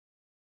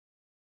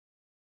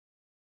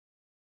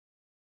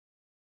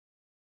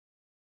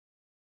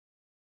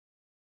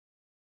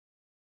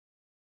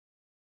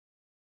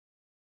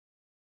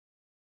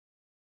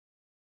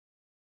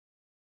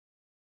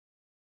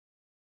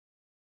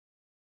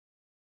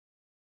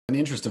In the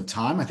interest of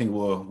time, I think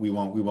we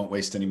won't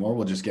waste any more.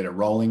 We'll just get it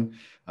rolling.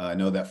 I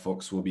know that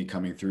folks will be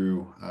coming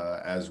through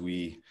as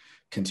we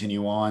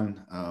continue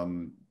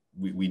on.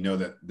 We know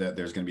that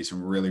there's going to be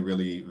some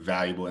really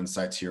valuable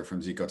insights here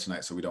from Zico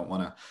tonight, so we don't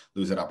want to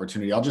lose that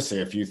opportunity. I'll just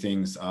say a few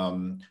things.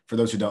 For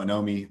those who don't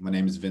know me, my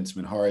name is Vince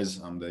Minjares.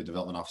 I'm the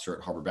development officer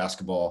at Harbor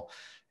Basketball,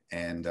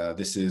 and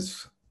this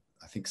is,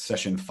 I think,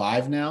 session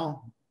 5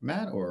 now,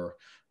 Matt, or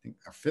I think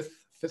our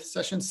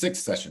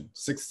sixth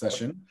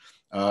session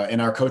in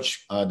our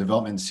coach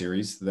development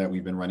series that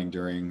we've been running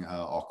during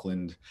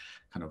Auckland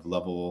kind of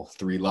level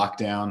 3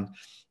 lockdown.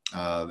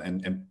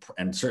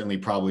 And certainly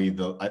probably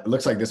it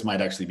looks like this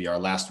might actually be our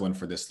last one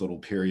for this little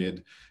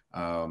period.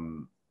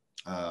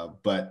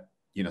 But,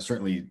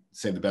 certainly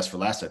save the best for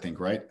last, I think,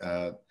 right?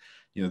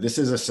 This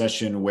is a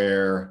session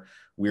where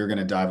we're going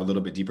to dive a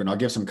little bit deeper, and I'll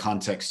give some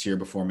context here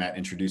before Matt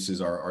introduces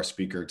our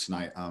speaker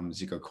tonight,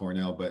 Zico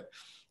Coronel. But,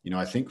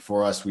 I think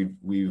for us,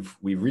 we've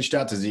reached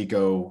out to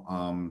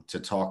Zico to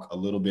talk a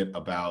little bit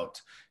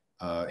about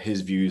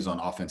his views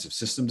on offensive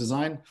system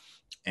design.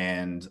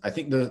 And I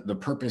think the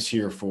purpose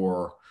here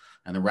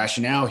and the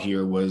rationale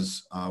here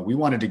was we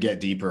wanted to get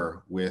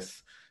deeper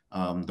with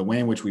the way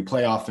in which we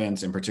play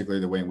offense, and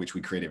particularly the way in which we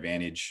create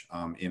advantage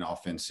in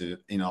offense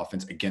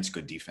against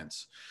good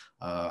defense.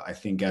 I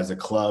think as a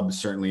club,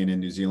 certainly in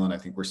New Zealand, I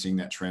think we're seeing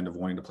that trend of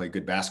wanting to play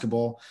good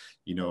basketball.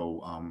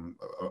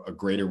 A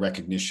greater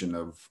recognition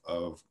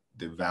of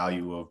the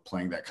value of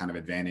playing that kind of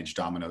advantage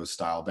domino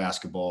style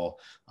basketball,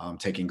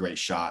 taking great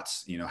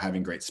shots,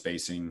 having great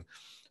spacing.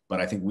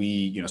 But I think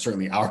we,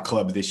 certainly our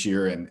club this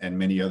year and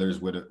many others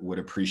would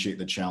appreciate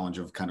the challenge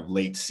of kind of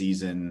late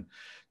season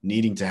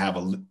needing to have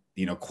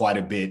quite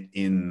a bit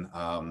in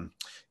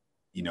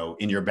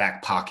your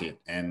back pocket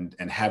and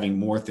having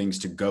more things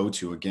to go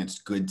to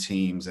against good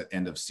teams at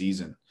end of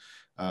season.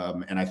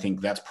 And I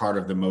think that's part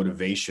of the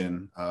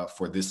motivation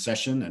for this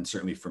session, and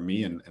certainly for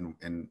me and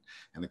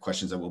the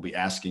questions that we'll be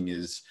asking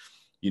is,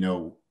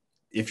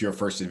 if your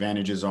first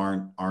advantages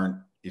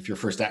if your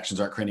first actions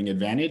aren't creating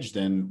advantage,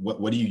 then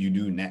what do you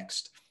do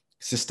next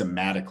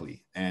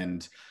systematically?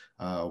 And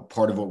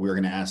part of what we're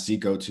going to ask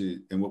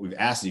Zico and what we've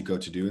asked Zico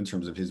to do in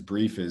terms of his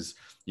brief is,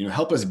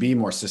 help us be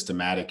more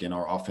systematic in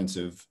our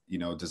offensive,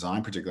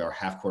 design, particularly our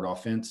half-court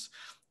offense.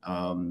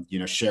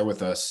 Share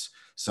with us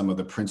some of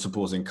the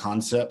principles and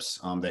concepts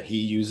that he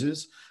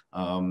uses,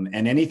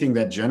 and anything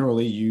that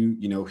generally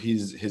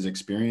his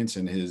experience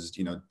and his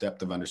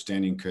depth of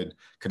understanding could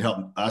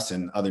help us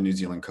and other New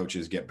Zealand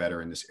coaches get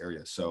better in this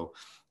area. So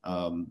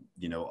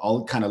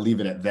I'll kind of leave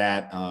it at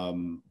that,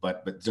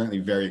 but certainly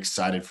very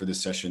excited for this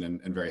session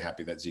and very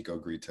happy that Zico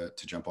agreed to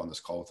jump on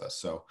this call with us.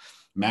 So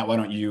Matt, why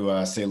don't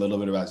you say a little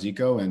bit about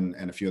Zico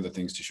and a few other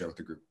things to share with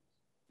the group?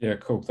 Yeah,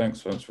 cool.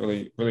 Thanks. It's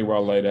really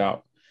well laid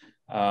out.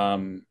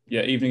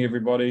 Evening,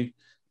 everybody.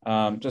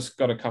 Just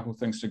got a couple of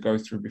things to go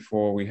through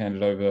before we hand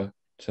it over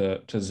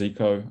to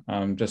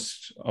Zico.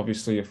 Just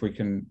obviously, if we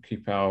can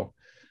keep our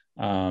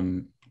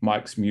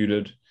mics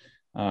muted,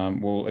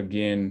 we'll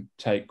again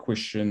take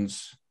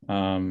questions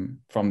from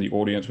the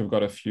audience. We've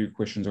got a few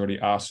questions already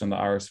asked in the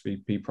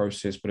RSVP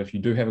process, but if you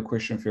do have a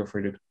question, feel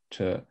free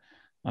to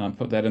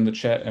put that in the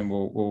chat, and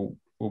we'll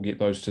get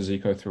those to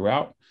Zico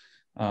throughout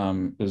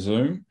the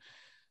Zoom.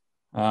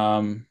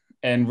 And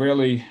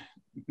really,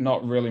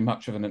 not really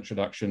much of an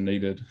introduction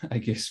needed, I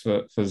guess,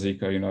 for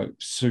Zico.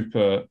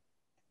 Super,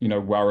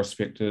 well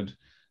respected.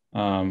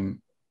 One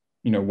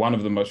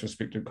of the most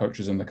respected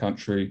coaches in the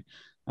country.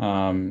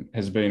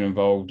 Has been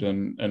involved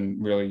in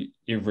really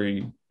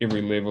every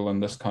level in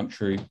this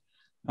country.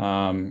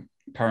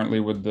 Currently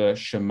with the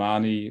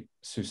Shimani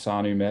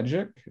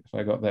Magic, if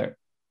I got that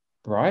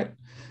right,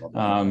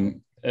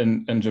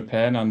 in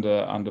Japan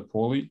under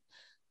Paulie.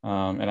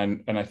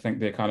 And I think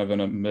they're kind of in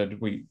a mid.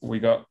 We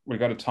got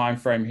a time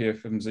frame here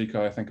from Zico.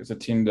 I think it's a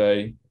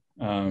 10-day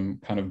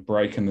kind of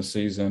break in the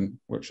season,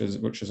 which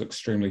is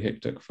extremely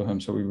hectic for him.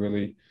 So we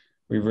really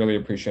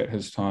appreciate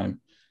his time.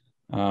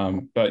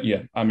 But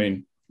yeah, I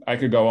mean, I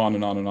could go on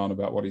and on and on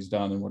about what he's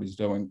done and what he's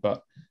doing,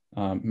 but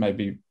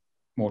maybe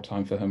more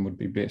time for him would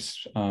be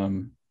best.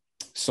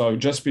 So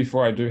just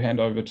before I do hand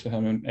over to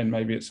him, and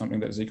maybe it's something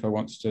that Zico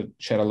wants to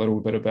chat a little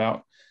bit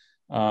about,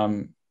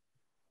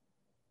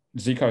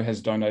 Zico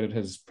has donated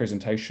his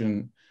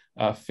presentation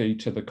fee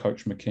to the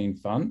Coach McKean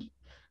Fund.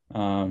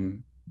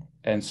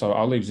 And so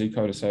I'll leave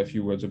Zico to say a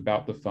few words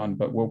about the fund,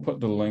 but we'll put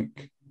the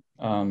link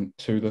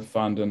to the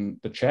fund in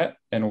the chat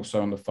and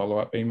also in the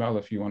follow-up email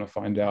if you want to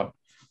find out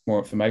more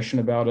information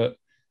about it.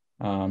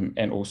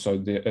 And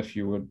also if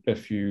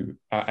you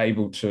are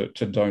able to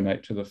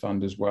donate to the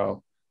fund as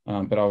well.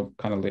 But I'll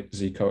kind of let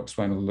Zico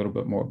explain a little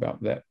bit more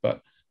about that.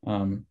 But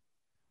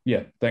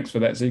thanks for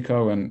that,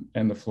 Zico,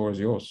 and the floor is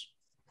yours.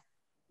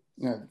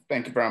 Yeah,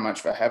 thank you very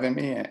much for having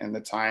me and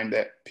the time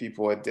that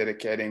people are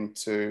dedicating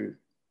to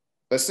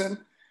listen.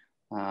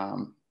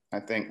 I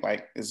think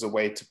is a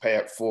way to pay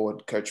it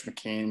forward. Coach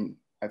McKean,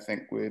 I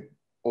think we'd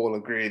all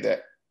agree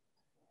that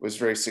was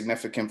very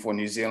significant for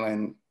New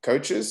Zealand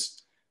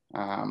coaches.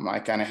 I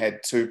kind of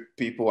had two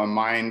people in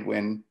mind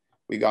when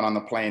we got on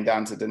the plane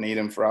down to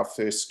Dunedin for our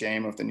first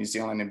game of the New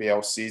Zealand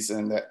NBL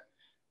season, that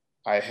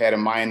I had in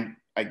mind,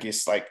 I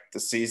guess, like the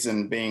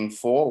season being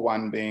 4,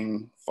 one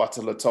being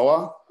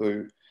Fatalatoa,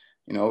 who,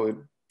 you know, it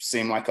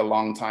seemed like a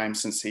long time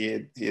since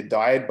he had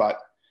died,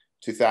 but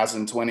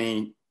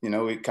 2020, you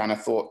know, we kind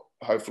of thought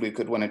hopefully we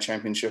could win a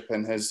championship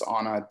in his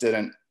honor.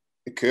 Didn't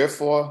occur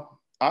for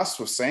us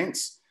with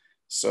Saints,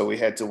 so we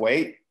had to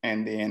wait.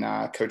 And then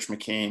Coach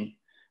McKean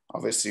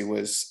obviously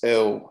was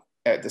ill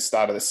at the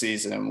start of the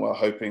season, and we're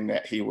hoping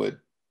that he would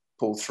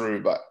pull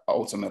through, but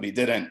ultimately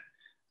didn't.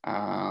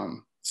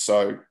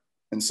 So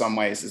in some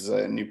ways, as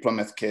a New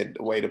Plymouth kid,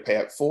 a way to pay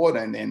it forward.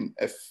 And then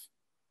if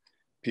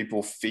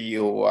people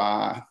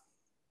feel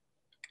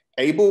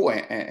able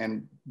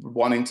and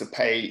wanting to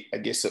pay, I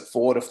guess, it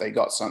forward, if they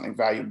got something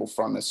valuable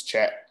from this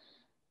chat,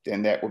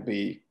 then that would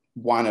be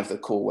one of the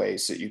cool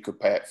ways that you could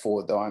pay it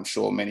forward, though I'm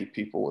sure many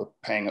people are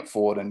paying it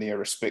forward in their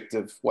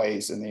respective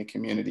ways in their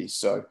community.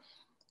 So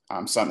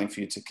something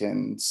for you to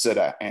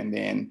consider. And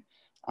then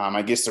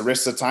I guess the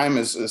rest of the time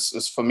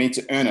is for me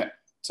to earn it,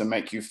 to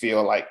make you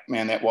feel like,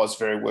 man, that was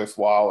very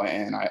worthwhile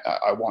and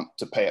I want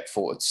to pay it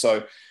forward.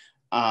 So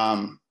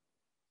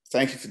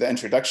thank you for the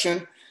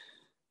introduction.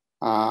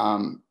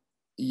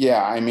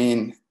 Yeah, I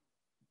mean,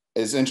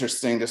 it's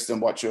interesting just in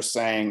what you're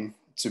saying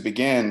to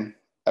begin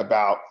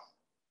about,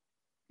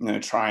 you know,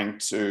 trying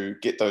to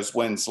get those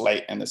wins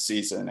late in the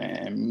season.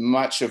 And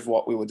much of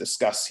what we will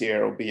discuss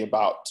here will be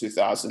about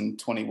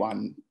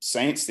 2021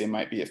 Saints. There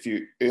might be a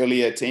few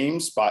earlier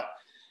teams, but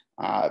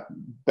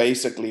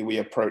basically we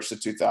approach the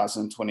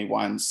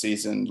 2021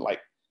 season like,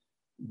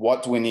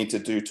 what do we need to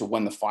do to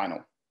win the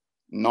final,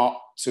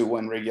 not to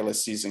win regular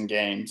season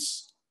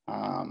games.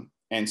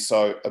 And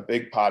so a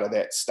big part of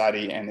that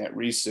study and that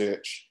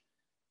research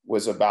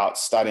was about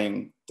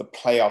studying the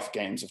playoff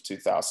games of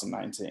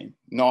 2019,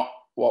 not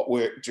what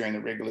worked during the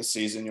regular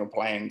season. You're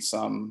playing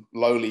some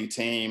lowly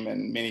team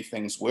and many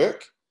things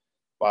work,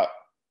 but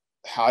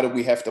how do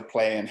we have to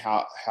play, and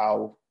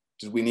how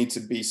did we need to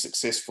be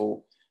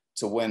successful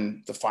to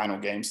win the final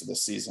games of the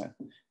season?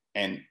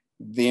 And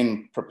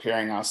then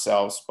preparing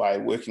ourselves by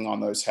working on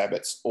those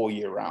habits all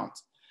year round.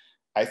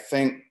 I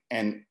think,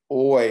 and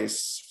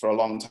always for a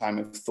long time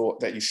have thought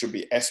that you should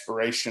be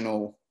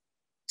aspirational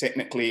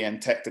technically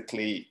and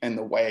tactically in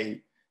the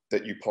way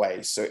that you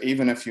play. So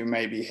even if you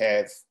maybe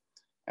have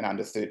an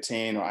under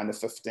 13 or under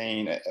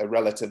 15, a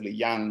relatively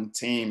young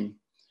team,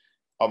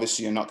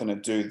 obviously you're not going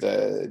to do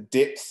the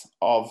depth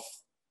of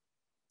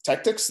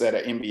tactics that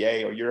an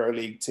NBA or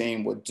EuroLeague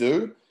team would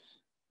do,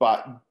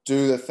 but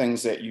do the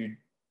things that you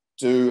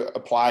do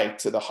apply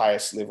to the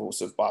highest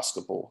levels of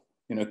basketball.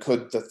 You know,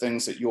 could the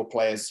things that your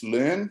players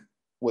learn,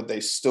 would they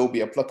still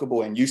be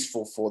applicable and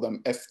useful for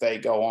them if they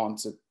go on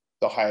to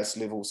the highest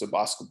levels of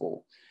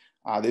basketball?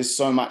 There's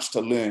so much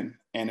to learn.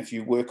 And if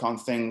you work on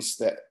things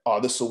that,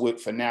 oh, this will work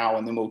for now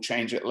and then we'll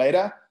change it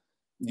later,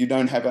 you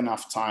don't have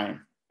enough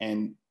time.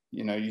 And,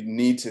 you know, you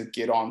need to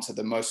get on to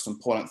the most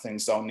important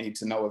things they'll need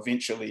to know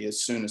eventually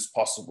as soon as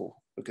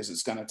possible, because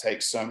it's going to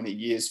take so many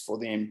years for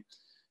them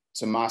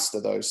to master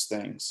those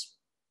things.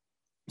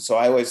 So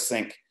I always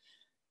think,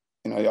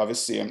 you know,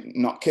 obviously I'm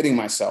not kidding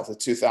myself. The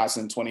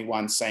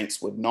 2021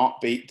 Saints would not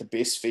beat the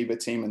best FIBA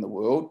team in the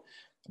world,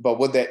 but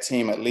would that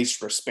team at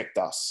least respect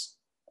us?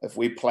 If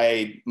we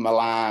played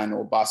Milan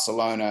or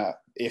Barcelona,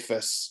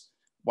 Efes,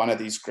 one of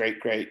these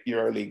great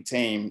EuroLeague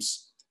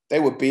teams,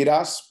 they would beat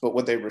us, but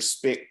would they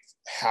respect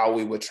how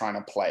we were trying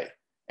to play?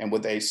 And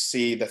would they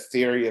see the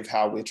theory of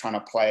how we're trying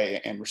to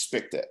play and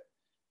respect it?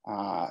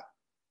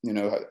 You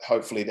know,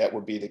 hopefully that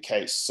would be the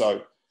case.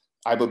 So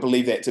I would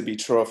believe that to be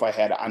true if I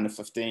had an under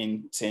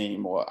 15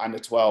 team or under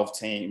 12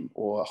 team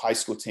or high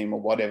school team or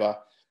whatever.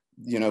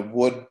 You know,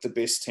 would the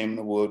best team in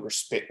the world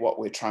respect what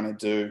we're trying to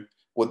do?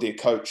 Would their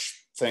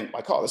coach think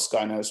like, oh, this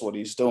guy knows what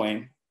he's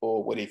doing?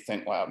 Or would he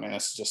think, wow, man,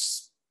 it's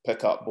just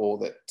pick up ball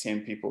that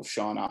 10 people have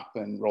shown up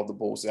and roll the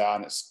balls out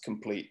and it's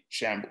complete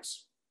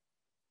shambles?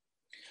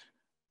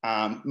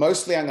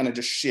 Mostly I'm going to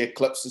just share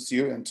clips with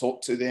you and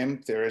talk to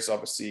them. There is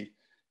obviously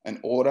an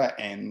order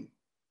and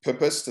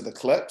purpose to the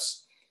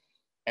clips.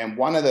 And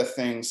one of the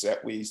things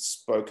that we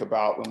spoke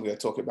about when we were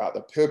talking about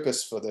the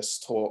purpose for this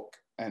talk,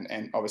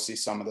 and obviously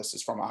some of this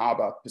is from a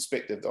Harbour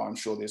perspective, though I'm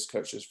sure there's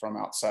coaches from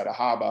outside of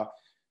Harbour,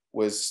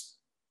 was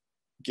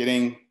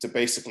getting to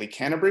basically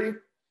Canterbury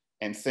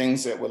and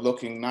things that were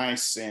looking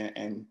nice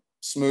and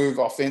smooth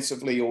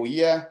offensively all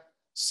year,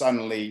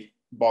 suddenly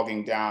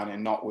bogging down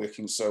and not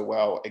working so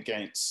well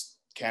against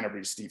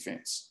Canterbury's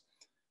defense.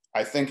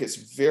 I think it's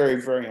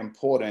very, very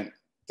important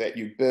that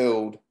you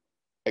build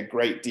a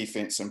great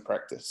defense in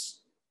practice.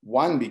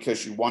 One,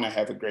 because you want to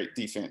have a great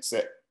defense,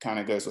 that kind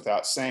of goes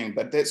without saying,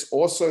 but that's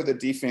also the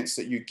defense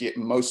that you get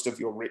most of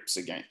your reps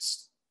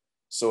against.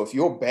 So if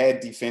you're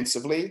bad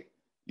defensively,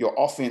 your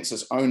offense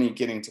is only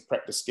getting to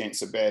practice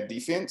against a bad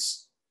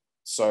defense.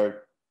 So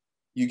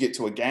you get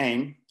to a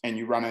game and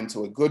you run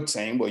into a good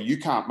team where you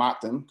can't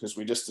mark them because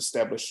we just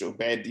established you're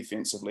bad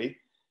defensively,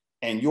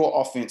 and your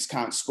offense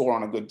can't score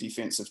on a good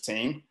defensive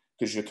team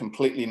because you're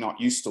completely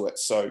not used to it.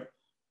 So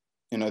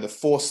you know, the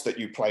force that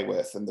you play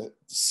with and the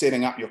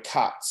setting up your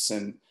cuts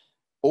and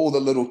all the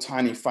little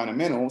tiny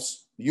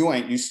fundamentals, you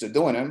ain't used to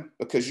doing them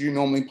because you're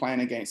normally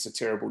playing against a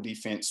terrible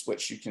defense,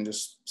 which you can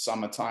just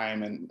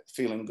summertime and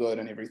feeling good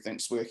and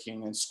everything's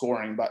working and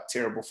scoring, but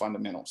terrible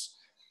fundamentals.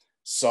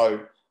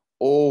 So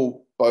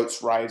all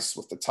boats rise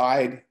with the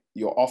tide.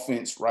 Your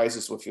offense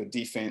rises with your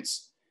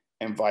defense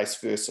and vice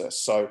versa.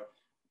 So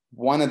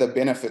one of the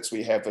benefits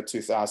we have for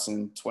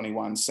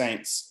 2021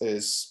 Saints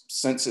is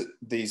since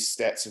these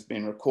stats have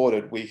been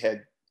recorded, we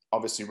had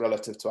obviously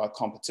relative to our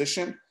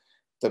competition,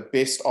 the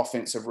best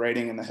offensive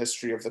rating in the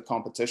history of the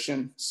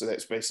competition. So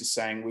that's basically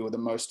saying we were the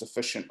most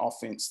efficient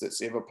offense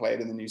that's ever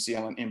played in the New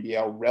Zealand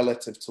NBL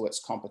relative to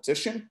its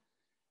competition,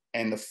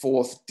 and the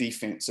fourth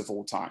defense of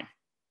all time.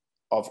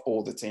 Of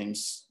all the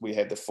teams, we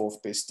had the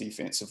fourth best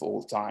defense of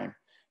all time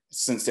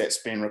since that's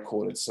been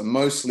recorded. So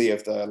mostly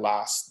of the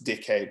last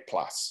decade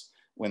plus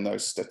when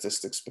those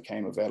statistics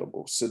became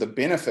available. So the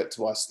benefit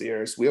to us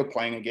there is we were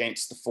playing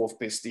against the fourth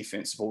best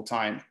defense of all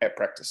time at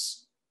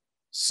practice.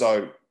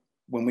 So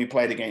when we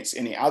played against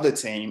any other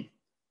team,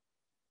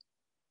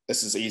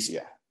 this is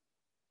easier.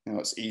 You know,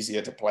 it's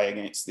easier to play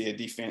against their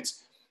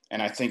defense.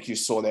 And I think you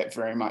saw that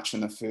very much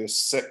in the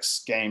first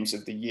 6 games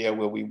of the year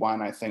where we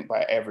won, I think,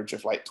 by average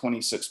of like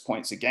 26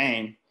 points a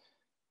game,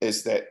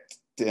 is that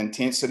the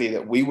intensity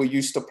that we were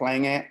used to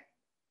playing at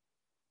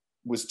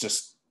was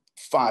just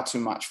far too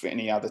much for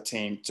any other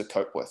team to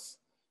cope with.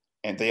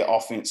 And their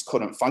offense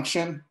couldn't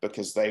function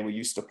because they were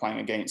used to playing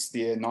against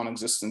their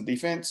non-existent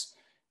defense,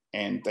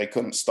 and they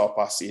couldn't stop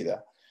us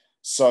either.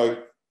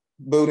 So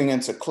building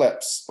into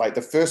clips, like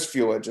the first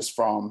few are just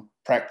from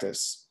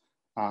practice.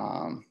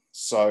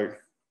 So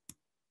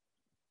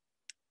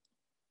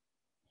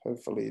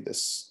hopefully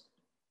this,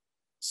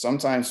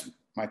 sometimes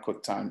my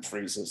QuickTime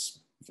freezes.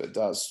 If it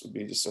does, it'll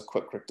be just a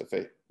quick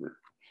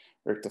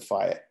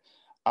rectify it.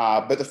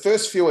 But the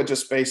first few are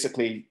just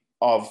basically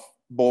of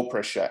ball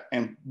pressure.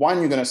 And one,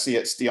 you're going to see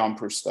it's Dion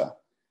Brewster.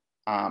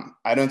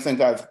 I don't think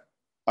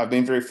I've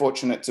been very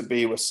fortunate to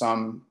be with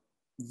some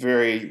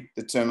very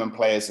determined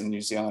players in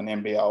New Zealand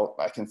NBL.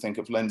 I can think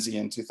of Lindsay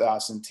in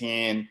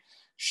 2010,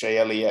 Shea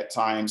Elliott at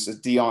times.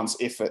 Dion's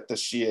effort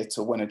this year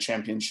to win a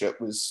championship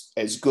was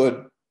as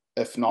good,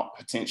 if not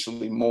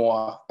potentially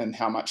more, in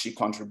how much he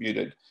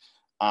contributed.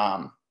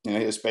 You know,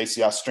 he was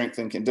basically our strength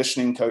and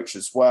conditioning coach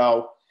as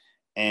well.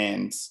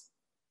 And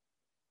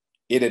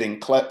editing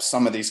clips.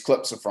 Some of these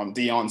clips are from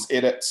Dion's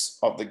edits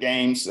of the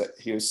games that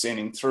he was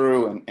sending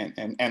through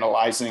and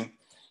analyzing.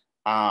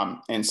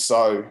 And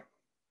so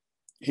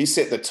he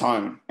set the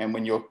tone. And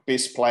when your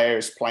best player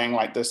is playing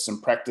like this in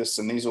practice,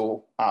 and these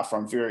all are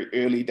from very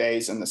early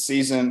days in the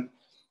season,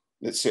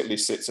 it certainly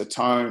sets a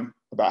tone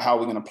about how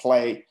we're going to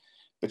play.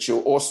 But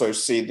you'll also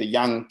see the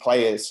young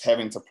players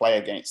having to play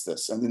against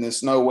this. And then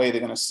there's no way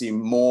they're going to see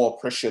more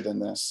pressure than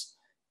this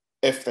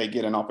if they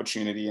get an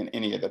opportunity in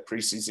any of the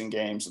preseason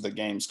games or the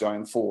games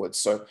going forward.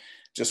 So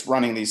just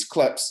running these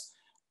clips,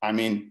 I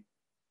mean,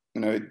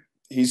 you know,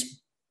 he's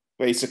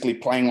basically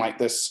playing like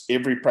this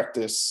every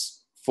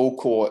practice, full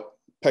court,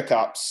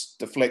 pickups,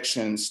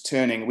 deflections,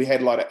 turning. We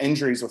had a lot of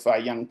injuries with our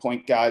young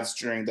point guards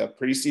during the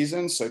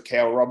preseason. So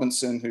Cale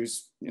Robinson,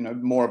 who's, you know,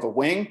 more of a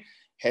wing,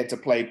 had to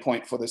play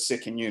point for the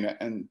second unit.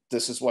 And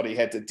this is what he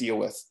had to deal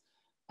with.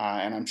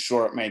 And I'm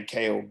sure it made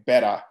Cale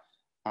better.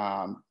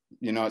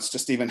 You know, it's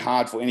just even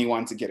hard for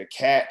anyone to get a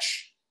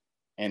catch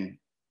and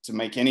to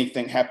make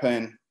anything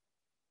happen.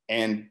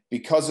 And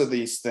because of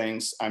these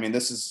things, I mean,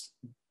 this is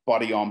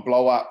body on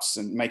blow-ups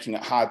and making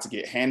it hard to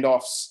get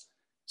handoffs.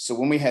 So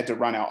when we had to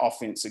run our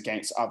offense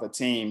against other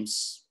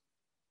teams,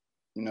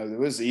 you know, it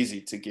was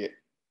easy to get,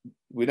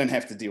 we didn't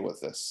have to deal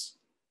with this.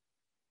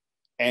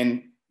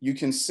 And you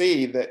can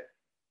see that,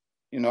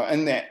 you know,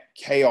 in that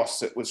chaos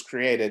that was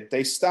created,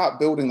 they start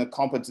building the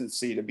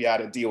competency to be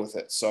able to deal with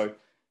it. So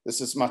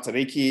this is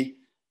Matariki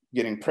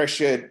getting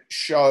pressured.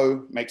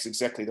 Show makes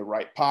exactly the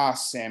right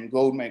pass. Sam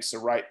Gould makes the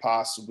right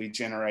pass. We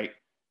generate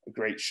a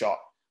great shot.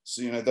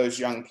 So, you know, those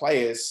young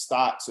players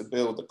start to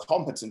build the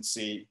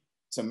competency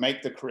to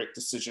make the correct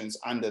decisions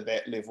under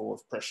that level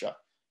of pressure.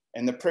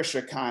 And the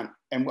pressure can't,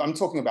 and I'm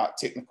talking about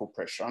technical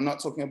pressure. I'm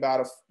not talking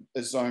about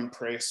a zone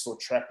press or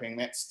trapping.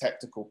 That's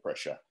tactical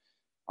pressure.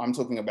 I'm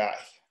talking about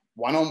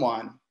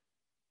one-on-one,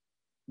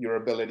 your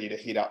ability to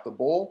heat up the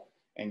ball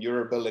and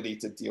your ability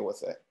to deal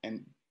with it.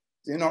 And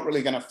they're not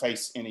really going to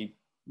face any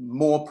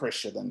more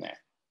pressure than that.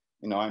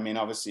 You know, I mean,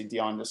 obviously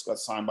Dion just got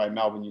signed by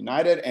Melbourne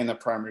United, and the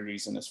primary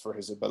reason is for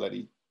his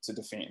ability to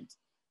defend.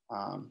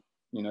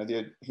 You know,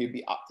 he'd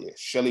be up there.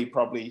 Shelley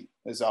probably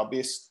is our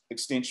best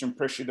extension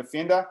pressure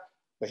defender,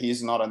 but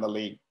he's not in the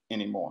league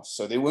anymore.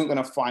 So they weren't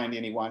going to find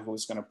anyone who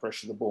was going to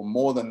pressure the ball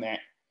more than that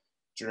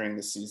during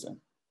the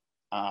season.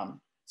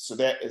 So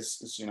that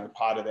is, you know,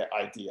 part of that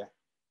idea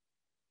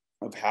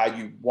of how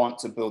you want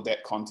to build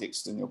that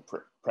context in your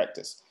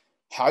practice.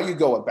 How you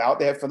go about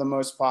that for the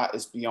most part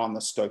is beyond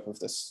the scope of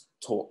this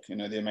talk. You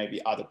know, there may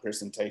be other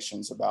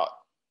presentations about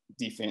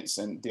defense,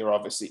 and there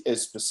obviously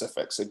is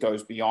specifics. It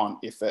goes beyond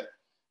effort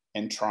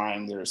and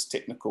trying. There is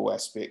technical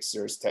aspects,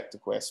 there is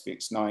tactical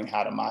aspects, knowing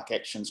how to mark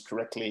actions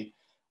correctly.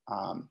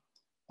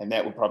 And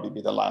that would probably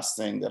be the last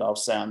thing that I'll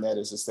say on that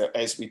is that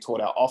as we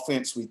taught our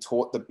offense, we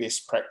taught the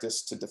best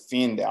practice to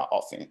defend our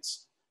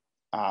offense.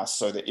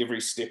 So that every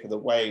step of the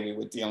way, we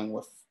were dealing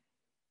with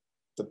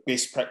the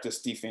best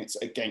practice defense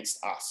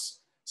against us.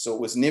 So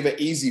it was never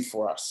easy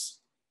for us.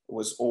 It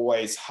was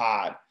always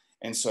hard.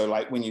 And so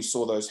like when you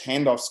saw those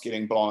handoffs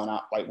getting blown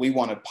up, like we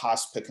wanted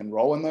pass pick and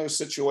roll in those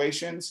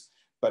situations,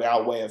 but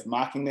our way of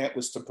marking that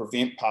was to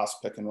prevent pass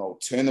pick and roll,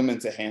 turn them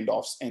into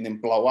handoffs and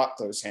then blow up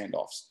those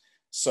handoffs.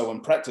 So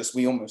in practice,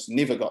 we almost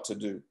never got to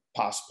do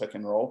pass pick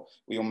and roll.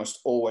 We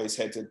almost always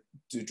had to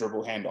do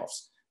dribble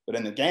handoffs. But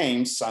in the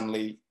game,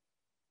 suddenly,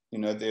 you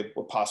know, there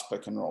were pass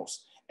pick and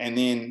rolls. And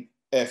then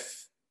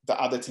if the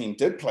other team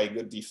did play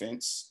good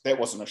defense, that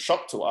wasn't a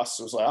shock to us.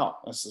 It was like, oh,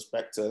 this is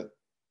back to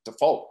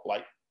default.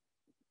 Like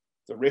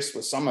the rest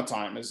was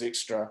summertime is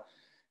extra.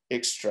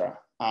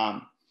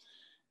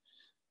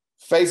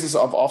 Phases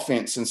of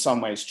offense in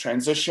some ways: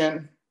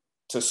 transition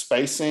to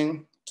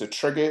spacing, to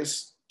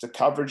triggers, to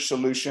coverage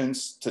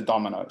solutions, to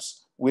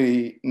dominoes.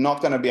 We're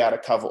not going to be able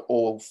to cover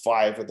all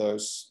 5 of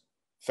those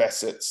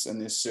facets,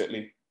 and there's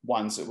certainly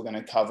ones that we're going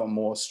to cover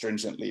more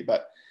stringently,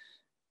 but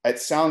it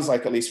sounds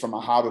like, at least from a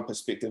Harbour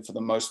perspective, for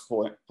the most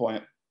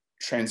point,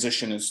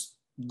 transition is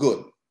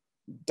good,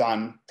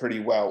 done pretty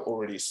well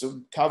already.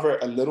 So cover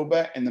it a little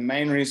bit, and the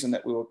main reason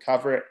that we will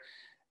cover it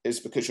is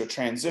because your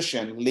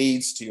transition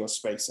leads to your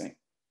spacing.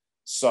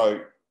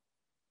 So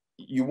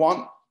you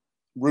want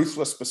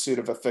ruthless pursuit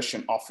of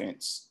efficient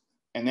offense,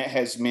 and that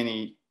has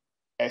many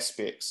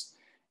aspects.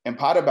 And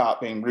part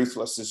about being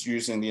ruthless is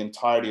using the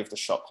entirety of the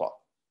shot clock.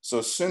 So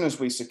as soon as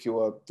we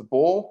secure the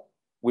ball,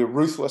 we're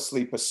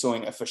ruthlessly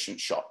pursuing efficient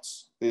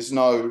shots. There's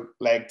no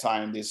lag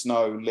time, there's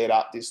no let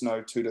up, there's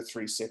no 2 to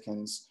 3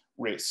 seconds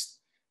rest.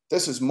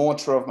 This is more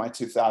true of my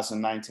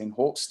 2019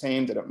 Hawks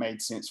team, that it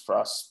made sense for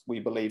us, we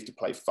believe, to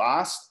play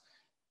fast.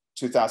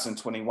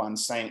 2021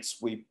 Saints,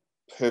 we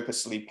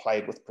purposely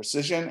played with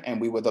precision, and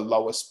we were the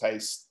lowest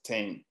paced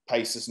team.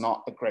 Pace is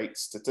not a great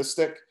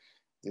statistic.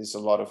 There's a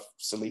lot of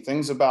silly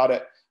things about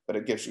it, but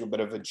it gives you a bit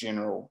of a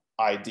general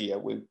idea.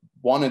 We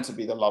wanted to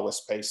be the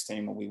lowest paced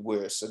team, and we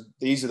were. So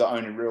these are the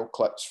only real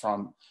clips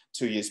from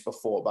 2 years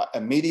before. But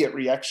immediate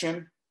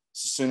reaction,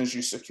 as soon as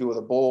you secure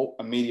the ball,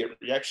 immediate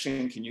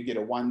reaction. Can you get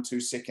a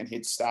 1-2 second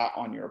head start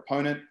on your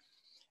opponent?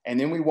 And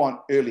then we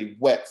want early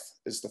width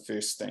is the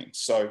first thing.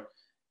 So,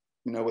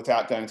 you know,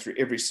 without going through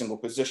every single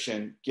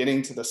position,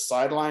 getting to the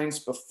sidelines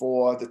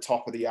before the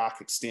top of the arc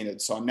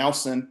extended. So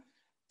Nelson,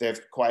 they've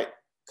quite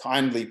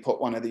kindly put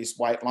one of these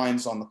white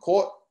lines on the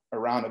court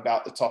around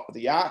about the top of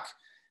the arc.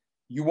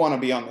 You want to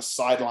be on the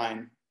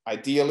sideline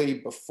ideally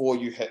before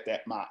you hit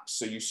that mark.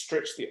 So you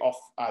stretch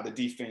the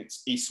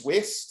defense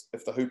east-west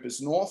if the hoop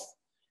is north,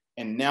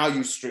 and now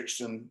you stretch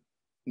them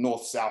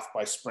north-south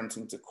by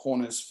sprinting to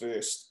corners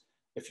first.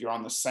 If you're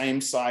on the same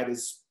side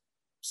as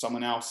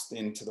someone else,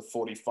 then to the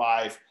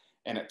 45,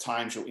 and at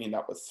times you'll end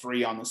up with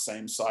 3 on the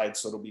same side,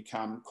 so it'll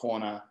become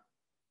corner,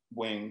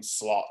 wing,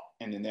 slot,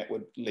 and then that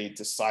would lead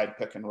to side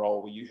pick and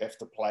roll where you have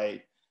to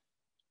play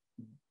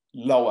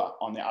lower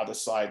on the other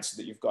side so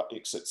that you've got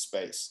exit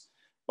space.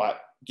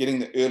 But getting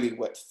the early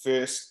width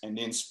first and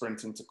then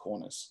sprinting to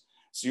corners.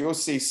 So you'll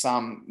see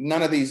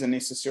none of these are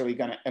necessarily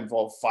going to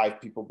involve 5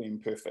 people being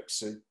perfect,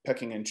 so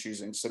picking and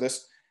choosing. So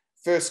this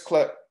first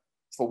clip,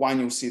 for one,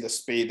 you'll see the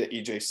speed that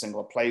EJ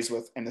Singler plays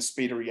with and the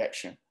speed of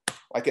reaction.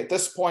 Like at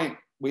this point,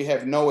 we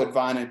have no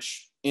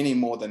advantage any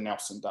more than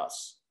Nelson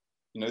does.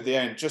 You know,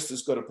 they're in just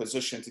as good a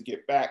position to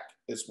get back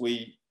as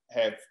we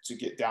have to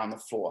get down the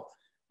floor.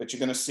 But you're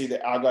going to see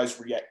that our guys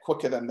react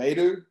quicker than they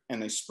do,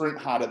 and they sprint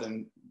harder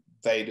than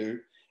they do,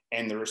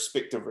 and the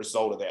respective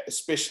result of that,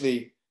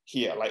 especially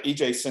here. Like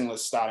EJ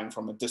Singler's starting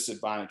from a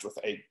disadvantage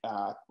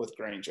with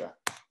Granger.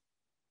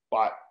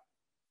 But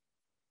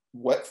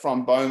width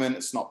from Bowman,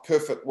 it's not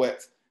perfect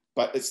width,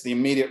 but it's the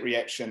immediate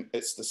reaction,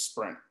 it's the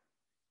sprint.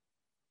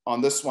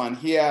 On this one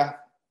here,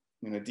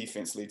 you know,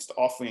 defense leads to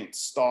offense,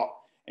 stop,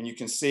 and you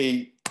can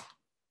see,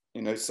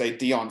 you know, say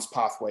Dion's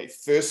pathway.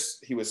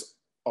 First, he was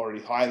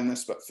already higher than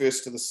this, but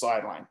first to the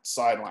sideline.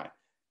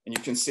 And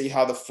you can see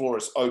how the floor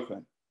is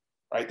open,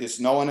 right? There's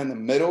no one in the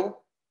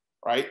middle,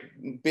 right?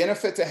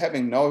 Benefit to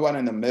having no one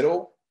in the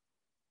middle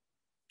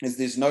is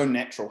there's no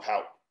natural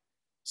help.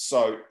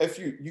 So if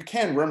you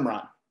can rim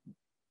run,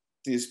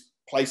 there's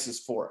places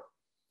for it.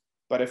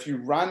 But if you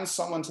run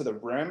someone to the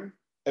rim,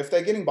 if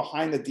they're getting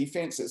behind the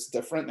defense, it's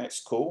different,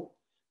 that's cool.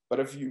 But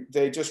if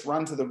they just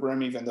run to the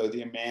rim, even though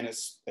their man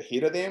is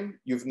ahead of them,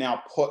 you've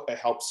now put a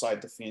help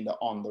side defender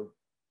on the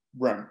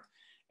rim.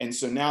 And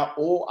so now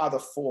all other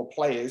 4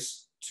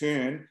 players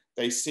turn,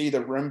 they see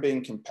the rim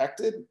being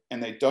compacted,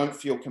 and they don't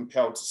feel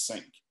compelled to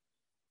sink.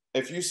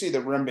 If you see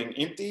the rim being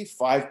empty,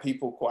 5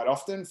 people quite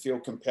often feel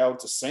compelled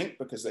to sink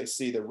because they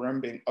see the rim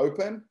being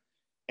open.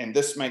 And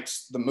this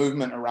makes the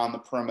movement around the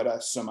perimeter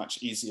so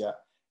much easier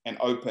and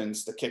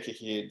opens the kick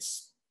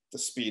aheads, the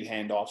speed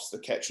handoffs, the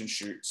catch and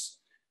shoots,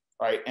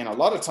 right? And a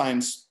lot of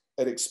times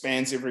it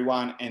expands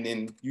everyone, and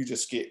then you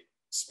just get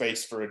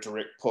space for a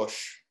direct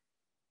push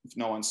if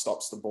no one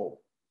stops the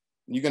ball.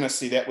 And you're going to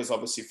see that was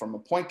obviously from a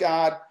point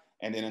guard,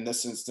 And then in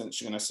this instance,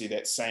 you're going to see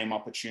that same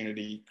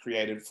opportunity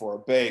created for a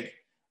big,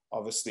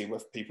 obviously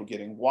with people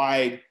getting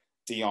wide,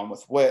 Dion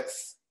with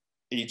width,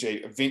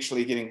 EJ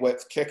eventually getting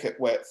width, kick at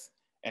width,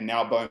 and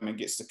now Bowman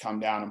gets to come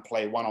down and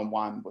play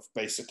one-on-one with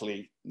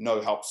basically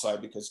no help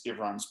side because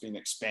everyone's been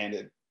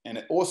expanded. And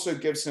it also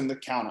gives him the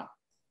counter,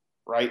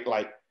 right?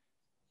 Like,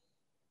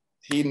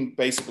 he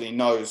basically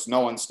knows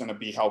no one's going to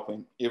be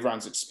helping.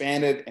 Everyone's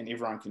expanded and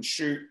everyone can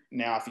shoot.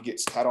 Now, if he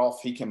gets cut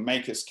off, he can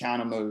make his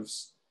counter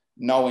moves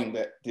knowing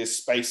that there's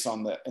space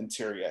on the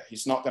interior.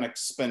 He's not going to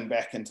spin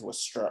back into a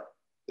strip.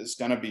 It's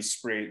going to be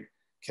spread.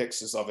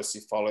 Kicks is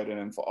obviously followed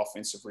in for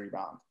offensive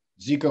rebound.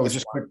 Zico,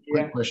 just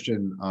quick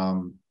question.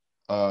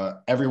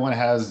 Everyone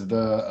has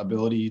the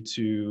ability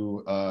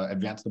to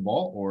advance the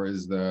ball, or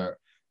is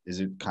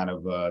it kind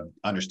of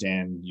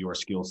understand your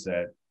skill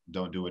set?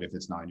 Don't do it if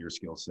it's not in your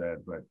skill set.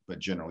 But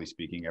generally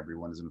speaking,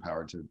 everyone is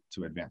empowered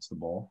to advance the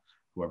ball,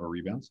 whoever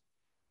rebounds.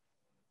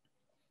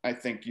 I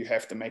think you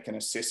have to make an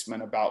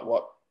assessment about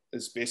what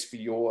is best for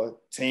your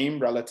team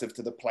relative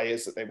to the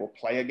players that they will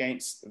play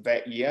against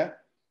that year,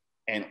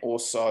 and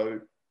also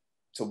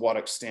to what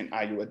extent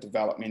are you a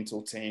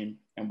developmental team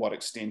and what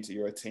extent are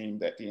you a team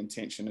that the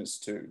intention is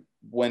to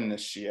win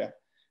this year.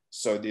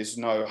 So there's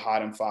no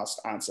hard and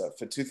fast answer.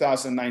 For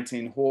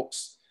 2019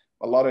 Hawks,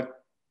 a lot of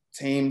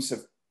teams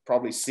have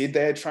probably said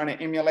they're trying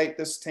to emulate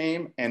this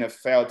team and have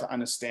failed to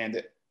understand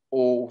that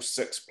all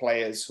 6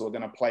 players who are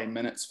going to play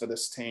minutes for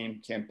this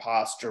team can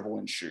pass, dribble,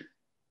 and shoot.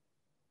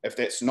 If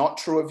that's not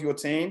true of your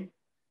team,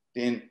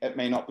 then it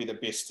may not be the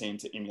best team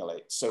to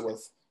emulate. So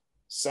with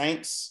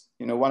Saints,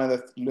 one of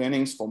the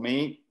learnings for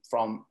me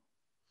from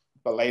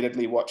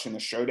belatedly watching the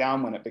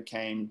showdown when it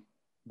became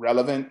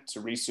relevant to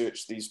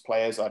research these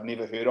players I'd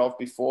never heard of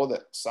before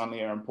that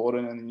suddenly are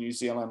important in the New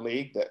Zealand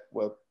league that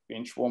were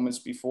bench warmers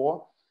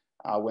before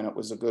when it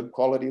was a good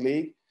quality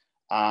league.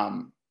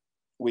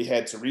 We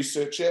had to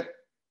research it.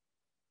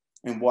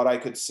 And what I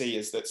could see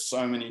is that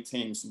so many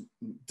teams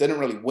didn't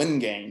really win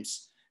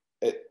games.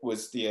 It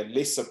was their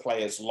lesser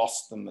players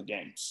lost them the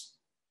games.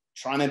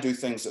 Trying to do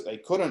things that they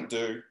couldn't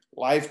do,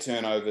 live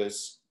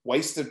turnovers,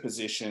 wasted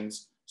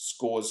possessions,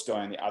 scores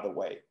going the other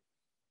way.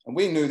 And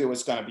we knew there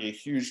was going to be a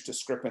huge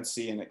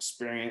discrepancy in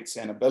experience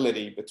and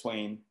ability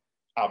between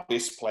our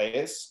best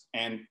players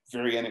and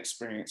very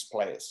inexperienced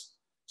players.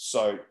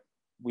 So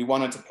we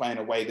wanted to play in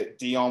a way that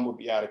Dion would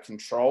be able to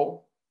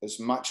control as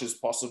much as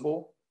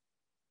possible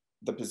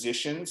the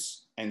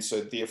possessions. And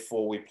so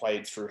therefore we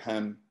played through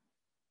him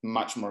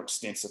much more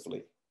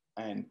extensively.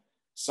 And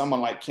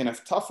someone like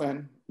Kenneth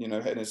Tuffin, in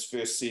his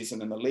first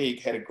season in the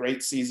league, had a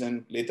great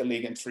season, led the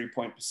league in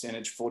 3-point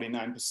percentage,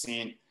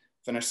 49%,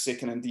 finished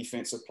second in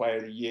defensive player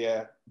of the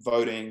year,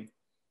 voting,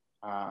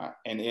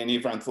 and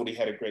everyone thought he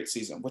had a great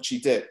season, which he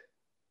did.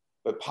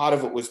 But part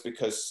of it was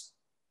because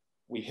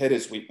we hid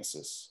his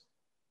weaknesses.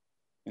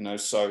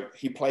 So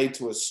he played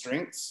to his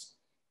strengths,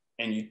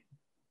 and you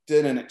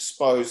didn't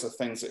expose the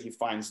things that he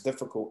finds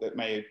difficult that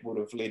would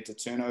have led to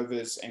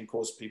turnovers and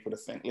caused people to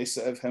think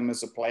lesser of him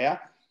as a player.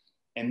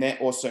 And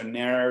that also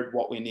narrowed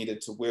what we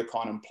needed to work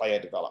on in player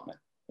development.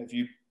 If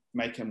you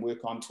make him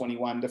work on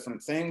 21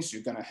 different things,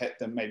 you're going to hit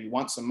them maybe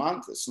once a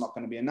month. It's not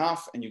going to be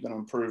enough, and you're going to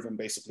improve in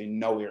basically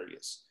no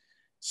areas.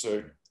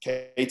 So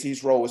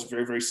KT's role was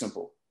very, very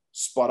simple.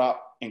 Spot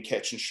up and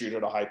catch and shoot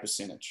at a high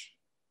percentage.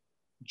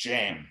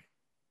 Jam.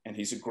 And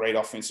he's a great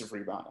offensive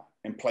rebounder,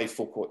 and play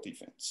full court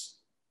defense.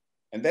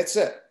 And that's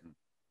it.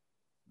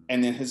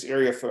 And then his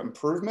area for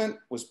improvement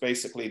was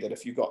basically that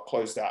if you got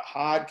closed out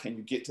hard, can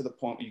you get to the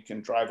point where you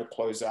can drive a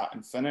closeout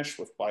and finish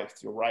with both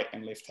your right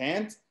and left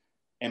hand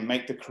and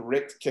make the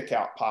correct kick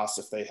out pass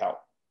if they help?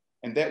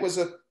 And that was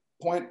a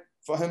point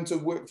for him to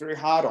work very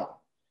hard on.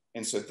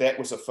 And so that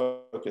was a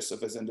focus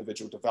of his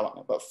individual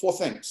development. But 4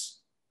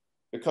 things,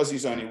 because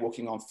he's only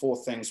working on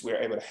 4 things,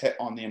 we're able to hit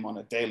on them on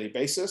a daily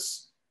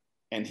basis.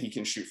 And he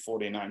can shoot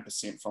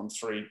 49% from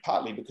 3,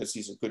 partly because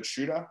he's a good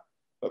shooter,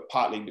 but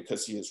partly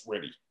because he is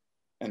ready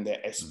in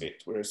that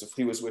aspect. Whereas if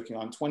he was working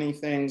on 20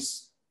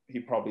 things, he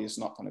probably is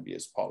not going to be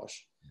as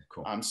polished.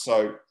 Cool.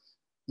 So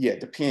yeah, it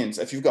depends.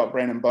 If you've got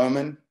Brandon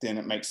Bowman, then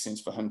it makes sense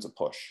for him to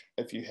push.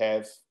 If you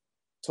have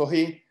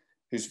Tohi,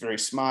 who's very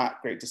smart,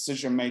 great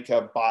decision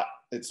maker, but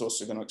it's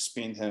also going to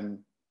expend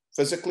him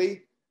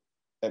physically,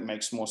 it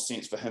makes more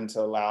sense for him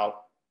to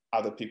allow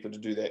other people to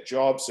do that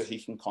job so he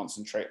can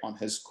concentrate on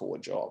his core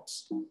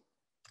jobs.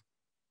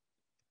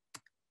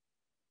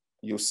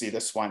 You'll see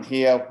this one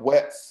here,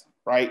 width,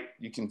 right?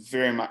 You can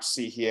very much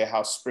see here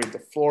how spread the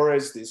floor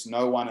is. There's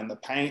no one in the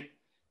paint.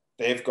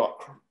 They've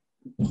got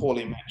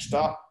poorly matched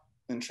up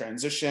in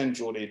transition.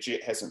 Geordie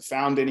Jet hasn't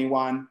found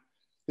anyone,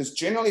 because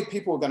generally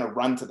people are going to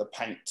run to the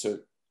paint too.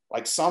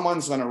 Like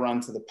someone's going to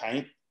run to the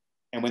paint,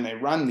 and when they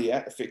run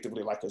there,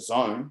 effectively like a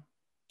zone,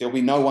 there'll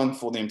be no one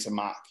for them to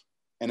mark.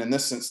 And in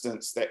this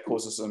instance, that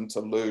causes them to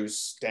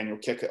lose Daniel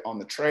Kickett on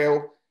the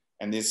trail.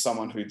 And there's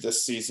someone who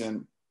this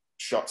season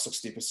shot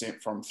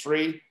 60% from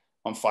 3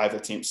 on 5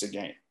 attempts a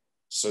game.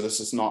 So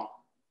this is not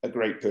a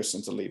great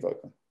person to leave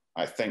open.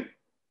 I think,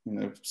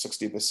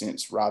 60%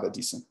 is rather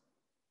decent.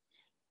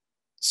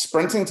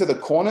 sprinting to the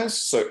corners,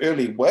 so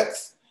early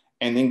width,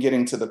 and then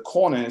getting to the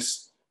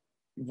corners,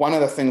 one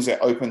of the things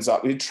that opens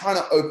up, we're trying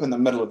to open the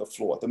middle of the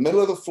floor. The middle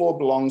of the floor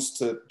belongs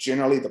to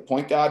generally the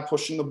point guard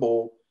pushing the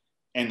ball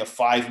and the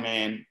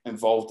 5-man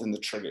involved in the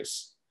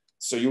triggers.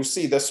 So you'll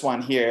see this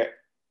one here,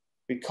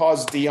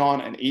 because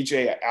Dion and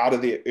EJ are out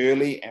of there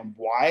early and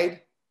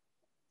wide,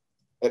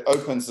 it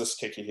opens this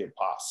kick ahead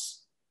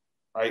pass,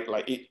 right?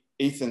 Like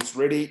Ethan's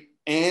ready,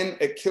 and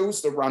it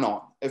kills the run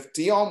on. If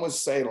Dion was,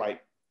 say,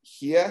 like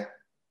here,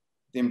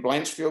 then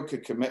Blanchfield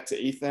could commit to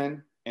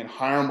Ethan and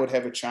Hiram would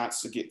have a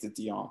chance to get to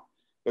Dion.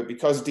 But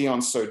because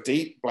Dion's so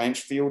deep,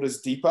 Blanchfield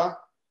is deeper,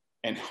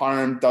 and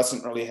Hiram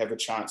doesn't really have a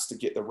chance to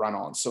get the run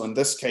on. So in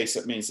this case,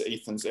 it means that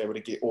Ethan's able to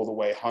get all the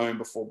way home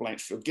before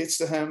Blanchfield gets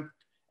to him.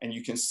 And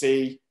you can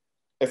see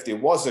if there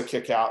was a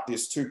kick out,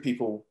 there's 2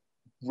 people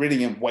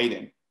ready and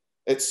waiting.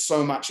 It's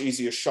so much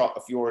easier shot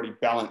if you're already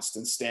balanced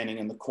and standing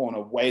in the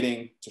corner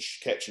waiting to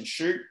catch and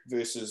shoot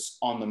versus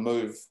on the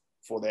move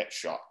for that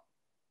shot.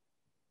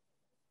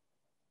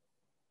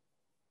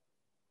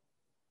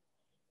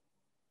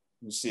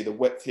 You see the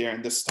width here,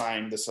 and this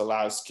time this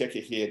allows kick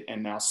ahead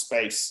and now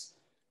space.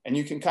 And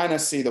you can kind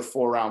of see the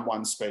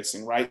 4-round-1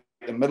 spacing, right?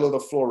 The middle of the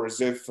floor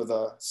reserved for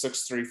the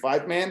 6'3",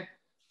 5-man,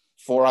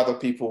 4 other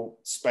people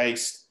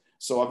spaced.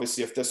 So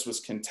obviously if this was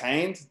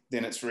contained,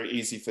 then it's very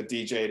easy for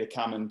DJ to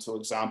come into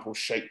example,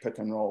 shape pick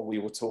and roll. We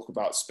will talk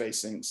about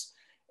spacings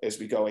as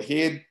we go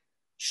ahead.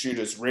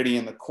 Shooters ready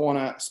in the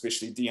corner,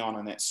 especially Dion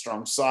on that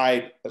strong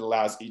side. It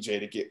allows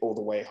EJ to get all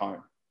the way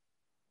home.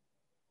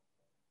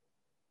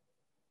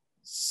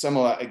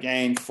 Similar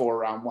again,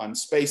 4-round-1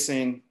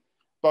 spacing.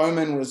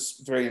 Bowman was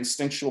a very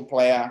instinctual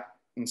player.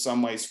 In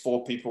some ways,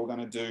 4 people are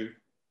going to do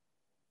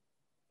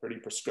pretty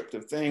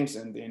prescriptive things,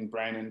 and then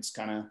Brandon's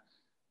kind of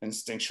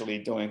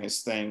instinctually doing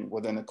his thing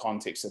within the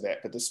context of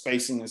that. But the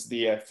spacing is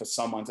there for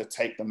someone to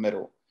take the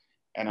middle.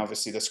 And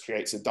obviously this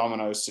creates a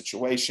domino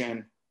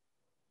situation,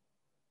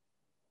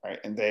 right?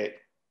 And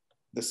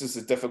this is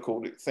a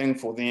difficult thing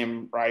for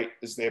them, right?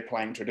 Is they're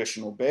playing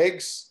traditional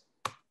bigs.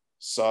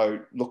 So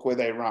look where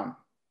they run.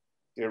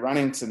 They're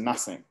running to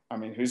nothing. I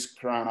mean, who's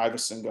Karan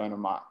Iverson going to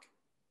mark?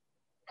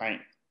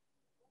 Paint.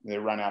 They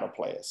run out of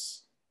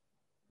players.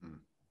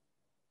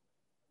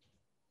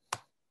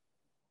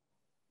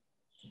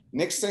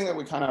 Next thing that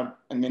we kind of,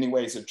 in many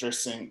ways,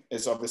 addressing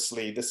is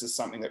obviously this is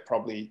something that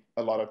probably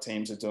a lot of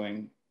teams are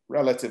doing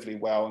relatively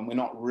well, and we're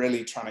not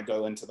really trying to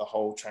go into the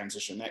whole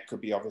transition. That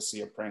could be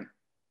obviously a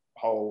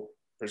whole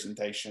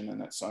presentation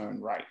in its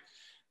own right,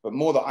 but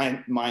more the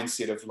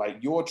mindset of like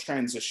your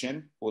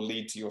transition will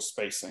lead to your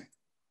spacing.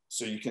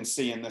 So you can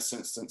see in this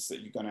instance that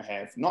you're going to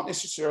have not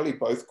necessarily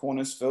both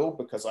corners filled,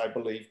 because I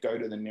believe go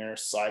to the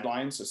nearest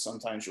sideline. So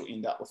sometimes you'll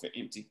end up with an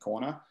empty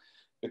corner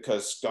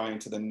because going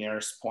to the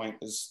nearest point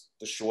is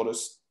the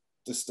shortest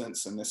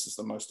distance, and this is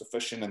the most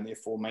efficient, and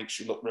therefore makes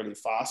you look really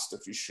fast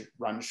if you should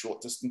run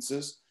short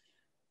distances.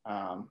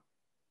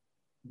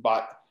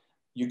 But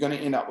you're going to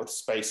end up with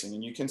spacing,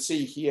 and you can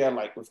see here,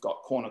 like we've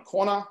got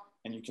corner,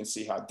 and you can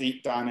see how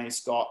deep Dane's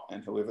got,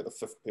 and whoever the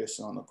 5th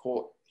person on the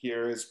court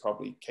here is,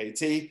 probably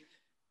KT.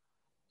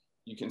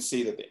 You can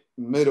see that the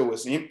middle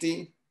is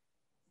empty,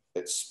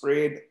 it's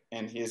spread,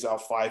 and here's our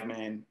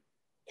 5-man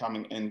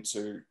coming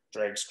into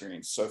drag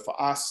screens. So for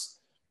us,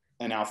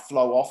 in our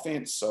flow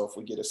offense, so if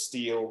we get a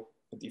steal,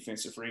 a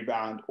defensive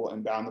rebound, or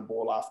inbound the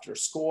ball after a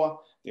score,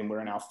 then we're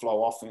in our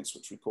flow offense,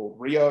 which we call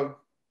Rio,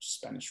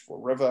 Spanish for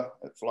river,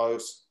 it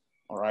flows,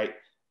 all right?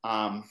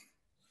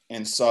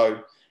 And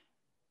so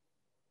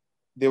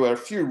there were a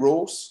few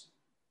rules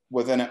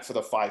within it for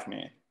the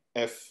 5-man.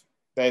 If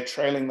they're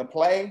trailing the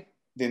play,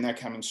 then they're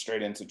coming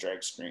straight into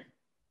drag screen.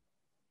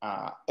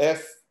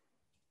 If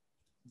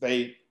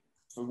they,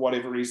 for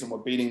whatever reason, were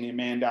beating their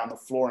man down the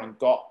floor and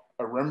got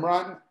a rim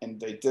run and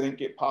they didn't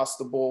get past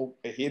the ball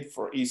ahead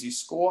for an easy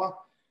score,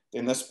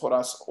 then this put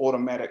us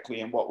automatically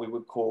in what we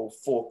would call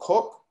 4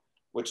 cook,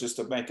 which is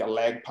to make a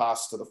lag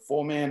pass to the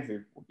 4-man who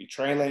would be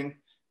trailing,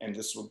 and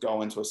this would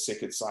go into a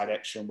second side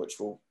action, which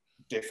will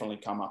definitely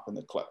come up in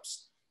the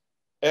clips.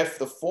 If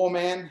the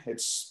 4-man had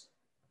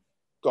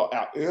got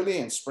out early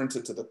and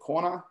sprinted to the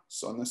corner,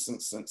 so in this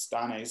instance,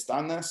 Dane's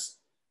done this,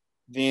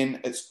 then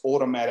it's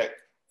automatic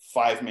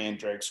 5-man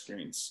drag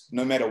screens,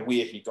 no matter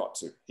where he got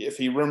to. If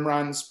he rim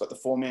runs, but the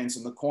 4-man's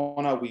in the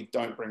corner, we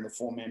don't bring the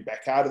 4-man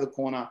back out of the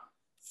corner.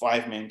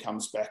 5-man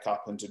comes back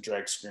up into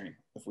drag screen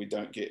if we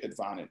don't get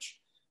advantage.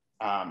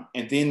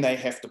 And then they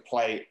have to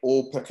play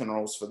all pick and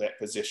rolls for that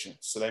position.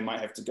 So they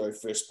might have to go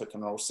first pick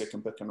and roll,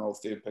 second pick and roll,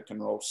 third pick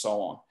and roll, so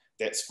on.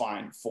 That's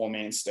fine.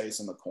 4-man stays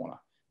in the corner.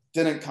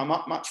 Didn't come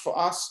up much for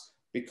us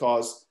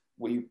because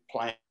we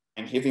play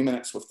in heavy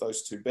minutes with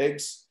those 2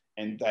 bigs,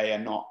 and they are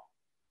not,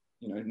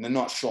 they're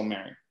not Shawn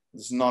Marion.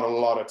 There's not a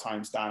lot of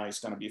times Dane's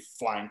going to be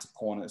flying to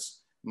corners.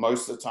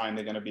 Most of the time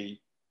they're going to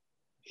be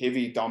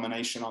heavy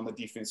domination on the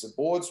defensive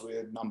boards.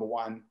 We're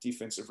 #1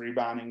 defensive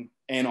rebounding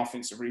and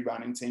offensive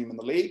rebounding team in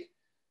the league.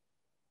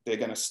 They're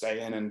going to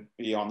stay in and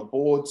be on the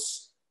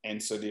boards,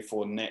 and so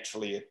therefore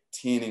naturally are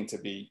tending to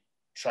be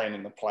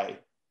training the play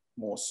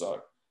more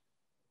so.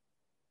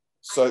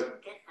 So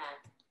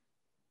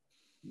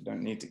You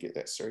don't need to get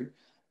that, Siri.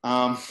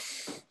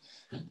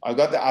 I've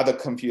got the other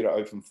computer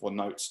open for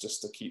notes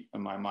just to keep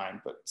in my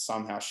mind, but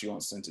somehow she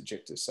wants to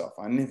interject herself.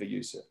 I never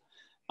use her.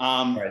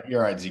 Right,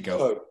 you're right,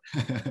 Zico.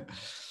 So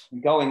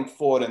going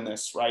forward in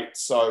this, right?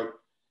 So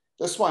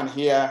this one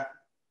here,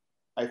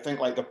 I think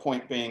like the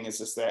point being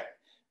is that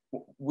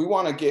we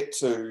want to get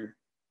to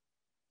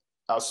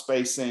our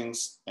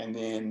spacings, and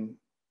then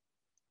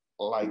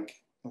like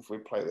if we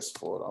play this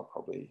forward, I'll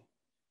probably,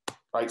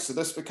 right? So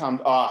this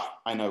becomes,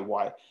 I know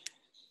why.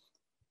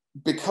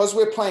 Because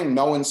we're playing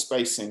known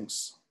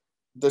spacings,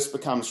 this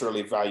becomes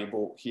really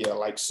valuable here.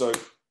 Like, so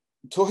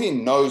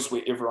Tuhi knows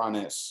where everyone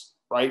is,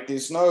 right?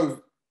 There's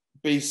no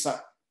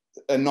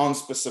a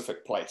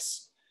non-specific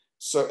place.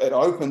 So it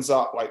opens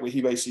up like where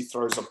he basically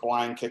throws a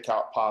blind kick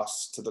out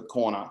pass to the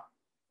corner,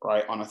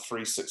 right, on a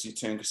 360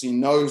 turn, because he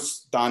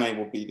knows Dane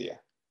will be there.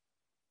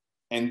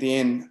 And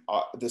then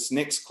this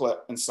next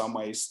clip in some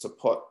ways to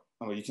put,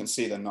 well, you can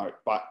see the note,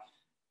 but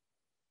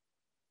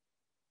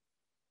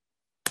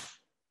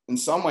in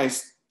some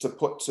ways to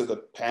put to the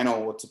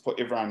panel or to put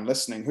everyone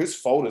listening, whose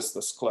fault is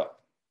this clip,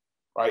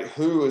 right?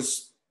 Who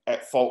is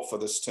at fault for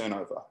this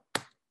turnover?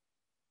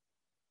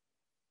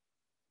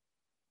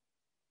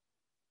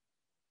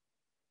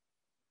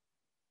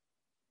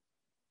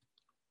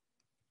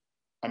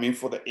 I mean,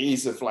 for the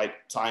ease of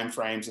like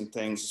timeframes and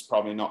things, it's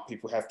probably not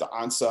people have to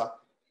answer.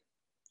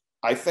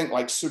 I think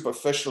like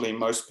superficially,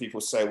 most people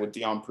say, well,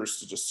 Dion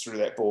Brewster just threw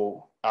that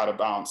ball out of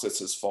bounds. It's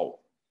his fault.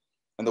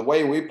 And the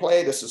way we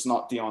play, this is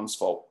not Dion's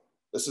fault.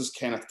 This is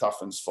Kenneth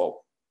Tuffin's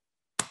fault,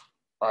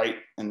 right?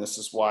 And this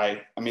is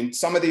why, I mean,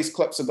 some of these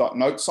clips have got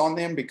notes on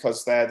them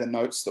because they're the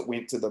notes that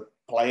went to the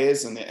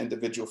players and their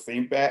individual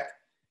feedback.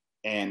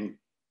 And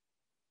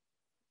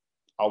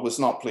I was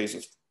not pleased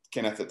with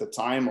Kenneth at the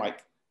time.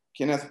 Like,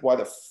 Kenneth, why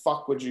the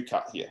fuck would you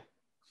cut here?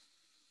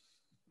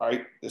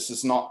 Right? This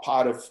is not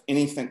part of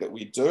anything that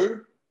we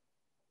do.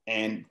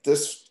 And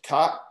this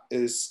cut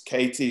is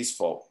KT's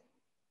fault,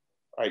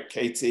 right?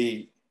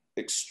 KT,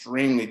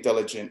 extremely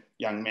diligent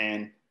young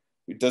man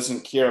who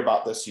doesn't care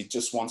about this. He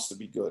just wants to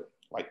be good.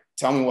 Like,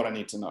 tell me what I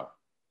need to know.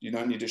 You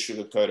don't need to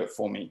sugarcoat it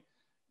for me.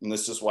 And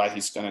this is why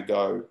he's going to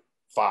go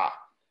far.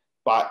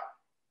 But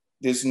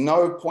there's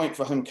no point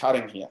for him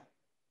cutting here.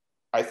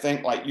 I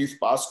think like youth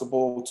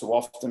basketball, too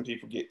often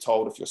people get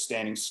told if you're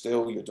standing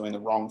still, you're doing the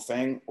wrong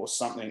thing or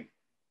something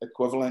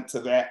equivalent to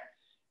that.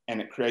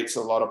 And it creates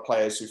a lot of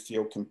players who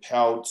feel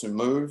compelled to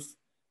move.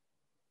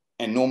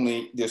 And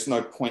normally there's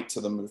no point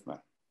to the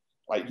movement.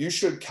 Like, you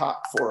should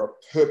cut for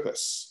a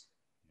purpose.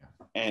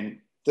 And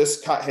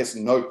this cut has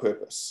no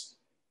purpose,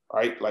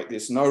 right? Like,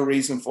 there's no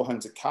reason for him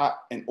to cut.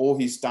 And all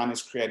he's done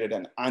is created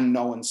an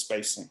unknown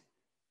spacing.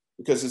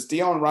 Because as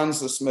Dion runs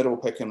this middle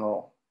pick and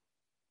roll,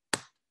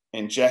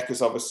 and Jack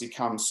has obviously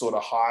come sort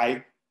of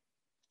high,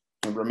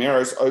 and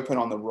Romero's open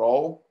on the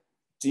roll,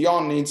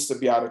 Dion needs to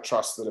be able to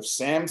trust that if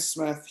Sam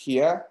Smith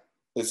here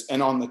is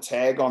in on the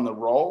tag on the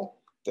roll,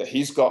 that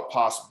he's got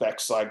past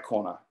backside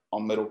corner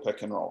on middle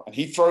pick and roll. And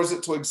he throws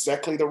it to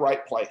exactly the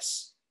right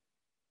place.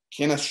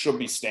 Kenneth should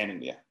be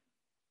standing there.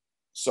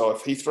 So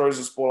if he throws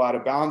this ball out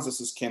of bounds, this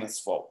is Kenneth's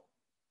fault.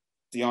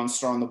 Dion's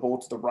throwing the ball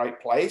to the right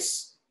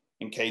place,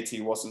 and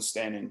KT wasn't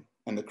standing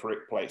in the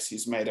correct place.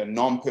 He's made a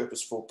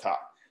non-purposeful cut.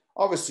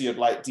 Obviously, you'd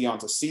like Dion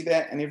to see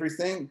that and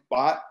everything,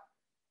 but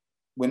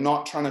we're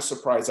not trying to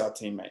surprise our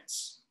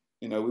teammates.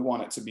 You know, we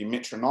want it to be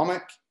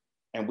metronomic,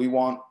 and we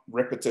want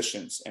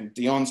repetitions. And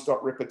Dion's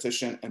got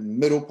repetition in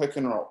middle pick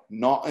and roll,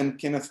 not in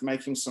Kenneth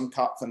making some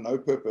cut for no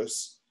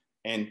purpose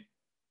and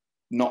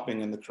not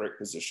being in the correct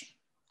position.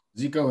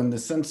 Zico, in the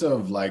sense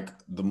of like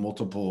the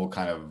multiple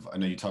kind of, I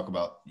know you talk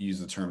about, use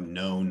the term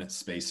known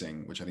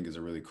spacing, which I think is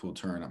a really cool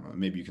term.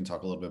 Maybe you can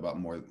talk a little bit about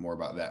more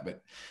about that,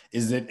 but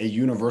is it a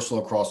universal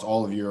across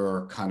all of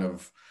your kind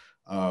of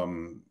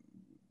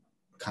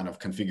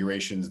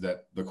configurations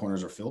that the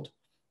corners are filled?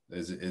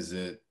 Is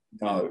it?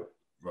 No.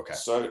 Okay.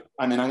 So,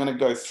 I mean, I'm going to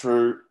go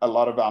through a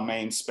lot of our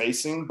main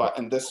spacing, but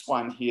in this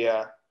one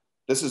here,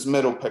 this is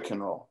middle pick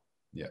and roll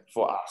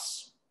for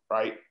us,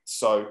 right?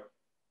 So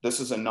this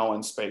is a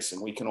known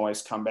spacing. We can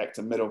always come back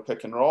to middle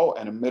pick and roll,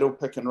 and a middle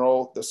pick and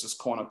roll, this is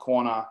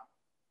corner,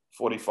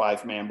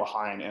 45 man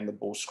behind, and the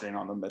ball screen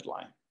on the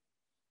midline.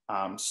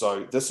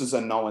 So this is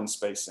a known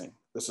spacing.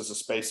 This is a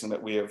spacing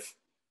that we have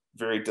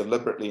very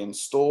deliberately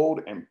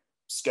installed and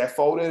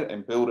scaffolded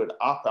and built it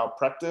up our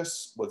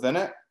practice within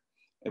it.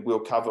 And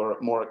we'll cover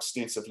it more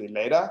extensively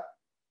later.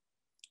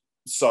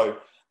 So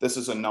this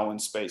is a known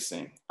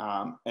spacing.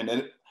 I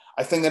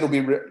think that'll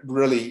be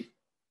really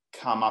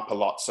come up a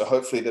lot. So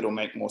hopefully that'll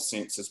make more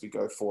sense as we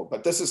go forward.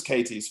 But this is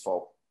KT's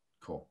fault.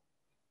 Cool.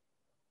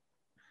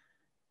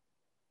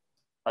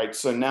 Right.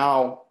 So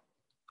now,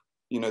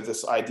 you know,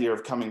 this idea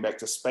of coming back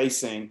to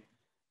spacing,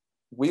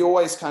 we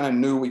always kind of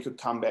knew we could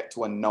come back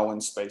to a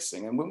known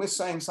spacing. And when we're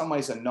saying some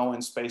ways a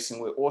known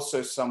spacing, we're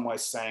also some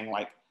ways saying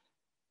like,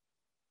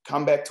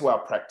 come back to our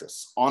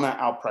practice, honor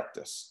our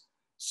practice.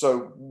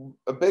 So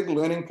a big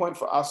learning point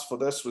for us for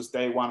this was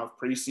day one of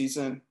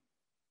preseason,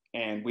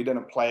 and we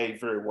didn't play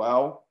very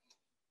well.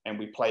 And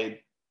we played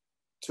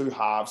 2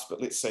 halves,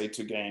 but let's say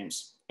 2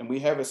 games, and we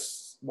have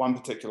one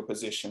particular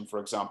position, for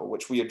example,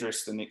 which we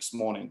addressed the next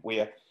morning,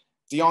 where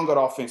Dion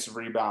got offensive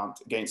rebound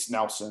against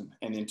Nelson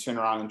and then turned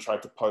around and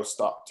tried to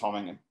post up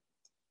Tomingham.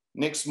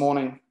 Next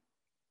morning,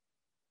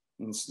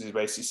 and they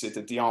basically said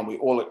to Dion, we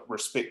all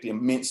respect the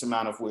immense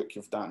amount of work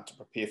you've done to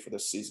prepare for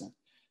this season.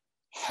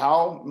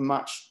 How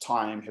much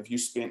time have you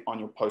spent on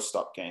your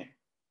post-up game?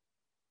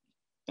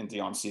 And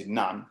Dion said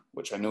none,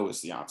 which I knew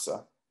was the answer.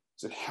 I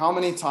said, how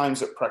many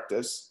times at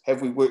practice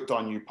have we worked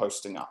on you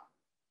posting up?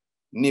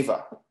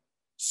 Never.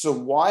 So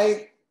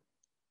why,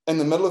 in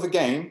the middle of the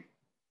game,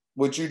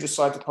 would you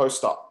decide to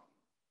post up?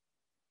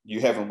 You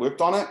haven't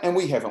worked on it, and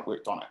we haven't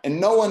worked on it. And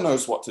no one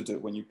knows what to do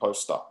when you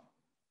post up.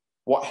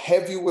 What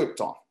have you worked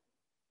on?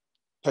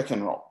 Pick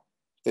and roll.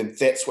 Then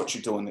that's what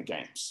you do in the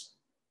games.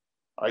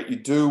 All right, you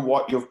do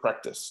what you've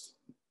practiced.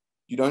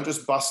 You don't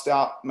just bust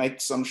out, make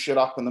some shit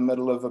up in the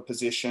middle of a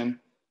possession,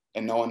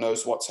 and no one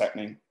knows what's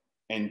happening.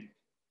 And,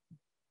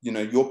 you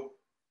know, your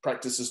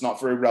practice is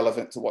not very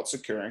relevant to what's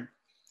occurring.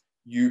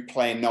 You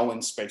play known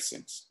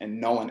spacings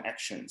and known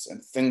actions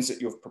and things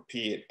that you've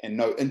prepared and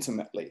know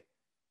intimately.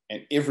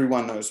 And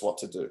everyone knows what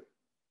to do.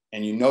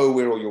 And you know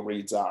where all your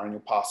reads are and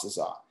your passes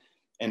are.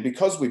 And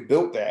because we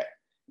built that,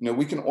 you know,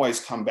 we can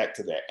always come back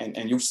to that.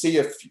 And you'll see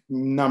a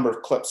number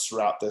of clips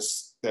throughout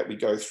this that we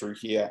go through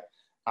here.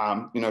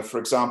 You know, for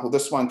example,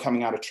 this one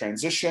coming out of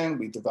transition,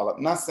 we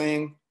developed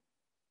nothing.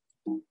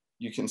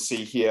 You can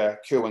see here,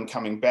 Kerwin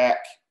coming back,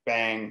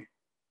 bang,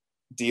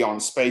 Dion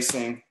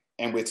spacing,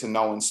 and we're to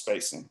known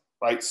spacing,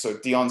 right? So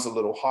Dion's a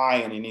little high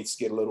and he needs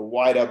to get a little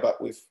wider,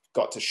 but we've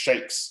got to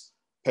Shake's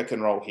pick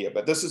and roll here.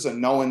 But this is a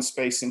known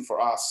spacing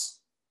for us,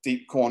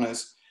 deep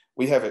corners.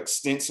 We have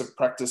extensive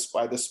practice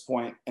by this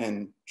point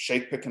in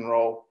Shake pick and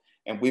roll.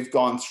 And we've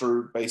gone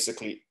through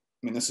basically,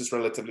 I mean, this is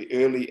relatively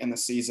early in the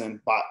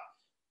season, but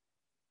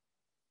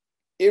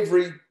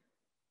every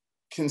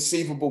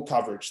conceivable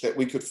coverage that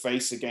we could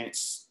face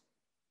against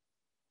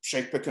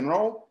Shake pick and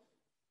roll,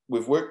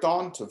 we've worked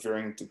on to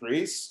varying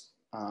degrees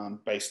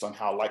based on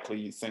how likely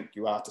you think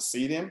you are to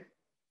see them.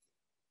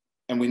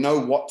 And we know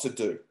what to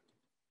do,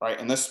 right?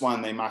 And this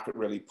one, they mark it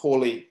really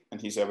poorly, and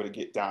he's able to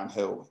get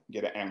downhill,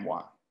 get an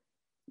M1.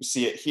 You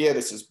see it here.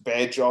 This is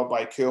bad job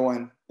by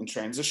Kerwin in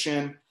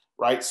transition,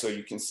 right? So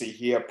you can see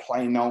here,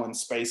 play known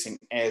spacing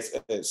as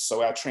it is.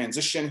 So our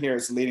transition here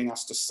is leading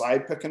us to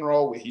side pick and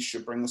roll, where he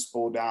should bring this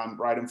ball down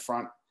right in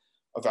front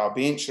of our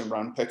bench and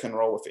run pick and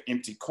roll with an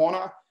empty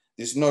corner.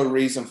 There's no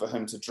reason for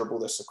him to dribble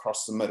this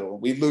across the middle.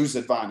 We lose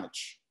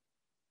advantage,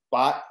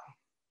 but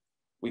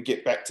we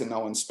get back to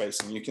known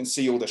spacing. You can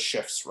see all the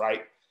shifts,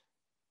 right?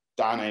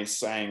 Dane's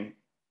saying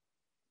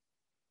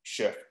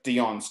shift,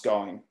 Dion's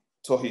going,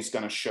 Tohi's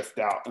going to shift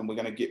out, and we're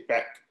going to get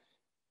back,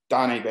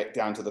 Dane back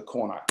down to the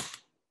corner.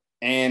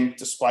 And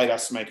despite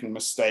us making a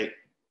mistake,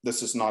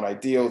 this is not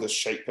ideal. The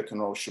Shake pick and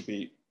roll should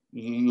be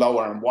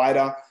lower and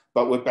wider,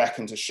 but we're back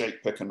into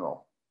Shake pick and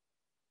roll.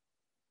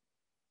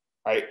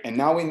 Right? And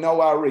now we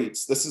know our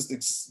reads. This is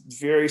the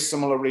very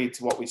similar read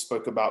to what we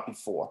spoke about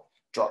before.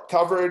 Drop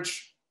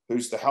coverage.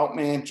 Who's the help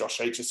man? Josh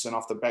Aitchison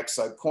off the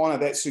backside corner.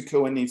 That's who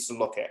Kerwin needs to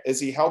look at. Is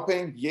he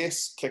helping?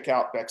 Yes, kick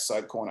out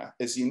backside corner.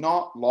 Is he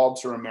not? Lob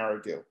to Romero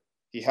Gill.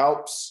 He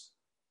helps.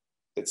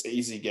 It's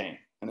easy game,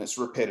 and it's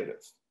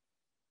repetitive.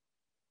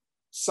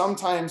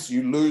 Sometimes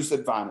you lose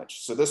advantage.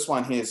 So this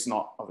one here is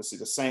not obviously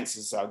the Saints.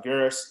 This is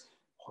Zalgiris.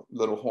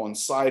 Little horn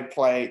side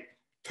play.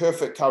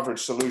 Perfect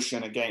coverage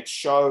solution against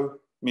Show.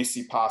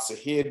 Messy pass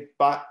ahead,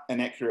 but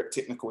inaccurate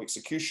technical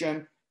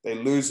execution. They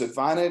lose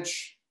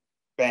advantage.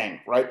 Bang,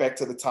 right back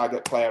to the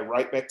target player,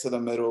 right back to the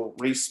middle,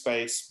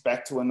 respace,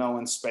 back to a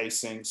known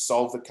spacing,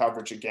 solve the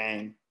coverage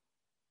again,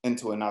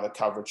 into another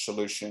coverage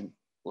solution,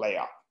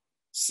 layup.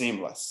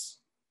 Seamless,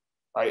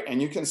 right?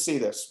 And you can see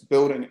this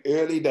build in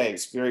early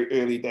days, very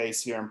early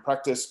days here in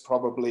practice,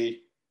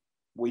 probably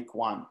week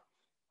 1,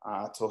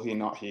 Tohi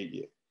not here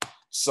yet.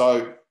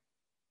 So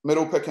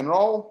middle pick and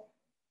roll,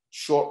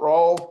 short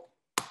roll,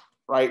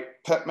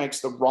 right? Pip makes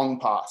the wrong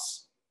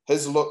pass.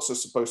 His looks are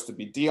supposed to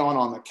be Dion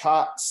on the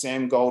cut,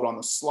 Sam Gold on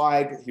the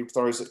slide. He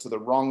throws it to the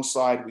wrong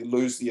side. We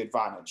lose the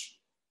advantage.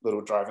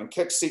 Little driving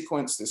kick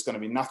sequence. There's going to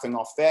be nothing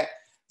off that.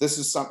 This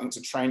is something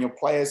to train your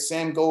players.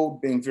 Sam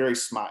Gould being very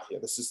smart here.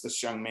 This is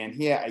this young man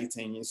here,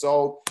 18 years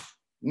old.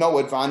 No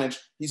advantage.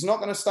 He's not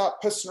going to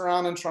start pissing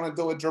around and trying to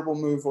do a dribble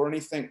move or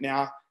anything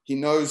now. He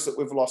knows that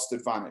we've lost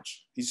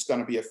advantage. He's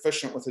going to be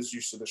efficient with his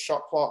use of the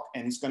shot clock,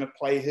 and he's going to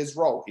play his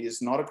role. He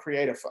is not a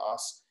creator for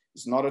us.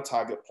 He's not a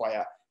target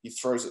player. He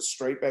throws it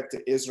straight back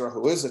to Ezra,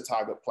 who is a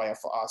target player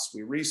for us.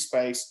 We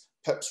respace,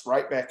 Pip's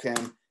right back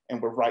in,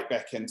 and we're right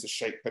back into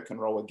Shake pick and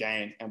roll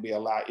again, and we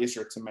allow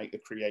Ezra to make the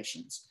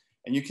creations.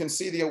 And you can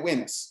see the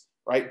awareness,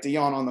 right?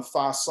 Dion on the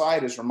far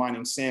side is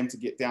reminding Sam to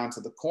get down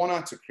to the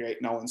corner to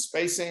create known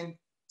spacing.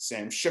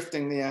 Sam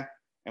shifting there,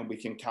 and we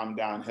can come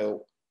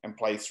downhill and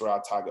play through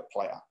our target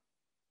player.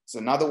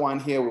 There's another one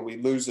here where we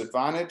lose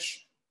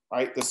advantage,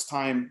 right? This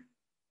time,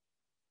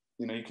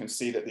 you know, you can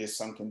see that there's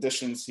some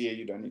conditions here.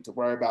 You don't need to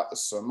worry about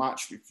this so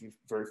much. If you're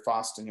very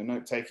fast in your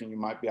note taking, you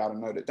might be able to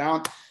note it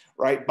down,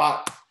 right?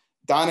 But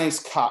Dane's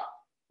cut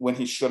when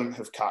he shouldn't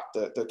have cut.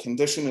 The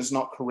condition is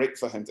not correct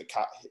for him to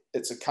cut.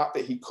 It's a cut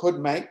that he could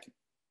make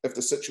if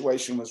the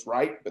situation was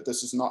right, but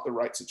this is not the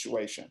right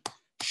situation.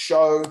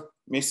 Show,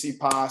 messy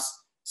pass.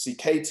 See,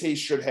 KT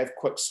should have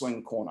quick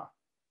swing corner,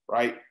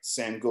 right?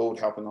 Sam Gould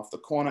helping off the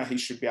corner. He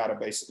should be able to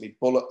basically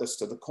bullet this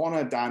to the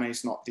corner.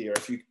 Dane's not there.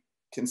 If you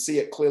can see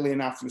it clearly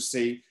enough, you'll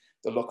see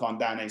the look on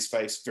Dane's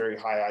face. Very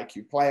high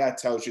IQ player,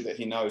 tells you that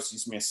he knows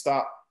he's messed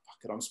up. Fuck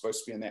it, I'm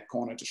supposed to be in that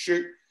corner to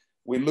shoot.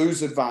 We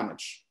lose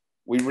advantage.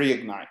 We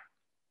reignite.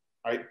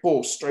 All right,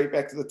 ball straight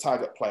back to the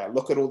target player.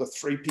 Look at all the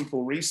 3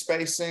 people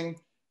respacing.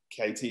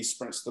 KT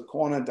sprints to the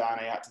corner,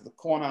 Dane out to the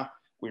corner.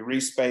 We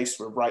respace,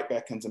 we're right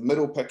back into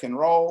middle pick and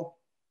roll.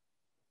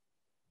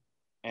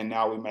 And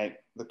now we make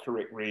the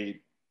correct read.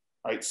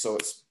 Right, so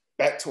it's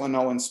back to a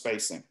no-one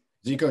spacing.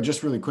 Zico,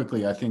 just really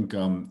quickly, I think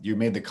you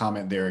made the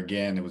comment there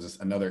again. It was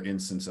another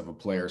instance of a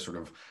player sort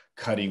of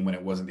cutting when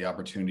it wasn't the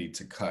opportunity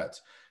to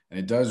cut. And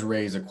it does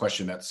raise a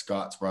question that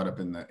Scott's brought up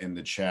in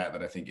the chat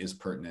that I think is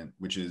pertinent,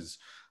 which is,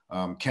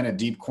 can a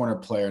deep corner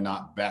player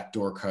not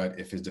backdoor cut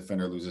if his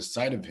defender loses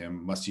sight of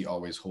him? Must he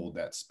always hold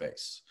that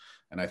space?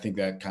 And I think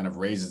that kind of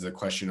raises the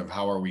question of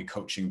how are we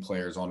coaching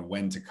players on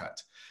when to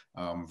cut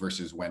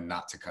versus when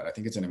not to cut? I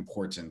think it's an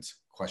important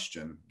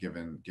question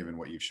given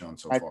what you've shown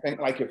so far. I think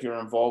like if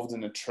you're involved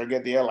in a trigger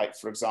there, like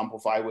for example,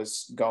 if I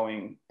was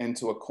going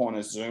into a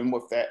corner zoom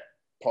with that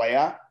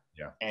player,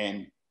 yeah,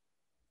 and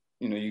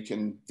you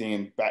can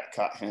then back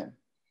cut him.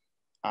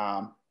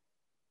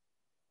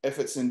 If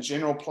it's in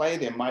general play,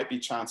 there might be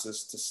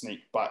chances to sneak,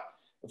 but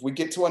if we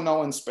get to a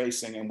no-one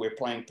spacing and we're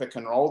playing pick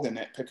and roll, then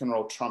that pick and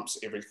roll trumps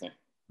everything.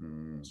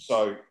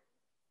 So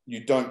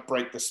you don't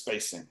break the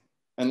spacing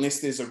unless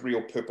there's a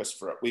real purpose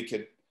for it. We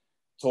could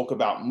talk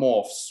about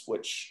morphs,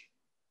 which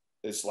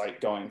is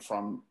like going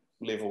from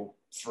level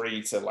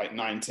 3 to like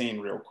 19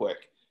 real quick.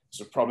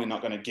 So probably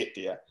not going to get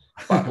there.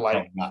 But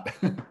like,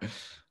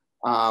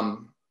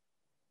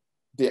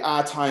 there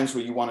are times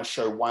where you want to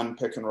show one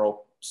pick and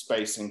roll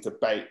spacing to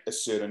bait a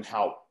certain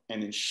help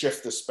and then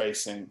shift the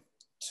spacing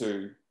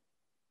to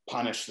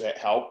punish that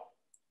help.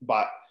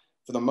 But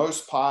for the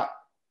most part,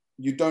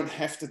 you don't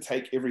have to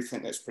take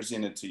everything that's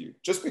presented to you.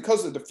 Just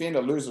because the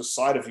defender loses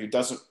sight of you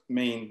doesn't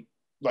mean,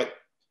 like,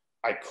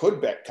 I could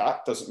back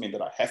cut, doesn't mean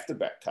that I have to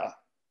back cut.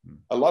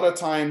 A lot of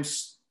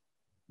times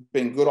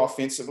being good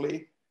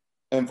offensively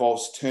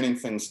involves turning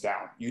things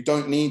down. You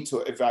don't need to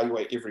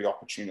evaluate every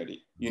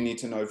opportunity. You need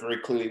to know very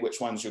clearly which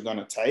ones you're going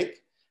to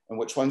take and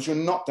which ones you're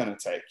not going to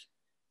take.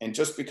 And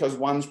just because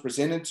one's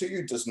presented to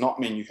you does not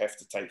mean you have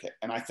to take it.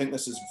 And I think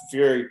this is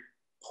very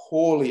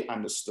poorly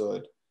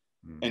understood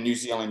in New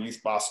Zealand youth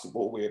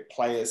basketball, where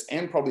players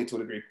and probably to a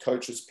degree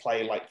coaches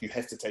play like you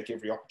have to take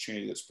every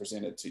opportunity that's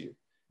presented to you.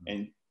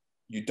 And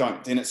you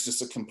don't. Then it's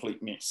just a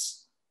complete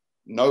mess.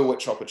 Know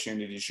which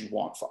opportunities you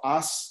want. For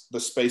us, the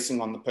spacing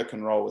on the pick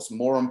and roll is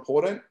more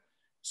important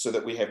so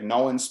that we have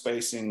no-one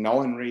spacing,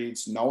 no-one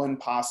reads, no-one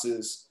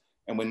passes,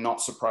 and we're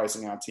not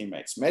surprising our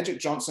teammates. Magic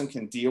Johnson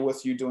can deal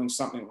with you doing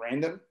something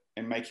random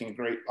and making a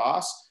great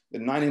pass. The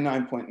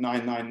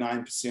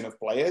 99.999% of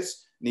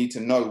players need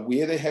to know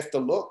where they have to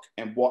look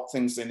and what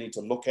things they need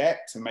to look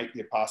at to make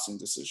their passing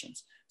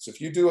decisions. So if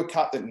you do a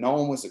cut that no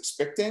one was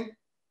expecting,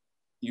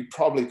 you're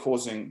probably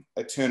causing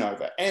a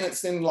turnover. And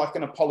it's then like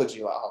an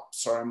apology, like, oh,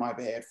 sorry, my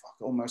bad,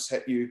 fuck, almost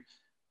hit you.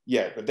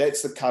 Yeah, but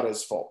that's the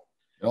cutter's fault.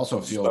 It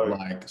also feels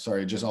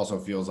it just also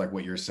feels like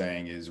what you're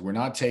saying is we're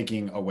not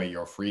taking away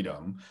your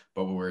freedom,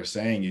 but what we're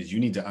saying is you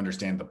need to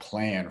understand the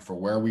plan for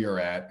where we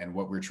are at and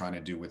what we're trying to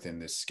do within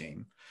this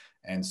scheme.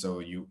 And so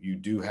you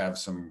do have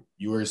some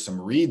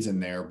reads in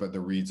there, but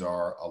the reads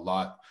are a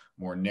lot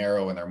more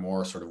narrow and they're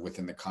more sort of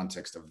within the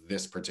context of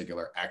this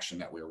particular action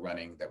that we're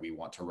running, that we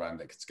want to run,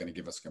 that's going to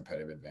give us a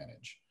competitive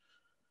advantage.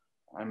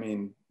 I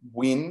mean,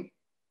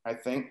 I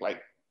think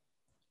like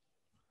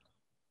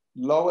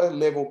lower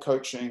level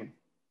coaching,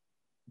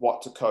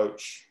 what to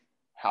coach,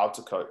 how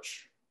to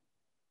coach.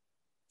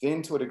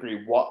 Then to a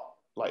degree,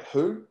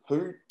 who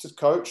to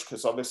coach,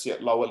 because obviously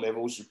at lower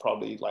levels, you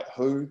probably like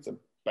the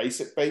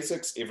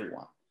basics,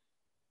 everyone.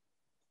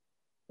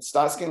 It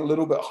starts getting a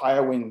little bit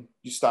higher when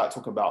you start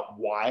talking about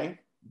why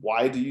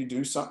do you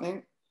do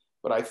something?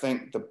 But I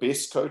think the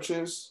best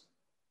coaches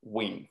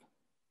win.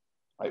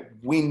 Like,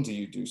 when do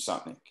you do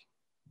something?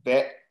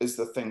 That is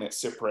the thing that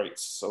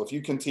separates. So if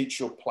you can teach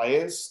your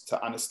players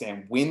to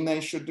understand when they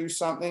should do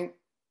something,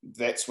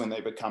 that's when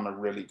they become a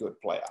really good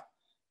player.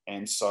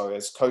 And so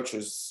as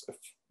coaches, if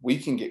we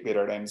can get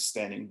better at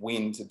understanding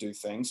when to do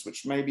things,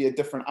 which may be a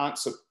different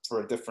answer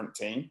for a different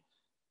team,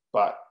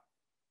 but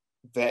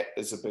that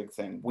is a big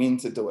thing, when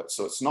to do it.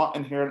 So it's not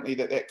inherently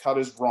that cut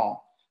is wrong,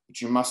 but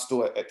you must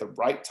do it at the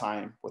right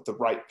time with the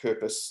right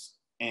purpose.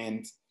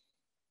 And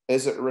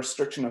is it a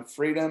restriction of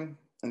freedom?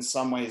 In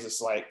some ways,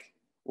 it's like,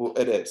 well,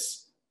 it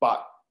is.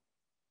 But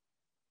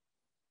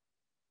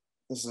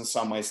this is in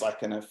some ways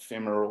like an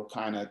ephemeral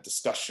kind of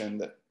discussion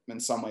that in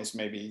some ways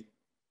maybe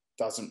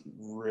doesn't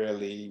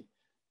really,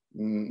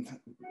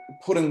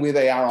 putting where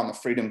they are on the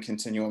freedom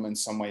continuum in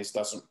some ways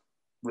doesn't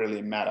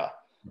really matter.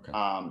 Okay.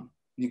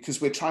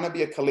 because we're trying to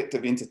be a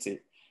collective entity.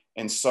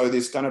 And so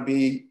there's going to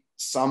be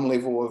some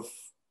level of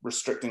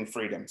restricting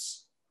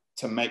freedoms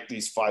to make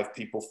these 5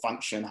 people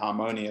function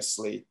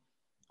harmoniously.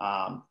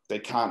 They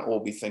can't all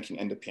be thinking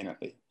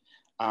independently.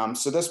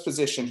 So this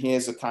position here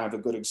is a kind of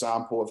a good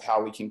example of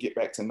how we can get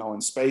back to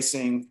known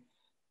spacing.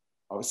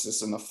 Obviously, this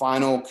is in the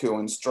final.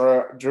 Kerwin's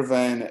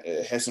driven.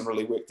 It hasn't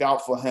really worked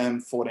out for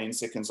him. 14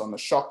 seconds on the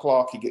shot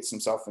clock. He gets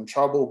himself in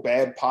trouble.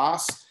 Bad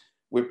pass.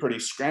 We're pretty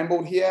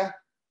scrambled here.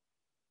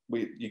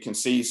 You can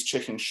see he's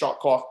checking shot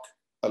clock.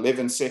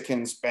 11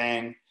 seconds,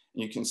 bang.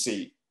 You can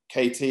see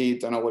KT,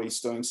 don't know what he's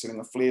doing, setting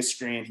a flare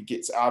screen. He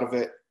gets out of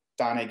it.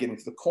 Dane getting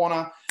to the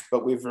corner,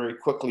 but we're very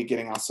quickly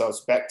getting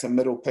ourselves back to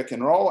middle pick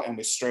and roll, and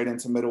we're straight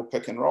into middle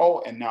pick and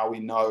roll. And now we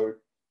know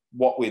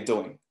what we're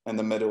doing in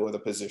the middle of the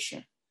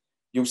position.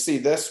 You'll see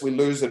this, we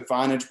lose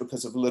advantage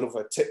because of a little of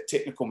a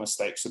technical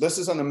mistake. So this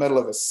is in the middle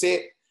of a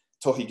set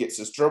till he gets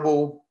his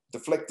dribble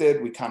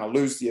deflected. We kind of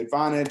lose the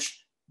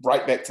advantage,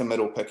 right back to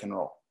middle pick and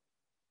roll.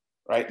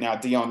 Right now,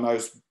 Dion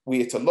knows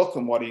where to look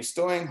and what he's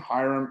doing.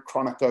 Hiram,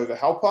 chronic over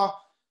helper,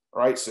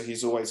 right? So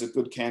he's always a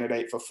good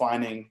candidate for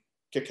finding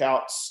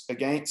kickouts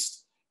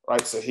against,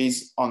 right? So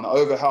he's on the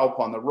overhelp,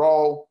 on the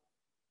roll.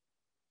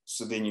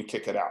 So then you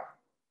kick it out.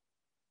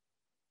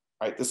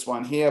 Right, this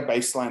one here,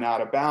 baseline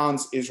out of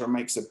bounds. Ezra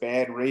makes a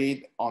bad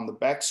read on the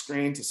back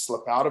screen to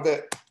slip out of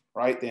it,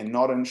 right? They're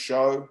not in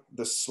show.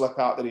 The slip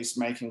out that he's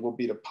making will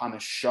be to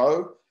punish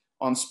show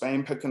on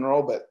Spain pick and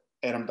roll, but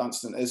Adam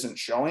Dunstan isn't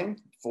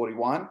showing,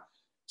 41.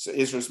 So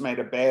Ezra's made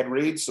a bad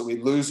read, so we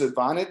lose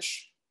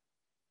advantage.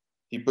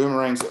 He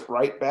boomerangs it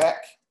right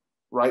back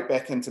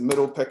into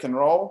middle pick and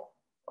roll,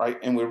 right?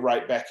 And we're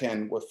right back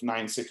in with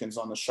 9 seconds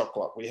on the shot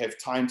clock. We have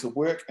time to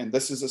work, and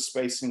this is a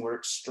spacing we're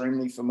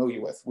extremely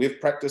familiar with.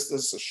 We've practiced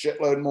this a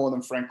shitload more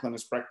than Franklin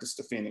has practiced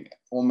defending it.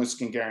 Almost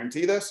can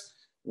guarantee this.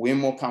 We're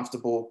more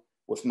comfortable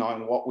with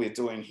knowing what we're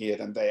doing here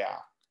than they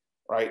are,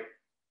 right?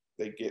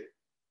 They get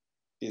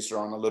Ezra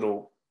on a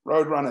little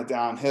road runner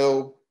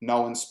downhill,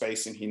 no one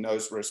spacing. He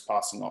knows where his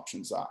passing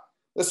options are.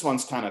 This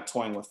one's kind of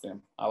toying with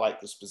them. I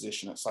like this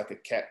position. It's like a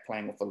cat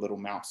playing with a little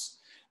mouse.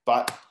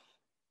 But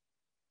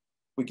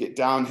we get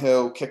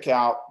downhill, kick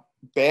out,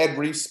 bad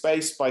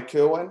respace by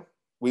Kerwin.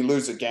 We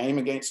lose a game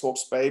against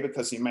Hawke's Bay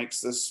because he makes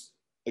this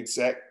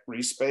exact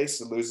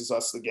respace and loses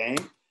us the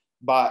game.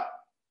 But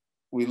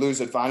we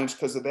lose advantage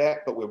because of that,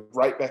 but we're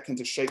right back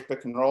into shake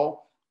pick and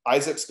roll.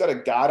 Isaac's got a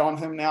guard on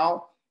him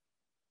now.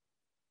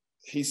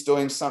 He's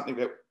doing something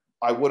that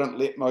I wouldn't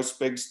let most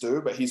bigs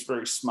do, but he's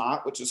very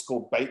smart, which is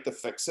called bait to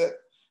fix it.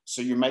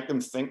 So you make them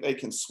think they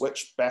can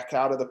switch back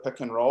out of the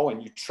pick and roll,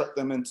 and you trick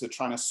them into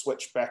trying to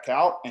switch back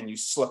out, and you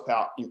slip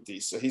out empty.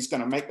 So he's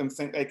going to make them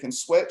think they can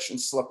switch and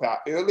slip out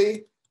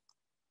early.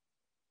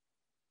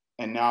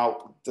 And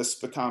now this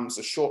becomes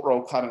a short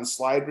roll cut and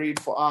slide read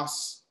for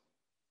us,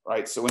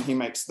 right? So when he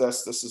makes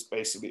this, this is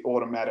basically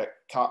automatic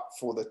cut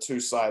for the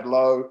 2-side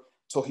low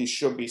till he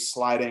should be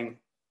sliding,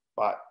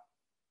 but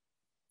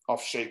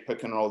off shake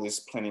pick and roll, there's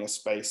plenty of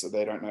space, so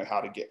they don't know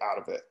how to get out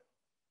of it.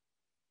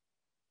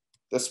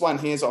 This one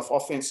here is off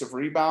offensive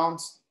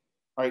rebounds,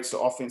 right?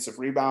 So offensive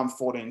rebound,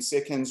 14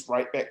 seconds,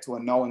 right back to a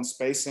known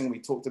spacing. We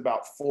talked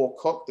about 4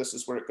 Cook. This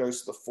is where it goes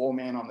to the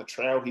 4-man on the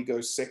trail. He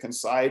goes second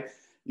side.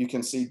 You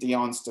can see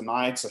Dion's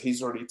denied, so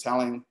he's already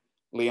telling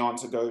Leon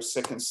to go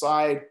second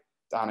side.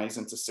 Dane's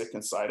into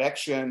second side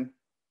action.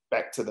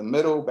 Back to the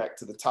middle, back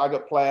to the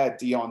target player.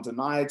 Dion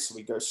denied, so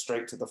we go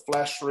straight to the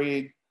flash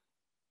read,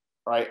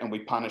 right? And we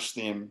punish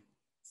them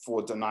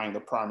for denying the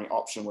primary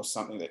option with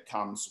something that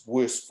comes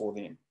worse for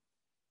them.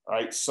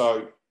 Right,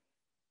 so,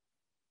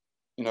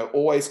 you know,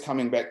 always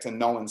coming back to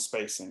known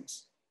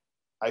spacings.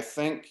 I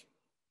think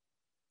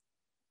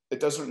it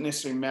doesn't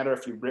necessarily matter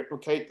if you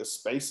replicate the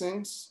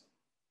spacings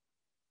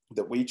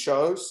that we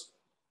chose,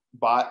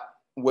 but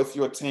with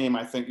your team,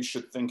 I think you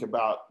should think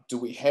about, do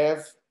we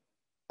have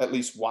at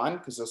least one,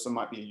 because this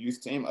might be a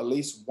youth team, at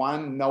least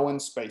one known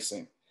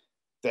spacing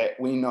that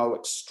we know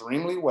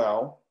extremely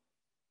well,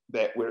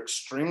 that we're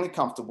extremely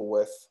comfortable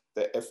with,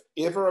 that if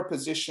ever a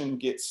position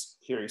gets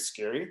hairy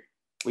scary,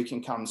 we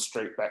can come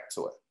straight back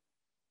to it.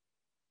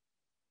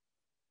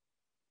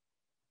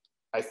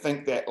 I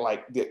think that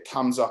that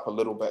comes up a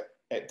little bit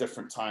at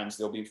different times.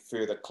 There'll be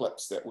further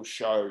clips that will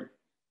show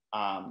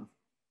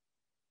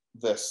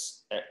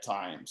this at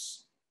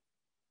times.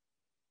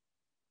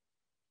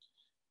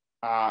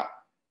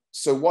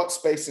 So what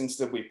spacings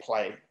did we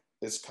play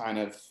is kind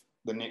of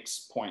the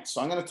next point. So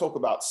I'm going to talk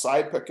about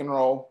side pick and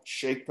roll,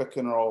 shake pick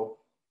and roll,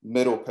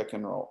 middle pick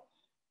and roll.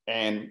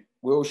 And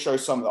we'll show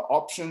some of the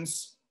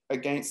options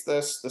against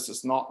this. This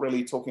is not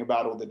really talking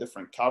about all the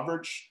different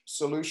coverage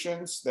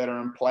solutions that are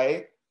in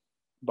play,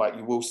 but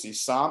you will see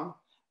some,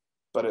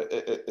 but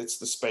it's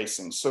the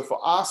spacing. So for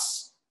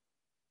us,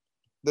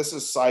 this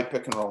is side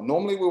pick and roll.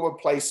 Normally we would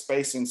play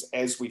spacings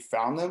as we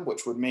found them,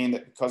 which would mean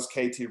that because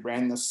KT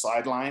ran this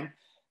sideline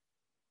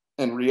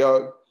in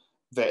Rio,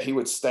 that he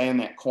would stay in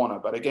that corner.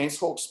 But against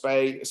Hawke's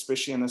Bay,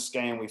 especially in this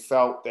game, we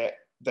felt that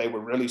they were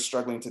really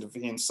struggling to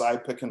defend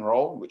side pick and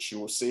roll, which you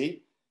will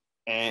see.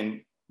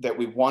 And that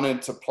we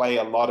wanted to play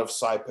a lot of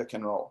side pick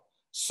and roll.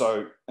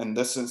 So in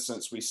this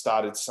instance, we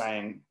started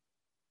saying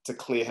to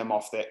clear him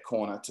off that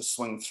corner, to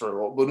swing through,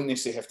 or it wouldn't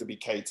necessarily have to be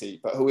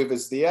KT, but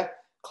whoever's there,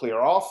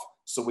 clear off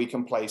so we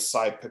can play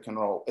side pick and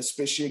roll,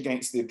 especially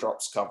against their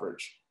drops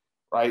coverage,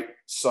 right?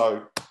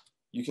 So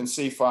you can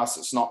see for us,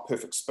 it's not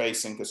perfect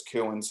spacing because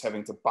Kerwin's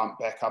having to bump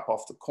back up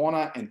off the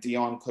corner, and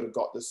Dion could have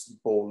got this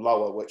ball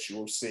lower, which you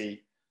will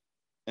see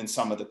in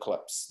some of the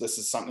clips. This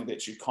is something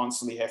that you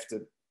constantly have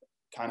to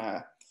kind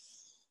of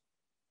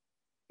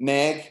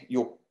nag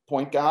your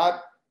point guard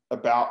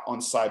about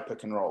on side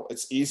pick and roll.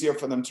 It's easier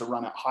for them to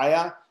run it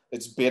higher.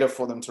 It's better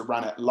for them to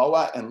run it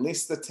lower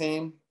unless the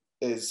team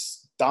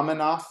is dumb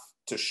enough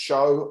to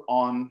show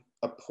on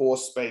a poor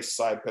space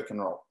side pick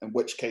and roll, in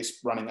which case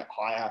running it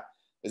higher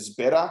is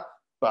better.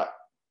 But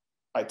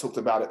I talked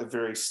about at the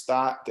very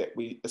start that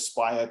we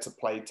aspire to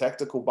play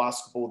tactical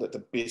basketball that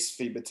the best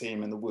FIBA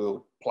team in the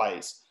world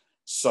plays.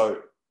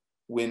 So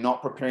we're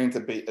not preparing to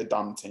beat a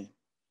dumb team.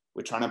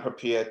 We're trying to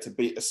prepare to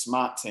beat a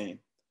smart team.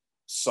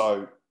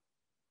 So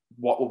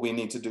what will we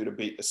need to do to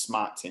beat a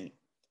smart team?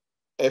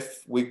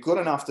 If we're good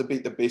enough to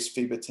beat the best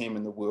FIBA team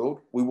in the world,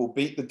 we will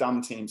beat the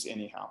dumb teams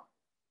anyhow.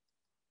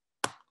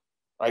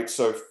 Right?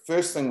 So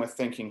first thing we're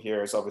thinking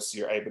here is obviously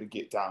you're able to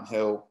get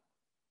downhill.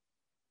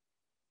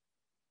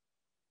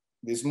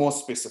 There's more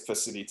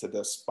specificity to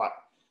this, but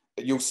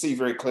you'll see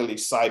very clearly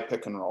side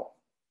pick and roll.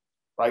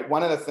 Right?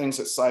 One of the things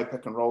that side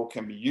pick and roll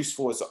can be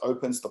useful is it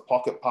opens the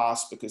pocket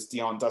pass because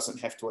Dion doesn't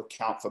have to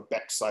account for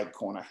backside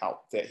corner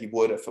help that he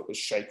would if it was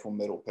shake or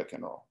middle pick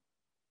and roll.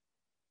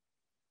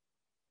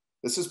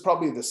 This is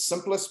probably the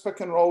simplest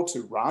pick and roll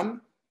to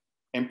run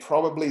and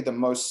probably the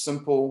most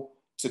simple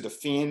to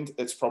defend.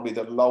 It's probably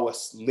the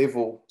lowest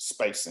level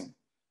spacing.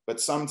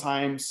 But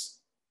sometimes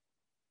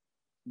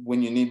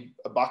when you need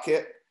a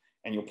bucket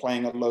and you're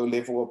playing a low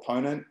level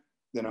opponent,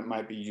 then it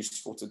might be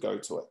useful to go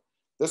to it.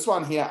 This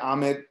one here,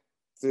 Ahmed,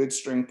 third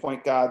string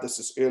point guard, this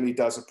is early,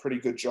 does a pretty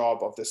good job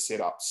of this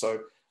setup. So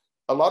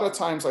a lot of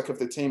times, like if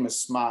the team is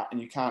smart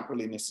and you can't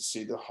really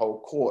necessarily see the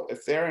whole court,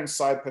 if they're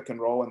inside pick and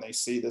roll and they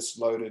see this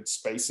loaded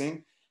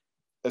spacing,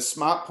 a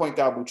smart point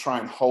guard will try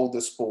and hold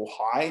this ball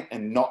high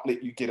and not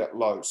let you get it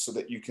low so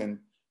that you can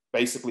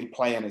basically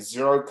play in a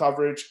zero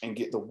coverage and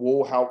get the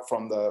wall help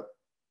from the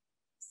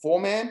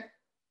four-man,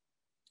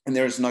 and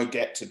there is no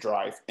gap to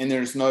drive, and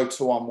there is no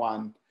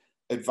 2-on-1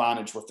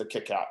 advantage with the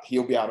kick out.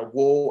 He'll be able to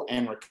wall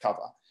and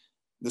recover.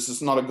 This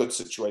is not a good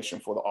situation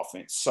for the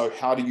offense. So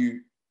how do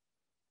you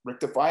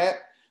rectify it?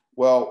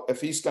 Well, if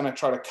he's going to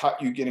try to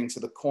cut you getting to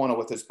the corner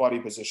with his body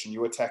position,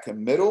 you attack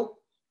him middle.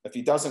 If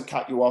he doesn't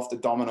cut you off, the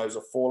dominoes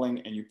are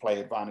falling and you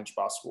play advantage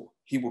basketball.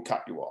 He will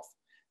cut you off.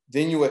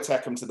 Then you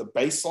attack him to the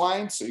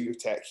baseline. So you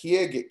attack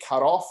here, get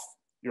cut off.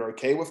 You're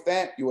okay with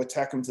that. You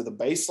attack him to the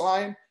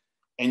baseline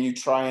and you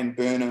try and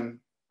burn him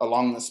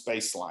along this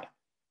baseline.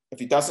 If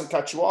he doesn't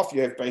cut you off,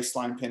 you have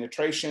baseline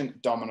penetration,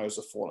 dominoes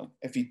are falling.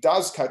 If he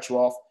does cut you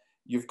off,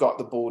 you've got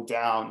the ball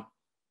down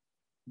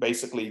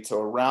basically to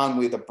around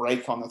where the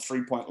break on the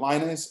three-point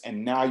line is,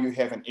 and now you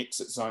have an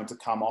exit zone to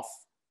come off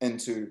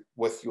into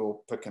with your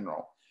pick and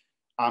roll.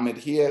 Ahmed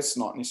here, it's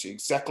not necessarily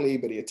exactly,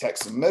 but he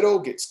attacks the middle,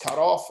 gets cut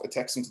off,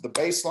 attacks into the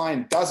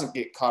baseline, doesn't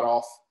get cut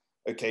off.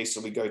 Okay,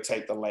 so we go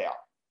take the layup.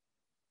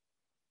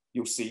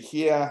 You'll see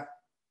here,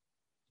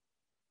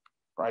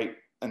 right?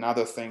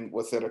 Another thing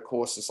with it, of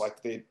course, is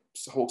like the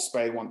Hawke's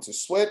Bay want to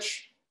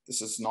switch.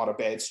 This is not a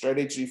bad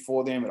strategy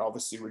for them. It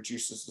obviously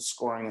reduces the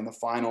scoring in the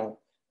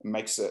final and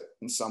makes it,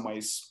 in some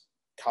ways,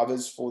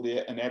 covers for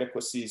their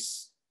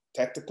inadequacies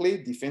tactically,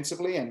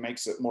 defensively, and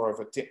makes it more of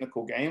a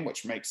technical game,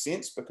 which makes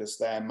sense because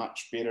they're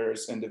much better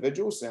as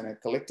individuals than a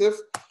collective.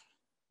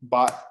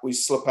 But we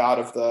slip out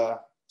of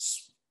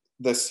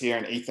this here,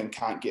 and Ethan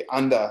can't get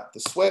under the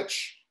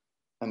switch,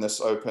 and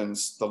this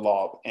opens the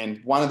lob.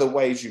 And one of the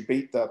ways you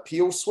beat the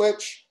peel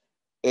switch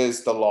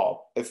is the lob.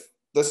 If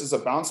this is a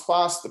bounce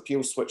pass, the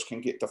peel switch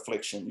can get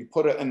deflection. You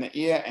put it in the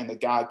air and the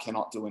guard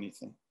cannot do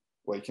anything,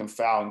 where you can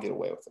foul and get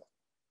away with it.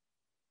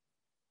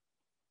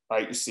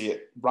 Right, you see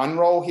it. Run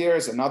roll here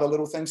is another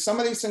little thing. Some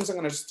of these things I'm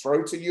going to just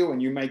throw to you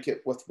and you make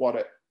it with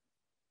what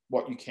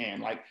you can.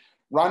 Like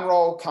run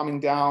roll coming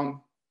down,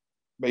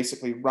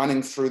 basically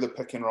running through the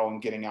pick and roll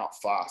and getting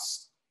out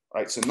fast.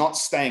 Right, so not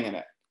staying in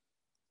it.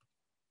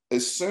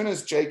 As soon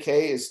as JK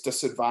is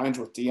disadvantaged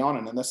with Dion,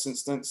 and in this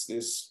instance,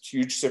 there's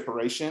huge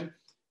separation,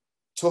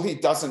 Tohi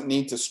doesn't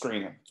need to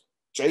screen him.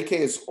 JK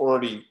is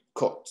already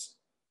cooked.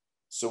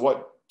 So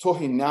what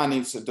Tohi now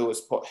needs to do is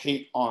put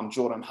heat on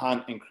Jordan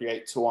Hunt and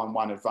create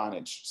 2-on-1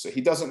 advantage. So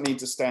he doesn't need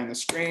to stay on the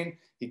screen.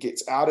 He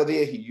gets out of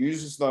there. He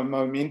uses the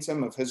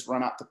momentum of his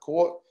run up the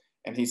court,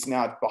 and he's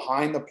now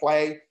behind the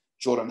play.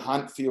 Jordan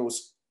Hunt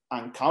feels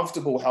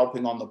uncomfortable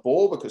helping on the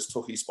ball because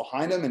Tohi's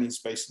behind him, and he's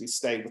basically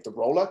stayed with the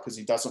roller because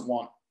he doesn't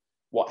want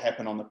what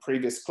happened on the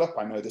previous clip.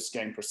 I know this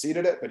game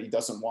preceded it, but he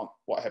doesn't want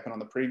what happened on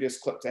the previous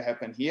clip to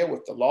happen here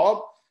with the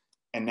lob.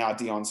 And now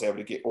Dion's able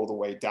to get all the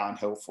way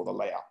downhill for the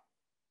layup.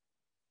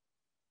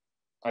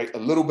 Right, a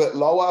little bit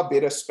lower,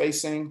 better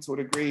spacing to a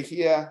degree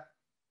here.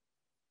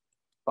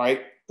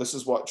 Right, This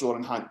is what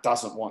Jordan Hunt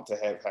doesn't want to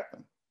have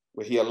happen,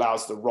 where he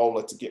allows the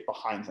roller to get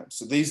behind him.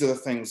 So these are the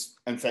things,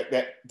 in fact,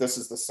 that this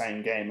is the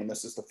same game, and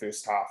this is the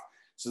first half.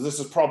 So this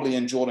is probably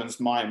in Jordan's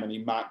mind when he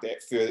marked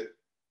that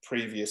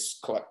previous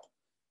clip.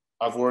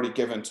 I've already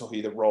given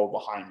Tohi the roll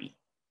behind me.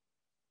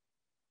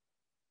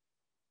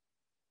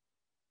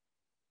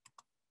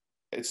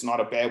 It's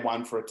not a bad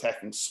one for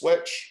attacking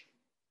switch.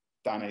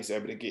 Dane's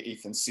able to get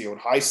Ethan sealed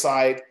high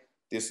side.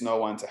 There's no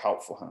one to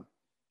help for him.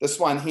 This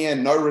one here,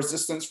 no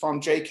resistance from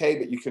JK,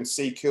 but you can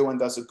see Kerwin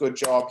does a good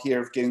job here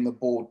of getting the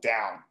ball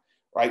down,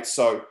 right?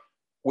 So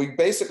we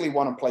basically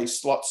want to play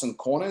slots and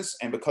corners,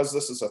 and because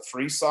this is a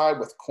 3-side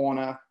with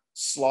corner,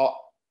 slot,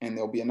 and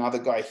there'll be another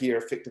guy here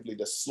effectively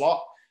to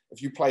slot,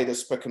 if you play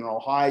this pick and roll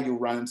high, you'll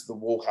run into the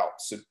wall help.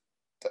 So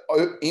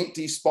the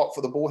empty spot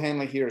for the ball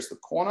handler here is the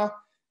corner.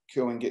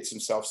 Kerwin gets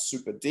himself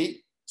super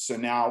deep. So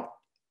now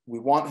we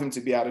want him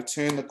to be able to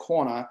turn the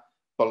corner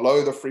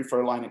below the free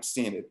throw line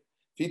extended.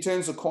 If he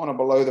turns the corner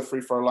below the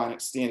free throw line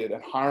extended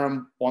and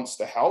Hiram wants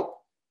to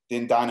help,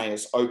 then Dane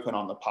is open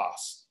on the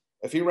pass.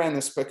 If he ran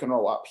this pick and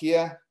roll up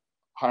here,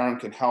 Hiram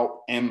can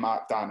help and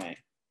mark Dane.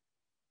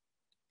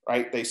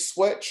 Right? They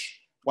switch.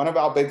 One of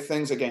our big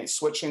things against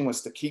switching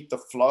was to keep the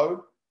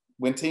flow.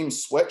 When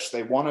teams switch,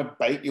 they want to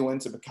bait you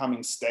into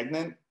becoming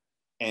stagnant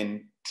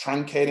and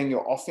truncating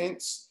your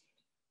offense.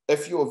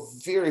 If you're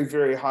very,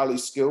 very highly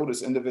skilled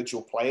as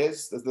individual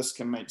players, this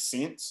can make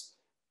sense.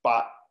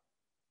 But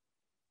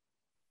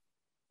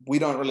we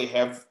don't really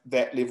have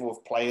that level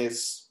of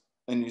players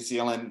in New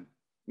Zealand,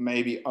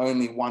 maybe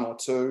only 1 or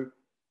 2.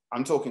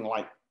 I'm talking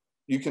like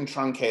you can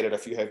truncate it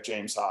if you have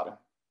James Harden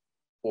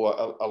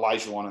or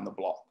Elijah Wan in the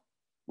block.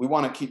 We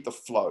want to keep the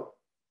flow.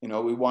 You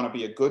know, we want to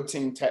be a good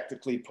team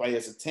tactically, play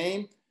as a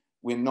team.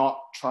 We're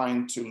not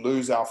trying to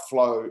lose our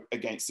flow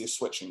against their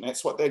switching.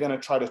 That's what they're going to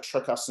try to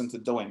trick us into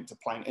doing, to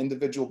playing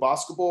individual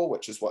basketball,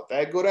 which is what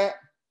they're good at,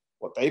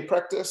 what they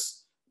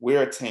practice.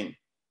 We're a team,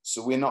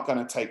 so we're not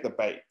going to take the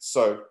bait.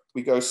 So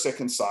we go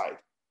second side,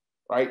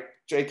 right?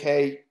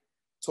 JK,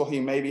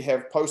 Tohi maybe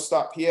have post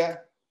up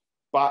here,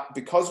 but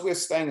because we're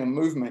staying in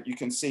movement, you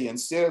can see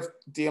instead of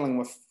dealing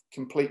with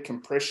complete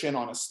compression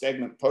on a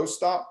stagnant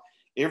post up,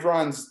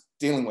 everyone's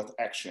dealing with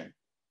action,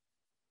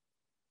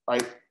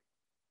 right?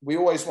 We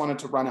always wanted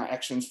to run our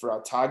actions for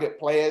our target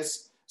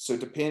players. So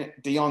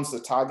Dion's the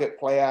target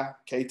player,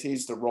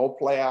 KT's the role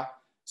player.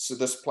 So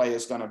this player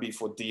is going to be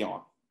for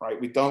Dion,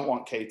 right? We don't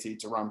want KT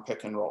to run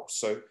pick and roll.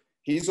 So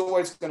he's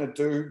always going to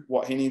do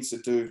what he needs to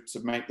do to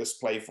make this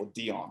play for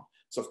Dion.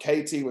 So if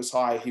KT was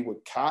high, he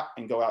would cut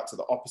and go out to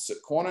the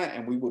opposite corner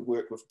and we would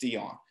work with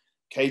Dion.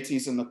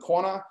 KT's in the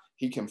corner,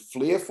 he can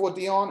flare for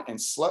Dion and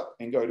slip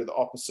and go to the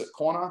opposite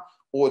corner,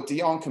 or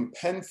Dion can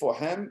pin for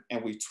him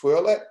and we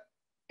twirl it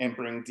and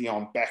bring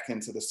Dion back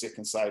into the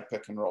second side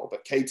pick and roll.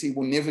 But KT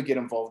will never get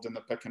involved in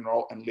the pick and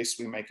roll unless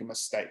we make a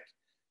mistake.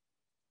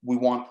 We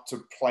want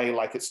to play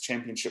like it's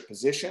championship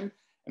possession.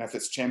 And if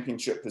it's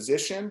championship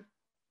possession,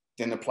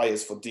 then the play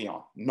is for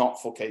Dion,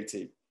 not for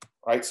KT,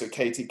 right? So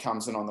KT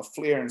comes in on the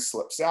flare and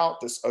slips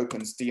out. This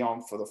opens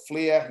Dion for the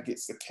flare. He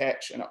gets the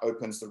catch and it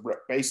opens the rip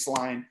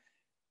baseline.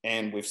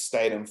 And we've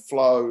stayed in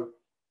flow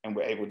and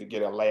we're able to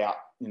get a layup.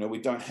 You know, we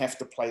don't have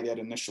to play that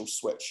initial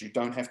switch. You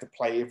don't have to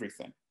play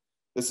everything.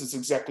 This is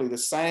exactly the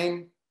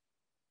same.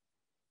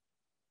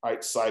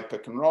 Right side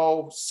pick and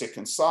roll,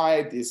 second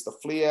side, there's the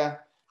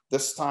flare.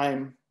 This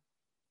time,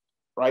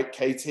 right,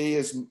 KT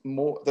is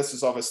more, this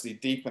is obviously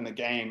deep in the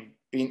game,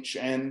 bench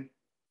in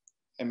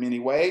many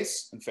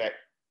ways. In fact,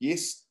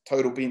 yes,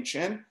 total bench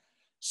in.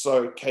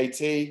 So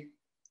KT,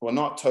 well,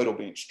 not total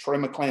bench. Troy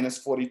McLean is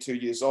 42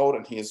 years old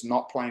and he is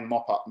not playing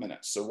mop-up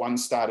minutes. So one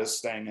starter is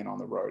staying in on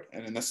the road.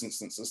 And in this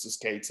instance, this is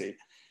KT.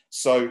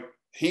 So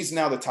he's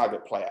now the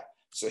target player.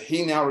 So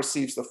he now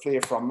receives the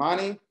flare from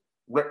Mani,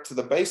 rip to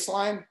the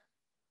baseline.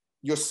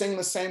 You're seeing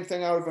the same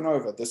thing over and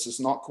over. This is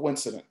not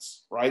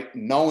coincidence, right?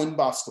 Known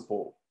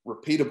basketball,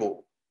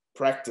 repeatable,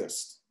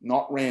 practiced,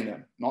 not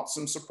random, not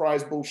some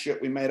surprise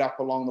bullshit we made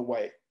up along the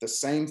way. The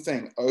same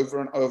thing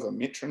over and over,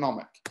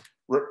 metronomic,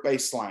 rip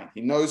baseline.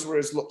 He knows where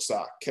his looks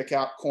are, kick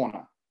out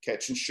corner,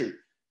 catch and shoot.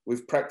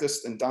 We've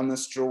practiced and done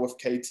this drill with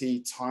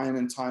KT time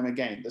and time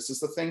again. This is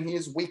the thing he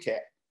is weak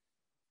at.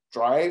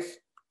 Drive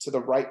to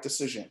the right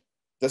decision.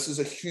 This is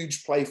a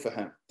huge play for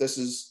him. This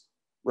is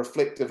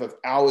reflective of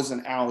hours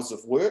and hours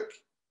of work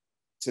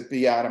to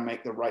be able to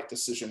make the right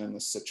decision in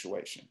this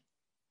situation.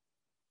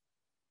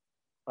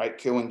 Right,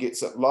 Kerwin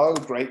gets it low,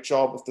 great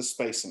job with the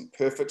spacing,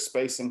 perfect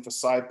spacing for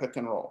side pick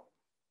and roll.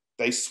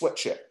 They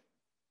switch it.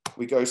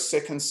 We go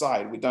second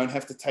side. We don't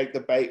have to take the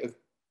bait of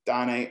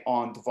Dane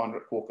on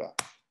Devondrick Walker.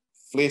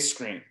 Flare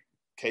screen.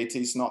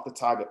 KT's not the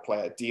target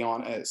player.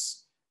 Dion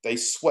is. They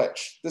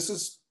switch. This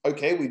is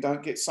okay. We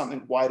don't get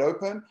something wide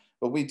open,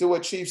 but we do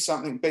achieve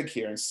something big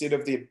here. Instead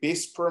of their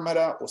best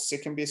perimeter or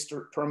second best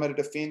perimeter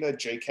defender,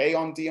 JK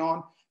on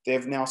Dion,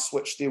 they've now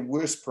switched their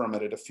worst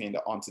perimeter defender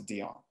onto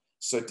Dion.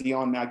 So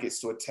Dion now gets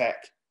to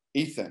attack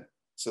Ethan.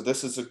 So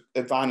this is an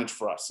advantage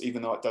for us,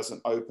 even though it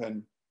doesn't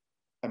open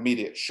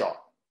immediate shot.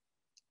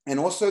 And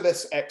also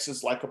this acts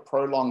as like a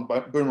prolonged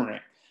boomerang.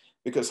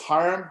 because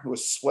Hiram, who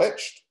was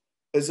switched,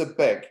 is a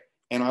big.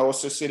 And I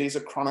also said he's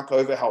a chronic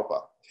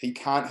overhelper. He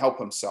can't help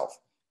himself.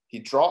 He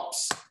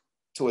drops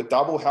to a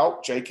double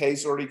help.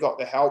 JK's already got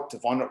the help.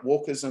 Devondre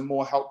Walker's in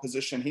more help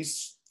position.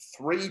 He's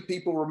 3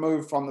 people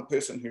removed from the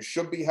person who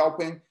should be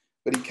helping,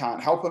 but he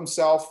can't help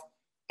himself.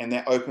 And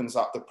that opens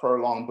up the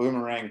prolonged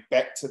boomerang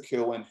back to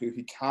Kerwin, who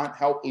he can't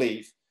help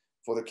leave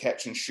for the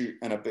catch and shoot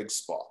in a big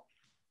spot.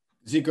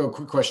 Zico,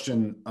 quick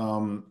question.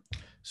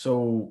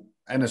 So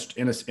in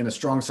a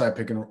strong side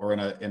pick and, or in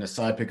a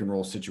side pick and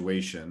roll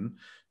situation,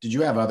 did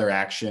you have other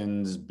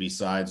actions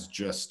besides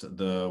just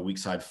the weak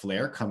side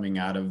flare coming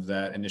out of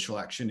that initial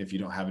action if you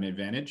don't have an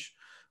advantage?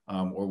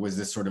 Or was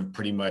this sort of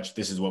pretty much,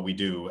 this is what we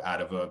do out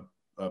of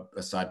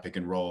a side pick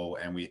and roll,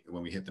 and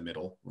when we hit the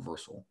middle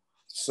reversal?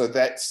 So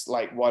that's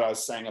like what I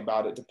was saying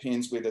about it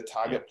depends where the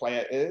target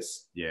player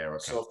is. Yeah. Okay.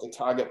 So if the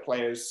target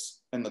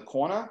player's in the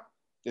corner,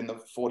 then the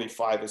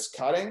 45 is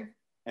cutting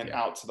and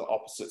out to the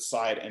opposite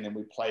side. And then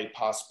we play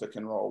pass pick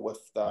and roll with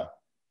the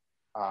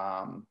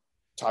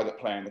target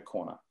player in the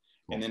corner.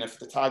 Cool. And then if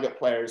the target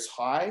player is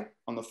high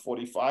on the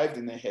 45,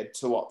 then they had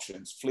 2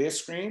 options: flare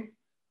screen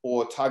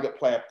or target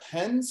player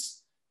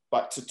pins,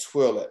 but to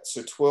twirl it.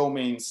 So twirl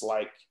means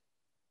like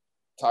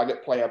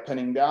target player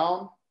pinning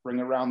down, ring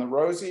around the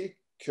rosy,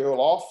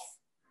 curl off,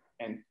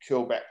 and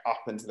curl back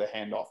up into the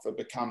handoff. It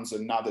becomes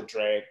another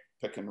drag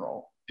pick and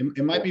roll.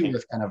 It might be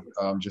worth kind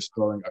of just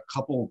throwing a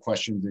couple of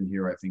questions in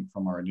here, I think,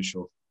 from our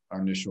initial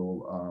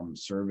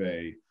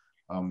survey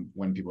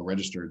when people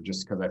registered,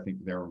 just because I think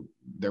they're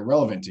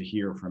relevant to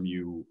hear from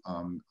you.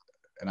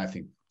 And I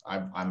think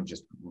I'm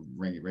just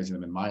raising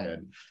them in my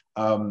head.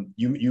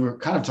 You were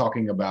kind of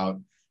talking about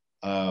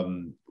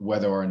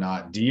whether or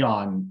not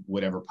Dion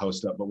would ever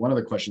post up. But one of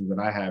the questions that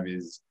I have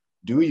is,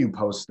 do you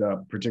post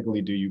up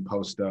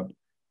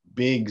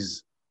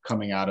bigs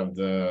coming out of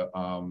the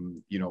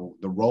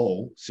the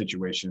roll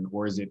situation,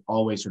 or is it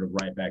always sort of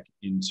right back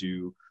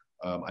into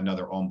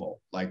another on-ball?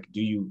 Like,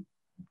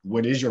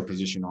 what is your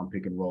position on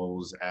pick and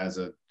rolls as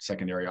a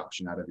secondary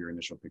option out of your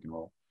initial pick and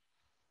roll?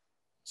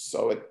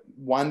 So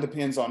one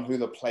depends on who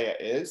the player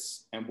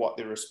is and what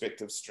their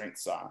respective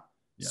strengths are.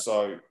 Yeah.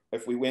 So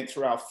if we went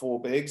through our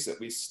 4 bigs that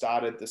we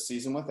started the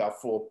season with, our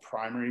 4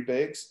 primary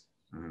bigs,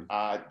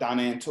 Dane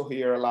and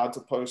Tuhi are allowed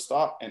to post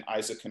up, and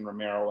Isaac and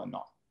Romero are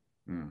not.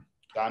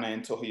 Dane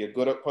and Tuhi are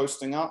good at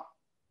posting up.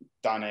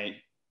 Dane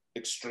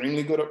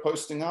extremely good at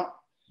posting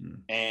up,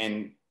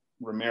 and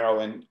Romero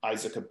and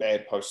Isaac are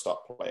bad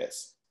post-up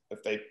players.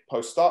 If they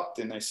post up,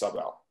 then they sub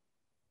out.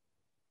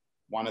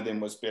 One of them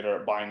was better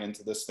at buying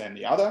into this than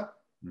the other,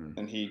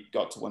 and he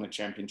got to win a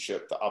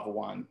championship. The other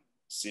one,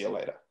 see you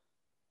later.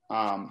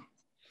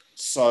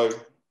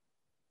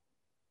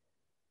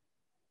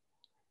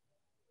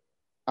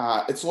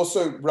 It's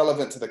also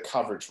relevant to the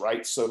coverage,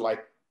 right? So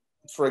like,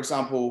 for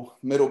example,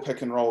 middle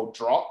pick and roll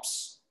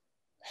drops,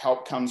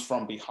 help comes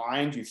from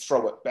behind, you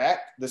throw it back.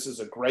 This is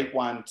a great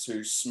one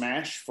to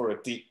smash for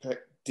a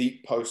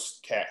deep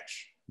post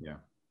catch. Yeah.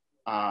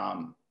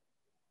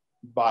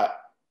 But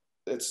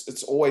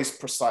it's always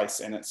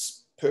precise and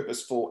it's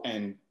purposeful,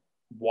 and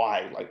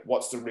why, like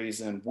what's the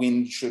reason,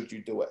 when should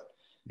you do it?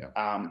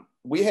 Yeah.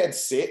 We had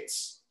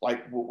sets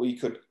like what we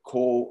could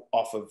call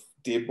off of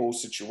dead ball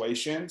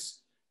situations,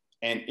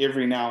 and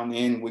every now and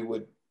then we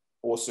would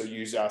also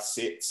use our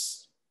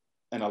sets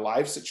in a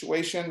live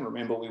situation.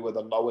 Remember, we were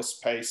the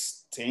lowest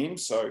pace team,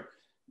 so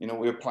we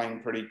were playing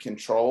pretty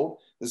controlled.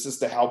 This is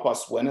to help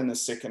us win in the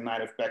second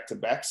night of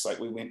back-to-backs. Like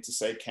we went to,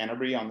 say,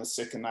 Canterbury on the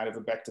second night of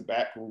a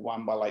back-to-back. We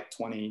won by like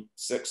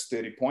 26,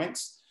 30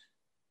 points,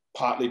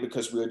 partly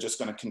because we were just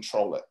going to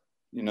control it.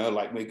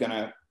 Like we're going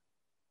to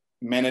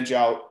manage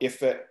our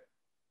effort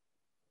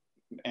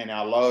and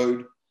our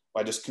load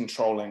by just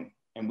controlling,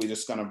 and we're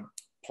just going to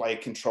play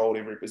control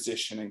every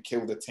possession and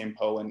kill the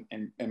tempo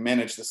and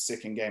manage the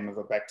second game of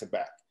a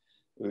back-to-back.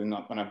 We're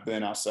not going to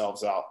burn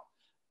ourselves out.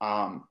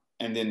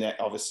 And then that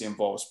obviously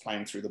involves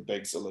playing through the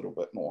bigs a little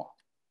bit more.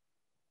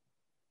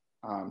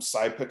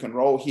 Side pick and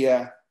roll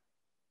here.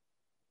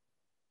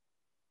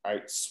 All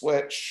right,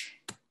 switch.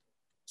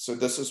 So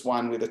this is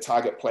one where the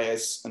target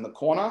player's in the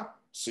corner.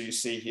 So you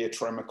see here,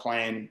 Troy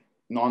McLean,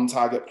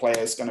 non-target player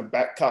is going to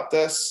back cut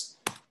this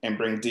and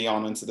bring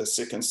Dion into the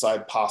second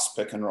side pass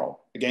pick and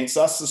roll. Against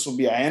us, this will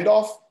be a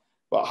handoff,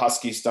 but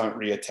Huskies don't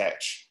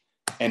reattach.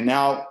 And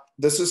now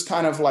this is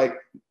kind of like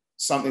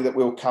something that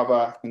we'll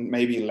cover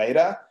maybe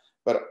later,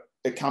 but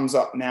it comes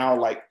up now.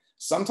 Like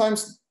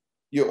sometimes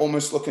you're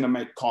almost looking to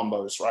make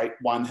combos, right?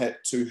 1 hit,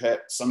 2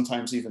 hit,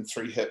 sometimes even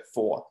 3 hit,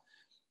 4.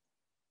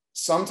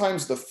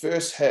 Sometimes the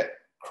first hit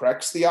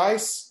cracks the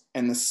ice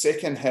and the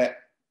second hit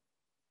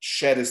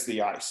shatters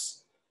the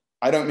ice.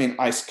 I don't mean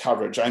ice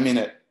coverage. I mean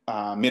it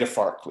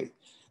metaphorically.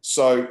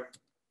 So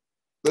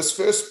this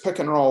first pick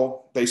and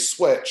roll, they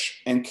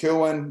switch, and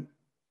Kerwin,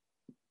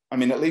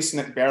 at least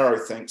Nick Barrow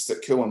thinks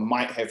that Kerwin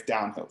might have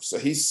downhill. So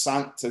he's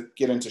sunk to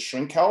get into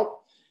shrink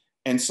help.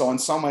 And so in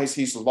some ways,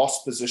 he's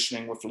lost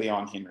positioning with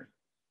Leon Henry.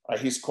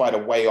 He's quite a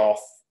way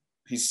off.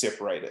 He's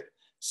separated.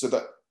 So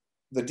that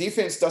the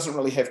defense doesn't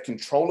really have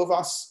control of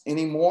us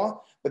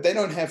anymore, but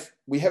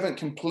we haven't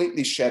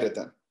completely shattered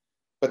them,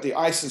 but the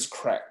ice is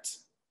cracked.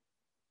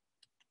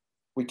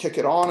 We kick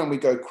it on and we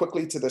go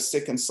quickly to the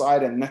second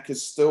side, and Nick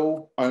is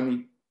still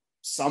only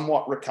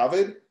somewhat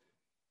recovered.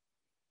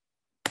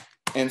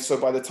 And so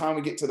by the time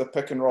we get to the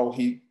pick and roll,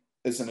 he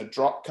is in a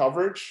drop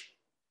coverage.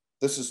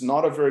 This is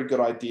not a very good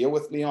idea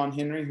with Leon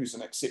Henry, who's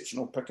an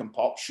exceptional pick and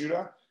pop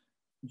shooter.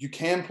 You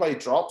can play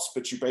drops,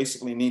 but you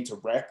basically need to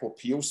wrap or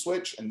peel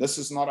switch. And this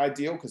is not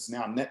ideal because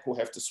now Nick will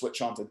have to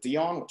switch on to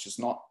Dion, which is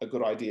not a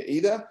good idea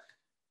either.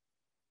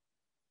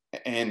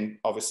 And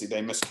obviously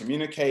they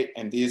miscommunicate,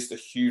 and there's the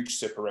huge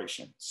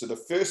separation. So the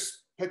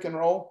first pick and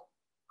roll,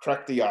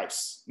 cracked the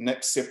ice.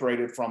 Nick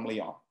separated from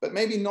Leon, but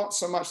maybe not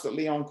so much that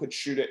Leon could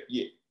shoot it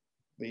yet.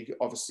 He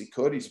obviously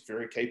could, he's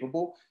very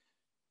capable.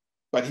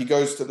 But he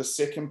goes to the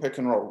second pick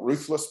and roll,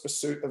 ruthless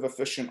pursuit of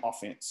efficient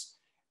offense.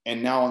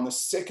 And now on the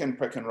second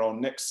pick and roll,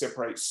 Nick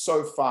separates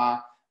so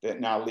far that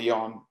now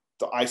Leon,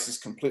 the ice is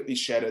completely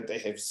shattered. They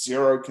have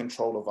zero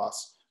control of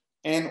us.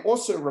 And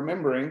also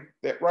remembering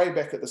that right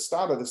back at the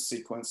start of the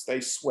sequence,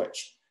 they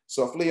switched.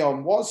 So if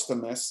Leon was to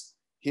miss,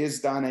 here's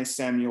Dane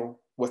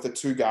Samuel with a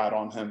 2-guard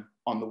on him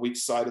on the weak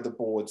side of the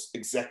boards,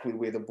 exactly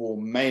where the ball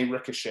may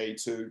ricochet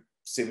to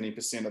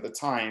 70% of the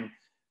time,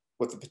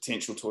 with the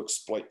potential to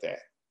exploit that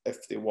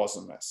if there was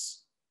a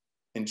miss.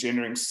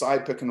 Engendering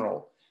side pick and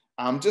roll.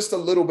 Just a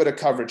little bit of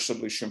coverage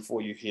solution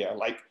for you here.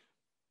 Like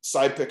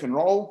side pick and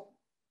roll,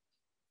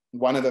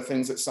 one of the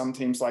things that some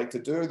teams like to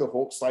do, the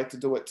Hawks like to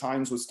do at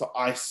times, was to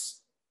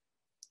ice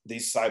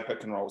these side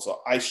pick and rolls, or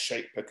ice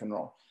shape pick and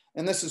roll.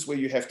 And this is where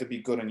you have to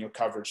be good in your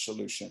coverage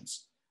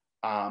solutions.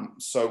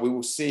 So we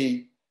will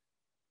see,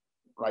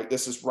 right,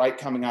 this is right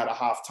coming out of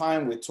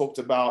halftime. We talked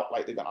about,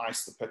 like, they're going to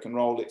ice the pick and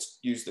roll. Let's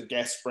use the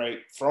gas break,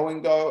 throw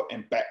and go,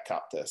 and back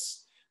cut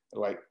this.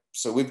 Like,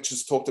 so we've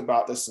just talked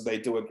about this, and they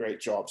do a great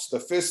job. So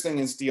the first thing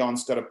is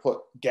Dion's got to put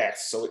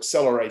gas, so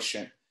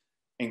acceleration.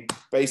 And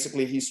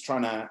basically he's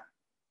trying to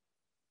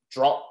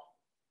drop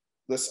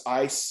this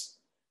ice.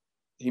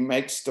 He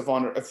makes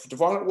Devon, if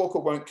Devon Walker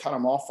won't cut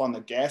him off on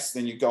the gas,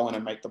 then you go in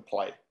and make the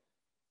play.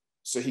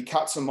 So he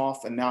cuts him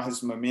off, and now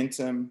his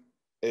momentum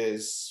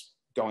is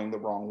going the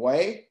wrong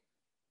way,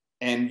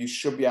 and you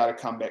should be able to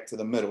come back to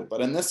the middle.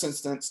 But in this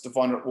instance,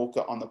 Devon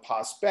Walker on the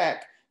pass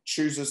back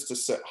chooses to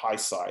sit high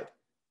side,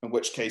 in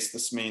which case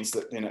this means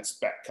that then it's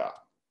back cut.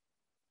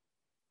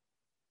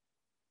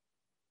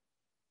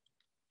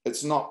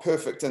 It's not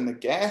perfect in the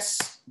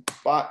gas,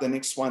 but the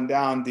next one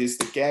down, there's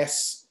the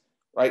gas,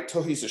 right?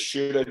 Tuhi's a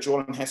shooter.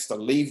 Jordan has to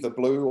leave the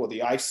blue or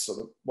the ice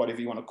or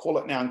whatever you want to call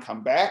it now and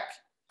come back.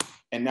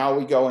 And now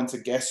we go into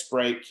gas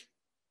break,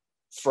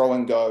 throw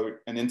and go,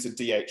 and into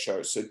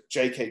DHO. So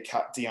JK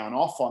cut Dion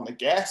off on the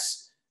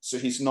gas, so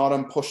he's not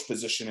in push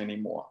position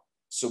anymore.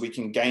 So we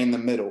can gain the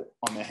middle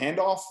on the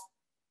handoff.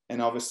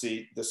 And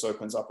obviously this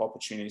opens up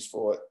opportunities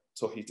for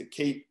Tuhi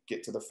to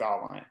get to the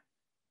foul line.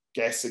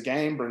 Gas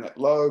again, bring it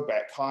low,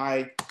 back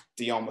high,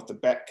 Dion with the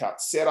back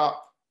cut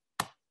setup,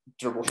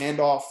 dribble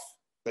handoff.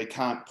 They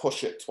can't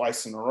push it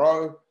twice in a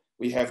row.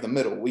 We have the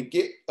middle. We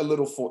get a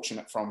little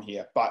fortunate from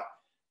here, but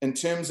in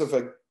terms of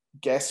a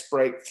gas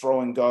break, throw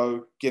and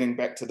go, getting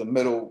back to the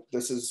middle,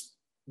 this is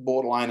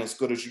borderline as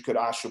good as you could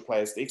ask your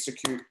players to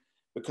execute,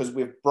 because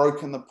we've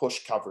broken the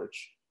push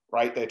coverage,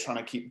 right? They're trying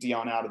to keep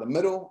Dion out of the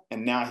middle,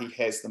 and now he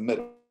has the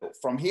middle.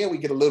 From here, we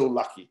get a little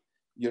lucky.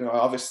 You know,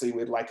 obviously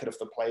we'd like it if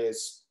the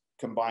players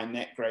combine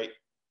that great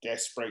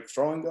gas break,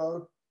 throw and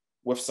go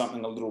with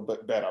something a little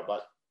bit better,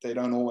 but they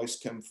don't always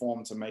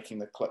conform to making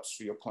the clips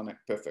for your clinic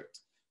perfect.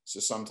 So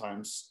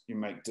sometimes you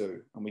make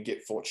do, and we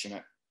get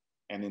fortunate,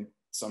 and then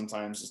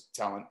sometimes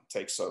talent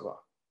takes over.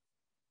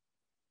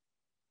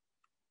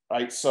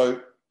 Right,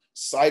 so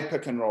side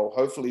pick and roll,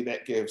 hopefully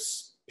that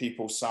gives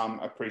people some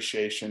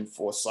appreciation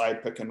for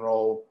side pick and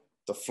roll,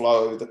 the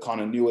flow, the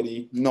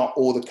continuity, not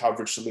all the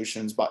coverage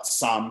solutions, but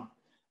some.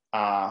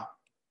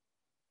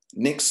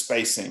 Next,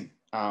 spacing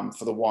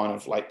for the one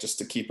of, like, just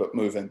to keep it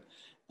moving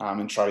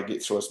and try to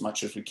get through as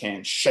much as we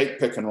can. Shape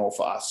pick and roll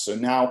for us. So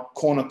now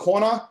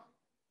corner,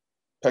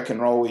 pick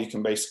and roll, where you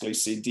can basically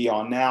see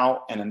Dion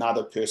now and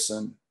another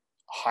person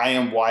high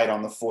and wide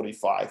on the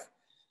 45.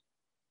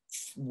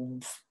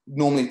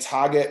 Normally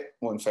target,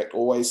 or in fact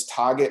always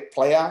target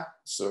player.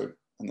 So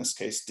in this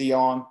case,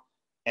 Dion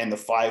and the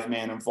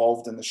 5-man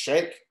involved in the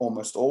shake,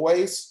 almost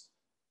always.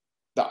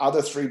 The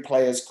other 3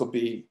 players could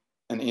be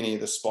in any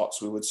of the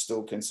spots. We would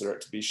still consider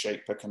it to be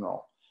shake pick and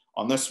roll.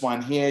 On this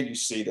one here, you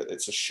see that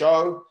it's a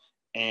show,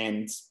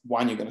 and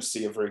one, you're going to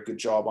see a very good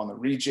job on the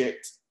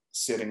reject,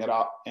 setting it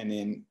up, and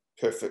then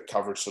perfect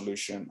coverage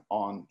solution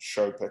on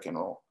show pick and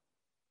roll.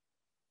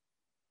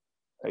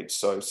 Right,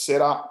 so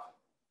set up,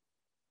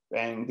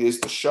 bang, there's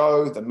the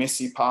show, the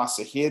messy pass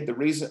ahead. The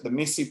reason the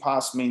messy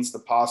pass means the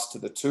pass to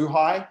the 2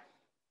 high,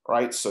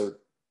 right? So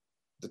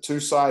the 2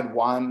 side,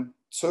 1,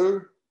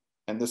 2,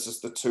 and this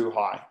is the 2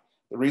 high.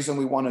 The reason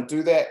we want to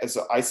do that is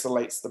it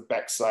isolates the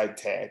backside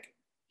tag.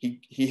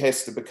 He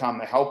has to become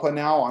the helper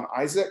now on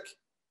Isaac,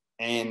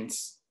 and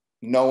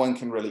no one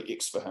can really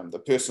X for him. The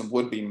person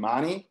would be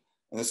Mani,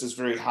 And this is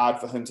very hard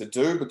for him to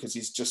do because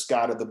he's just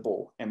guarded the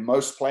ball. And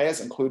most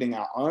players, including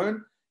our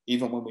own,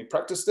 even when we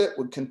practiced it,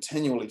 would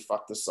continually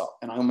fuck this up.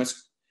 And I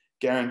almost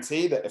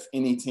guarantee that if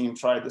any team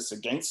tried this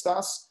against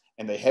us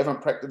and they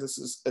haven't practiced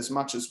this as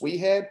much as we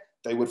had,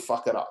 they would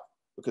fuck it up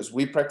because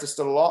we practiced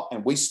it a lot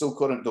and we still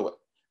couldn't do it.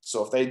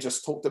 So if they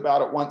just talked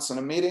about it once in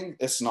a meeting,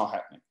 it's not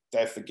happening.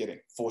 They're forgetting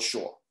for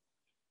sure.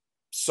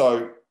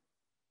 So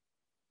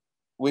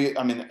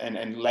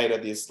and later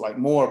there's like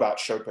more about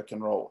show pick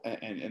and roll and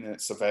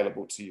it's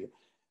available to you.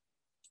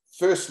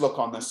 First look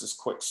on this is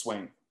quick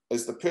swing.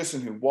 Is the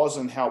person who was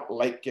in help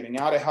late getting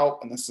out of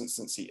help? In this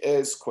instance, he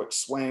is. Quick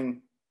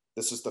swing.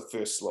 This is the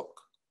first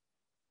look.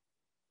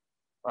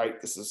 Right?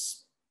 This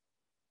is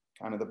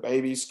kind of the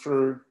babies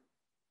crew.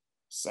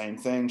 Same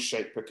thing,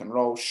 shake, pick and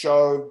roll,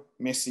 show,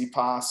 messy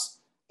pass.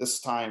 This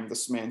time,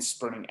 this man's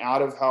sprinting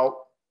out of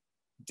help.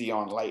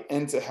 Dion late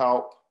into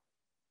help.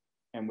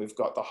 And we've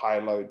got the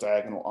high-low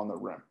diagonal on the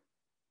rim.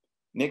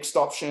 Next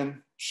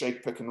option,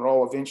 shake, pick and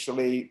roll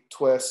eventually,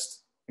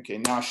 twist. Okay,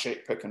 now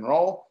shake, pick and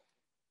roll.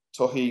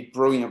 Tohi,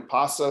 brilliant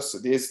passer. So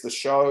there's the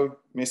show,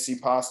 messy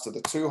pass to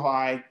the too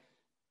high.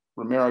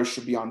 Romero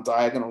should be on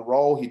diagonal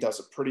roll. He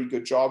does a pretty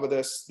good job of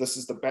this. This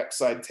is the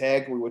backside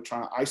tag we were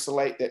trying to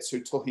isolate. That's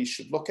who Tohi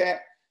should look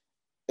at.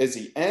 Is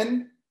he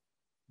in?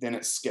 Then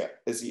it's skip.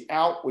 Is he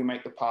out? We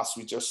make the pass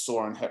we just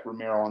saw and hit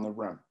Romero on the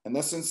rim. In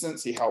this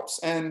instance, he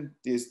helps in.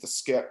 There's the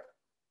skip.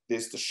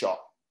 There's the shot.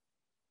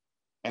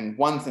 And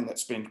one thing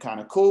that's been kind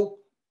of cool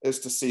is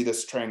to see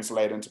this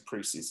translate into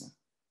preseason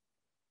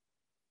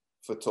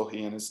for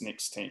Tohi and his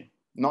next team.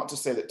 Not to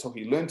say that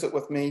Tohi learned it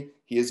with me.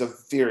 He is a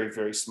very,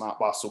 very smart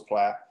basketball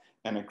player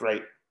and a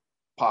great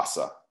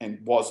passer and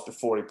was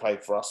before he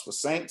played for us with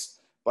Saints,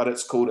 but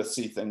it's cool to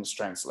see things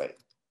translate.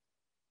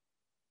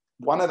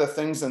 One of the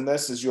things in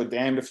this is you're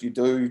damned if you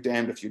do, you're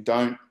damned if you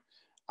don't.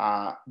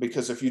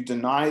 Because if you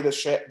deny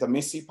the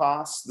messy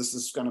pass, this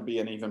is going to be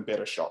an even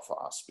better shot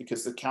for us.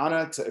 Because the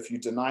counter to if you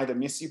deny the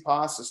messy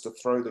pass is to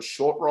throw the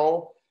short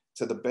roll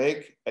to the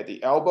big at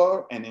the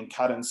elbow and then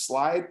cut and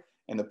slide.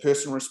 And the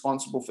person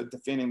responsible for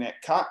defending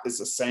that cut is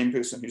the same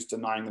person who's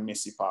denying the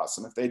messy pass.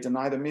 And if they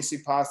deny the messy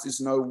pass,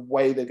 there's no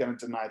way they're going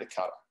to deny the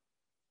cutter.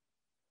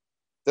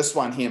 This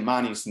one here,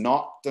 Mani's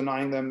not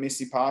denying the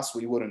messy pass.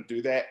 We wouldn't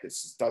do that.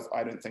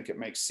 I don't think it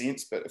makes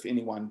sense. But if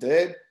anyone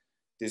did,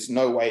 there's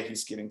no way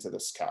he's getting to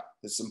this cut.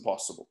 It's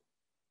impossible.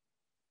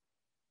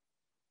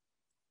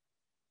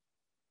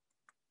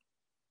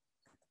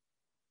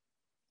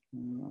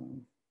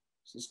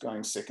 This is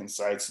going second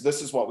side. So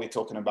this is what we're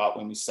talking about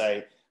when we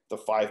say the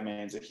 5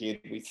 man's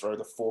ahead. We throw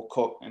the 4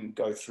 cook and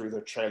go through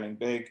the trailing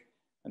big.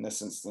 In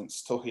this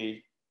instance,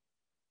 Tohi.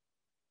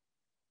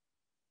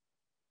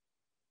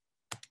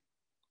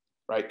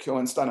 Right,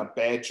 Killen's done a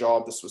bad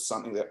job. This was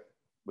something that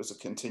was a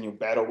continual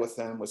battle with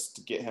him, was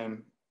to get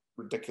him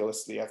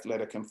ridiculously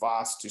athletic and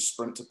fast to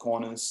sprint to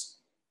corners.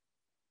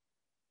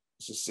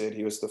 As I said,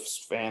 he was the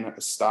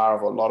star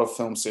of a lot of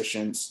film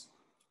sessions.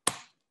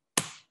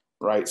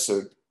 Right,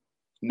 so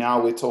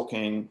now we're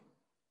talking,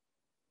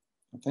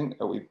 I think,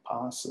 are we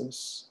past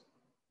this?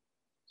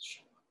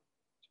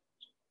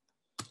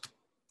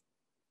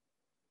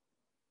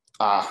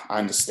 I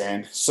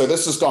understand. So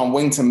this has gone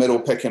wing to middle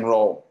pick and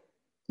roll.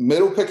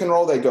 Middle pick and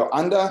roll, they go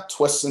under,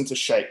 twists into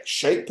shake.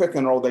 Shake pick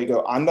and roll, they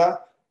go under,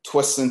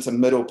 twists into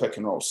middle pick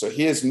and roll. So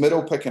here's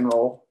middle pick and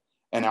roll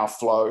in our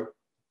flow.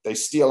 They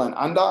steal an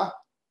under,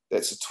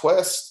 that's a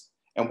twist.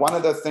 And one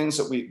of the things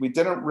that we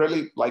didn't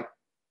really like,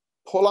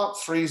 pull up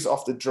threes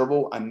off the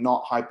dribble are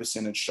not high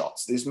percentage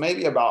shots. There's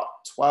maybe about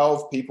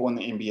 12 people in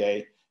the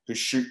NBA who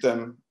shoot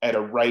them at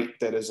a rate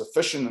that is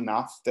efficient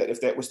enough that if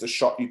that was the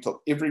shot you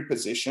took every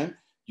possession,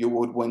 you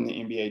would win the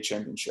NBA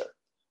championship.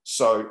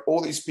 So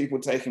all these people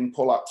taking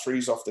pull-up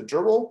threes off the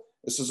dribble,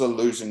 this is a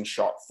losing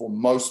shot for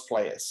most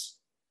players.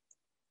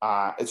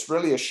 It's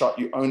really a shot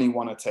you only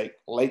want to take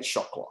late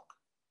shot clock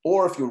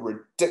or if you're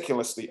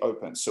ridiculously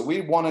open. So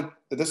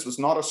this was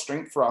not a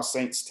strength for our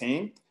Saints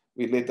team.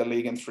 We led the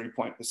league in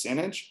 3-point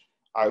percentage.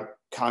 I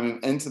came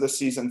into the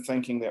season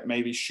thinking that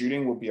maybe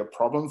shooting would be a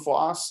problem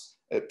for us.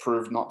 It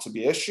proved not to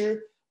be an issue,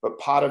 but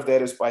part of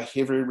that is by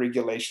heavy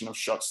regulation of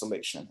shot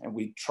selection. And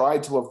we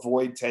tried to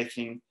avoid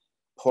taking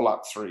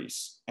pull-up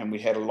threes. And we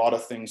had a lot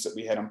of things that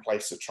we had in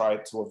place to try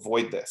to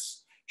avoid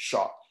this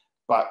shot.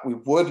 But we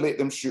would let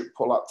them shoot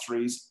pull-up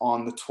threes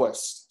on the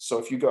twist. So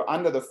if you go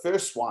under the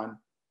first one,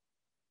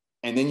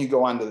 and then you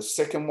go under the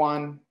second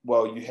one,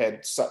 well, you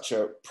had such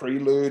a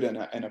prelude and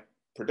a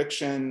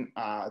prediction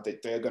that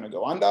they're going to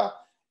go under.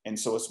 And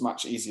so it's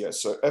much easier.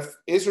 So if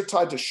Ezra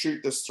tried to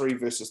shoot this 3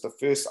 versus the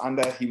first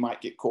under, he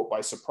might get caught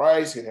by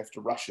surprise. He'd have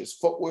to rush his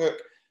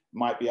footwork.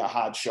 Might be a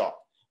hard shot.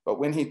 But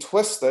when he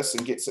twists this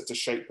and gets it to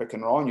shake, pick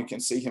and roll, and you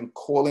can see him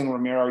calling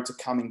Romero to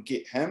come and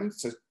get him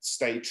to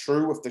stay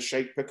true with the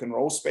shake, pick and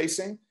roll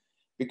spacing.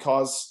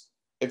 Because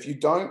if you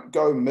don't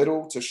go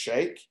middle to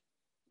shake,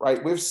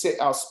 right, we've set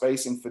our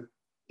spacing for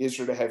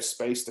Ezra to have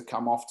space to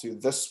come off to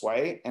this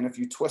way. And if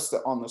you twist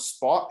it on the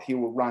spot, he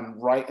will run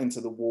right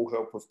into the wall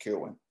help with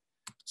Kerwin.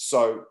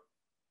 So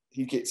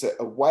he gets it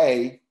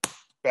away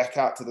back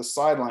out to the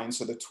sideline.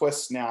 So the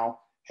twist now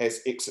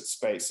has exit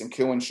space, and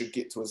Kilwin should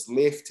get to his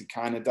left. He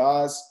kind of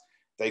does.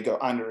 They go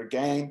under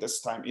again.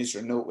 This time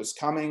Ezra knew it was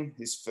coming.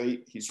 His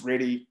feet, he's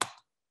ready,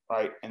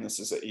 right? And this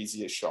is an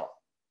easier shot.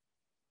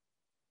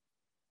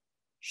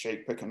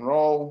 Shake, pick and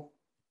roll.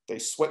 They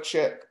switch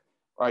it,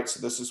 right? So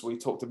this is, we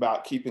talked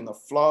about keeping the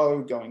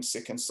flow, going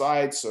second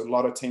side. So a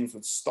lot of teams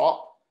would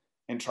stop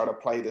and try to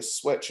play this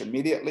switch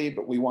immediately,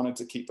 but we wanted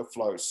to keep the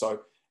flow.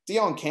 So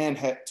Dion can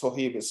hit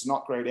Tohib. It's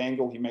not great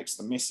angle. He makes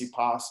the messy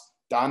pass.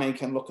 Dane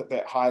can look at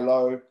that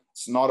high-low.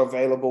 It's not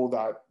available.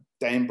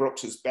 Dane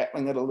Brooks is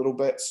battling it a little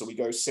bit. So we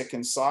go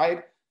second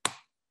side,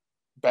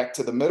 back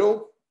to the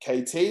middle.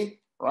 KT,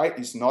 right?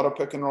 He's not a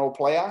pick and roll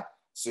player.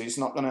 So he's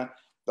not going to,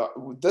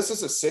 this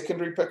is a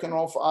secondary pick and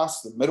roll for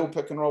us. The middle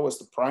pick and roll is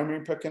the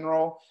primary pick and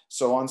roll.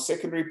 So on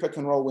secondary pick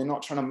and roll, we're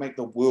not trying to make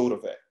the world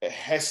of it. It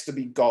has to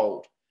be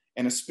gold,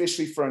 and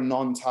especially for a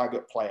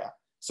non-target player.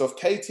 So if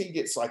KT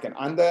gets like an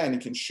under and he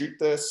can shoot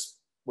this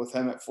with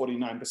him at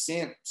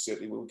 49%,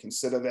 certainly we would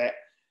consider that.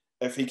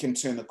 If he can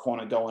turn the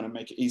corner, go in and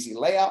make an easy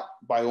layup,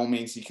 by all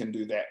means, he can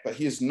do that. But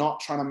he is not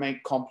trying to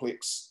make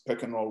complex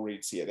pick and roll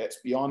reads here. That's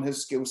beyond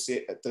his skill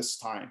set at this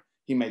time.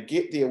 He may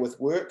get there with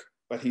work,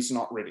 but he's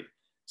not ready.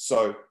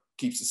 So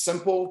keeps it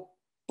simple,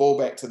 ball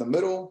back to the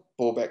middle,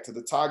 ball back to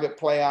the target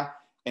player.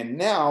 And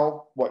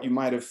now what you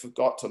might have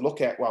forgot to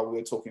look at while we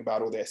were talking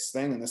about all this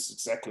thing, and this is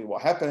exactly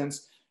what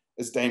happens,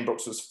 is Dane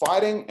Brooks was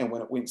fighting, and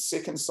when it went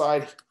second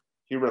side,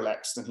 he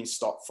relaxed and he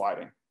stopped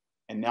fighting.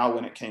 And now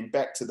when it came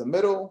back to the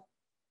middle,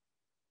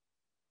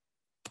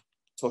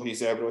 so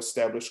he's able to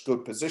establish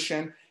good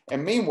position.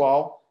 And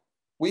meanwhile,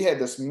 we had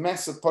this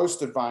massive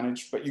post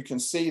advantage, but you can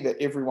see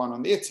that everyone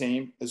on their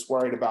team is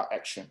worried about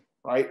action,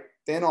 right?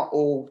 They're not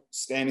all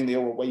standing there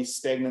away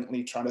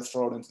stagnantly trying to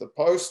throw it into the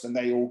post, and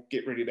they all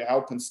get ready to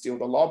help and steal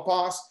the lob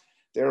pass.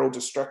 They're all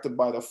distracted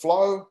by the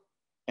flow,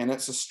 and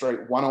it's a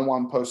straight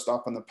one-on-one post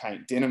up in the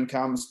paint. Denham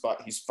comes,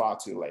 but he's far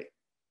too late.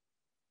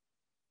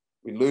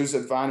 We lose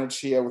advantage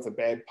here with a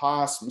bad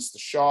pass, missed the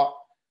shot,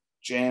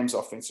 jams,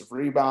 offensive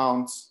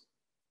rebounds,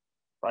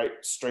 right?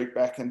 Straight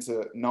back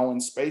into no one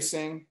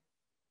spacing.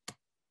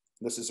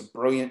 This is a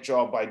brilliant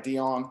job by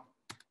Dion,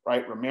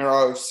 right?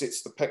 Romero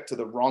sets the pick to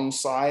the wrong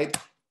side,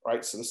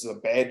 right? So this is a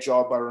bad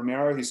job by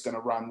Romero. He's going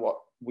to run what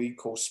we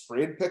call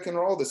spread pick and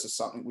roll. This is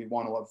something we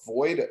want to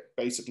avoid at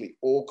basically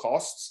all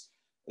costs.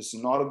 It's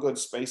not a good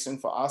spacing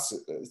for us.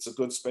 It's a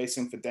good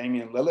spacing for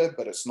Damian Lillard,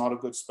 but it's not a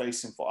good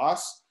spacing for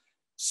us.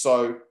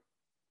 So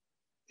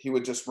he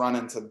would just run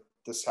into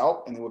this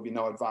help and there would be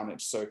no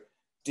advantage. So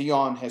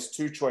Dion has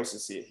two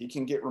choices here. He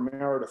can get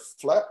Romero to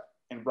flip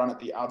and run it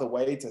the other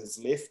way to his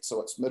left,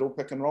 so it's middle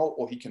pick and roll,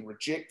 or he can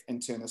reject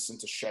and turn this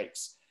into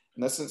shakes.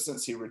 In this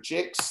instance, he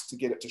rejects to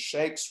get it to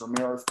shakes.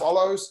 Romero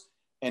follows,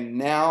 and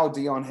now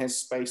Dion has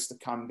space to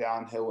come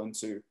downhill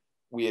into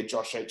where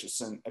Josh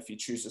Aitchison, if he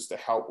chooses to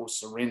help, will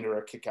surrender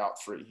a kick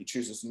out three. He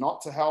chooses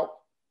not to help,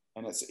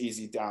 and it's an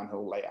easy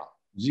downhill layup.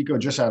 Zico,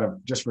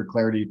 just for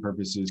clarity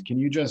purposes, can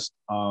you just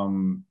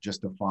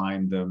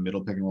define the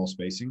middle pick and roll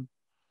spacing?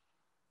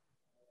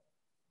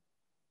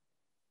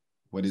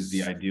 What is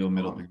the ideal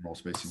middle pick and roll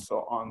spacing?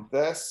 So on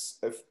this,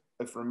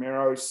 if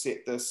Romero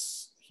set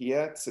this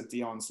here to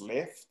Dion's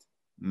left,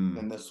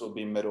 then this will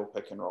be middle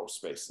pick and roll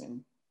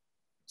spacing.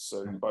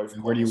 So both.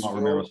 And where do you want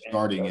Romero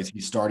starting? Is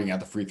he starting at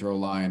the free throw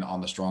line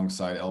on the strong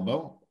side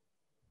elbow?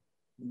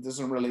 It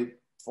doesn't really,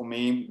 for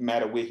me,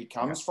 matter where he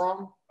comes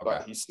from,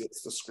 but he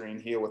sets the screen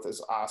here with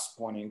his ass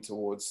pointing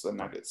towards the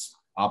Nuggets.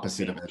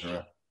 Opposite of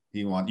Ezra.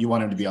 You want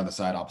him to be on the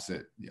side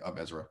opposite of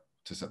Ezra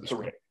to set the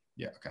screen. Correct.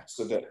 Yeah, okay.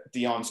 So that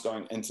Dion's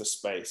going into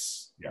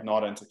space,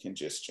 not into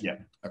congestion. Yeah,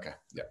 okay,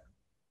 yeah.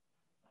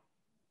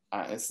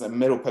 It's the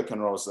middle pick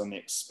and roll is the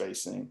next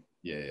spacing.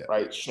 Yeah.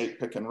 Right, shape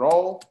pick and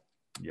roll.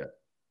 Yeah.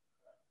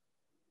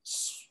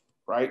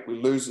 Right, we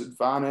lose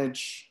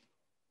advantage.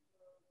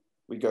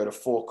 We go to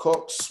four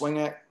cooks, swing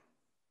it,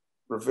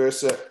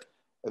 reverse it.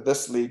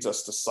 This leads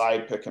us to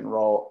side pick and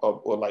roll,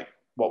 or like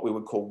what we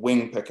would call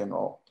wing pick and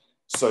roll.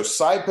 So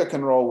side pick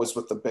and roll was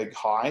with the big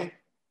high.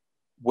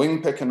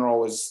 Wing pick and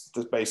roll is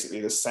basically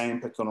the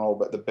same pick and roll,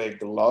 but the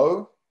big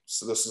low.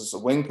 So this is a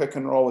wing pick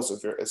and roll.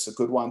 It's a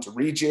good one to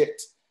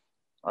reject.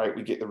 All right,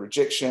 we get the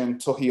rejection.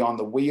 Tuhi on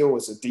the wheel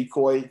is a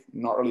decoy,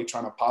 not really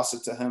trying to pass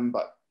it to him,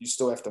 but you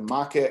still have to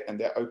mark it, and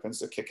that opens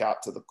the kick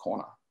out to the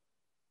corner.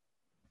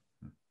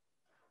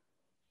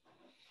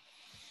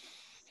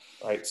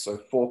 All right, so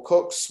four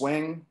cooks,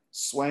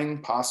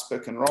 swing, pass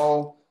pick and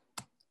roll.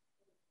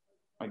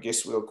 I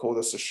guess we'll call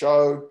this a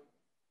show.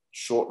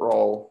 Short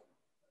roll.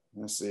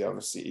 Let's see,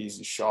 obviously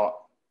easy shot.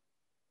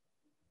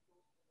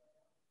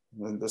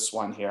 And then this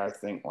one here, I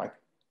think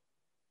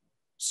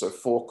so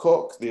for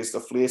Cook, there's the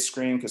flare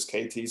screen because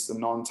KT's the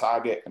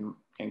non-target and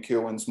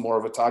Kerwin's more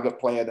of a target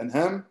player than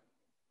him.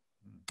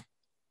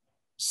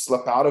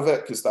 Slip out of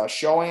it because they're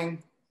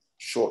showing.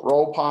 Short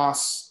roll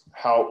pass,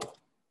 help,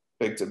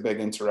 big to big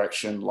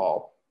interaction,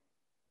 lob.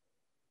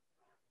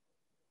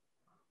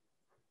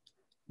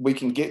 We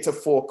can get to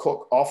for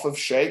Cook off of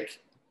shake.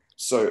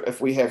 So if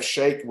we have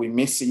shake, we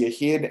messy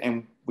ahead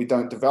and we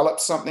don't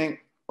develop something,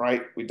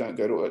 right? We don't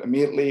go to it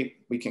immediately.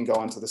 We can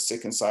go into the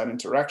second side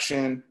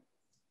interaction.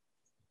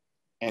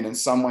 And in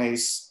some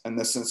ways, in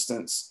this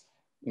instance,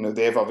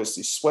 they've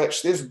obviously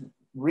switched. There's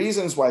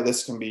reasons why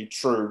this can be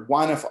true.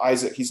 One, if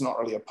Isaac, he's not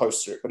really a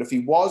post threat, but if he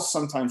was,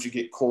 sometimes you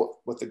get caught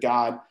with the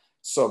guard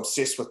so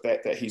obsessed with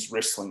that he's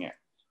wrestling it.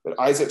 But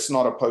Isaac's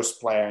not a post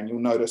player, and you'll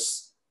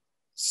notice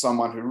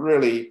someone who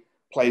really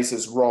plays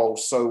his role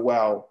so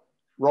well.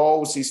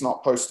 Rolls, he's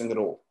not posting at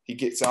all. He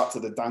gets out to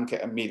the dunker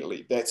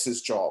immediately. That's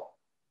his job.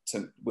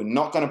 We're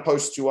not going to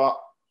post you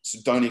up, so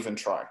don't even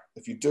try.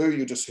 If you do,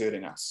 you're just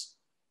hurting us.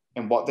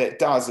 And what that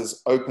does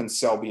is open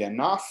Selby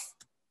enough.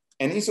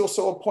 And he's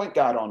also a point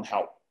guard on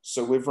help.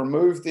 So we've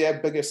removed their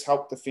biggest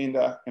help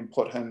defender and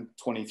put him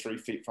 23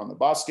 feet from the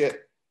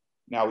basket.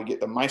 Now we get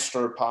the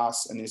maestro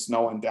pass, and there's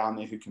no one down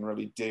there who can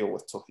really deal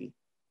with Tuhi.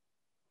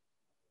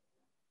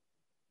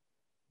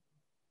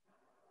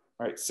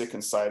 All right,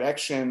 second side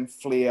action,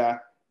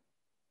 flare,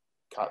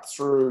 cut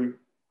through.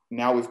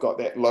 Now we've got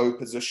that low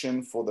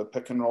position for the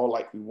pick and roll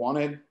like we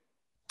wanted.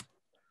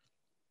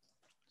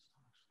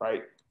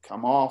 Right,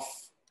 come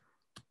off.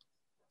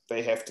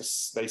 They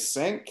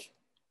sink,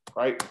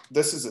 right?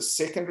 This is a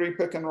secondary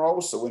pick and roll,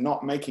 so we're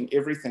not making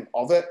everything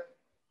of it.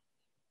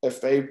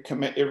 If they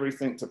commit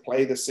everything to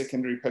play the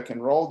secondary pick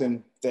and roll,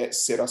 then that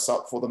set us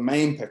up for the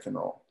main pick and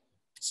roll.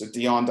 So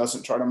Dion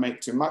doesn't try to make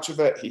too much of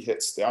it. He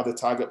hits the other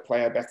target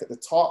player back at the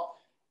top.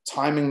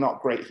 Timing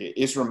not great here.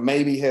 Ezra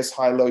maybe has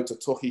high-low to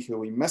Tuhi,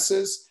 who he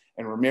misses,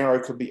 and Romero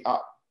could be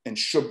up and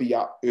should be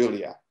up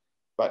earlier.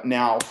 But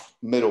now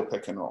middle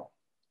pick and roll.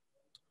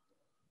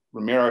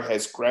 Romero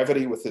has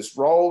gravity with his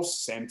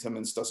rolls. Sam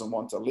Timmons doesn't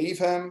want to leave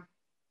him.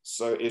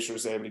 So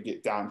Ezra's able to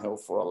get downhill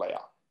for a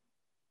layup.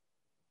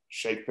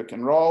 Shake pick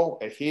and roll,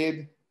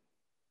 ahead,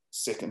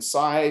 second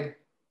side,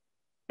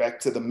 back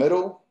to the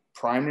middle,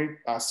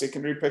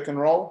 secondary pick and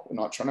roll.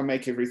 We're not trying to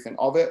make everything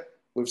of it.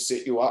 We've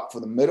set you up for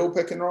the middle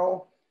pick and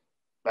roll,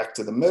 back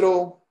to the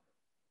middle.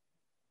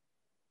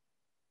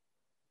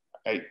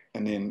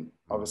 And then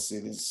obviously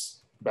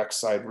there's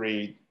backside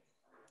read.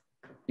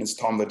 It's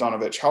Tom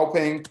Vodanovich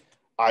helping.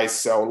 Eyes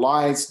sell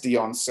lies.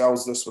 Dion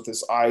sells this with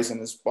his eyes and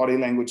his body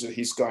language that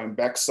he's going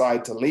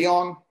backside to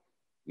Leon.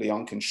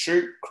 Leon can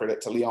shoot. Credit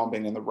to Leon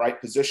being in the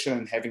right position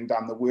and having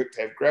done the work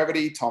to have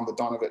gravity. Tom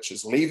Vodanovich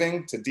is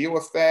leaving to deal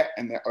with that,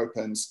 and that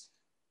opens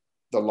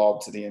the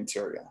lob to the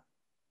interior.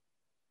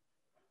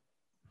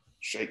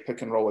 Shake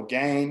pick and roll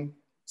again.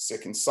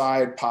 Second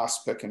side,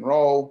 pass pick and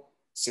roll.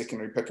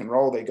 Secondary pick and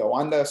roll, they go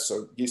under.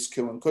 So yes,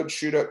 Killen could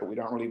shoot it, but we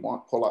don't really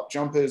want pull-up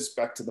jumpers.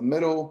 Back to the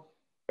middle.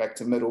 Back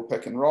to middle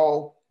pick and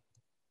roll.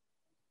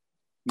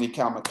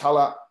 Nikau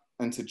McCullough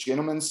into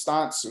gentleman's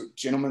stance. So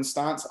gentleman's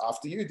stance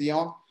after you,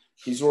 Dion.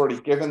 He's already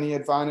given the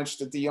advantage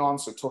to Dion,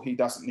 so Tuhi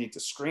doesn't need to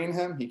screen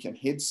him. He can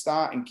head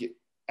start and get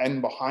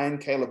in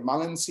behind Caleb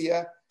Mullins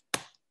here.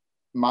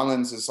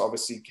 Mullins is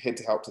obviously head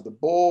to help to the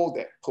ball.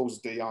 That pulls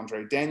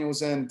DeAndre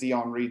Daniels in.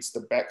 Dion reads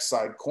the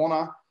backside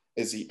corner.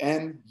 Is he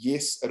in?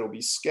 Yes, it'll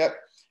be Skip.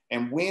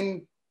 And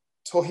when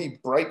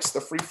Tuhi breaks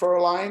the free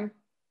throw line,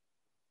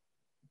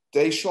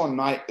 Deshaun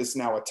Knight is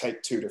now a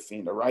take two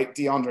defender, right?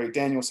 DeAndre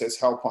Daniels has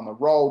help on the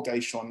roll.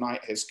 Deshaun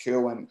Knight has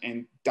Kerwin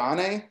and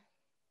Dane.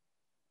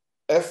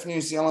 If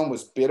New Zealand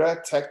was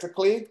better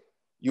tactically,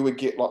 you would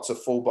get lots of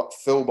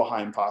fill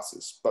behind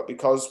passes. But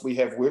because we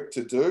have work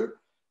to do,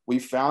 we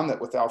found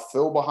that with our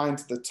fill behind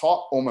to the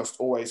top, almost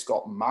always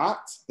got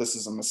marked. This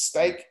is a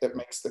mistake. It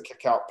makes the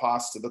kick out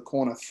pass to the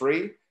corner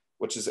three,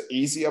 which is an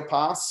easier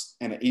pass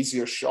and an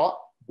easier shot,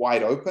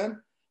 wide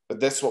open. But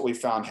that's what we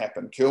found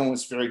happen. Kerwin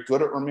was very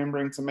good at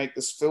remembering to make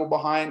this fill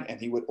behind, and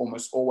he would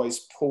almost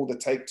always pull the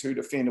take two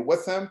defender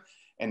with him.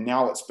 And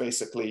now it's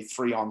basically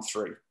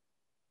 3-on-3.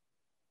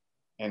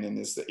 And then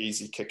there's the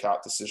easy kick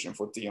out decision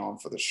for Dion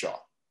for the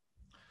shot.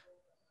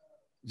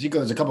 Zico,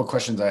 there's a couple of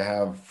questions I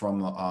have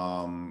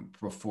from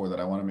before that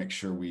I want to make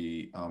sure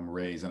we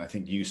raise. And I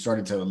think you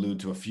started to allude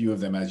to a few of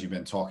them as you've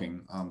been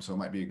talking. So it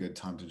might be a good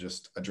time to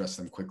just address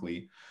them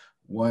quickly.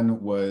 One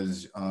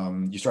was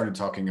you started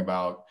talking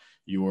about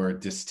your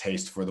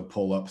distaste for the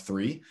pull-up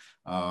three.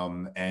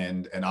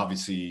 And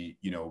obviously,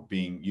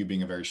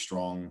 being a very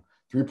strong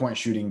three-point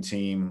shooting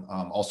team,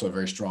 also a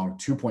very strong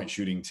two-point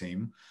shooting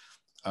team.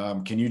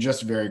 Can you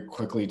just very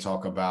quickly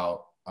talk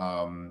about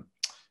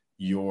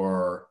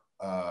your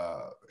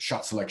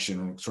shot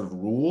selection sort of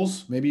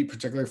rules, maybe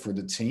particularly for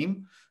the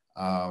team,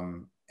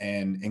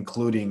 and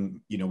including,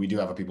 we do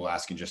have people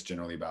asking just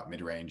generally about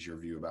mid-range, your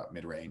view about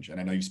mid-range.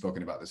 And I know you've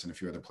spoken about this in a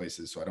few other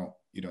places, so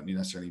you don't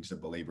necessarily need to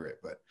belabor it,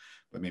 but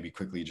maybe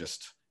quickly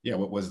just,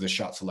 what was the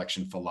shot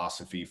selection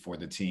philosophy for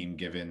the team,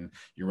 given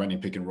you're running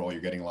pick and roll,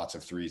 you're getting lots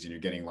of threes and you're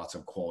getting lots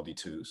of quality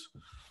twos?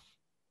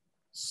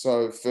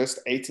 So first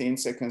 18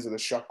 seconds of the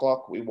shot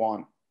clock, we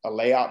want a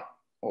layup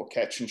or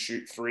catch and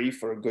shoot three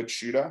for a good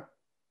shooter.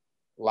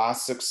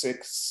 Last six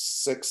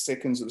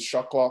seconds of the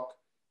shot clock,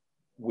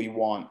 we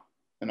want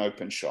an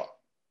open shot.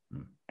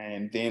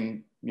 And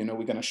then, we're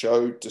going to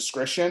show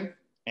discretion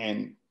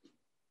and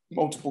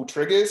multiple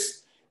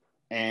triggers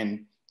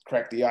and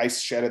crack the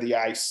ice, shatter the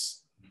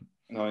ice,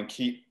 and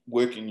keep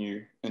working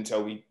you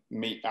until we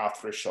meet our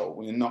threshold.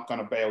 We're not going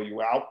to bail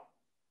you out.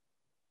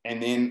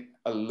 And then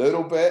a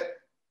little bit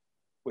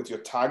with your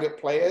target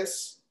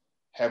players,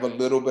 have a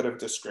little bit of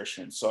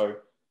discretion. So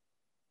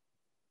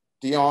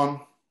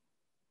Dion,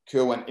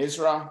 Kerwin,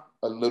 Ezra,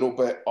 a little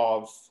bit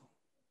of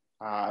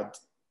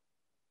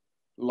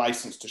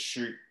license to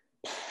shoot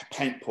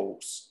paint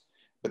pools,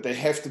 but they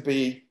have to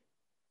be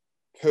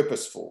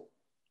purposeful,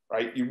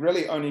 right? You're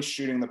really only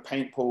shooting the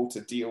paint pool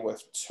to deal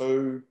with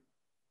two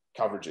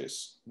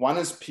coverages. One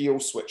is peel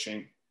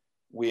switching,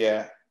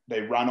 where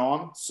they run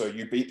on, so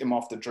you beat them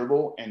off the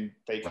dribble and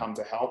they come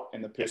to help,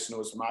 and the person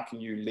who is marking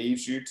you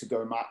leaves you to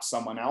go mark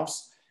someone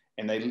else,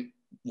 and they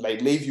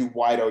leave you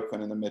wide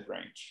open in the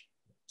mid-range.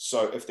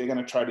 So if they're going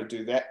to try to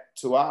do that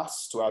to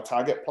us, to our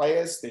target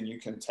players, then you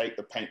can take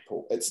the paint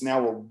pool. It's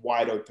now a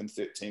wide open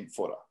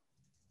 13-footer.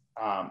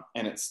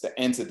 And it's the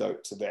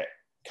antidote to that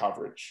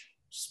coverage.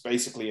 It's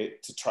basically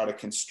to try to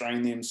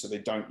constrain them so they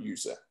don't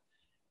use it.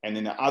 And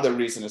then the other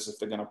reason is if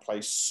they're going to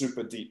play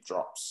super deep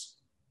drops.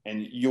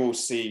 And you'll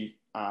see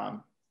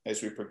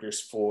as we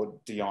progress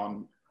forward,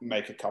 Dion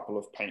make a couple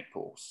of paint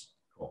pools.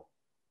 Cool.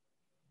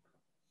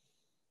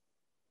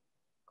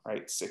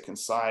 Right, second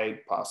side,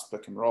 pass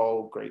pick and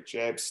roll, great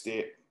jab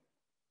step.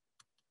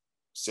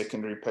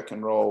 Secondary pick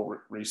and roll,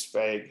 Reese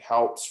Fag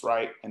helps,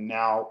 right? And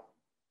now,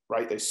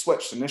 right, they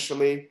switched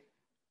initially,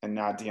 and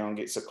now Dion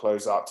gets a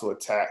close out to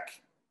attack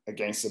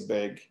against a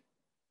big,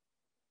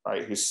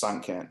 right, who's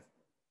sunk in.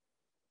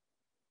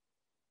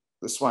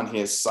 This one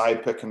here is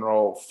side pick and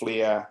roll,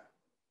 flare.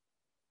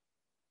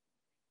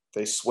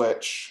 They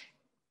switch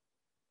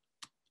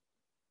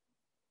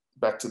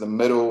back to the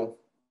middle.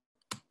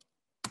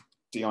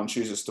 Dion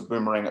chooses to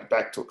boomerang it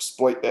back to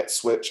exploit that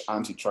switch.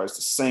 Auntie tries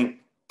to sink,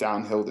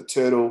 downhill the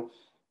turtle.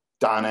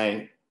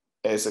 Dane,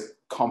 as a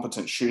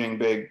competent shooting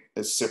big,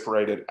 is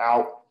separated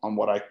out on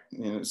what I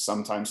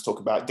sometimes talk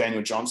about.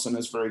 Daniel Johnson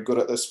is very good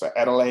at this for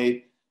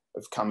Adelaide,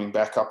 of coming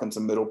back up into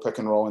middle pick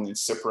and roll and then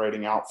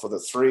separating out for the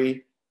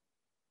three.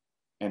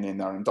 And then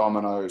they're in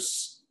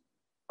dominoes,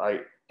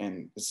 right?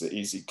 And it's an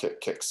easy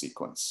kick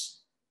sequence.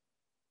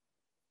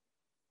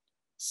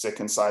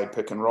 Second side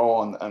pick and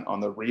roll on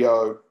the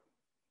Rio,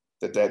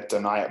 that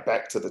deny it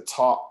back to the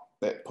top.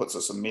 That puts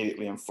us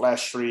immediately in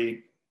flash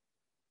read.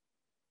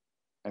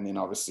 And then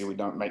obviously we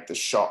don't make the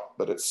shot,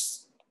 but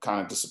it's kind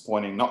of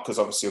disappointing. Not because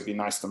obviously it would be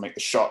nice to make the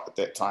shot at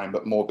that time,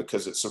 but more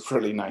because it's a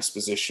really nice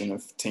position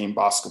of team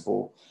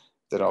basketball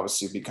that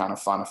obviously would be kind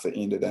of fun if it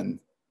ended in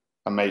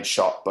a made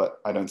shot, but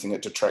I don't think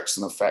it detracts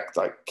from the fact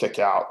like kick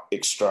out,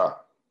 extra.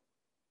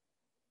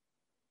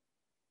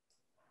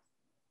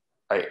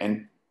 Right,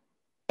 and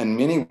in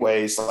many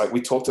ways, like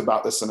we talked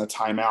about this in a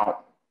timeout,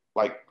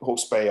 like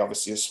Hawke's Bay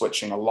obviously is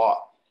switching a lot,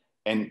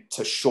 and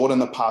to shorten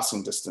the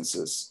passing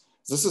distances.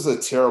 This is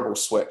a terrible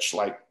switch.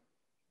 Like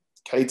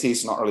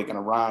KT's not really going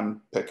to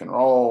run pick and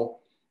roll.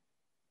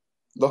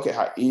 Look at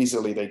how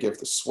easily they give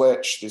the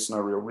switch. There's no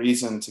real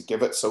reason to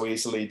give it so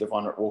easily.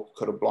 Devon Walker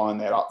could have blown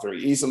that up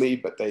very easily,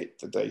 but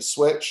they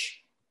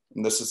switch.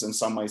 And this is in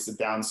some ways the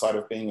downside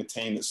of being a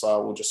team that's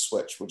like, we'll just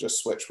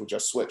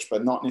switch,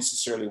 but not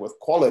necessarily with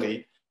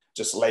quality,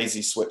 just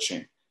lazy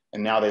switching.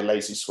 And now they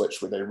lazy switch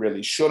where they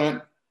really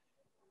shouldn't.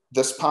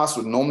 This pass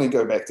would normally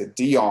go back to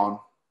Dion,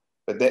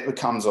 but that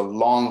becomes a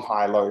long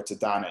high-low to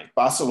Dane.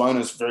 Barcelona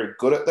is very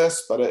good at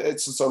this, but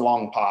it's just a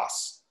long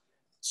pass.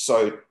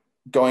 So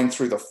going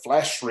through the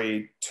flash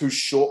read, two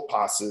short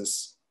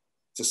passes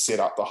to set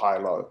up the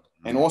high-low.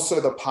 And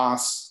also the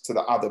pass to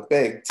the other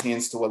big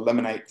tends to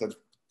eliminate the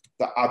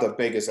other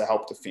big as a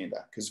help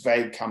defender, because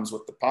Vague comes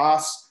with the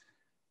pass,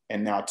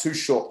 and now two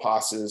short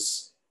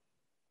passes,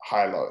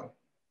 high-low.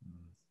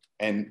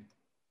 And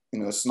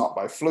it's not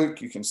by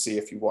fluke. You can see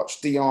if you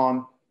watch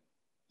Dion,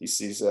 he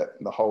sees it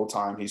the whole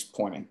time he's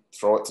pointing.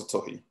 Throw it to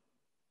Tuhi.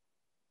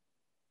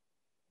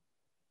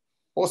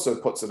 Also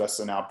puts us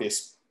in our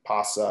best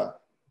passer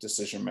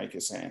decision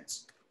maker's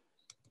hands.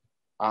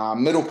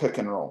 Middle pick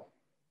and roll.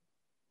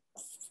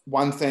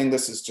 One thing,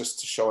 this is just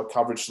to show a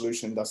coverage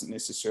solution, doesn't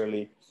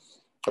necessarily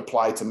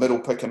apply to middle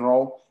pick and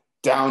roll.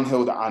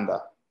 Downhill to under.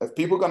 If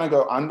people are going to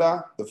go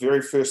under, the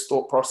very first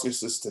thought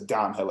process is to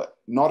downhill it,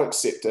 not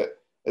accept it.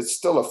 It's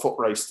still a foot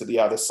race to the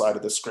other side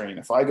of the screen.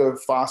 If I go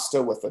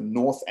faster with a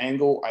north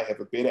angle, I have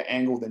a better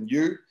angle than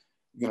you.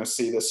 You're going to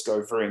see this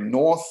go very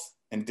north,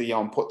 and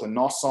Dion put the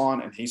nos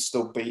on, and he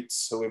still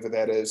beats whoever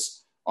that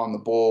is on the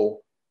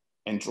ball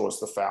and draws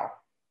the foul,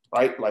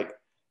 right? Like,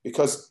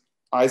 because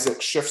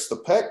Isaac shifts the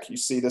pick, you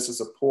see this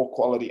is a poor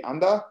quality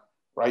under,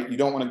 right? You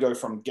don't want to go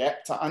from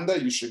gap to under.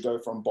 You should go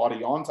from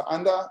body on to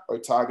under.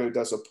 Otago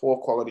does a poor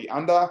quality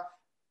under.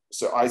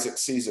 So Isaac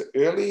sees it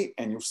early,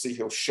 and you'll see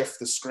he'll shift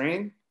the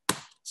screen.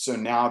 So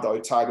now the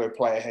Otago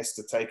player has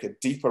to take a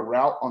deeper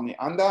route on the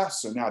under.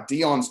 So now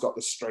Dion's got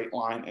the straight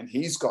line, and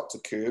he's got to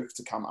curve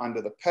to come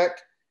under the pick.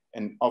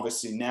 And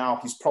obviously now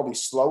he's probably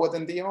slower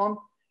than Dion,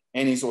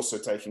 and he's also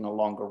taking a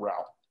longer route.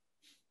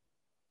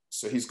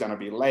 So he's going to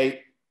be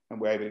late, and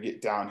we're able to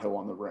get downhill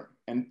on the rim.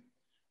 And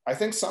I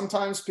think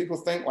sometimes people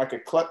think like a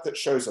clip that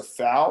shows a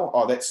foul,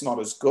 oh, that's not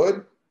as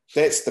good.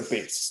 That's the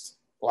best.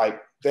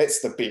 Like,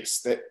 that's the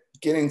best. That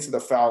getting to the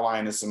foul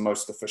line is the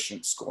most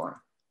efficient scoring.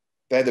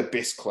 They're the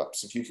best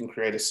clips. If you can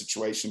create a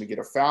situation to get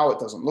a foul, it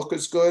doesn't look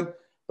as good,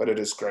 but it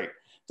is great.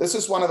 This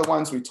is one of the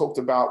ones we talked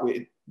about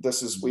where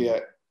this is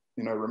where,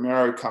 you know,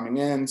 Romero coming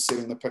in,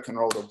 setting the pick and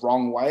roll the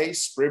wrong way,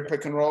 spread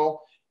pick and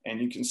roll. And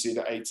you can see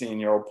the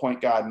 18-year-old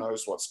point guard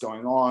knows what's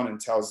going on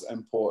and tells the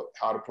import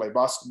how to play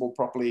basketball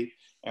properly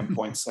and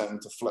points him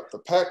to flip the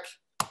pick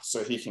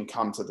so he can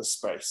come to the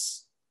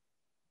space.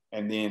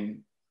 And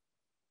then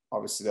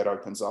obviously that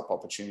opens up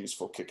opportunities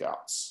for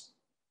kickouts.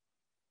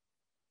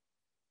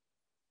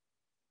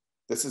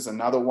 This is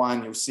another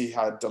one. You'll see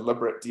how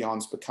deliberate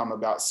Dion's become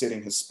about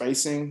setting his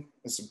spacing.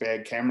 It's a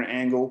bad camera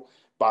angle,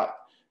 but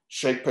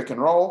shake pick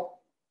and roll,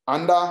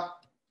 under,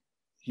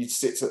 he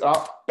sets it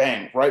up,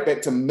 bang, right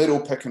back to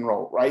middle pick and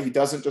roll, right? He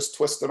doesn't just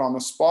twist it on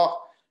the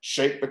spot.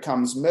 Shake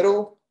becomes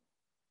middle,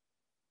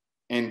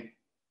 and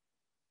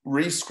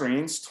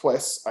rescreens,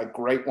 twists are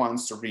great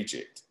ones to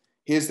reject.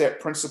 Here's that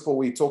principle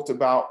we talked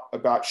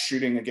about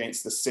shooting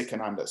against the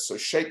second under. So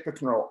shake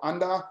pick and roll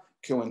under,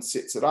 Killen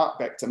sets it up,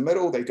 back to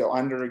middle, they go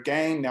under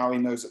again, now he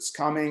knows it's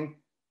coming,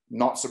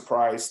 not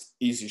surprised,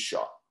 easy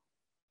shot.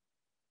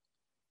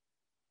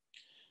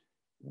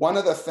 One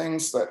of the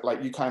things that,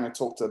 like, you kind of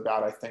talked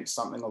about, I think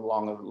something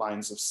along the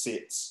lines of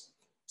sets.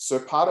 So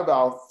part of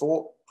our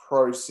thought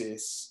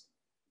process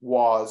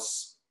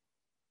was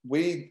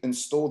we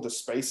installed the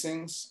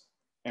spacings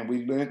and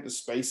we learned the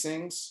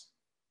spacings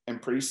in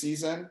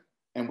preseason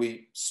and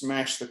we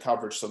smashed the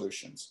coverage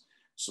solutions.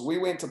 So we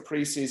went to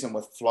preseason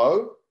with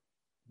flow,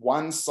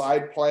 one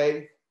side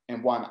play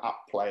and one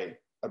up play,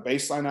 a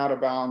baseline out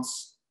of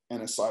bounds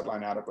and a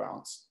sideline out of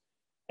bounds.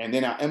 And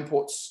then our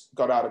imports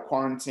got out of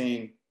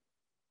quarantine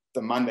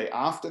the Monday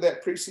after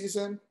that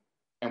preseason,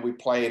 and we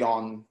played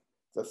on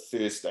the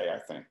Thursday, I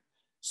think.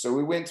 So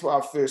we went to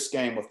our first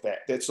game with that.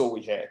 That's all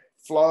we had.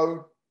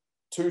 Flow,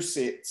 2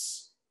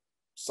 sets,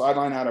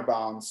 sideline out of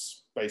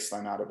bounds,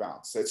 baseline out of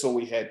bounds. That's all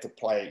we had to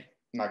play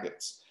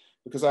Nuggets.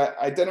 Because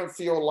I didn't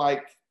feel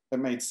like it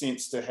made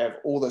sense to have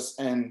all this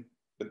in,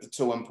 but the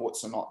 2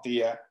 imports are not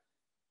there.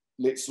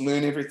 Let's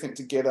learn everything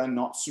together,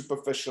 not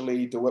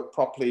superficially, do it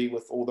properly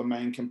with all the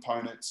main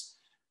components.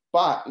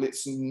 But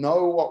let's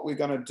know what we're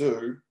going to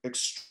do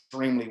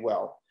extremely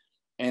well.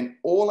 And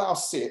all our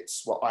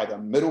sets were either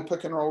middle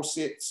pick and roll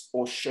sets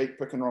or shake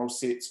pick and roll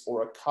sets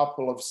or a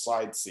couple of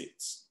side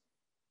sets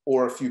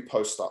or a few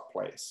post-up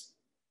plays.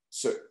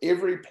 So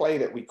every play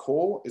that we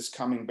call is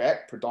coming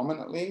back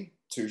predominantly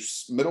to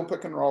middle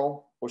pick and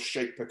roll or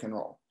shake pick and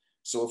roll.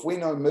 So if we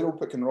know middle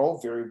pick and roll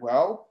very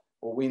well,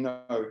 or we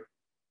know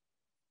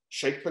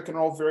shake pick and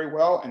roll very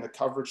well and the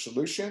coverage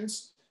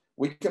solutions,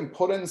 we can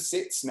put in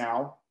sets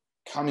now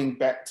coming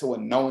back to a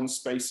known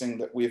spacing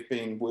that we've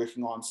been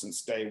working on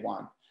since day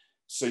one.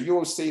 So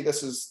you'll see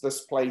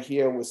this play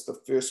here was the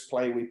first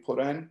play we put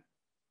in,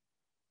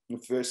 the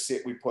first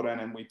set we put in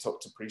and we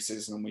took to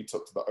preseason and we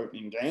took to the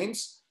opening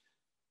games.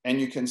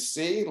 And you can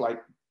see,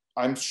 like,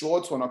 I'm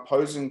sure to an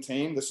opposing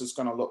team, this is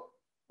going to look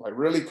like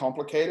really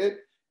complicated.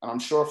 And I'm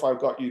sure if I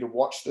got you to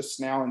watch this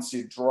now and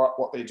see draw up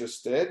what they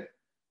just did,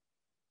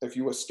 if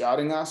you were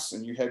scouting us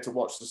and you had to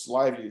watch this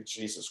live, you'd,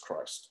 Jesus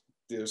Christ.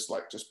 There's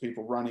like just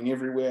people running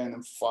everywhere and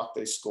then fuck,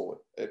 they scored.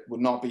 It would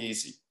not be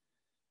easy.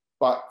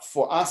 But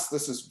for us,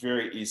 this is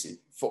very easy.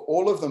 For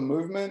all of the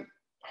movement,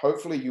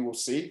 hopefully you will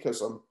see,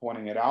 because I'm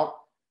pointing it out,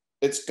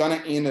 it's going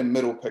to end in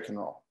middle pick and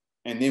roll.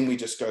 And then we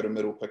just go to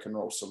middle pick and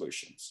roll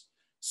solutions.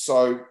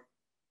 So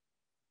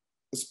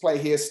this play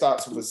here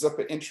starts with a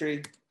zipper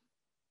entry,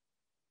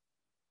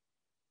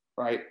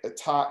 right? A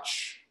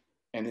touch,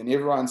 and then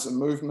everyone's in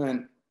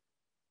movement,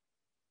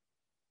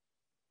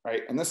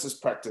 right? And this is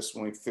practice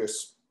when we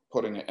first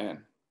putting it in.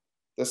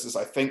 This is,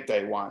 I think,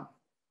 day one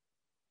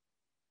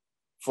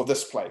for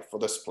this play.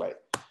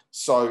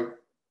 So,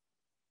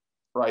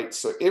 right,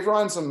 so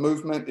everyone's in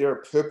movement. There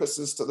are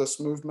purposes to this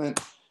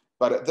movement.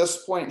 But at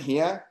this point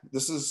here,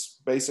 this is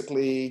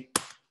basically,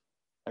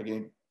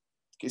 again,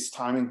 guess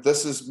timing,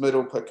 this is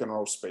middle pick and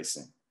roll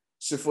spacing.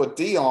 So for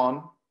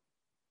Dion,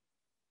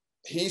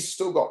 he's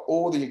still got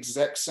all the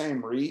exact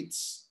same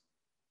reads,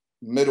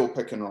 middle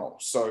pick and roll.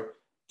 So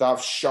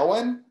they've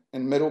shown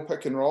in middle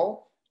pick and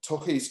roll,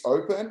 Tuhi's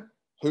open.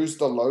 Who's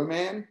the low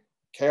man?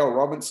 Kale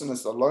Robinson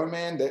is the low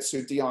man. That's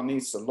who Dion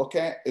needs to look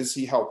at. Is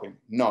he helping?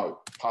 No.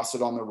 Pass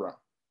it on the rim.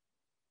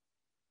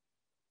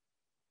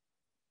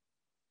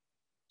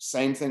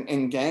 Same thing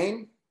in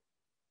game,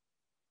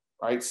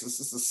 right? So this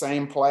is the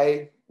same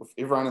play with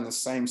everyone in the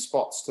same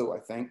spots too, I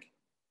think,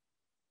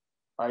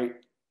 right?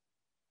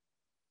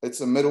 It's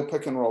a middle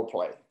pick and roll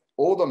play.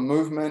 All the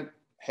movement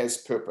has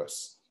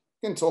purpose.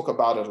 We can talk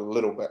about it a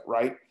little bit,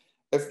 right?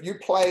 If you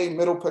play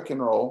middle pick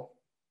and roll,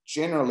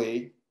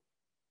 generally,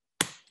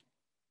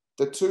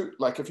 the two,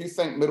 like if you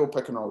think middle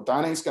pick and roll,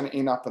 Dane's going to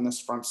end up in this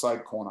front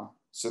side corner.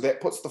 So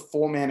that puts the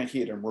 4-man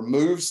ahead and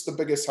removes the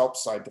biggest help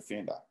side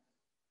defender.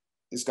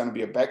 There's going to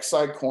be a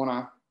backside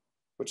corner,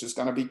 which is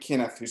going to be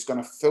Kenneth, who's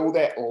going to fill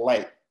that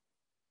late,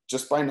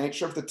 just by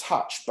nature of the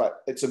touch,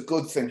 but it's a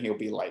good thing he'll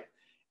be late.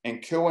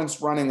 And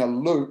Kerwin's running a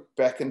loop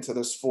back into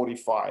this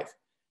 45.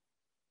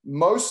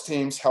 most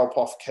teams help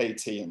off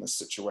KT in this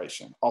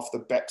situation, off the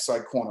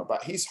backside corner,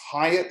 but he's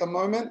high at the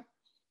moment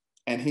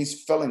and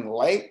he's filling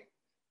late.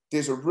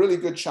 There's a really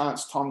good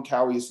chance Tom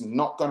Cowie is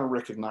not going to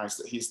recognize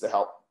that he's the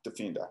help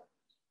defender.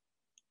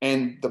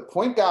 And the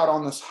point guard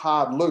on this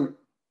hard loop,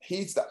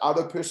 he's the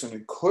other person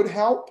who could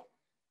help.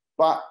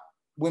 But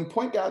when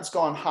point guards go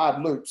on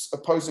hard loops,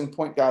 opposing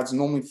point guards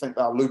normally think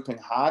they're looping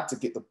hard to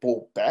get the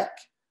ball back.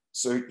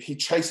 So he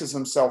chases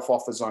himself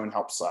off his own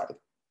help side,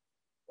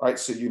 right?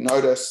 So you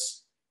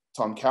notice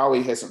Tom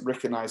Cowie hasn't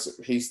recognized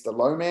that he's the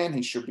low man.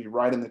 He should be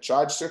right in the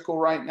charge circle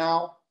right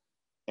now.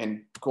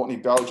 And Courtney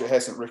Belger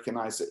hasn't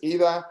recognized it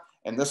either.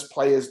 And this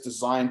play is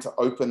designed to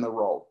open the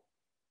role.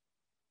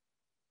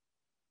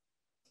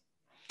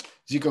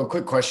 Zico,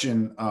 quick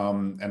question,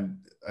 and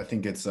I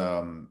think it's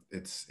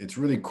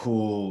really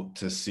cool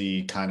to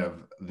see kind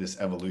of this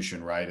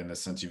evolution, right? In the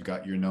sense you've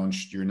got your known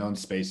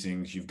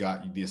spacings, you've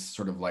got this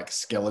sort of like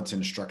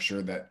skeleton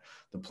structure that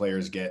the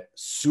players get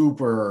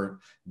super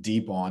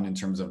deep on in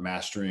terms of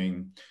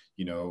mastering,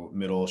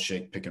 middle,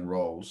 shake, pick and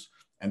rolls,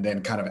 and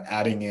then kind of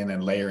adding in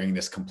and layering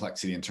this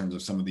complexity in terms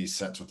of some of these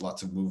sets with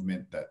lots of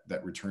movement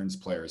that returns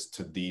players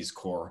to these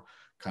core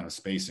kind of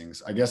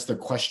spacings. I guess the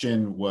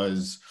question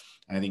was,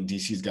 and I think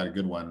DC's got a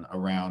good one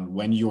around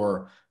when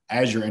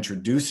as you're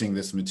introducing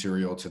this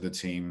material to the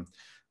team,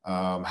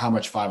 how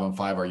much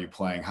 5-on-5 are you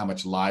playing? How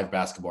much live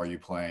basketball are you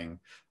playing?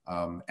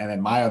 And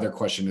then my other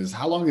question is,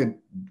 how long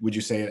would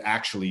you say it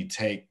actually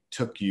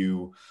took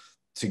you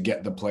to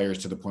get the players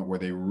to the point where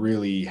they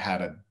really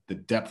had the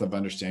depth of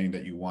understanding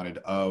that you wanted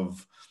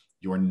of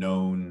your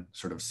known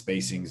sort of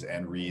spacings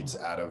and reads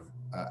out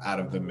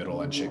of the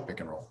middle and shake pick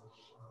and roll?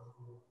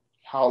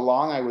 How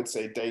long? I would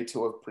say day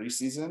 2 of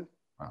preseason.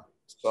 Wow.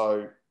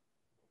 So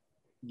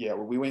yeah,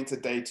 we went to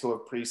day 2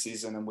 of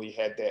preseason and we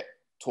had that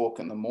talk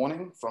in the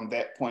morning. From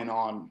that point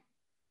on,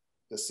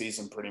 the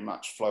season pretty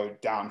much flowed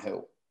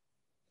downhill.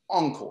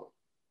 On court,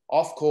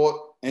 off court,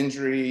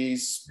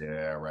 injuries.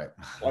 Yeah, right.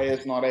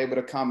 Players not able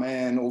to come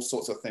in, all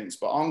sorts of things.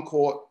 But on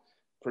court,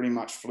 pretty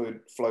much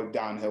flowed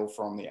downhill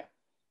from there.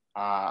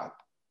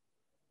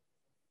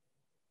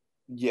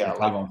 Yeah.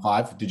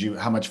 5-on-5?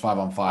 How much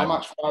 5-on-5? How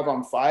much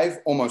 5-on-5?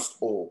 Almost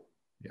all.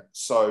 Yeah.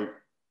 So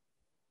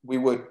we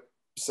would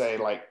say,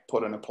 like,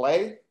 put in a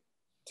play,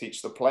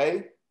 teach the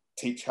play,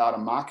 teach how to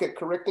mark it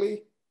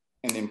correctly,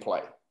 and then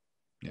play.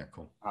 Yeah,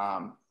 cool.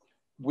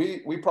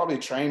 We probably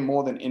train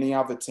more than any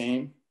other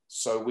team.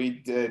 So we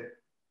did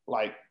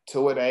like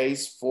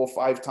 2-a-days 4 or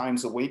 5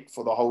 times a week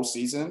for the whole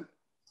season.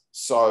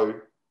 So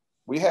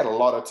we had a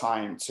lot of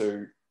time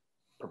to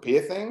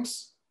prepare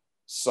things.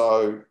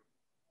 So,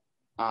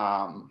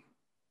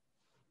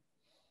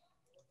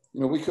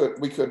 we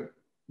could,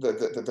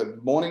 the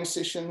morning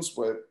sessions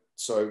were,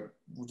 so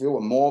there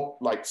were more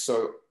like,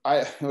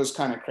 it was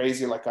kind of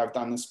crazy. Like I've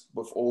done this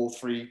with all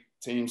 3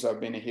 teams. I've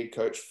been a head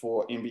coach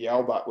for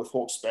NBL, but with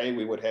Hawke's Bay,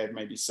 we would have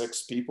maybe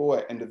 6 people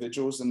at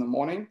individuals in the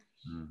morning.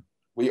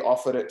 We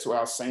offered it to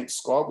our Saints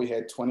squad. We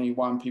had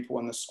 21 people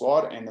in the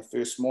squad. And the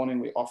first morning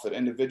we offered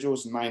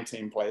individuals,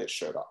 19 players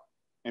showed up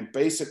and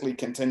basically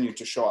continued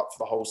to show up for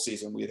the whole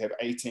season. We'd have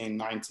 18,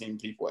 19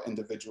 people at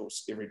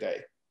individuals every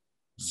day.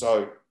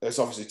 So there's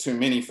obviously too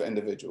many for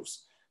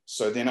individuals.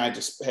 So then I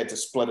just had to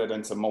split it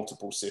into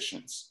multiple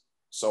sessions.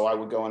 So I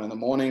would go in the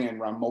morning and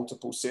run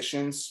multiple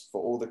sessions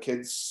for all the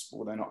kids.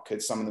 Well, they're not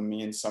kids. Some of them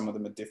men, some of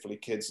them are definitely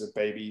kids, they're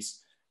babies.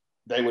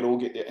 They would all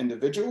get their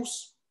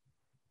individuals.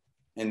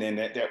 And then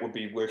that would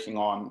be working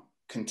on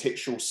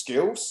contextual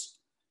skills.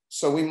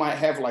 So we might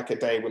have like a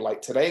day where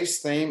like today's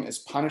theme is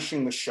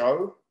punishing the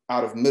show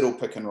out of middle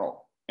pick and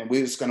roll. And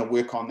we're just going to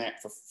work on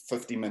that for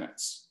 50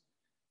 minutes.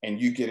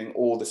 And you getting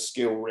all the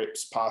skill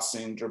reps,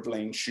 passing,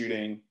 dribbling,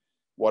 shooting,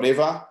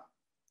 whatever,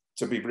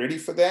 to be ready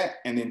for that.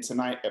 And then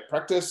tonight at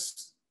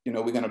practice, we're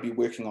going to be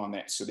working on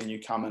that. So then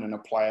you come in and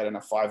apply it in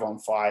a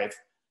 5-on-5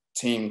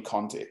 team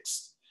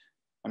context.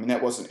 I mean,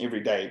 that wasn't every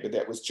day, but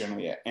that was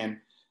generally it. And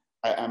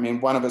I mean,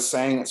 one of us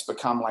saying, it's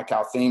become like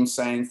our theme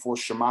saying for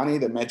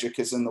Shimani, the magic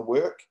is in the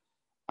work.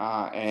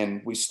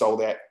 And we stole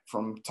that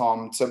from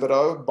Tom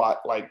Thibodeau.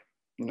 But like,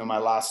 my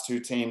last 2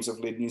 teams have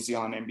led New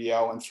Zealand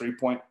NBL in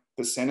 3-point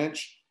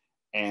percentage.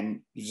 And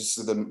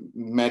just the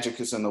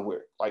magic is in the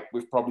work. Like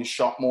we've probably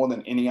shot more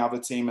than any other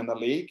team in the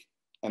league.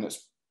 And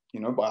it's,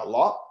 by a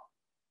lot.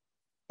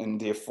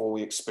 And therefore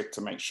we expect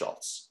to make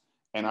shots.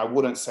 And I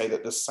wouldn't say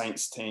that the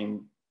Saints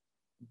team,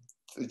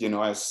 as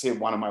I said,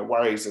 one of my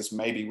worries is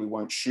maybe we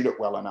won't shoot it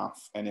well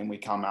enough. And then we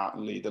come out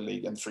and lead the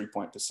league in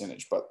 3-point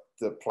percentage. But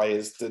the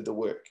players did the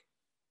work.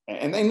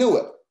 And they knew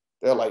it.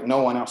 They're like,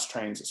 no one else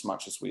trains as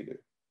much as we do.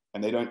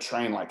 And they don't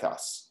train like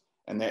us.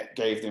 And that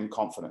gave them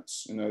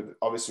confidence.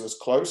 Obviously it was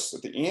close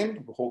at the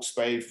end. Hawke's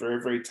Bay,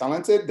 very, very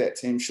talented. That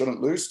team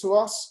shouldn't lose to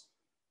us,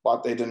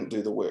 but they didn't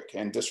do the work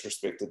and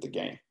disrespected the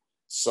game.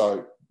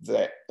 So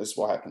that is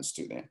what happens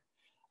to them.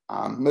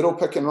 Middle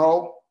pick and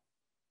roll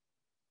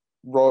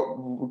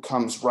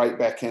comes right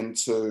back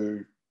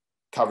into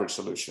coverage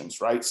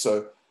solutions, right?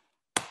 So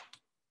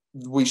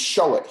we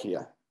show it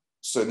here.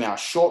 So now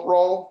short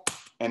roll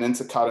and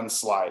into cut and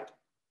slide.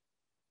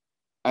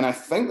 And I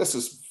think this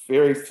is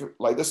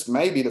like this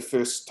may be the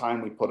first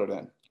time we put it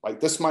in. Like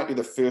this might be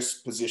the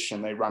first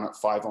position they run at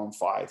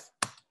 5-on-5,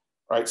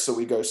 right? So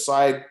we go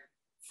side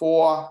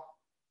 4,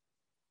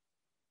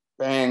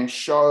 bang,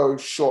 show,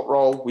 short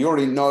roll. We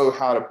already know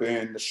how to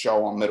burn the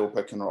show on middle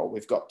pick and roll.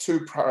 We've got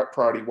 2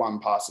 priority 1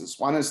 passes.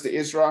 One is the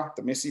Ezra,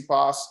 the Messi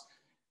pass.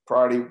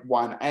 Priority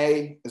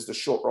 1A is the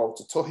short roll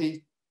to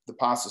Tuhi. The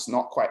pass is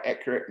not quite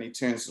accurate and he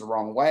turns the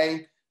wrong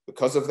way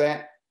because of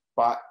that.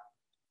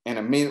 And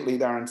immediately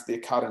they're into their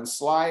cut and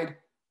slide.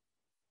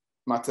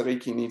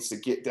 Matariki needs to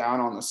get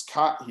down on this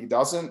cut. He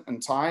doesn't in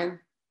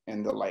time,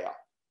 and the layup.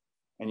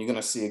 And you're going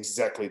to see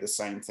exactly the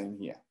same thing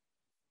here.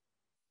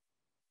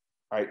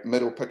 All right,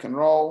 middle pick and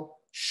roll,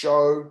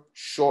 show,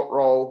 short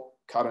roll,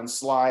 cut and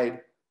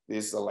slide.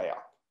 There's the layup.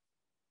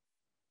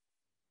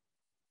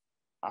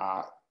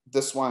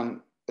 This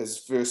one is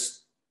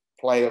first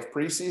play of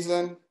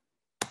preseason.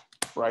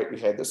 Right, we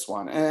had this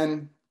one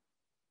in.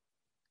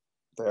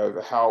 They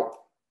overhelp.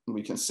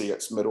 We can see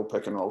it's middle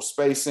pick and roll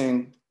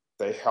spacing.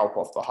 They help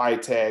off the high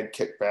tag,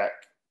 kick back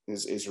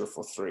is Ezra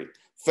for 3.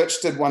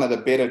 Fitch did one of the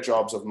better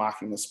jobs of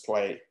marking this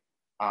play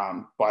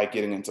by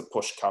getting into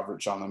push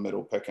coverage on the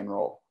middle pick and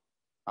roll.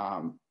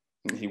 And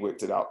he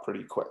worked it out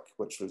pretty quick,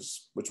 which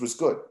was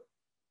good.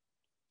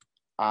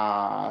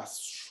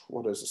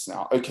 What is this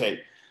now?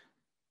 Okay.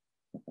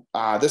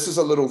 This is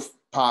a little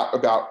part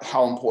about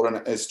how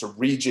important it is to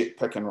reject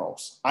pick and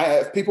rolls.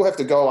 If people have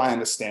to go, I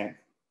understand.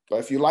 But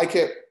if you like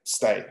it,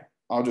 stay.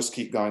 I'll just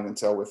keep going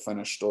until we're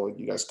finished, or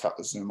you guys cut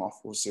the Zoom off.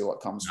 We'll see what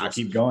comes first.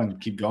 Keep going.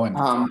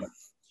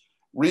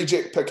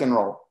 Reject pick and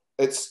roll.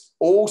 It's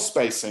all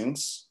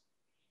spacings.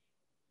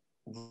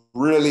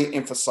 Really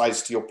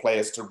emphasize to your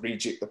players to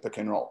reject the pick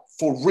and roll.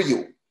 For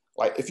real.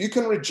 Like if you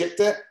can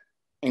reject it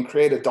and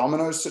create a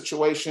domino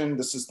situation,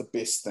 this is the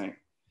best thing.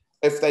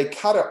 If they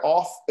cut it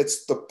off,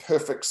 it's the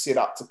perfect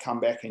setup to come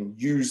back and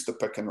use the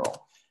pick and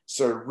roll.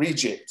 So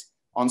reject.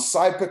 On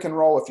side pick and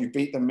roll, if you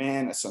beat the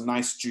man, it's a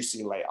nice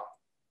juicy layup.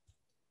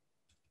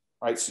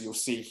 Right, so you'll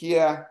see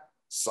here,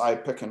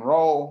 side pick and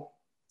roll.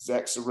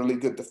 Zach's a really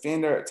good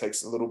defender. It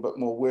takes a little bit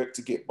more work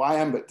to get by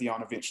him, but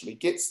Dion eventually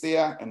gets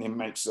there and then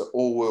makes an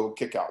all-world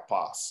kick-out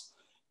pass.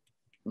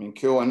 I mean,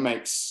 Kerwin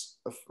makes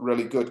a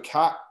really good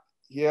cut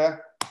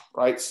here,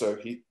 right? So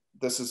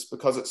this is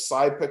because it's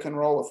side pick and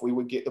roll. If we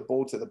would get the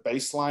ball to the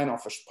baseline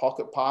off a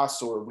pocket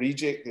pass or a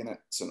reject, then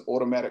it's an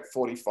automatic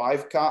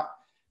 45 cut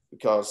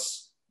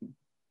because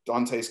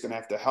Dante's going to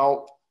have to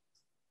help.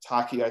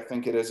 Taki, I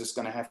think it is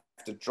going to have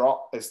to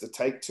drop as the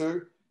take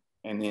 2,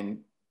 and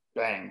then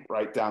bang,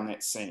 right down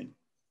that seam.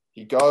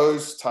 He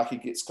goes, Taki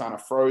gets kind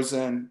of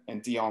frozen,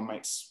 and Dion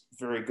makes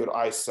very good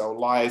ISO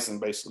lies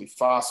and basically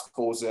fast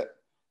pulls it,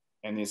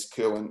 and there's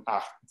Kerwin,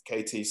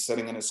 KT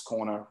sitting in his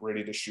corner,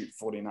 ready to shoot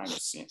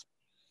 49%.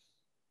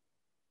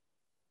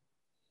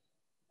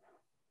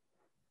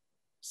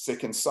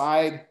 Second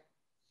side,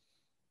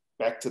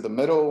 back to the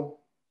middle,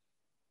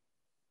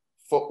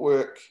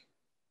 footwork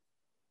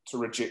to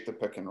reject the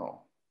pick and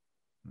roll.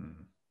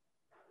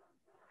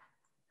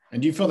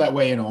 And do you feel that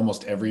way in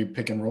almost every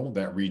pick and roll,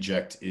 that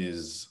reject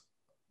is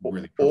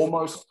really perfect?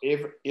 Almost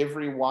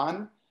every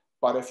one,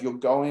 but if you're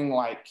going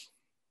like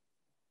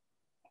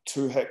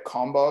 2-hit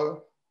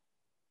combo,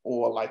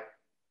 or like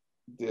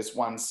there's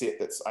one set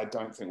that's, I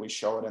don't think we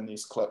show it in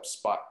these clips,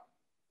 but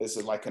is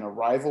it like an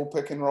arrival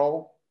pick and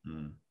roll?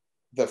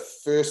 The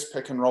first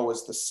pick and roll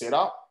is the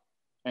setup,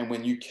 and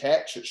when you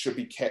catch, it should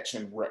be catch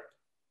and rip.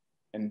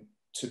 And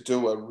to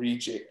do a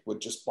reject would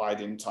just buy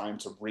them time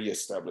to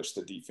re-establish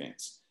the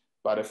defense.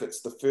 But if it's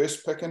the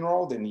first pick and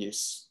roll, then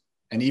yes.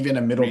 And even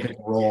a middle pick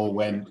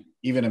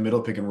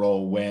and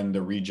roll when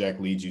the reject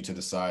leads you to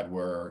the side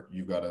where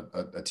you've got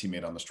a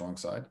teammate on the strong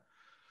side.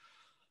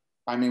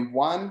 I mean,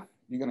 one,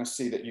 you're going to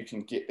see that you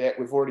can get that.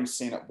 We've already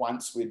seen it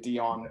once where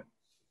Dion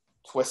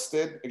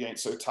twisted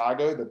against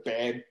Otago, the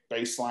bad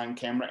baseline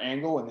camera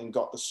angle, and then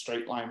got the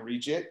straight line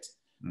reject.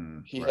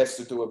 He has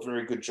to do a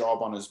very good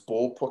job on his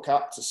ball pick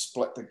up to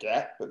split the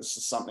gap, but this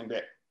is something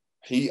that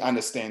he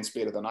understands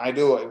better than I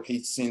do.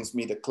 He sends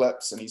me the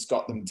clips and he's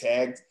got them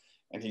tagged,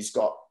 and he's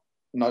got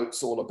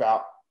notes all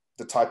about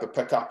the type of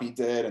pickup he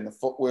did and the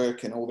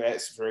footwork and all that.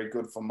 It's very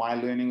good for my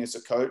learning as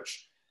a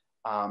coach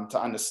to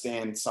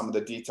understand some of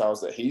the details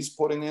that he's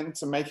putting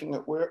into making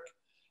it work.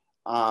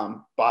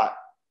 But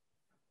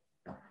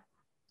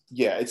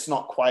yeah, it's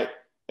not quite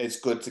as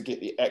good to get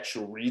the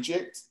actual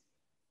reject,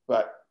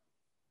 but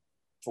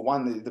for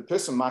one, the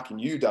person marking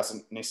you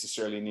doesn't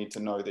necessarily need to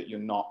know that you're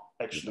not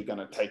actually going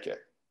to take it.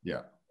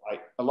 Yeah.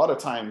 Like a lot of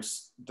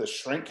times the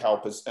shrink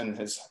help is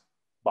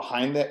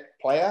behind that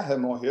player,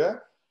 him or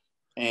her.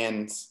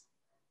 And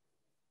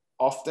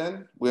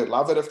often we'd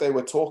love it if they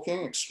were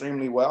talking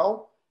extremely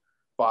well,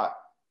 but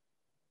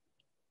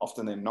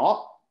often they're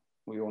not.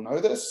 We all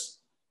know this.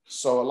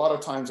 So a lot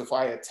of times if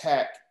I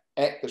attack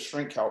at the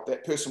shrink help,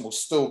 that person will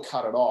still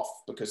cut it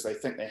off because they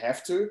think they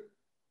have to.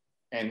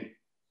 And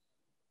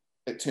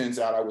it turns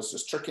out I was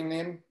just tricking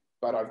them,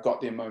 but I've got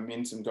their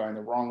momentum going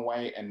the wrong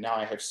way, and now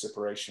I have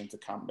separation to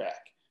come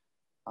back.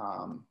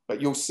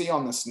 But you'll see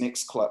on this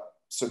next clip,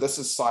 so this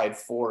is side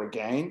 4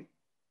 again.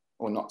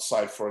 or not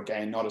side for a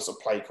gain, not as a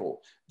play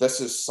call. This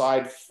is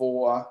side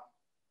for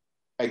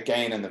a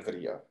gain in the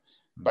video.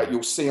 But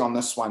you'll see on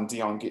this one,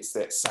 Dion gets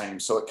that same.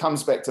 So it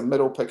comes back to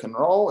middle pick and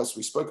roll, as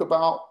we spoke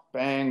about.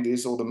 Bang,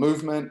 there's all the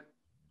movement,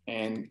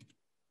 and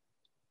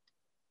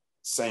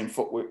same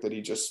footwork that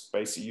he just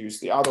basically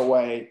used the other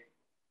way.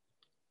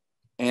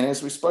 And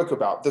as we spoke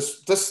about,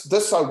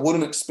 this I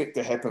wouldn't expect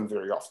to happen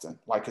very often.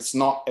 Like, it's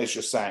not, as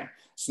you're saying,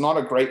 it's not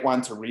a great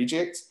one to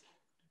reject,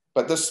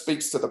 but this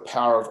speaks to the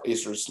power of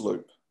Ezra's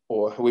loop,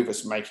 or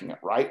whoever's making it,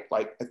 right?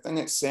 Like, I think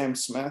it's Sam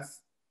Smith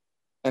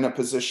in a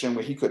position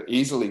where he could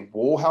easily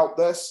wall help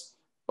this,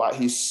 but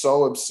he's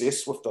so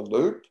obsessed with the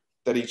loop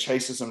that he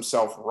chases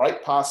himself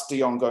right past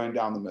Dion going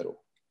down the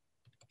middle.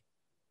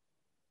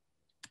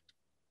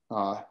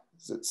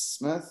 Is it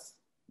Smith?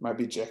 Might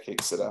be Jack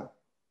Exeter.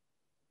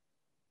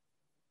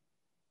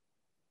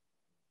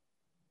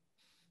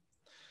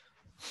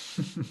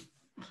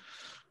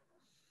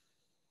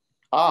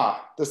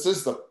 This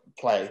is the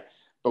play,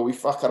 but we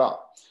fuck it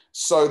up.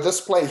 So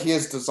this play here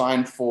is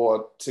designed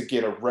to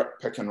get a rip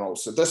pick and roll.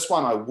 So this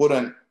one I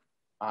wouldn't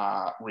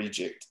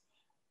reject.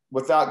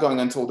 Without going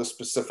into all the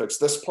specifics,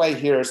 this play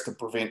here is to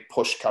prevent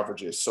push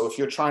coverages. So if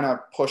you're trying to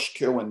push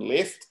Kerwin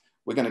left,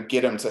 we're going to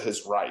get him to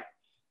his right.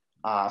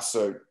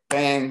 So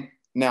bang.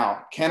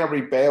 Now,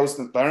 Canterbury bails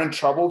them. They're in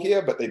trouble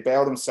here, but they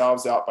bail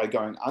themselves out by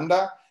going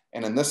under.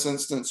 And in this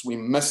instance, we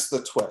miss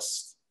the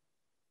twist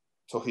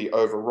till he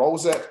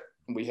overrolls it,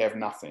 and we have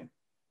nothing.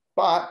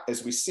 But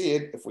as we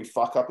said, if we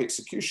fuck up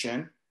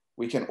execution,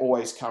 we can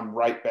always come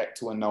right back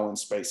to a no-in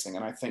spacing.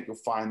 And I think you'll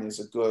find there's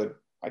a good,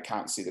 I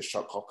can't see the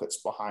shot clock, it's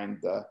behind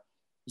the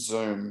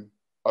Zoom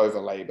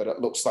overlay, but it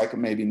looks like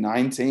maybe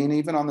 19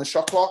 even on the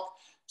shot clock.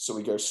 So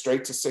we go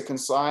straight to second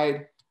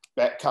side,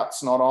 back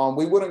cut's not on.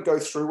 We wouldn't go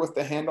through with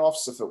the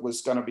handoffs if it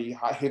was going to be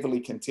heavily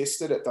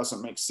contested. It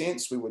doesn't make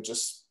sense. We would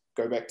just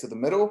go back to the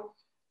middle.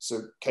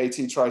 So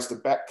KT tries to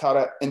back cut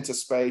it into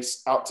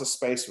space, out to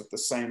space with the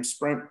same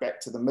sprint,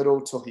 back to the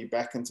middle till he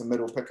back into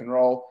middle pick and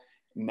roll.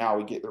 Now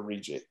we get the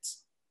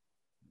rejects.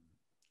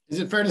 Is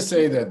it fair to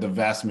say that the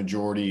vast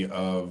majority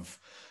of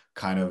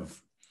kind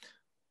of,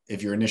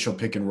 if your initial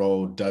pick and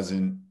roll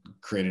doesn't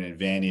create an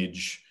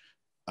advantage,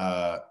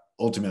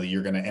 ultimately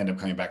you're going to end up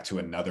coming back to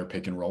another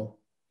pick and roll,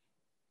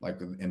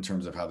 like in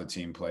terms of how the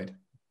team played?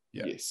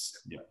 Yeah. Yes.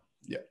 Yeah.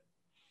 Yeah.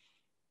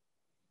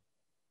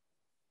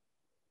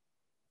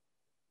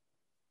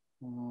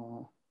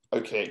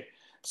 Okay,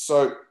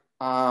 so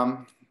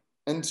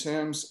in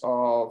terms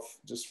of,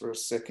 just for a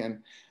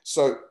second,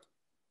 so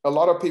a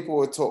lot of people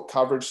would talk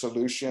coverage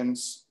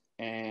solutions,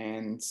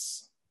 and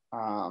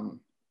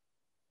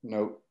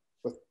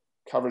with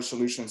coverage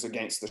solutions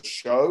against the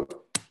show,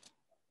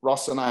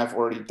 Ross and I have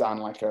already done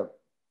like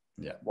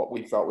what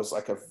we felt was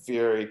like a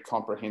very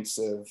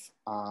comprehensive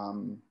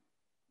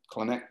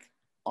clinic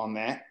on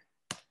that,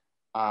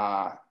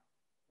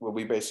 where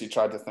we basically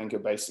tried to think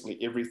of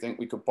basically everything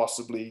we could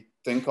possibly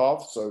think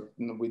of. So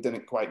we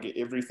didn't quite get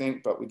everything,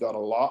 but we got a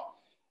lot.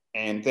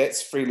 And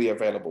that's freely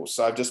available.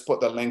 So I've just put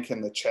the link in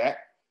the chat.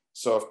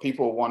 So if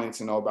people are wanting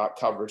to know about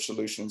coverage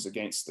solutions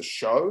against the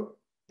show,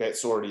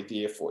 that's already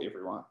there for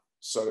everyone.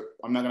 So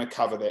I'm not going to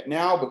cover that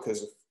now,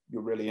 because if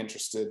you're really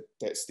interested,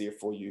 that's there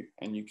for you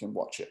and you can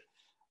watch it.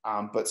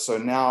 But so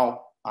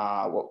now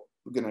what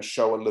we're going to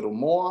show a little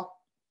more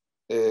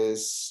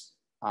is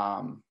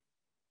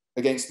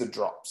against the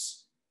drops.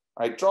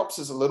 Right, drops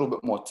is a little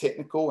bit more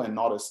technical and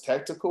not as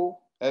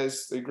tactical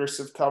as the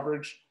aggressive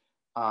coverage,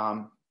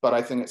 but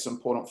I think it's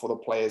important for the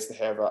players to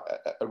have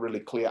a really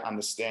clear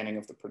understanding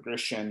of the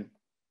progression,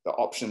 the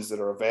options that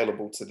are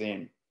available to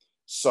them.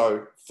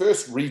 So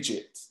first,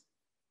 reject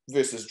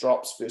versus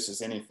drops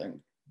versus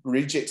anything.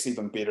 Reject's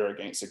even better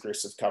against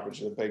aggressive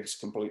coverage. The big's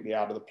completely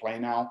out of the play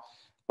now,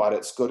 but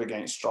it's good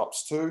against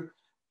drops too.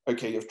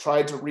 Okay, you've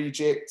tried to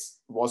reject,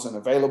 wasn't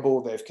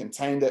available, they've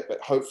contained it, but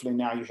hopefully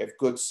now you have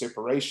good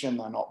separation,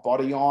 they're not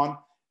body on,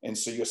 and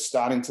so you're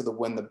starting to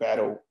win the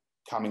battle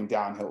coming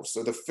downhill.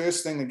 So the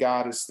first thing the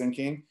guard is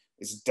thinking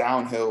is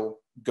downhill,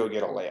 go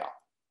get a layup.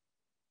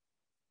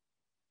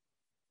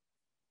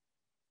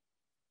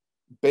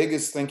 Big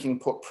is thinking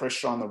put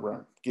pressure on the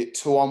rim, get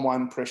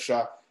 2-on-1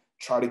 pressure,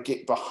 try to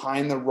get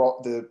behind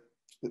the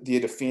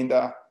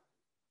defender,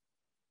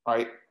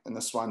 right? And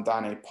this one,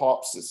 Dane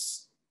pops,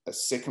 is a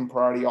second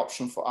priority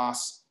option for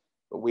us,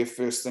 but we're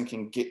first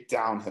thinking get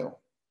downhill,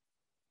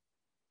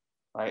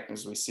 right?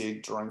 As we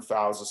said, drawing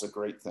fouls is a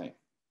great thing.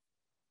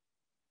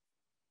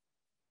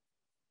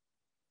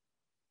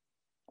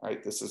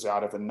 Right, this is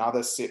out of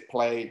another set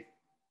play,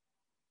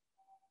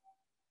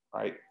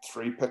 right?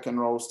 3 pick and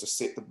rolls to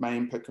set the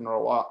main pick and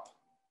roll up.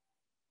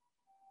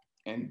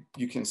 And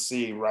you can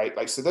see, right,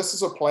 like, so this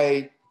is a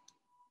play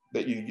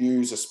that you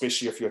use,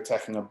 especially if you're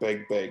attacking a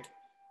big.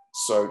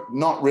 So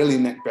not really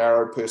Nick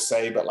Barrow per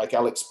se, but like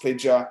Alex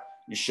Pledger,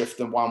 you shift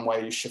them one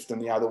way, you shift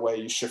them the other way,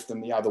 you shift them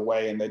the other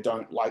way, and they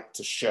don't like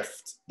to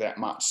shift that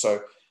much.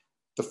 So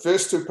the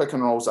first 2 pick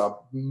and rolls are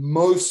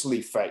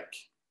mostly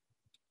fake,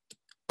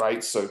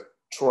 right? So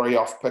Troy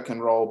off pick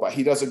and roll, but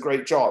he does a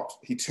great job.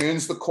 He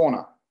turns the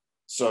corner.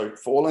 So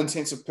for all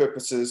intents and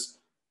purposes,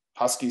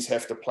 Huskies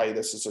have to play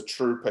this as a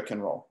true pick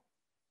and roll.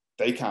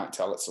 They can't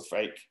tell it's a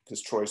fake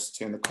because Troy's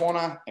turned the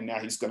corner and now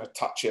he's going to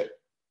touch it.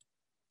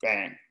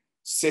 Bang.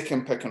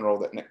 Second pick and roll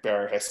that Nick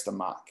Barrow has to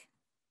mark.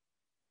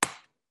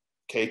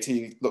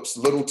 KT looks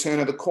a little turn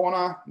of the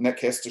corner.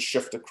 Nick has to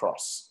shift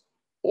across.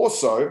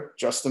 Also,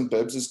 Justin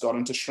Bibbs has got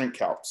into shrink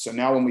help. So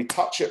now when we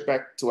touch it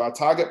back to our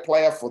target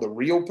player for the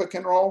real pick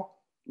and roll,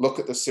 look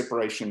at the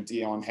separation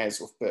Dion has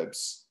with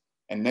Bibbs.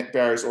 And Nick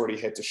Barrow's already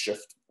had to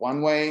shift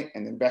one way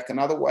and then back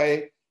another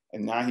way.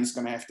 And now he's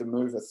going to have to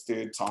move a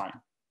third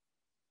time.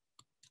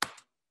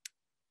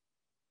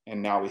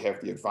 And now we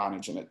have the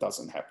advantage and it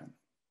doesn't happen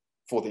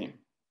for them.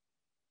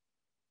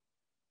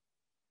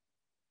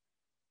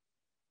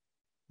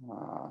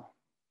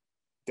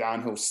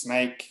 Downhill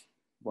snake,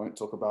 won't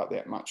talk about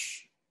that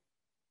much.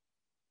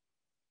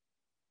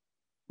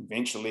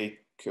 Eventually,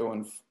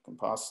 Kerwin can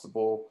pass the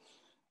ball,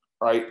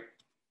 right?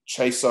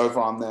 Chase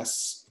over on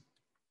this.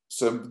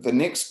 So the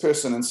next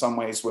person in some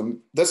ways,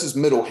 this is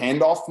middle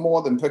handoff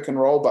more than pick and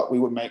roll, but we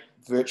would make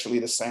virtually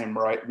the same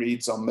right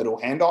reads on middle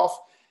handoff.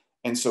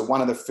 And so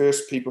one of the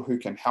first people who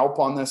can help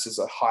on this is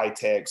a high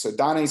tag. So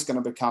Dane's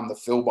going to become the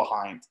fill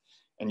behind.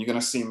 And you're going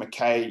to see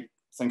McKay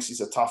thinks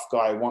he's a tough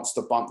guy, wants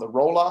to bump the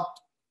roller.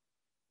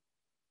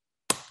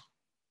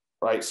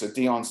 Right, so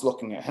Dion's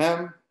looking at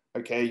him.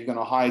 Okay, you're going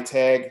to high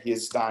tag.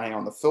 Here's Dane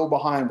on the fill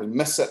behind. We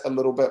miss it a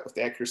little bit with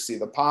the accuracy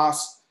of the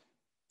pass,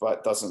 but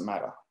it doesn't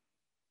matter.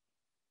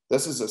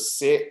 This is a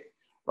set,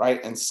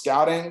 right? In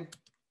scouting,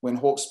 when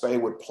Hawke's Bay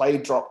would play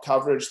drop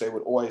coverage, they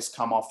would always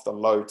come off the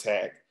low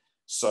tag.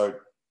 So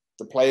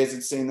the players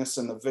had seen this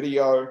in the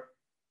video.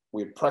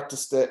 We had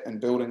practiced it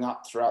and building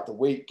up throughout the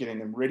week, getting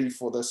them ready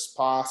for this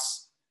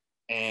pass.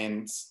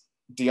 And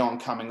Dion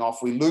coming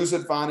off. We lose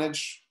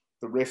advantage.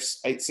 The refs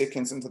 8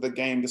 seconds into the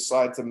game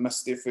decide to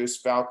miss their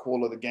first foul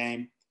call of the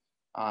game.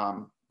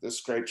 This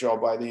great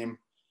job by them.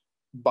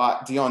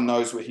 But Dion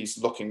knows where he's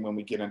looking when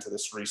we get into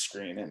this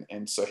rescreen.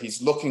 And so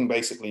he's looking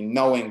basically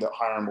knowing that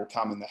Hiram will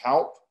come in to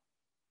help.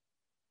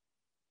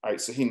 All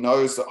right, so he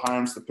knows that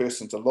Hiram's the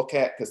person to look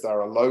at because they're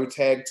a low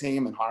tag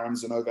team and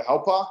Hiram's an over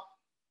helper.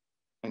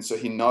 And so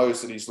he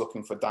knows that he's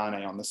looking for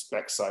Dane on this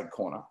backside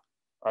corner.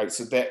 All right,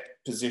 so that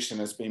position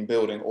has been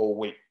building all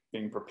week,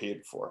 being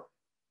prepared for it.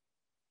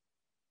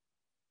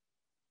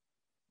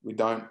 We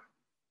don't,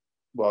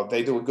 well,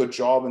 they do a good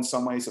job in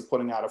some ways of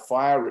putting out a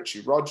fire.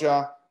 Richie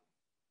Roger.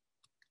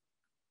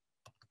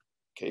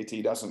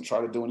 KT doesn't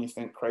try to do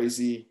anything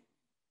crazy.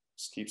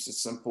 Just keeps it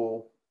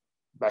simple.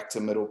 Back to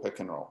middle pick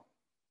and roll.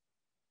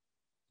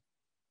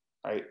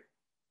 Right.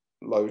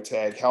 Low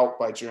tag help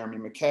by Jeremy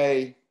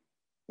McKay.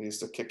 There's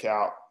the kick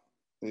out.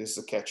 There's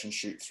the catch and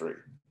shoot 3.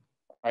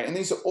 Right. And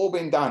these are all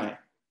being done,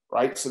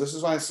 right? So this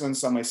is why it's in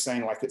some way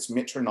saying like it's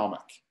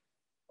metronomic.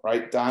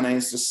 Right,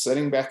 Dane's just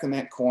sitting back in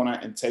that corner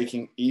and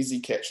taking easy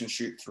catch and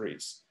shoot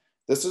 3s.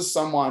 This is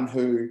someone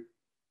who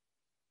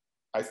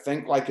I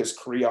think like his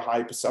career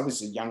high percentage,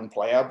 he's a young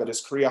player, but his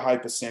career high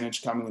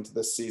percentage coming into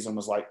this season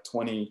was like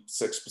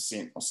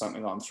 26% or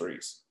something on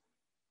 3s.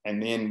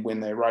 And then when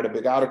they write a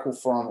big article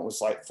for him, it was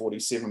like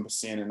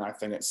 47%. And I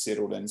think it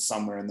settled in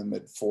somewhere in the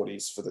mid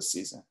 40s for the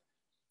season.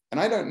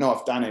 And I don't know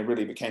if Dane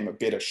really became a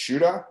better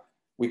shooter.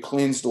 We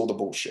cleansed all the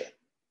bullshit.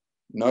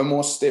 No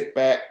more step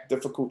back,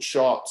 difficult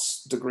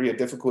shots, degree of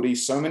difficulty.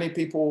 So many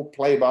people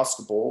play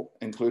basketball,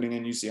 including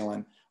in New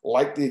Zealand,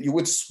 like you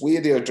would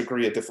swear their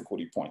degree of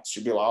difficulty points.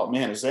 You'd be like, oh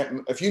man, is that,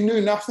 if you knew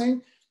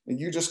nothing and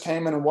you just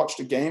came in and watched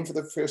a game for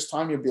the first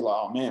time, you'd be like,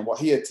 oh man, what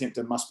he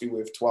attempted must be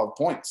worth 12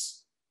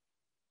 points.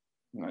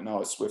 You know,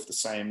 no, it's worth the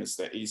same as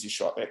that easy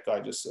shot that guy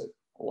just said.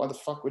 Well, why the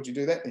fuck would you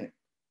do that then?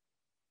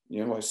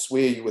 You know, I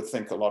swear you would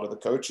think a lot of the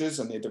coaches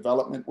and their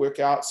development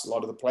workouts, a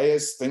lot of the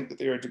players think that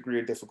they're a degree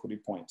of difficulty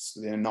points.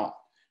 They're not.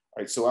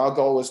 Right, so our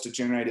goal is to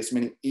generate as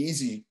many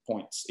easy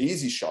points,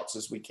 easy shots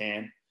as we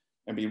can,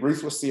 and be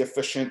ruthlessly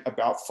efficient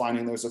about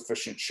finding those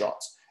efficient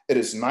shots. It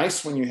is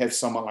nice when you have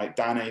someone like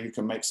Dane who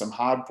can make some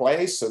hard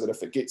plays so that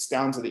if it gets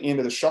down to the end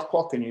of the shot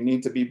clock and you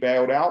need to be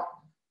bailed out,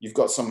 you've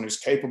got someone who's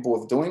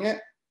capable of doing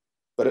it,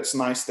 but it's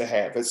nice to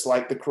have. It's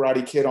like the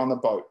Karate Kid on the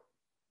boat.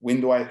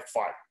 When do I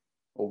fight?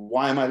 Or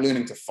why am I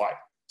learning to fight?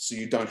 So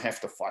you don't have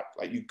to fight.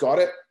 Like you got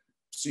it,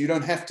 so you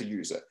don't have to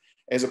use it.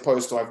 As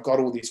opposed to I've got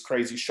all these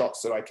crazy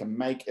shots that I can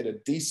make at a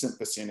decent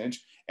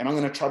percentage, and I'm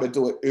going to try to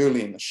do it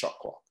early in the shot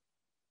clock.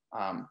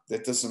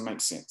 That doesn't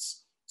make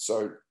sense.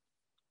 So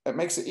it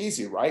makes it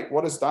easy, right?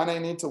 What does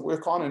Dane need to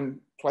work on in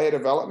player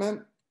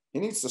development?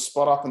 He needs to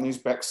spot up in these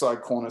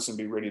backside corners and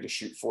be ready to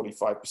shoot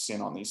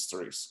 45% on these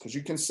 3s. Because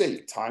you can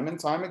see time and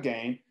time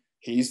again,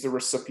 he's the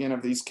recipient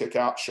of these kick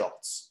out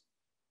shots.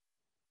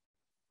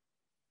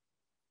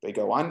 They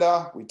go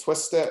under, we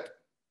twist it,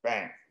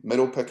 bang,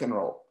 middle pick and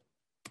roll.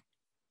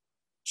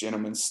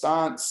 Gentleman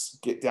stance,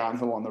 get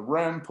downhill on the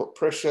rim, put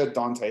pressure,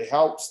 Dante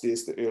helps,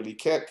 there's the early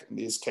kick, and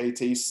there's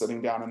KT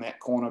sitting down in that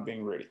corner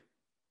being ready.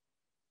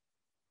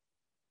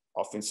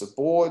 Offensive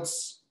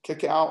boards,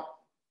 kick out,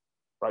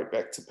 right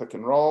back to pick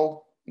and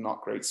roll,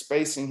 not great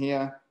spacing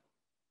here.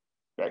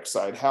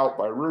 Backside help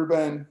by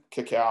Ruben,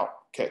 kick out,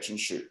 catch and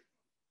shoot.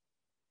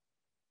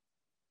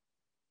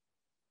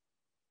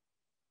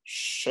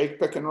 shake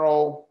pick and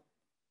roll.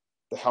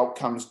 The help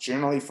comes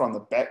generally from the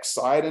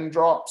backside and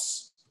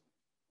drops,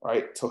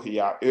 right? Tuhi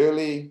out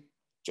early,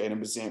 Jaden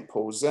Bazant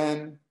pulls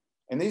in.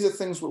 And these are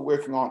things we're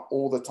working on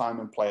all the time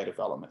in player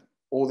development.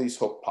 All these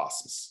hook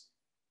passes.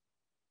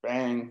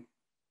 Bang,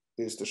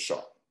 there's the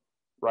shot.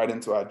 Right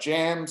into our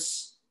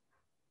jams,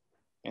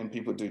 and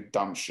people do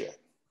dumb shit.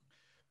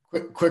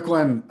 Quick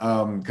one,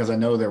 because I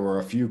know there were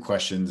a few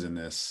questions in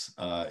this,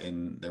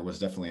 and there was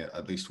definitely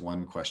at least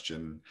one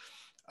question.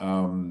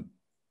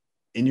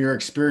 In your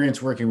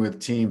experience working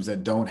with teams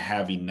that don't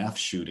have enough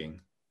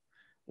shooting,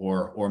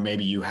 or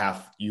maybe your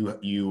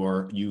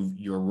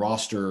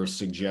roster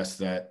suggests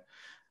that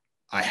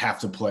I have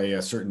to play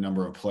a certain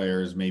number of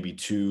players, maybe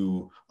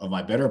 2 of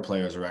my better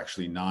players are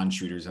actually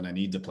non-shooters and I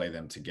need to play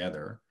them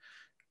together.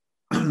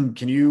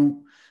 Can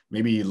you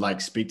maybe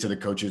like speak to the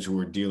coaches who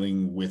are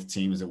dealing with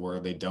teams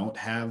where they don't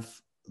have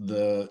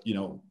the,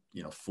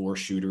 4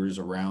 shooters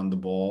around the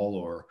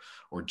ball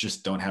or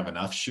just don't have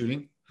enough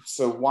shooting?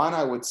 So one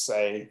I would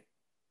say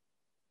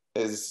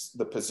is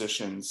the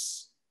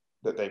positions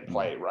that they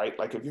play, right?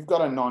 Like if you've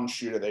got a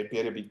non-shooter, they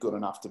better be good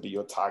enough to be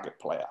your target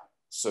player.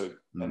 So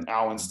in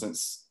our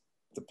instance,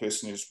 the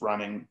person who's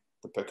running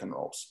the pick and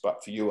rolls,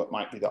 but for you, it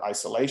might be the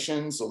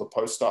isolations or the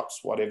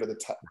post-ups, whatever the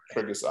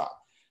triggers are.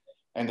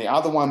 And the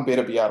other one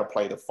better be able to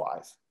play the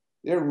 5.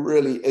 There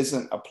really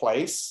isn't a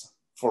place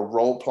for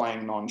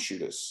role-playing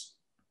non-shooters.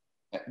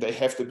 They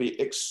have to be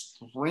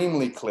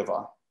extremely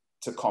clever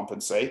to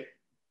compensate.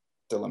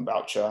 Dylan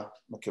Boucher,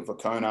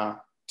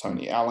 McKivakona,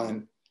 Tony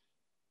Allen.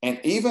 And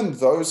even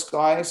those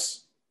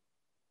guys,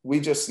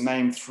 we just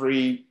named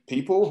 3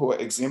 people who are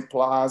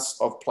exemplars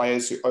of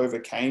players who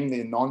overcame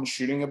their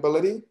non-shooting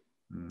ability.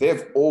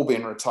 They've all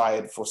been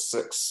retired for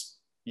 6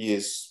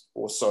 years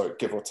or so,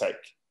 give or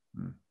take.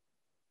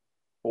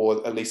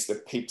 Or at least the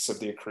peaks of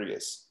their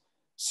careers.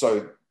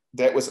 So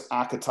that was an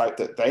archetype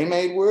that they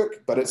made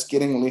work, but it's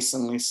getting less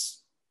and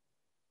less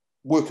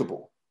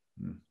workable.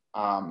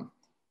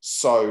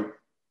 So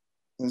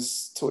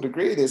to a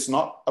degree, there's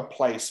not a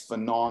place for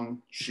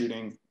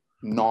non-shooting,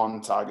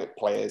 non-target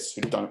players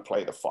who don't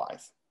play the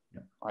 5.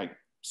 Right?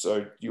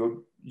 So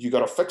you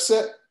got to fix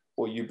it,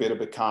 or you better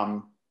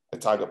become a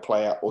target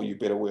player, or you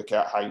better work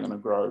out how you're going to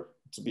grow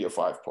to be a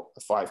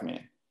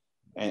 5-man.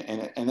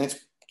 And that's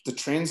the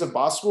trends of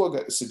basketball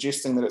are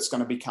suggesting that it's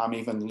going to become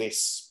even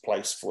less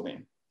place for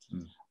them.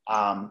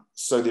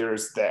 So there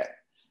is that.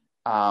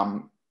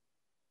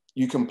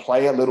 You can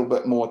play a little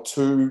bit more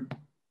 2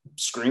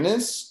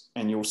 screeners,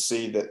 and you'll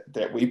see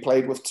that we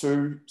played with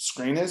 2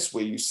 screeners,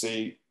 where you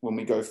see when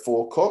we go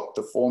 4 cook,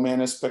 the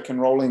 4-man is pick and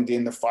rolling,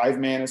 then the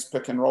 5-man is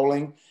pick and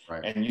rolling,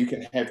 right. And you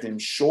can have them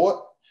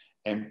short.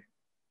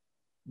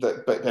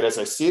 But as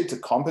I said, to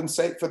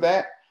compensate for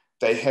that,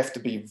 they have to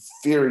be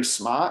very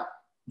smart,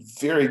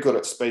 very good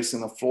at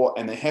spacing the floor,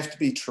 and they have to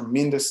be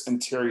tremendous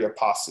interior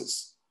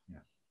passers.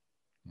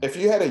 If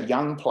you had a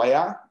young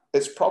player,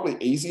 it's probably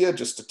easier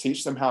just to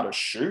teach them how to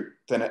shoot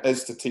than it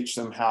is to teach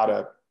them how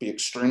to be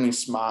extremely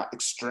smart,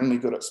 extremely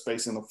good at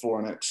spacing the floor,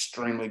 and an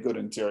extremely good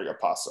interior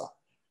passer.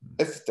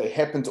 If they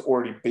happen to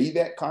already be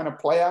that kind of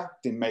player,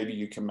 then maybe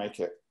you can make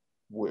it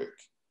work.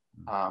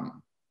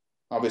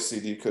 Obviously,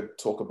 you could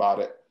talk about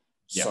it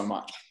so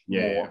much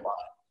more.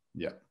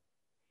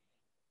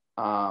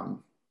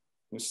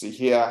 You see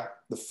here,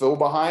 the fill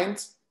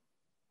behind,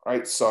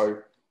 right? So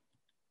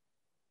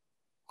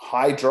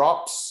high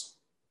drops,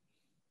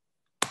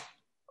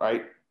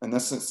 right? In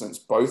this instance,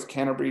 both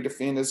Canterbury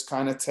defenders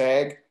kind of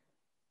tag,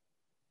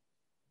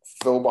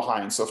 fill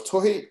behind. So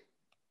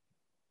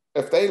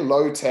if they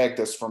low tag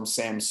this from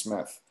Sam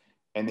Smith,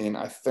 and then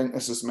I think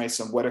this is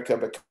Mason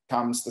Whitaker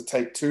becomes the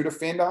take 2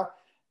 defender,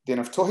 then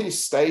if Tuhi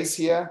stays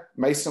here,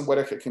 Mason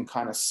Whitaker can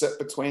kind of sit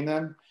between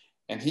them,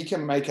 and he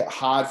can make it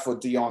hard for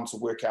Dion to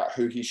work out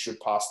who he should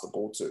pass the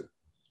ball to.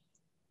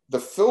 The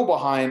fill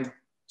behind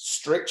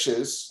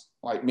stretches,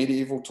 like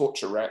medieval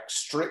torture rack,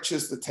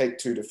 stretches the take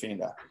 2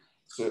 defender.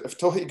 So if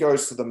Tuhi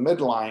goes to the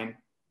midline,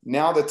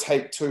 now the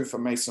take 2 for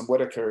Mason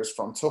Whitaker is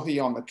from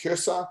Tuhi on the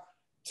cursor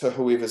to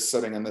whoever's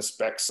sitting in this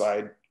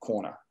backside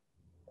corner,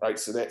 right?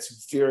 So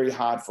that's very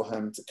hard for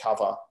him to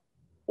cover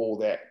all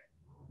that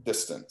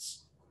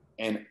distance.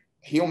 And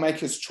he'll make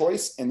his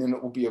choice, and then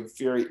it will be a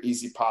very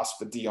easy pass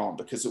for Dion,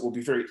 because it will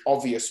be very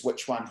obvious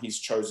which one he's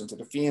chosen to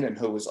defend and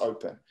who is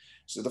open.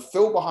 So the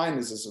fill behind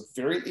is a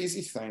very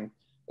easy thing.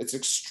 It's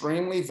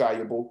extremely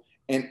valuable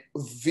and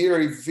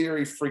very,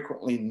 very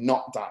frequently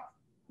not done.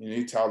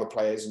 You tell the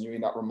players and you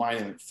end up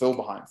reminding them, fill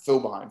behind, fill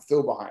behind,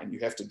 fill behind. You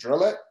have to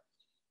drill it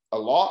a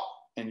lot,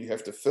 and you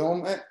have to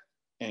film it,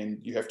 and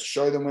you have to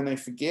show them when they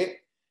forget,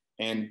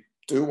 and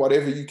do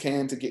whatever you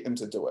can to get them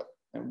to do it.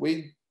 And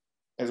we,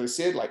 as I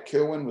said, like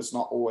Kerwin was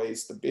not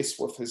always the best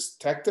with his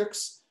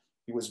tactics.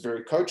 He was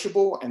very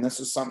coachable, and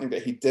this is something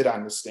that he did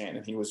understand,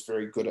 and he was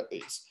very good at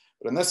these.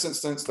 But in this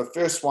instance, the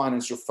first one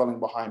is you're filling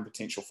behind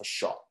potential for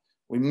shot.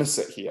 We miss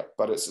it here,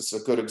 but it's a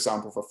good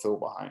example for fill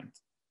behind.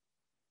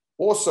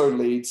 Also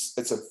leads,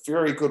 it's a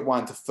very good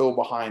one to fill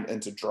behind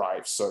into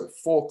drive. So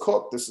for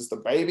Cook, this is the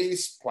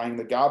babies playing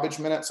the garbage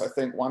minutes. I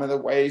think one of the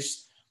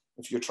ways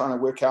if you're trying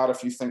to work out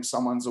if you think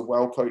someone's a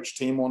well-coached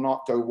team or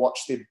not, go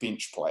watch their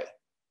bench play.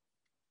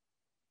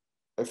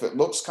 If it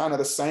looks kind of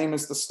the same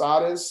as the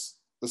starters,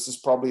 this is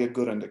probably a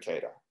good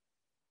indicator.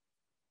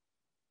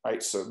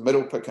 Right, so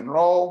middle pick and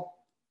roll,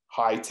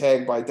 high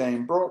tag by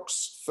Dane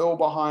Brooks, fill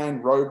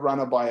behind, road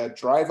runner by a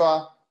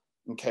driver,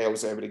 and Kale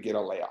was able to get a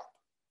layup.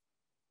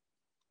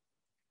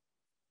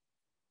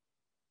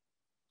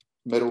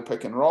 Middle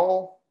pick and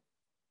roll,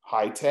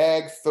 high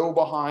tag, fill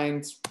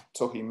behind,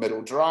 Tuhi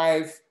middle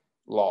drive,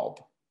 lob.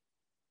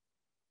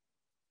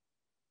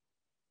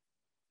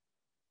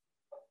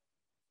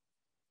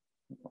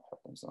 What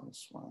happens on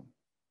this one?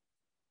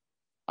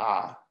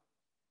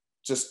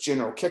 Just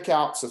general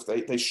kickouts.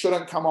 If they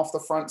shouldn't come off the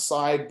front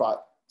side,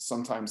 but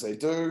sometimes they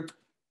do.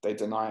 They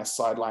deny a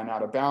sideline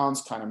out of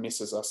bounds, kind of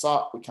messes us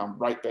up. We come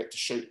right back to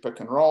shape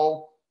pick and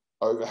roll,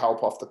 over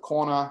help off the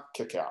corner,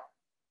 kick out.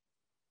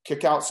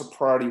 Kickouts are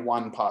priority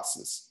 1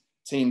 passes.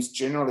 Teams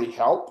generally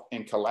help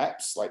and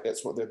collapse, like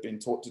that's what they've been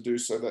taught to do,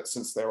 so that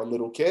since they were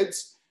little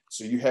kids.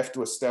 So you have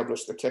to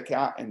establish the kick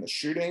out and the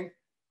shooting,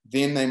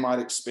 then they might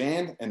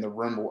expand and the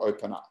rim will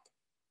open up.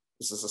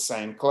 This is the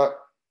same clip,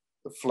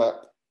 the flip,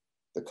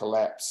 the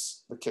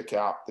collapse, the kick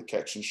out, the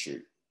catch and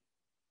shoot.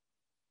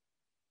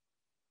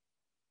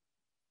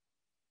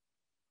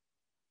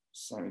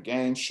 Same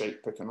again,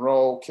 shape, pick and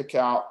roll, kick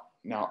out.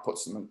 Now it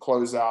puts them in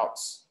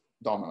closeouts,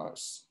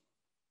 dominoes.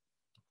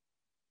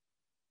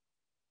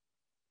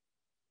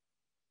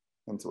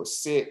 Into a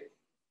set,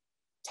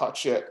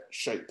 touch it,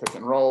 shape, pick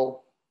and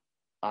roll,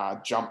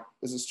 jump.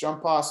 Is this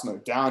jump pass? No,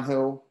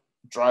 downhill,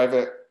 drive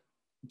it,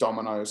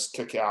 dominoes,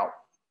 kick out.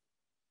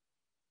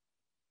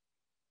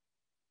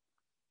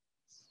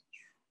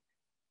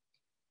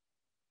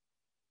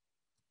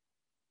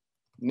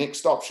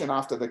 Next option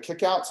after the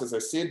kickouts, as I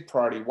said,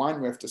 priority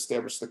 1, we have to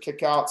establish the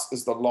kickouts,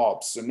 is the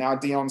lobs. So now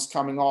Dion's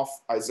coming off,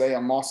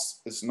 Isaiah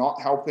Moss is not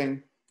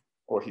helping,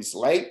 or he's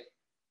late.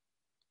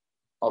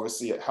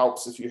 Obviously, it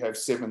helps if you have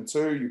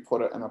 7-2, you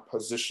put it in a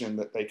position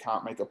that they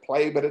can't make a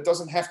play, but it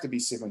doesn't have to be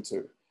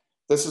 7-2.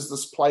 This is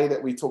this play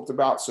that we talked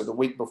about. So the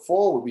week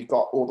before, where we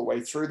got all the way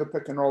through the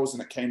pick and rolls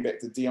and it came back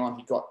to Dion,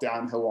 he got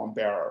downhill on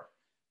Barrow.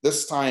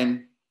 This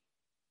time,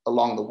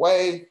 along the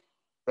way,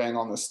 bang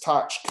on this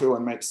touch,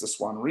 Kuhn makes this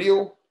one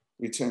real.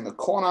 We turn the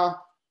corner,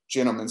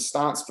 gentleman's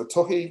stance for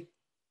Tuhi.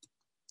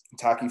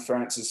 Taki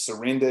Francis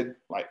surrendered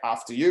like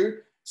after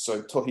you.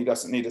 So Tuhi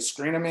doesn't need to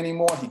screen him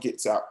anymore. He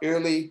gets out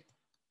early.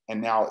 And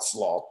now it's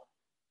lob.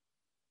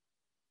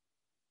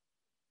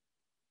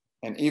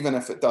 And even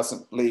if it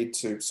doesn't lead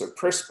to, so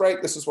press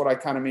break, this is what I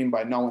kind of mean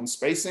by known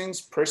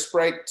spacings. Press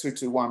break,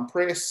 2-2-1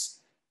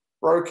 press,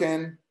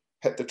 broken,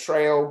 hit the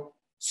trail,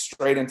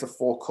 straight into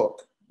 4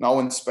 cook.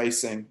 Known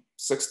spacing,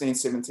 16,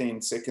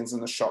 17 seconds in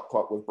the shot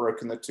clock. We've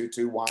broken the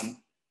 2-2-1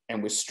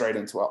 and we're straight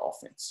into our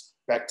offense.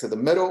 Back to the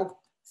middle,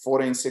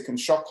 14-second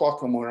shot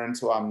clock, and we're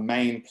into our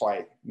main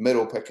play,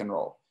 middle pick and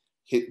roll.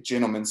 Hit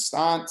gentleman's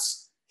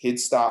stance. Head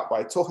start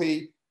by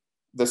Tuhi.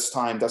 This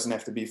time doesn't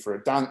have to be for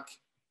a dunk.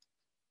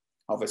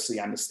 Obviously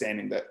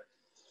understanding that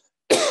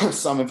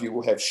some of you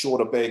will have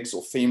shorter bigs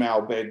or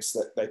female bigs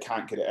that they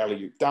can't get an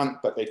alley-oop dunk,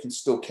 but they can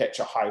still catch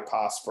a high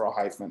pass for a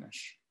high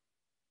finish.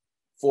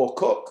 4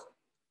 cook.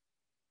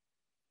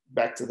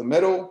 Back to the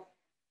middle.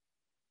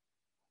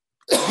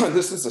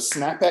 This is a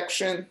snap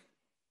action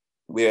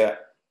where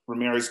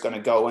Ramirez is going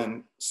to go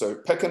in. So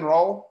pick and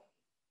roll.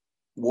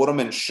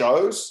 Waterman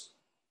shows.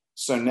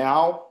 So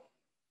now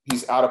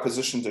he's out of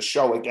position to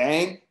show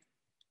again.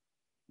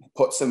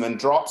 Puts him in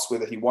drops,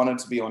 whether he wanted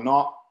to be or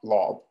not.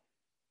 Lob.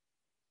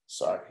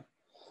 Sorry.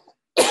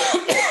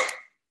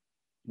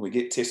 We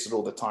get tested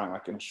all the time. I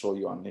can assure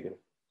you I'm negative.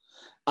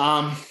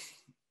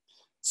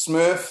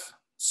 Smurf.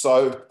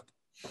 So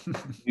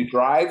you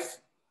drive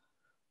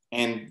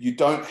and you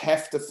don't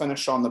have to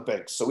finish on the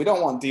big. So we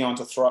don't want Dion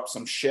to throw up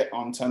some shit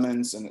on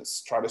Timmins and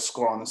try to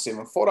score on the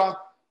 7-footer.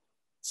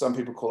 Some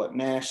people call it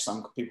Nash,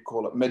 some people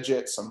call it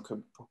midget, some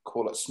people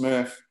call it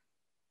Smurf.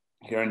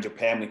 Here in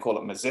Japan, we call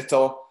it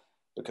Mizeto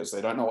because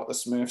they don't know what the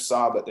Smurfs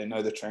are, but they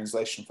know the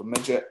translation for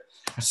midget.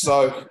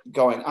 So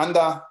going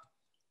under,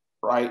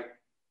 right?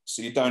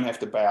 So you don't have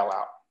to bail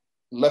out.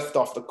 Lift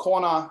off the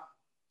corner.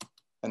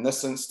 In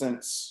this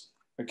instance,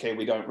 okay,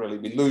 we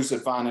lose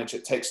advantage.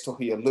 It takes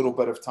Tuhi a little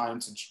bit of time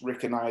to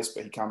recognize,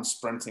 but he comes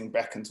sprinting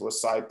back into a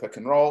side pick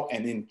and roll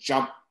and then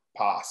jump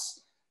pass.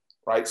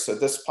 Right, so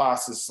this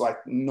pass is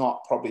like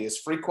not probably as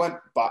frequent,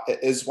 but it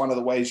is one of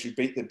the ways you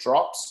beat the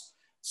drops.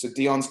 So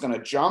Dion's going to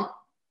jump,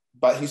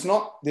 but he's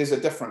not. There's a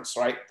difference,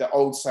 right? The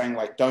old saying,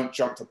 like, don't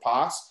jump to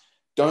pass,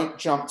 don't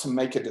jump to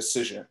make a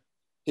decision.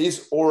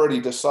 He's already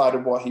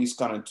decided what he's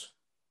going to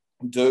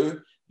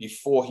do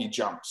before he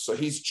jumps. So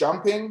he's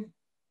jumping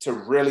to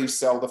really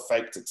sell the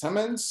fake to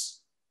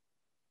Timmins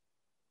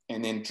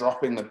and then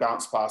dropping the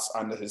bounce pass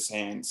under his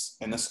hands,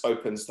 and this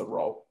opens the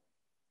roll.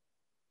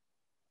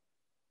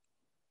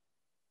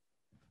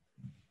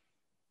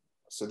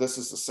 So this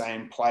is the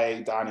same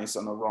play. Dani's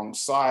on the wrong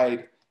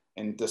side.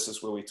 And this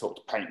is where we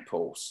talked paint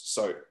pools.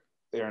 So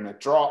they're in a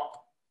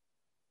drop.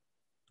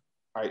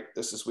 right?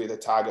 This is where the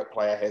target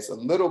player has a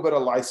little bit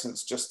of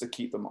license just to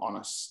keep them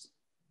honest.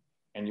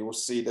 And you will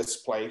see this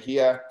play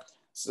here.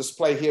 So this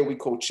play here we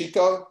call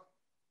Chico,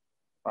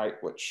 right?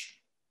 Which,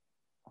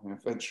 I mean,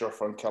 if you're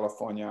from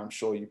California, I'm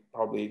sure you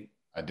probably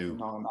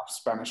know enough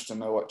Spanish to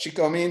know what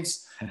Chico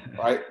means,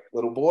 right?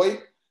 Little boy.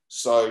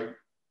 So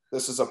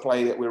this is a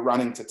play that we're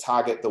running to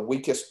target the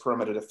weakest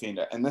perimeter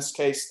defender. In this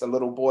case, the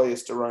little boy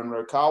is Daron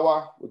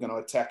Rokawa. We're going to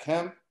attack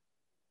him.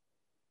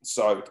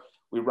 So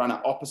we run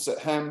it opposite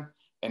him.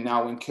 And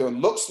now when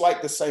Kerwin looks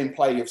like the same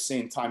play you've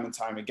seen time and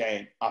time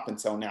again up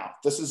until now.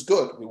 This is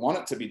good. We want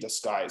it to be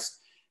disguised.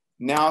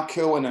 Now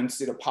Kerwin,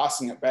 instead of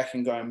passing it back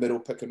and going middle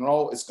pick and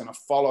roll, is going to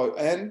follow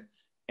in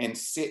and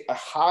set a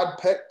hard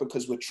pick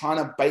because we're trying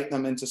to bait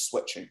them into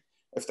switching.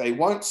 If they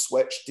won't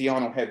switch,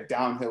 Dion will have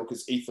downhill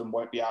because Ethan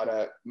won't be able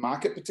to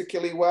mark it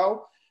particularly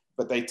well.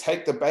 But they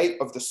take the bait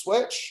of the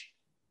switch.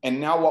 And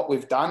now what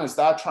we've done is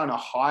they're trying to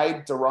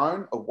hide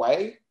Daron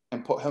away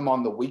and put him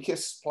on the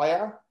weakest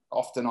player,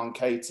 often on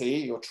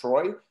KT or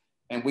Troy.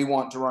 And we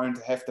want Daron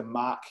to have to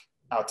mark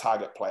our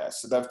target player.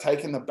 So they've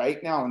taken the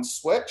bait now and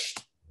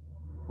switched.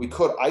 We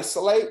could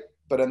isolate,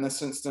 but in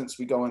this instance,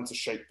 we go into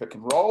shake pick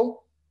and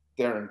roll.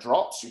 Darren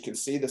drops. You can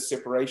see the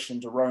separation.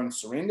 Daron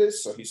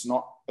surrenders, so he's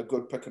not a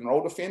good pick and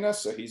roll defender,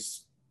 so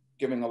he's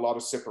giving a lot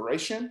of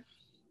separation.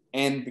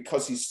 And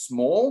because he's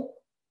small,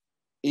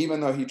 even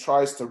though he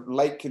tries to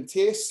late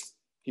contest,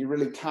 he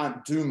really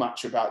can't do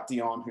much about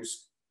Dion,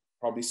 who's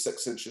probably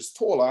 6 inches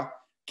taller,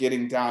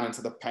 getting down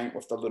into the paint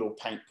with the little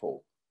paint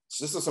pool.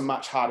 So this is a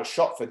much harder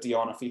shot for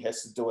Dion if he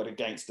has to do it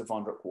against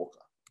Devondrick Walker.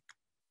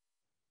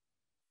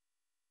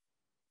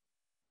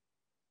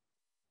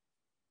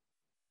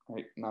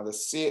 Right, another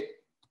set.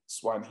 This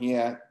one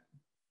here.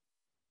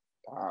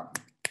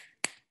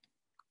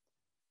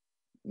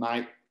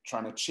 Knight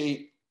trying to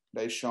cheat.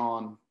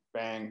 Deshaun,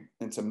 bang,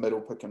 into middle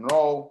pick and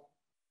roll.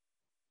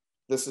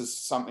 This is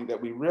something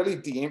that we really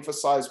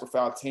de-emphasize with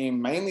our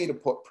team, mainly to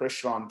put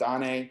pressure on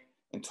Dane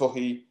and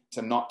Tuhi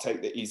to not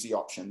take the easy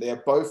option.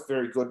 They're both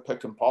very good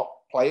pick and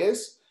pop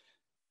players.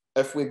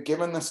 If we'd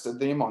given this to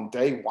them on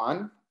day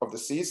one of the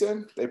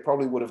season, they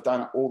probably would have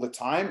done it all the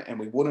time and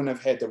we wouldn't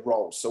have had the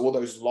roll. So all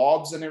those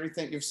lobs and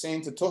everything you've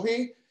seen to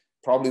Tuhi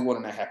probably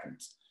wouldn't have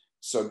happened.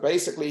 So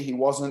basically he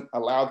wasn't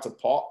allowed to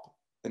pop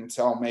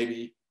until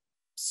maybe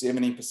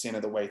 70%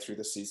 of the way through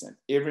the season.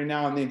 Every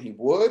now and then he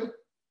would.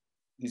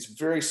 He's a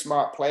very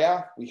smart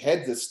player. We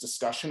had this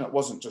discussion. It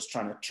wasn't just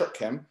trying to trick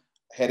him.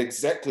 I had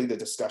exactly the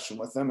discussion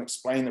with him,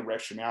 explain the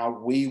rationale.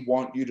 We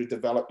want you to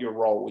develop your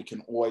role. We can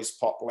always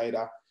pop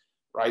later,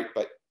 right?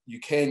 But you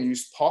can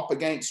use pop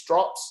against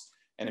drops.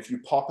 And if you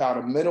pop out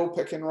a middle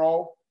pick and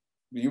roll,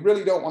 you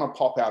really don't want to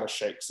pop out of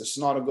shakes. It's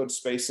not a good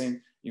spacing.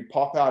 You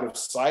pop out of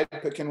side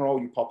pick and roll,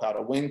 you pop out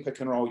of wing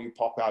pick and roll, you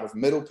pop out of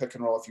middle pick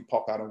and roll. If you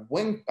pop out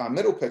of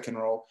middle pick and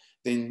roll,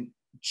 then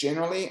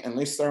generally,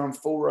 unless they're in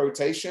full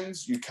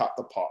rotations, you cut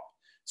the pop.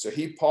 So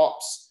he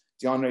pops,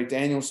 DeAndre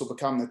Daniels will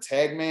become the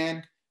tag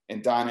man,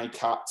 and Dane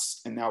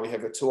cuts, and now we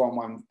have a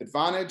 2-on-1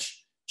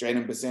 advantage.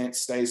 Jaden Bazant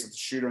stays with the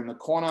shooter in the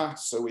corner,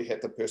 so we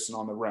hit the person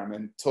on the rim,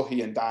 and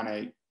Tuhi and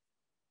Dane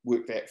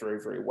work that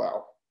very, very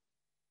well.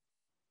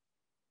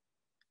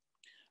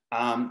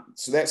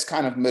 So that's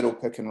kind of middle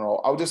pick and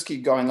roll. I'll just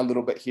keep going a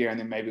little bit here, and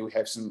then maybe we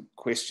have some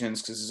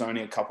questions because there's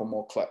only a couple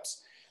more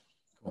clips.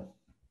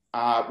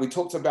 We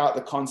talked about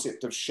the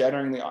concept of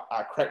shattering the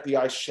crack the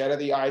ice, shatter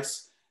the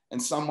ice. In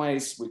some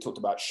ways, we talked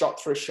about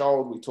shot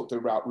threshold. We talked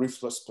about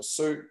ruthless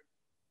pursuit.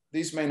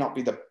 These may not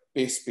be the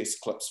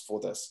best clips for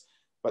this,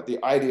 but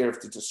the idea of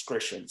the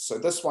discretion. So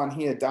this one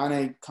here,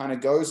 Dane kind of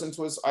goes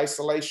into his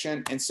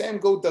isolation, and Sam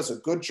Gould does a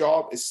good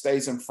job. It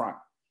stays in front.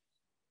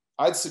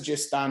 I'd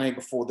suggest Dane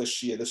before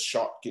this year, this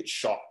shot gets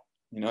shot.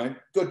 You know,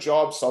 good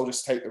job. So I'll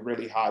just take the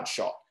really hard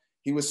shot.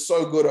 He was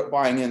so good at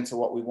buying into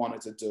what we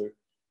wanted to do.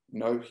 You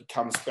know, he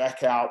comes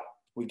back out.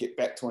 We get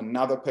back to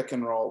another pick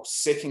and roll.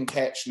 Second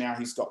catch. Now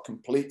he's got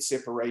complete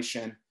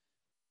separation.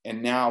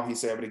 And now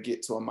he's able to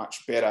get to a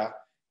much better,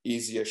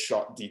 easier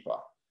shot deeper.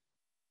 All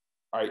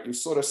right, you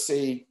sort of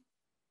see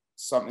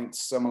something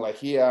similar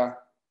here.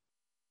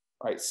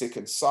 All right,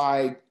 second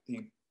side.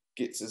 He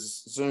gets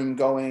his zoom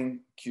going.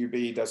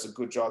 QB does a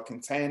good job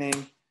containing.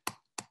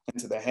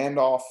 Into the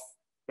handoff.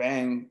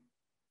 Bang.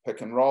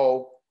 Pick and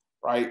roll.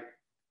 Right.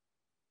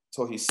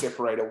 Till he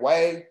separate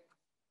away.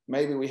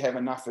 Maybe we have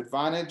enough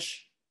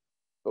advantage,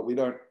 but we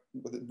don't,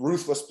 with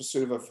ruthless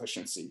pursuit of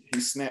efficiency.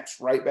 He snaps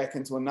right back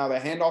into another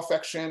handoff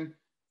action.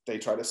 They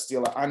try to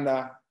steal it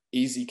under,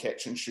 easy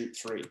catch and shoot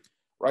 3,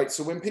 right?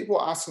 So when people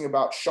are asking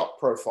about shot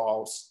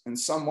profiles, in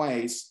some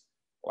ways,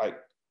 like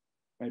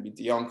maybe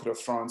Dion could have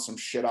thrown some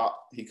shit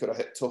up. He could have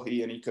hit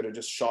Tuhi and he could have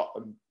just shot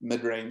a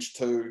mid-range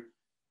 2,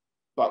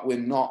 but we're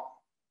not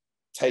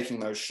taking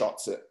those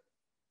shots at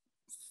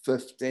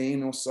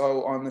 15 or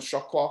so on the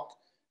shot clock.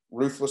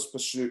 Ruthless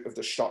pursuit of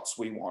the shots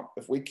we want.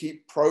 If we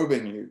keep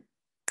probing you,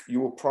 you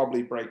will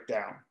probably break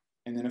down.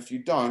 And then if you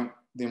don't,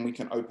 then we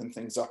can open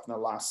things up in the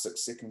last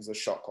 6 seconds of the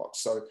shot clock.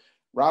 So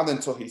rather than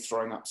Tuhi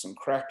throwing up some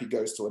crap, he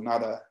goes to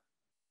another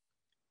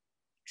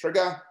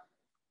trigger.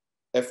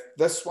 If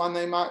this one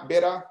they mark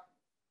better,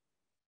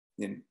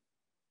 then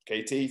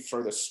KT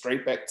throw this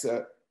straight back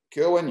to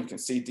Kerwin. You can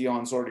see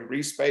Dion's already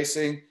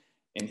respacing,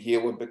 and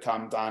here would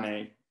become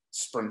Dane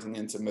sprinting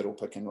into middle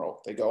pick and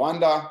roll. They go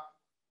under.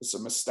 It's a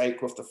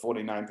mistake with the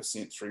 49%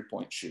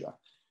 3-point shooter.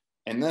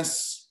 And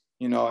this,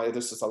 you know,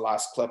 this is the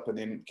last clip and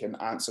then can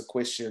answer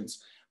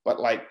questions. But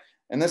like,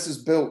 and this is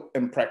built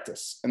in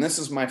practice. And this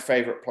is my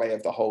favorite play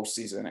of the whole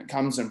season. It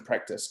comes in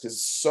practice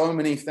because so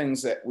many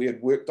things that we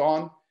had worked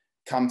on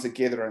come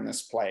together in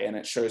this play. And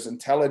it shows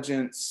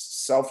intelligence,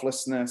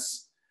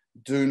 selflessness,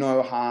 do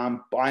no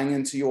harm, buying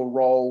into your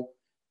role,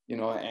 you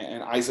know,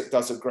 and Isaac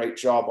does a great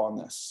job on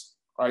this,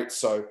 right?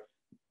 So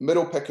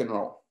middle pick and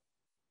roll.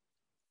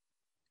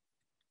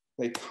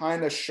 They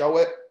kind of show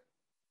it,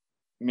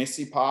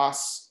 messy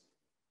pass,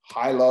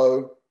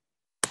 high-low,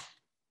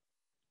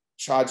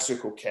 charge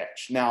circle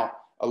catch. Now,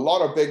 a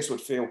lot of bigs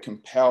would feel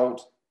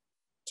compelled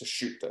to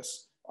shoot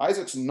this.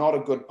 Isaac's not a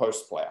good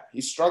post player.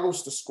 He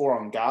struggles to score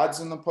on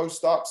guards in the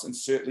post-ups and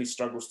certainly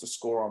struggles to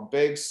score on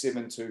bigs,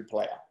 7-2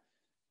 player.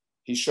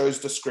 He shows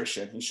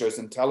discretion. He shows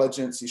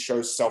intelligence. He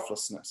shows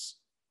selflessness.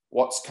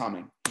 What's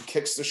coming? He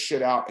kicks the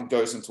shit out and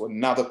goes into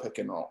another pick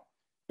and roll,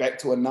 back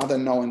to another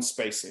no-one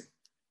spacing.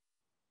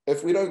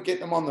 If we don't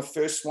get them on the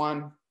first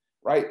one,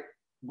 right,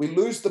 we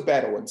lose the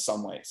battle in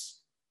some ways.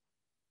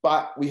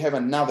 But we have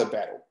another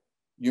battle.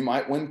 You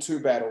might win 2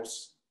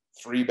 battles,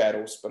 3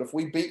 battles, but if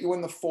we beat you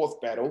in the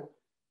 4th battle,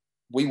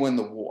 we win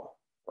the war,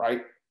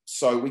 right?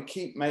 So we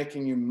keep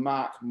making you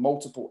mark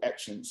multiple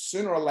actions.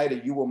 Sooner or later,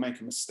 you will make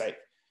a mistake.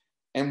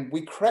 And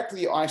we crack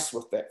the ice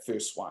with that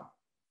first one,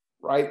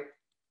 right?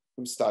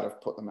 We start to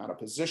put them out of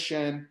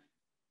position.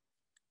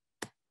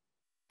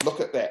 Look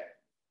at that.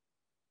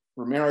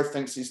 Romero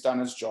thinks he's done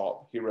his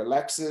job. He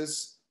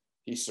relaxes.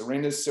 He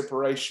surrenders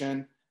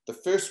separation. The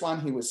first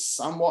one, he was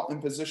somewhat in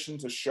position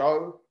to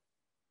show.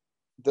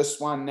 This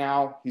one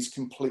now, he's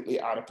completely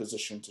out of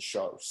position to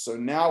show. So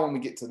now when we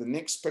get to the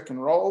next pick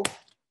and roll,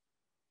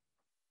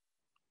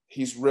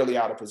 he's really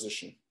out of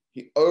position.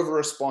 He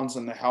over-responds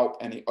in the help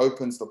and he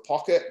opens the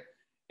pocket.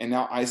 And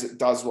now Isaac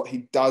does what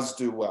he does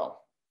do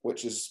well,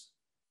 which is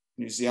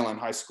New Zealand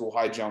high school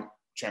high jump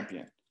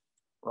champion,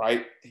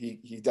 right?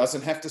 He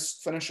doesn't have to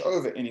finish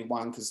over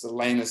anyone because the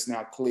lane is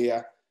now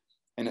clear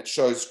and it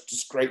shows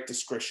just great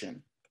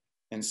discretion.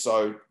 And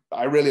so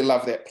I really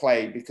love that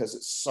play because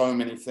it's so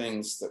many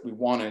things that we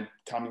wanted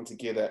coming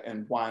together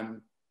in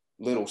one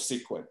little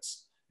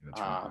sequence.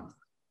 Right.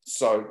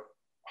 So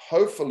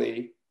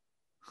hopefully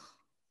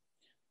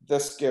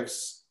this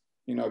gives,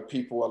 you know,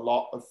 people a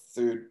lot of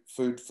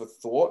food for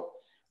thought,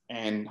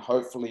 and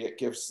hopefully it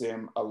gives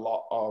them a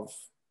lot of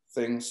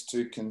things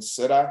to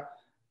consider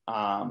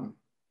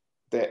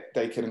that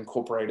they can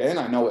incorporate in.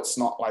 I know it's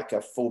not like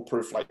a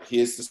foolproof, like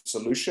here's the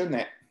solution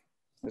that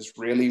is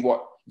really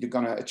what you're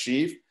going to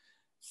achieve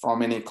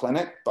from any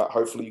clinic, but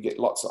hopefully you get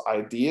lots of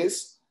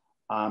ideas.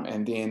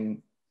 And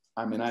then,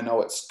 I mean, I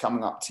know it's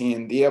coming up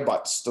 10 there,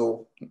 but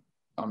still,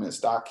 I mean,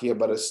 it's dark here,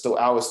 but it's still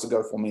hours to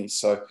go for me.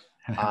 So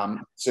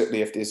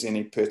certainly if there's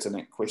any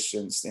pertinent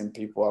questions, then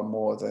people are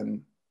more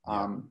than...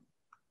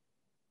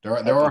 There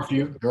are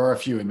a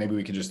few, and maybe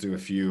we can just do a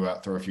few,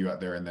 throw a few out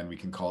there, and then we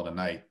can call it a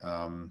night.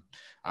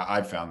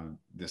 I found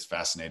this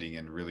fascinating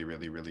and really,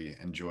 really, really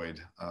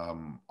enjoyed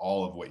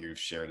all of what you've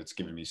shared. It's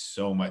given me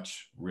so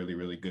much really,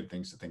 really good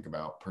things to think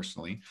about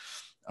personally.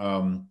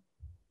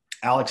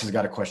 Alex has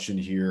got a question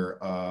here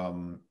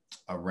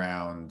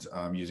around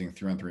using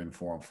 3-on-3 and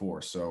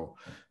 4-on-4. So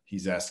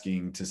he's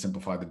asking, to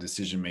simplify the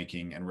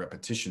decision-making and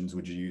repetitions,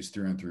 would you use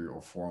 3-on-3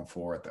 or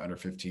 4-on-4 at the under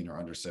 15 or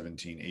under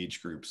 17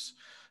 age groups?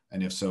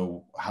 And if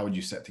so, how would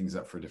you set things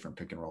up for different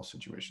pick and roll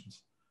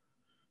situations?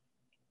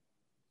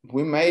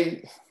 We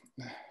may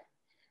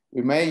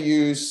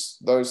use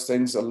those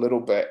things a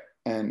little bit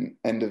in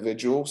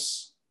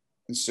individuals.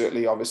 And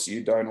certainly, obviously,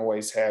 you don't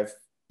always have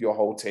your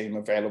whole team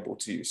available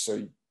to you.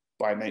 So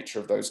by nature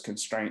of those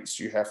constraints,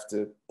 you have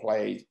to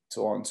play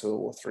 2-on-2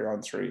 or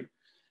 3-on-3.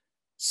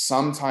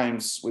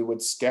 Sometimes we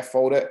would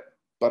scaffold it,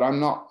 but I'm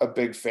not a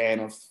big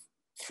fan of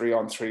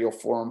 3-on-3 or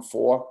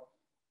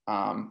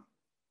 4-on-4.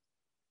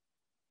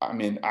 I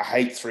mean, I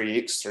hate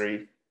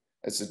 3x3.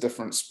 It's a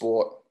different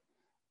sport.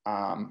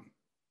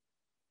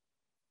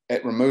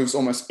 It removes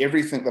almost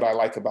everything that I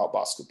like about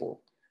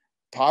basketball.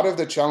 Part of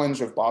the challenge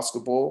of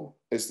basketball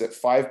is that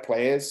 5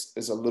 players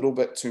is a little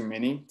bit too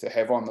many to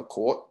have on the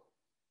court.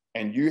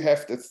 And you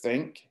have to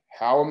think,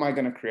 how am I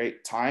going to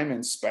create time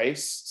and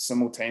space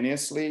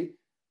simultaneously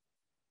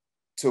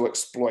to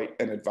exploit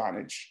an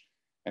advantage?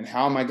 And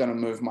how am I going to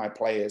move my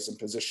players and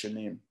position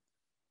them?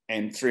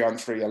 And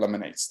 3-on-3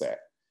 eliminates that.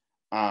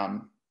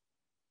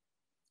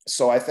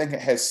 So I think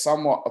it has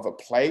somewhat of a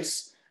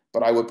place,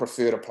 but I would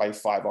prefer to play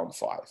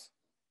 5-on-5.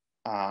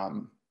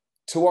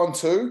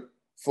 2-on-2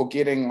 for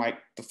getting like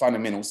the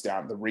fundamentals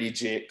down, the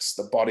rejects,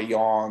 the body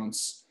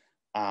ons.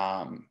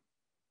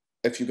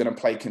 If you're going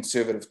to play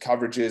conservative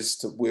coverages,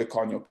 to work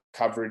on your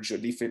coverage, your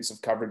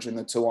defensive coverage in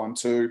the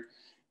 2-on-2.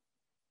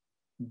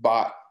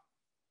 But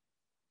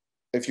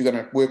if you're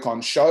going to work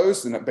on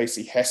shows, then it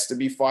basically has to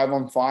be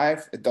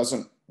 5-on-5. It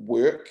doesn't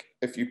work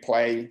if you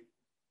play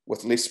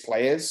with less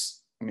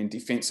players. I mean,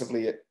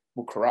 defensively, it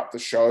will corrupt the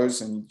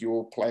shows and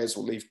your players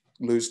will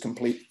lose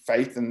complete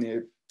faith in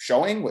their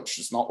showing, which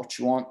is not what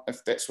you want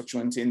if that's what you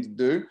intend to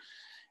do.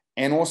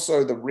 And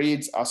also the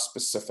reads are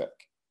specific,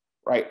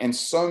 right? And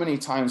so many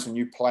times when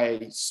you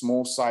play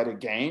small-sided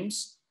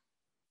games,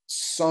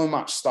 so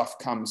much stuff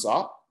comes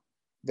up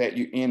that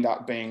you end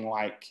up being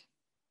like,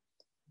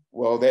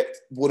 well, that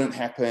wouldn't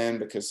happen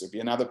because there'd be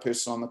another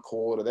person on the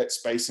court, or that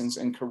spacing's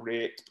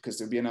incorrect because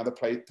there'd be another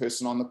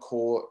person on the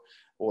court,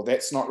 or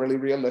that's not really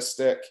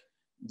realistic.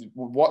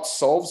 What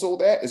solves all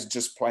that is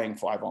just playing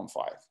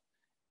 5-on-5.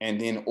 And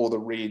then all the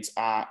reads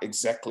are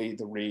exactly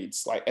the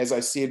reads. Like, as I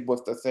said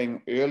with the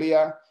thing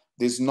earlier,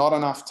 there's not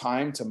enough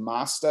time to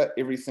master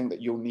everything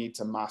that you'll need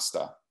to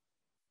master.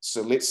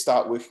 So let's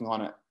start working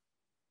on it,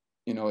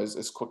 you know,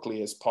 as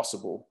quickly as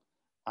possible.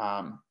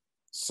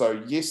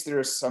 So yes, there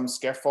is some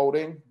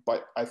scaffolding,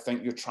 but I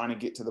think you're trying to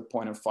get to the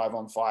point of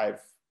 5-on-5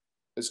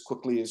 as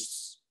quickly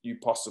as you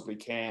possibly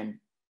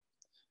can,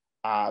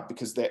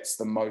 because that's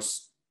the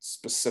most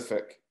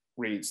specific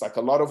reads. Like,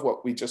 a lot of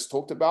what we just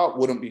talked about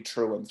wouldn't be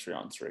true in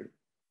 3-on-3,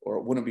 or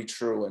it wouldn't be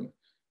true in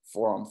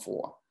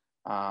 4-on-4.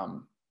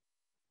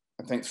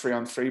 I think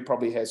 3-on-3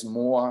 probably has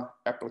more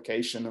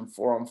application than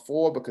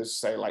 4-on-4 because,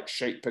 say, like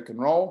shape pick and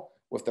roll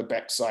with the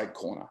backside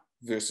corner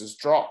versus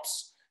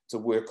drops to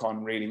work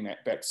on reading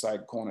that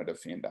backside corner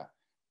defender.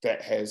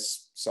 That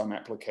has some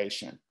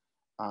application.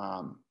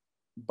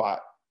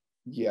 But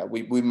yeah,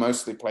 we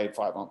mostly played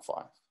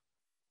 5-on-5,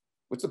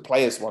 which the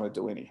players want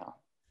to do anyhow.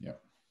 Yeah.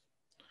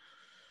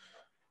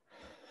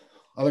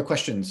 Other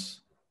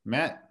questions?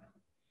 Matt?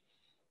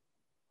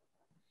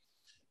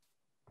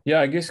 Yeah,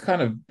 I guess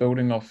kind of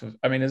building off of,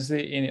 I mean, is there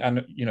any,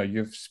 you know,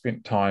 you've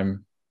spent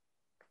time,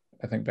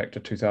 I think back to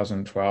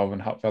 2012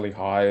 and Hutt Valley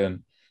High,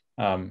 and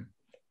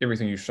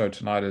everything you showed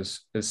tonight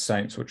is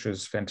Saints, which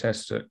is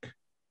fantastic.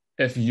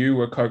 If you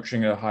were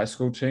coaching a high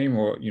school team,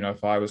 or, you know,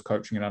 if I was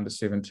coaching an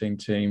under-17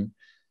 team,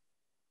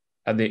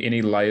 are there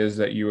any layers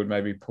that you would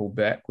maybe pull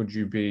back? Would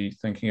you be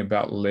thinking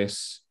about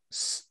less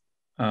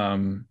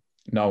known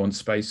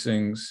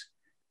spacings?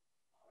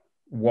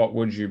 What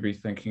would you be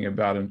thinking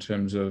about in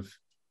terms of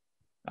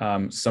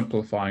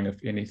simplifying,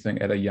 if anything,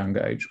 at a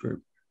younger age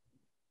group?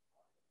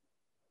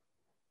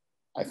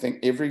 I think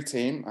every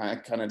team, I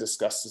kind of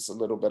discussed this a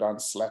little bit on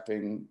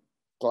Slapping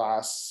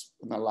Glass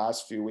in the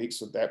last few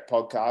weeks with that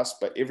podcast,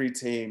 but every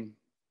team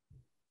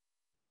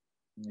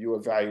you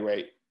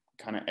evaluate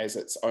kind of as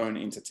its own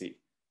entity.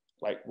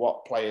 Like,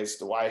 what players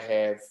do I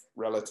have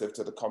relative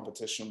to the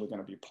competition we're going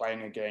to be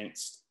playing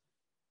against?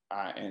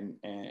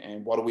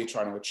 And what are we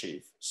trying to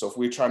achieve? So if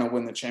we're trying to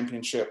win the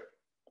championship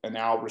in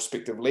our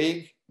respective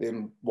league,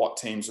 then what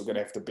teams are going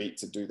to have to beat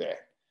to do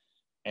that?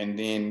 And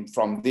then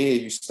from there,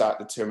 you start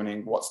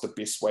determining what's the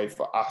best way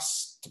for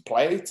us to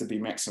play to be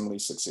maximally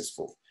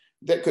successful.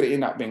 That could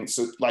end up being,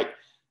 so like,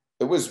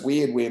 it was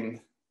weird when,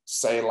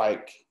 say,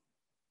 like,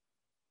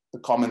 the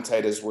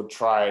commentators would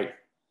try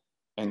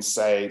and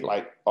say,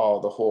 like, oh,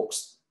 the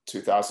Hawks,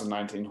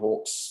 2019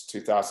 Hawks,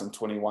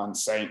 2021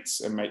 Saints,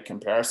 and make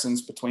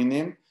comparisons between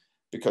them,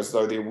 because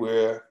though there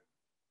were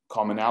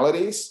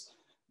commonalities,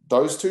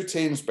 those two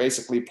teams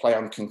basically play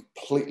on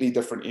completely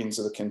different ends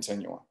of the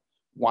continuum.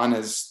 One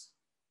is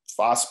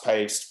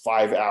fast-paced,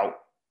 5-out,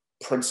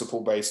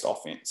 principle-based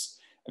offense.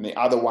 And the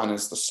other one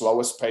is the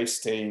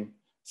slowest-paced team,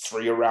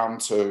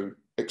 3-around-2,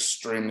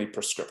 extremely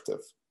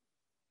prescriptive.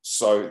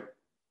 So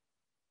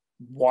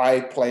why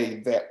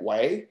play that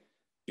way?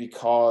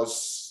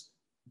 Because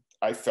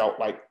I felt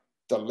like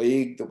the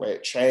league, the way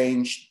it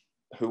changed,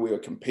 who we were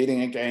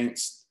competing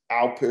against,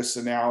 our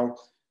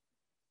personnel,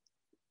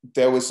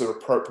 there was the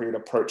appropriate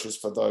approaches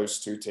for those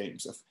two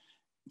teams. If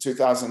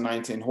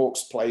 2019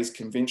 Hawks plays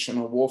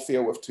conventional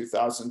warfare with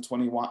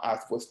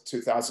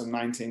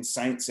 2019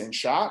 Saints and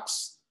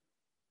Sharks,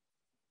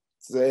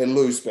 they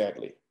lose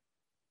badly.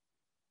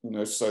 You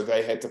know, so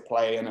they had to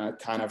play in a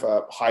kind of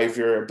a high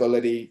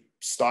variability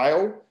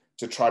style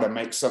to try to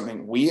make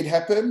something weird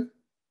happen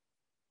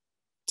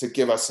to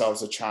give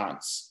ourselves a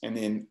chance. And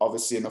then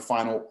obviously in the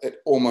final, it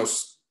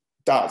almost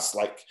does.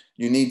 Like,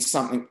 you need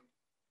something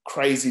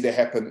crazy to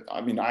happen.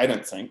 I mean, I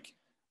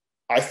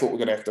thought we're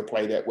going to have to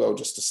play that well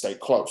just to stay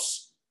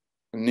close.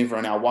 And never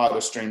in our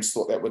wildest dreams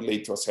thought that would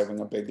lead to us having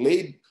a big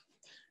lead.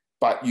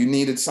 But you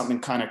needed something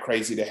kind of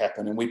crazy to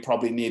happen. And we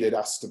probably needed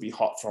us to be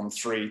hot from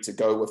 3 to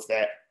go with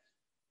that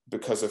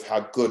because of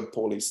how good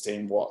Paulie's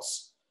team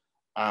was.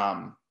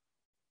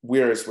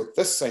 Whereas with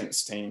this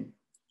Saints team,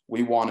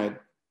 we wanted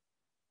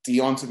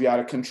Dion to be able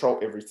to control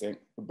everything.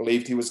 We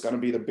believed he was going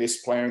to be the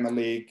best player in the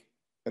league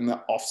in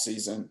the off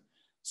season.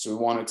 So we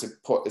wanted to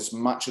put as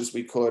much as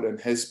we could in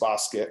his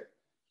basket.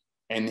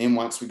 And then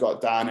once we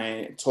got Dane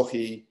and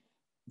Tuhi,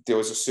 there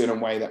was a certain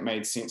way that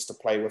made sense to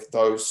play with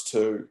those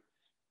two.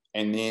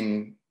 And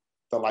then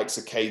the likes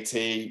of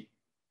KT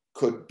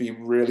could be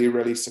really,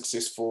 really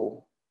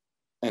successful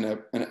in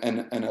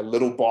a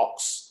little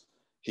box.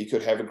 He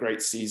could have a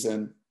great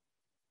season.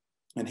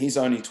 and he's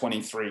only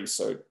 23.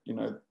 So, you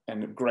know,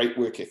 and a great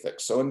work ethic.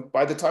 So, and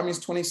by the time he's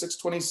 26,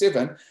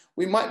 27,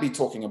 we might be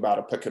talking about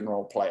a pick and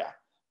roll player.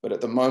 But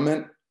at the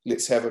moment,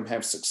 let's have him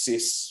have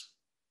success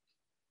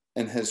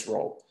in his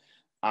role.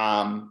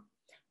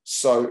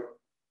 So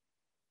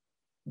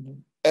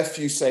if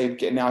you say,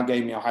 now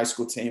gave me a high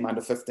school team,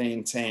 under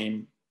 15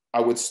 team, I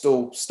would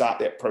still start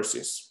that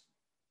process,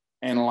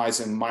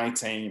 analyzing my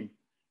team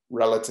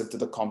relative to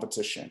the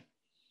competition.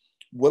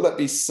 Will it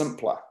be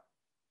simpler?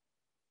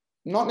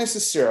 Not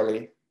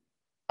necessarily.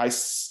 I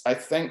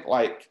think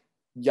like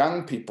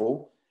young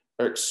people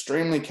are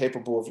extremely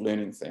capable of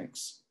learning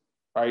things,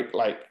 right?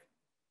 Like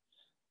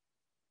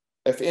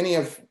if any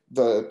of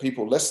the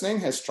people listening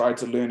has tried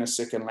to learn a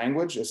second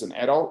language as an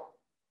adult,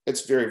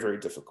 it's very, very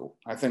difficult.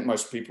 I think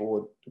most people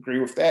would agree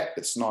with that.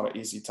 It's not an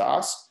easy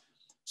task.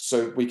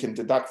 So we can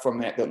deduct from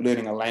that that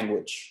learning a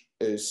language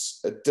is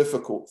a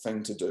difficult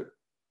thing to do.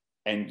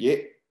 And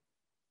yet,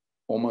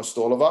 almost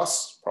all of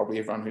us, probably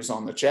everyone who's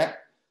on the chat,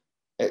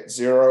 at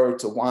 0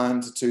 to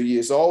 1 to 2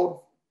 years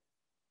old,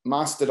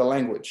 mastered a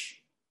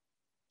language.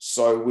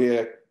 So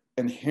we're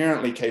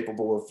inherently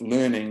capable of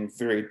learning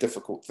very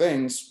difficult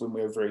things when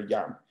we're very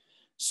young.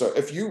 So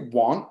if you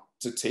want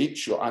to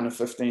teach your under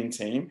 15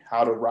 team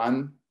how to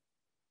run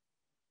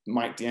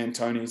Mike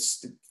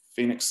D'Antoni's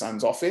Phoenix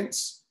Suns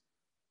offense,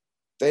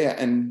 they are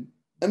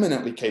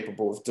eminently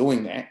capable of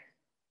doing that.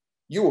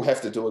 You will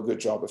have to do a good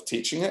job of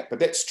teaching it, but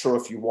that's true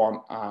if you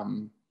want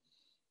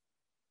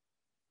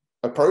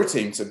a pro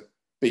team to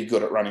be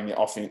good at running the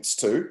offense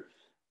too.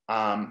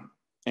 And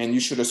you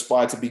should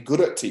aspire to be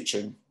good at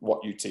teaching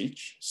what you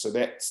teach. So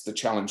that's the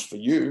challenge for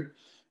you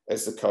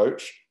as the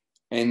coach.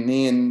 And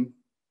then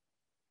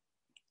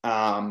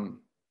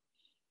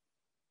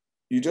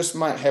you just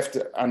might have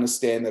to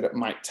understand that it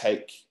might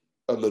take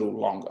a little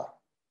longer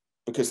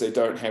because they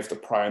don't have the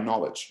prior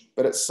knowledge.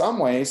 But in some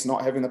ways,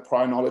 not having the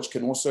prior knowledge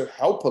can also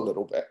help a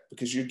little bit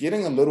because you're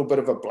getting a little bit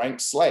of a blank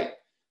slate.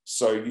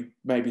 So you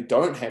maybe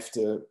don't have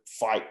to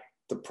fight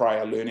the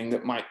prior learning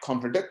that might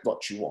contradict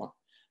what you want.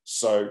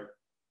 So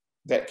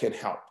that can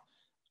help.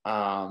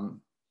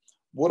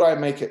 Would I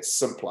make it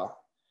simpler?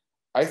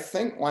 I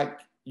think like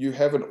you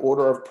have an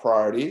order of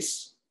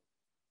priorities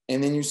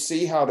and then you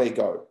see how they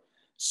go.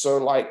 So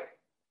like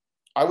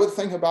I would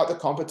think about the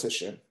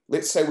competition.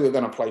 Let's say we're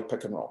going to play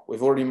pick and roll.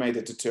 We've already made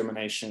the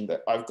determination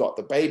that I've got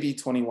the baby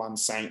 21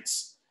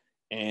 Saints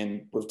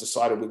and we've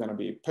decided we're going to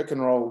be pick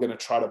and roll. We're going to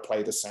try to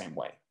play the same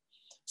way.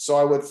 So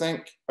I would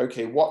think,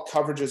 okay, what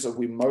coverages are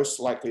we most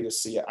likely to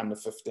see at under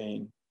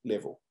 15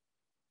 level?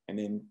 And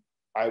then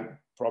I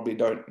probably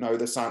don't know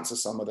this answer.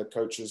 Some of the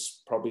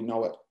coaches probably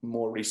know it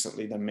more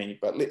recently than me.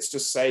 But let's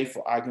just say,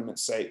 for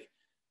argument's sake,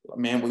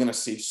 man, we're going to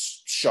see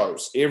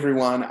shows.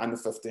 Everyone under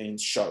 15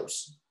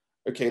 shows.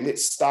 Okay,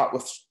 let's start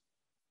with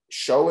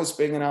show as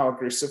being in our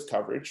aggressive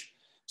coverage.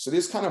 So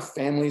there's kind of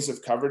families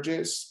of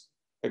coverages,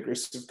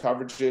 aggressive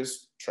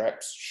coverages,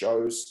 traps,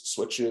 shows,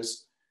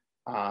 switches.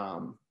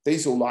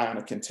 These all lie on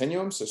a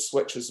continuum. So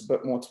switch is a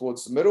bit more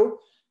towards the middle.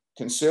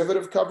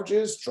 Conservative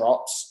coverages,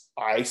 drops,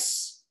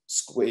 ice,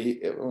 squeeze,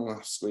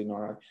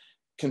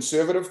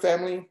 conservative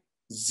family,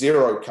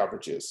 zero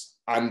coverages,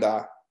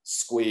 under,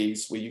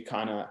 squeeze, where you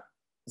kind of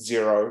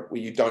zero,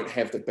 where you don't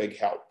have the big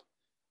help.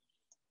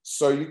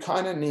 So you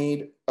kind of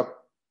need a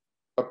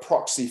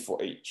proxy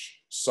for each.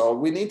 So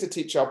we need to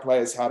teach our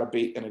players how to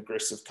beat an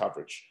aggressive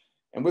coverage.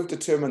 And we've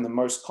determined the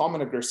most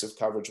common aggressive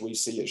coverage we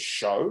see is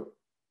show.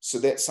 So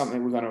that's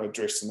something we're going to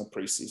address in the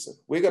preseason.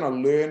 We're going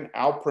to learn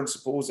our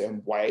principles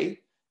and way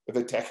of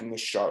attacking the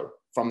show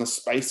from the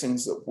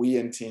spacings that we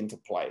intend to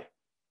play.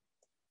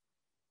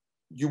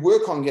 You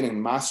work on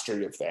getting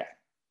mastery of that.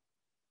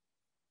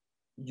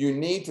 You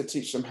need to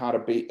teach them how to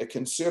beat a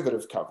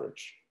conservative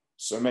coverage.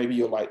 So maybe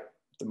you're like,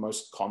 the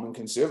most common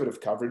conservative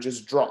coverage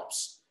is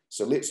drops.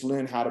 So let's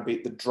learn how to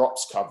beat the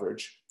drops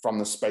coverage from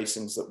the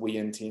spacings that we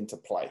intend to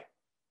play.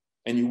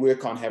 And you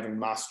work on having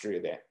mastery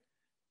of that.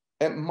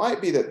 It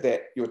might be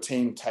that your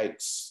team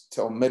takes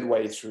till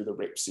midway through the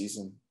rep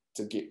season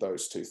to get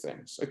those two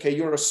things. Okay,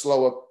 you're a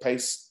slower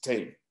paced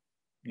team.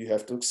 You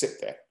have to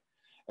accept that.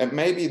 It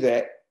may be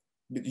that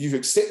you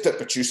accept it,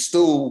 but you're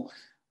still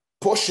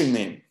pushing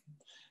them.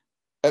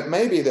 It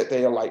may be that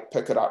they are like,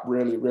 pick it up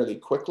really, really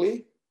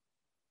quickly.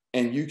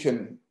 And you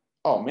can,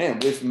 oh man,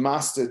 we've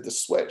mastered the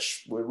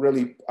switch. We're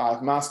really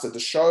mastered the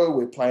show.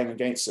 We're playing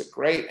against it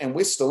great. And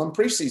we're still in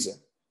preseason.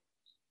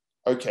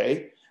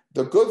 Okay.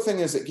 The good thing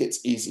is it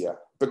gets easier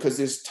because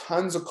there's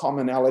tons of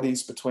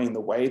commonalities between the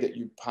way that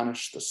you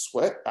punish the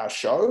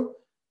show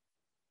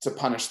to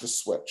punish the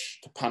switch,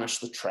 to punish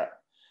the trap.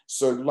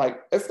 So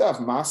like if they've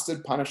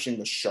mastered punishing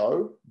the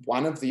show,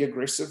 one of the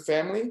aggressive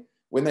family,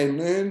 when they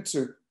learn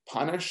to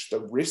punish the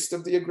rest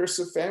of the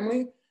aggressive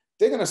family,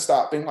 they're going to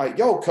start being like,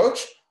 yo,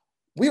 coach,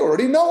 we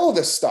already know all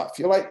this stuff.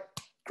 You're like,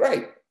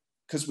 great,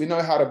 because we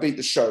know how to beat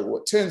the show.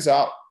 Well, it turns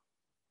out,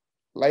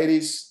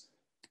 ladies,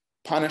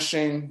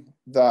 punishing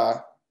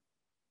the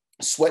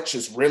switch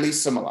is really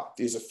similar.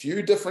 There's a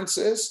few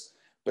differences,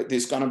 but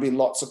there's going to be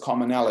lots of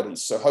commonalities.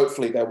 So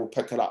hopefully they will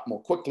pick it up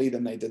more quickly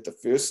than they did the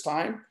first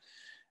time.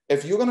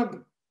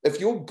 if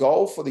your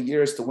goal for the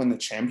year is to win the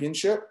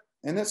championship,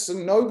 and it's a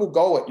noble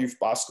goal at youth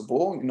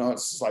basketball, you know,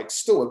 it's like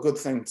still a good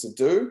thing to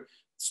do,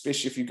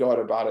 especially if you go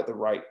about it the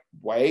right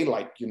way.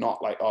 Like, you're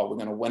not like, oh, we're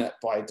going to win it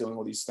by doing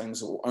all these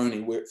things that will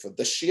only work for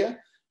this year.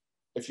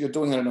 If you're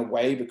doing it in a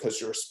way because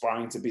you're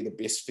aspiring to be the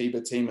best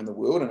FIBA team in the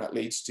world and it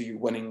leads to you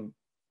winning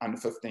under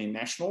 15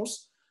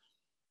 nationals,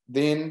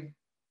 then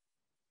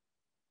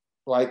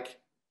like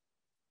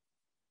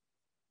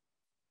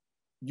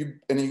you're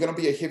going to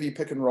be a heavy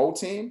pick and roll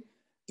team,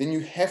 then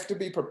you have to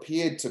be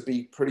prepared to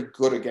be pretty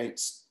good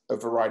against a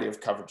variety of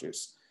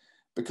coverages.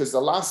 Because the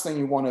last thing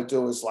you want to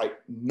do is like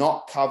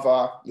not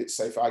cover, let's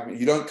say for argument,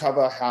 you don't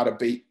cover how to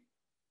beat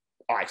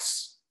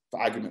ice, for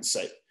argument's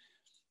sake.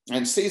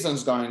 And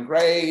season's going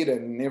great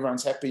and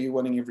everyone's happy you're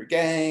winning every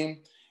game.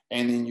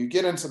 And then you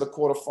get into the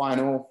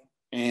quarterfinal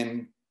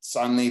and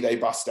suddenly they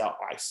bust out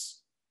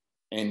ice.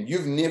 And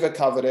you've never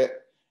covered it.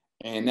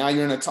 And now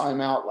you're in a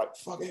timeout, like,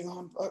 fucking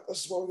on,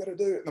 this is what we got to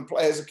do. And the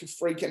players are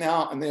freaking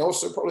out. And they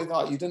also probably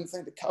thought, you didn't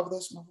think to cover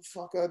this,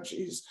 motherfucker,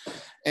 jeez.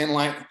 And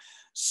like,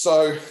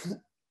 so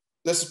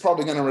this is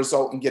probably going to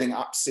result in getting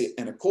upset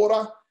in a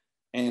quarter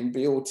and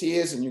be all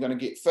tears, and you're going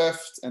to get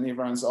fifth. And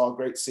everyone's, oh,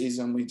 great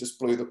season. We just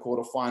blew the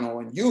quarterfinal.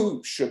 And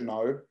you should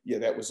know, yeah,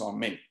 that was on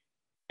me.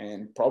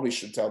 And probably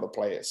should tell the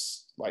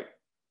players, like,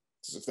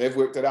 because if they've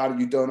worked it out and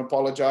you don't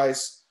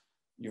apologize,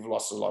 you've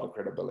lost a lot of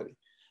credibility.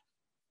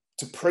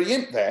 To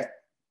preempt that,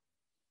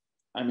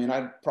 I mean,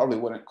 I probably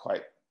wouldn't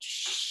quite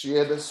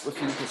share this with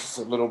you because it's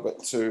a little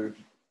bit too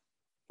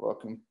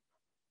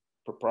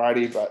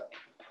propriety, but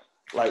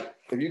like,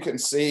 if you can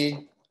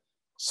see,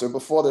 so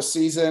before the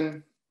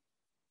season,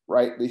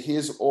 right,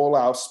 here's all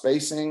our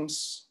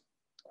spacings,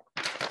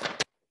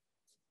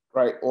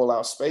 right, all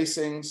our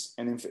spacings,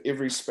 and then for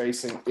every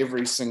spacing,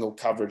 every single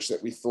coverage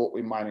that we thought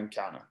we might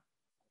encounter.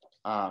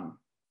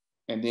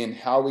 And then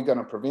how are we going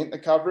to prevent the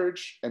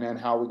coverage, and then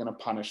how are we going to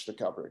punish the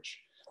coverage.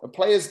 The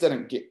players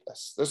didn't get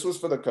this. This was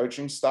for the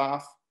coaching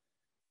staff.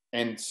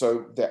 And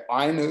so that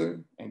I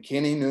knew, and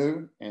Kenny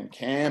knew, and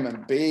Cam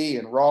and B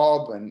and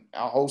Rob and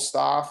our whole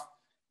staff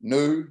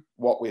knew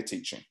what we're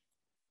teaching.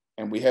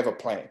 And we have a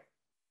plan.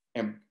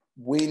 And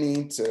we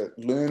need to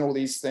learn all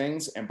these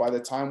things. And by the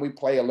time we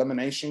play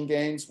elimination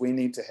games, we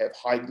need to have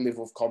high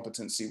level of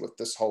competency with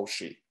this whole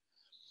sheet.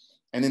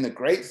 And then the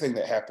great thing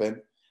that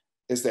happened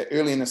is that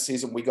early in the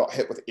season, we got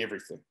hit with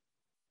everything.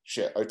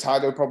 Shit,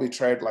 Otago probably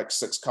traded like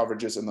 6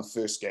 coverages in the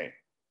first game.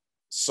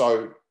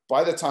 So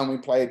by the time we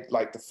played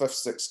like the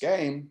 5th, 6th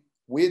game,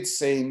 we'd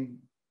seen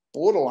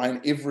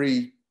borderline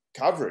every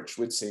coverage.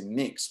 We'd seen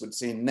nicks, we'd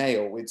seen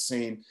nail, we'd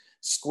seen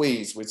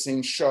squeeze, we'd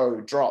seen show,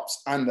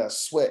 drops, under,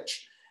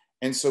 switch.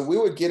 And so we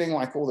were getting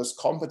like all this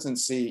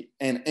competency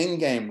and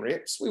in-game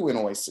reps. We weren't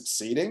always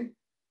succeeding,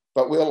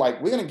 but we were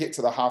like, we're going to get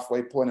to the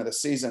halfway point of the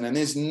season and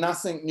there's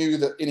nothing new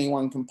that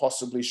anyone can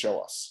possibly show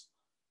us.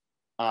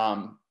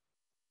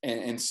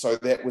 And so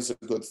that was a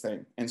good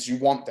thing. And so you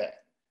want that.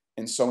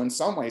 And so in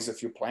some ways,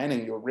 if you're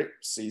planning your rep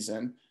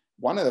season,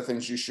 one of the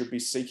things you should be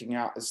seeking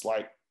out is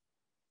like,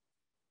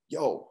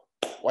 yo,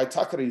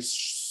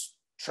 Waitakeri's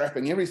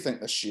trapping everything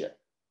this year.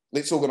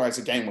 Let's organize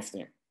a game with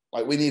them.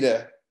 Like, we need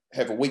to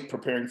have a week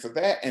preparing for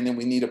that. And then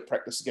we need to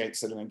practice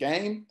against it in a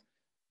game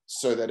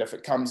so that if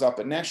it comes up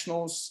at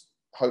nationals,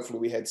 hopefully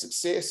we had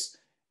success.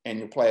 And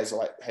your players are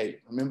like, hey,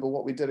 remember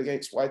what we did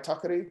against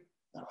Waitakere?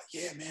 They're like,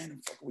 yeah, man,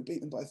 we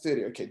beat them by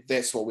 30. Okay,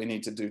 that's what we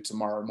need to do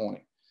tomorrow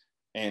morning.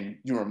 And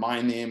you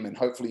remind them, and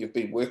hopefully you've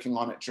been working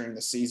on it during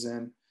the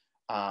season,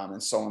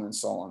 and so on and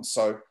so on.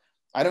 So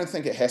I don't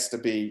think it has to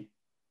be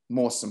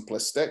more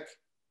simplistic.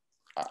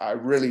 I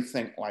really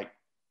think, like,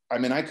 I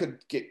mean, I could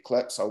get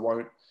clips, I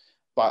won't,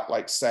 but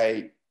like,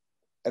 say,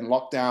 in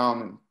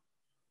lockdown, and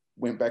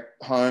went back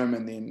home,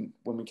 and then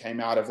when we came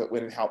out of it,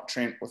 went and helped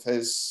Trent with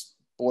his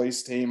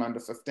boys team under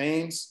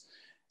 15s.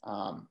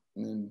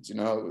 And, you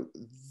know,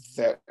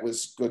 that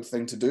was a good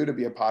thing to do, to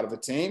be a part of a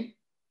team.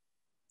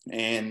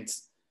 And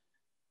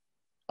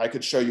I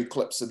could show you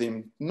clips of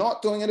them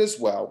not doing it as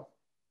well,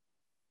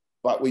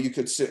 but where you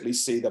could certainly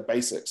see the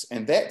basics.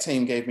 And that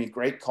team gave me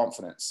great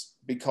confidence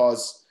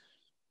because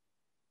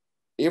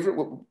we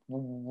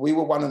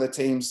were one of the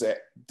teams that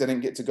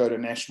didn't get to go to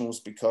nationals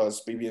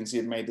because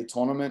BBNZ made the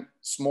tournament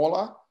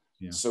smaller.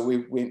 Yeah. So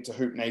we went to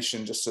Hoop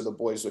Nation just so the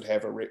boys would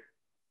have a rep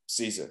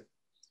season.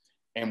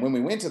 And when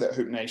we went to that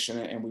Hoop Nation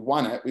and we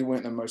won it, we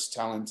weren't the most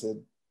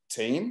talented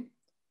team,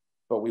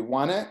 but we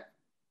won it.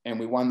 And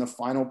we won the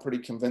final pretty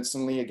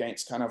convincingly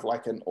against kind of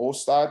like an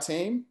all-star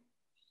team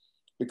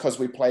because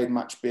we played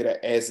much better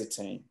as a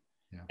team.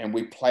 Yeah. And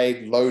we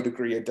played low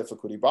degree of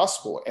difficulty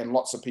basketball. And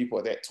lots of people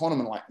at that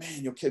tournament were like,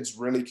 man, your kids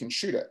really can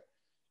shoot it.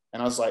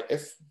 And I was like,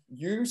 if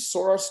you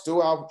saw us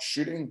do our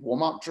shooting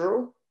warm-up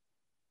drill,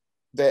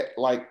 that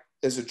like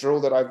is a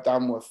drill that I've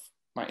done with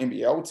my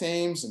NBL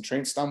teams and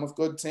Trent's done with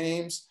good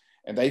teams,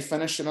 and they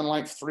finish it in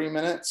like 3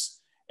 minutes.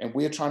 And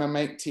we're trying to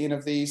make 10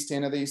 of these,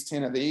 10 of these,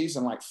 10 of these.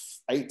 And like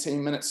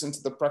 18 minutes into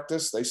the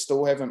practice, they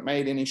still haven't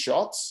made any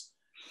shots.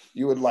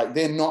 You would like,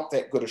 they're not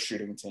that good a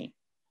shooting team.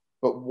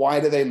 But why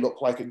do they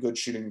look like a good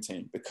shooting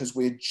team? Because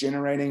we're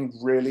generating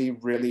really,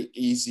 really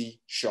easy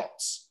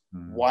shots,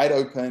 wide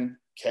open,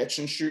 catch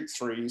and shoot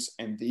threes,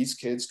 and these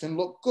kids can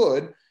look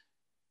good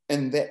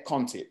in that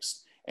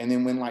context. And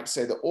then when, like,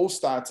 say, the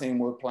all-star team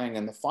we're playing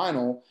in the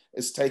final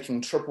is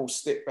taking triple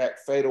step-back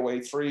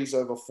fadeaway threes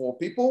over 4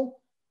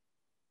 people,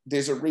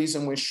 there's a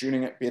reason we're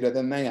shooting it better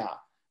than they are.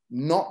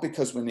 Not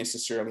because we're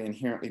necessarily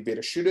inherently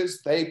better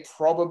shooters. They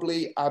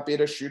probably are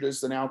better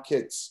shooters than our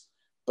kids,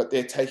 but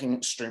they're taking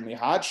extremely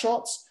hard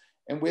shots,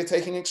 and we're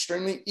taking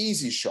extremely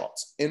easy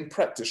shots and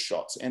practice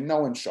shots and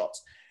known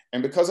shots.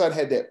 And because I'd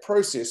had that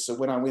process, so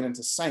when I went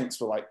into Saints,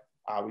 we're like,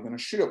 are we going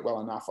to shoot it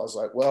well enough? I was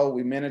like, well,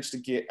 we managed to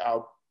get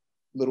our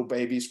little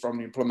babies from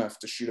New Plymouth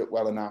to shoot it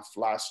well enough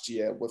last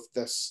year with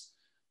this.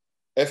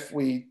 If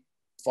we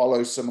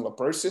follow similar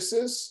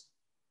processes,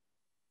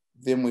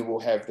 then we will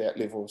have that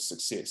level of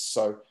success.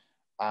 So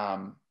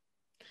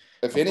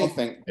if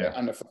anything, the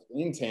under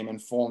 15 team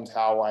informed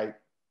how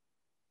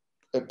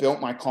it built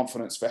my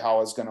confidence for how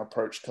I was going to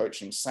approach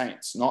coaching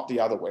Saints, not the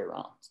other way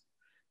around.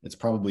 It's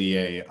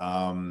probably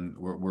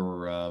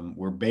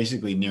we're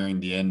basically nearing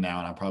the end now,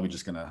 and I'm probably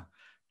just going to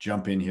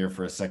jump in here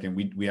for a second.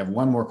 We have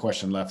one more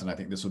question left, and I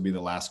think this will be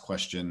the last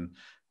question.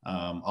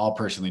 I'll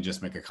personally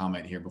just make a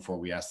comment here before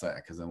we ask that,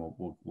 because then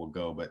we'll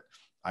go. But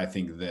I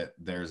think that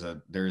there is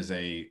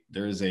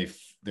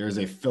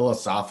a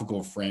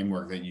philosophical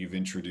framework that you've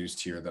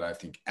introduced here that I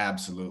think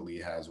absolutely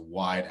has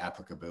wide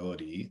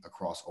applicability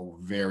across a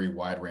very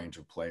wide range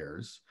of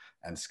players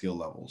and skill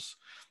levels.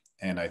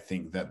 And I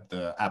think that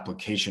the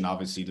application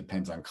obviously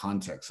depends on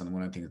context. And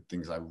one of the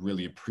things I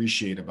really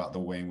appreciate about the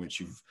way in which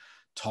you've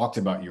talked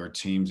about your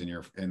teams and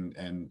your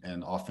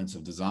and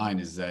offensive design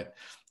is that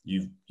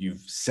you've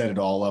set it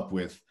all up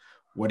with,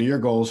 what are your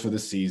goals for the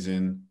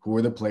season? Who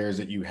are the players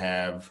that you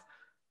have?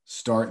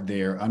 Start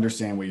there,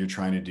 understand what you're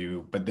trying to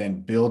do, but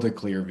then build a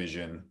clear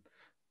vision,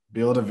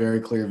 build a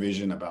very clear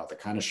vision about the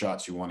kind of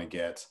shots you want to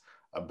get,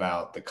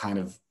 about the kind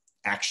of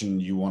action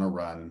you want to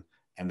run,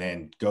 and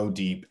then go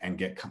deep and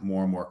get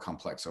more and more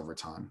complex over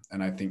time.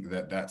 And I think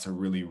that that's a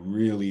really,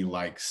 really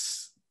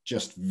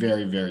just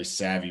very, very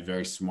savvy,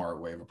 very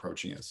smart way of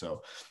approaching it.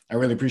 So I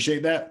really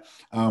appreciate that.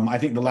 I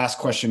think the last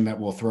question that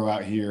we'll throw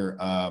out here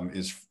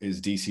is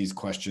DC's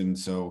question.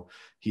 So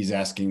he's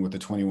asking, with the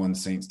 21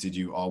 Saints, did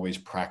you always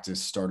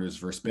practice starters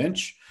versus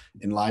bench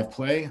in live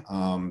play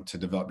to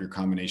develop your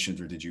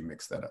combinations, or did you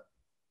mix that up?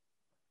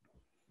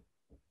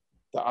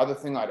 The other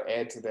thing I'd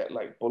add to that,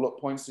 like bullet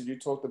points that you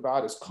talked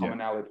about, is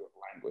commonality of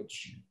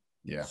language.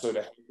 Yeah. So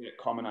to have that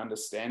common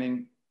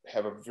understanding,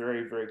 have a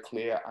very, very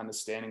clear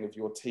understanding of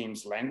your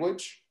team's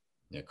language.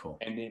 Yeah, cool.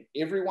 And then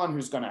everyone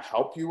who's going to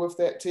help you with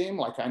that team,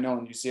 like I know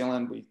in New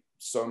Zealand, we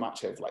so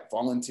much have like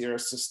volunteer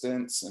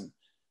assistants,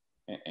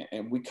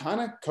 and we kind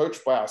of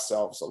coach by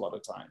ourselves a lot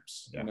of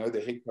times. Yeah. You know,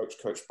 the head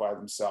coach by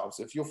themselves.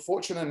 If you're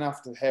fortunate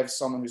enough to have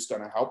someone who's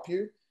going to help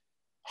you,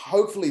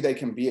 hopefully they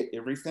can be at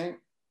everything.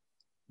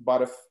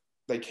 But if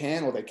they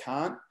can or they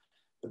can't,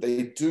 but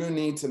they do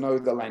need to know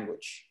the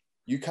language.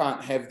 You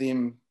can't have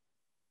them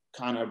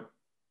kind of,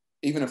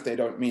 even if they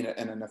don't mean it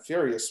in a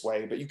nefarious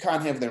way, but you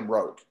can't have them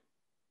rogue,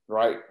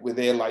 right? Where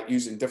they're like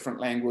using different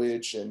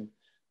language and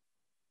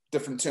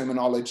different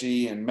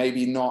terminology and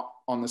maybe not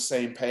on the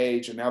same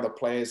page, and now the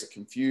players are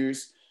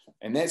confused.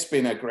 And that's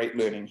been a great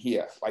learning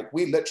here. Like,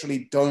 we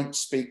literally don't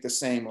speak the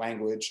same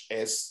language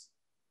as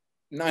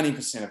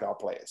 90% of our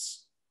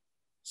players.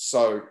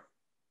 So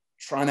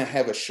trying to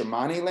have a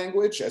Shimani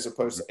language as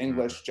opposed to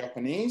English,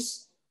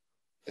 Japanese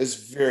is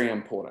very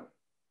important.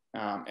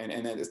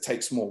 And it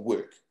takes more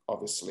work,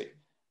 obviously.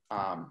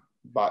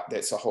 But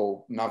that's a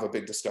whole another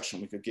big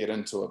discussion we could get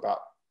into about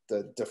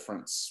the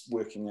difference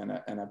working in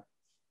a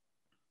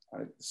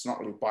it's not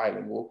really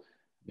bilingual,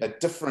 a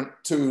different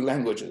two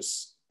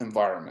languages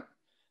environment.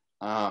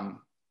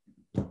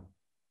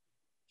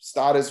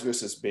 Starters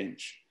versus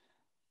bench.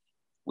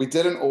 We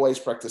didn't always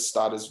practice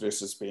starters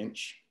versus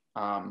bench.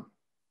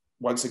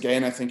 Once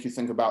again, I think you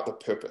think about the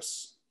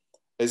purpose.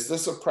 Is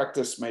this a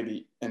practice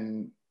maybe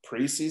in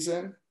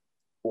preseason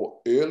or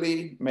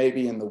early,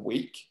 maybe in the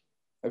week,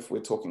 if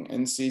we're talking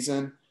in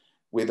season,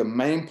 where the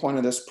main point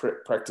of this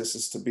practice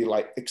is to be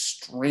like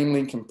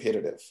extremely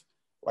competitive.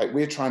 Like,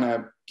 we're trying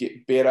to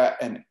get better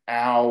in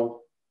our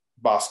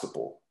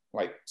basketball,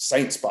 like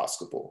Saints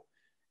basketball.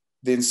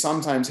 Then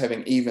sometimes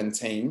having even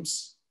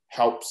teams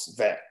helps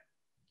that,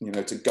 you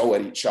know, to go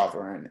at each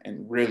other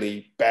and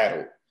really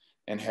battle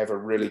and have a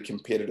really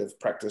competitive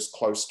practice,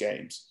 close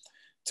games.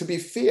 To be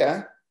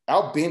fair,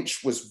 our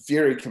bench was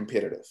very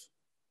competitive.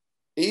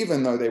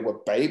 Even though they were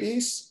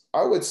babies,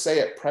 I would say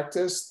at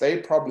practice, they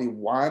probably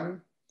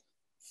won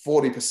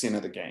 40%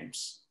 of the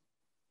games.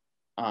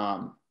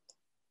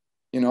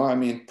 You know, I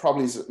mean,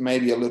 probably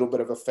maybe a little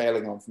bit of a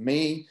failing of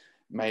me.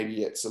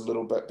 Maybe it's a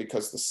little bit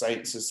because the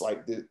Saints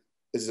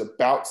is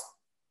about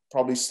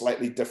probably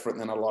slightly different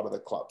than a lot of the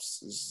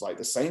clubs. It's like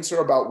the Saints are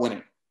about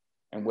winning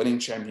and winning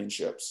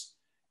championships.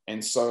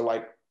 And so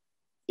like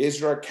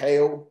Ezra,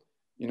 Kale,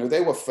 you know,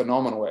 they were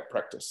phenomenal at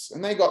practice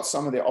and they got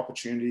some of their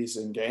opportunities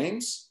in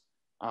games.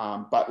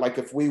 But like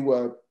if we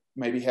were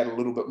maybe had a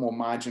little bit more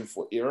margin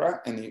for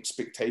error and the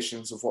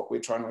expectations of what we're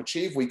trying to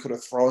achieve, we could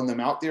have thrown them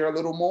out there a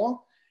little more.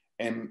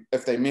 And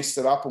if they messed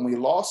it up and we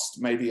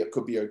lost, maybe it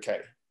could be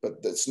okay. But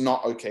it's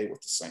not okay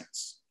with the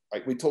Saints.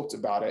 Like, we talked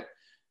about it.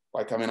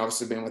 Like, I mean,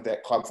 obviously been with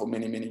that club for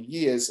many, many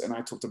years. And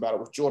I talked about it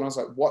with Jordan. I was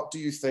like, what do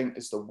you think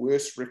is the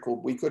worst record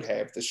we could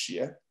have this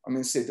year? I mean,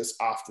 I said this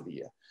after the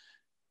year.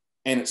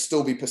 And it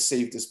still be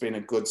perceived as being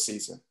a good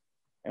season.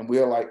 And we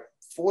were like,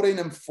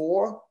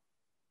 14-4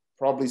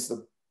 probably is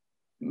the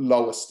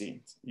lowest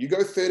end. You go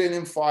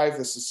 13-5,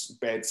 this is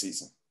a bad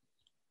season.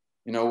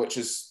 You know, which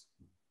is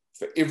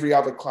for every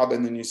other club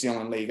in the New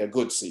Zealand League, a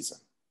good season.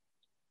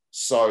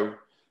 So,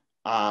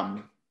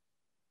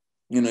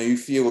 you know, you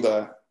feel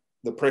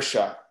the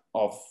pressure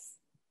of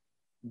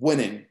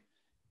winning.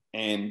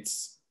 And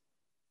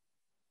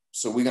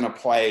so we're going to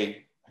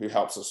play who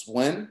helps us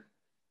win.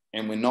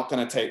 And we're not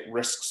going to take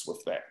risks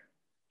with that.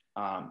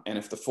 And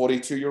if the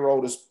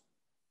 42-year-old has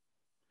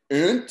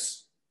earned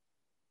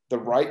the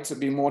right to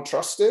be more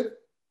trusted,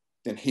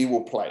 then he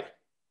will play.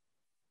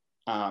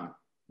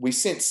 We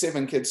sent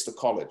 7 kids to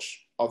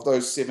college. Of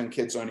those 7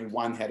 kids, only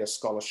 1 had a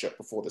scholarship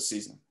before the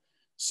season.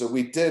 So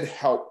we did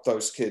help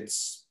those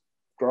kids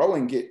grow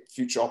and get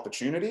future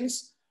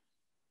opportunities.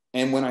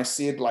 And when I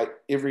said, like,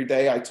 every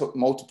day I took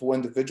multiple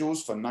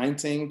individuals for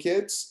 19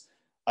 kids,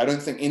 I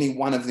don't think any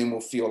one of them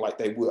will feel like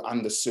they were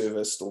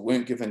underserviced or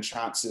weren't given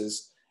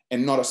chances.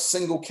 And not a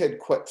single kid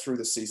quit through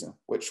the season,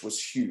 which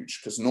was huge,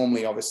 because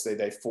normally, obviously,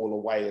 they fall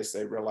away as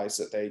they realize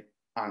that they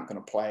aren't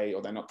going to play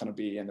or they're not going to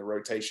be in the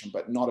rotation.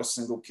 But not a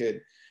single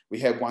kid. We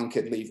had one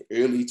kid leave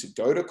early to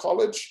go to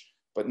college,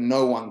 but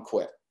no one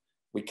quit.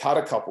 We cut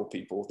a couple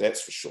people,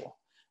 that's for sure,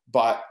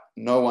 but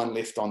no one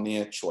left on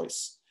their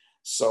choice.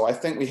 So I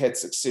think we had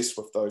success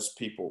with those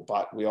people,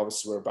 but we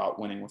obviously were about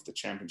winning with the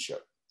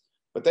championship.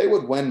 But they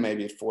would win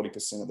maybe at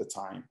 40% of the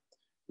time.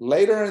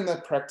 Later in the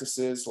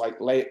practices, like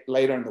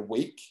later in the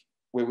week,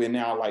 where we're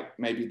now like,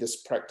 maybe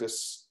this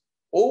practice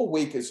all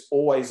week is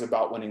always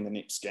about winning the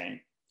next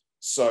game.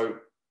 So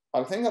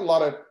I think a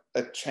lot of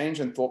a change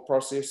in thought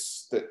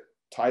process that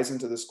ties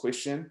into this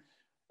question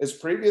is,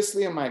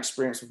 previously in my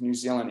experience with New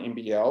Zealand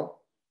NBL,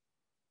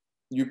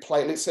 you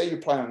play, let's say you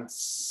play on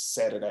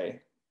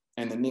Saturday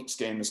and the next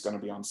game is going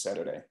to be on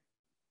Saturday.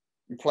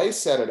 You play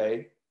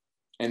Saturday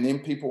and then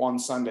people on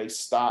Sunday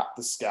start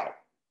the scout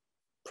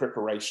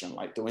preparation,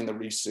 like doing the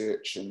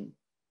research and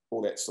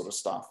all that sort of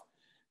stuff.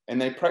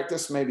 And they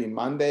practice maybe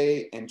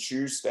Monday and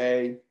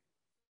Tuesday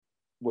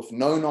with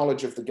no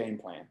knowledge of the game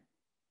plan.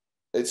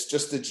 It's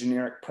just a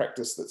generic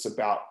practice that's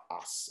about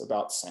us,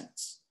 about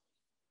Saints.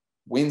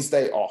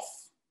 Wednesday off.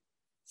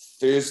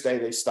 Thursday,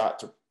 they start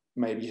to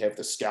maybe have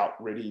the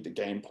scout ready, the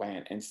game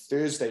plan. And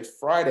Thursday,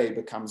 Friday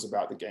becomes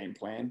about the game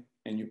plan,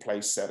 and you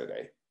play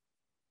Saturday.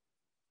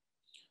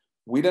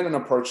 We didn't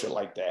approach it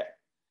like that.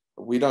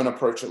 We don't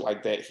approach it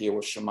like that here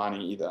with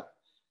Shimani either.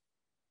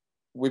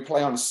 We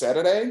play on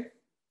Saturday.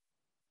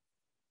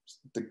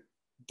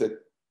 The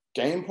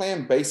game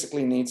plan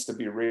basically needs to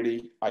be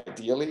ready,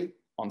 ideally,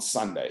 on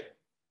Sunday,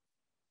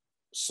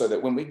 so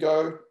that when we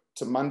go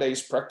to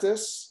Monday's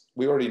practice,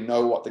 we already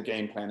know what the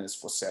game plan is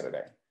for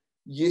Saturday.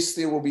 Yes,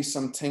 there will be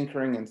some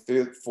tinkering and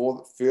further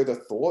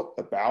thought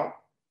about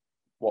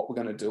what we're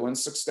going to do in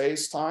 6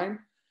 days' time.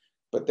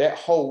 But that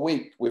whole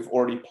week, we've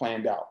already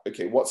planned out,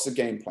 okay, what's the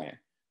game plan?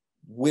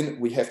 When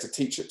we have to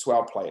teach it to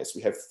our players,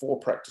 we have 4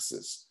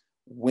 practices.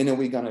 When are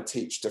we going to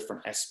teach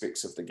different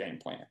aspects of the game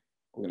plan?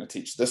 We're going to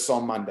teach this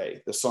on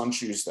Monday, this on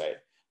Tuesday.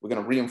 We're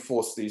going to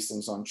reinforce these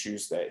things on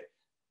Tuesday.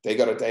 They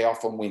got a day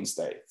off on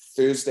Wednesday.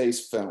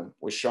 Thursday's film,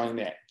 we're showing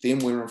that. Then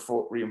we're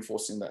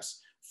reinforcing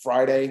this.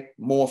 Friday,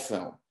 more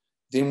film.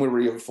 Then we're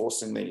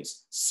reinforcing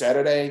these.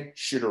 Saturday,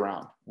 shoot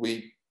around.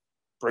 We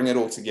bring it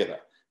all together.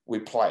 We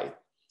play.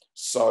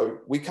 So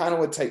we kind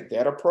of would take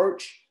that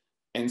approach.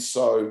 And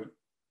so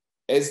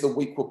as the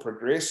week will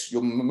progress,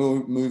 you're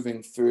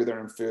moving further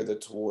and further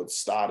towards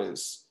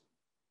starters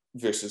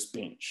versus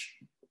bench,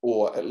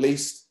 or at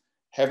least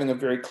having a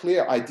very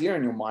clear idea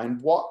in your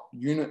mind, what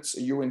units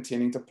are you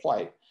intending to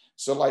play?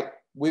 So like,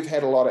 we've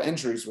had a lot of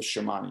injuries with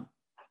Shimani.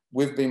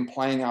 We've been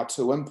playing our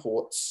 2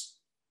 imports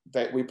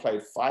that we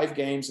played 5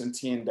 games in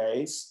 10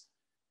 days.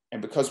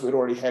 And because we'd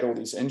already had all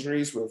these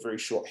injuries, we were very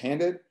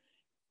short-handed.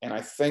 And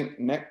I think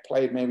Nick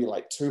played maybe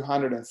like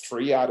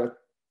 203 out of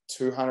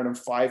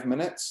 205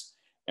 minutes.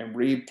 And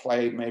Reed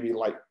played maybe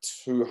like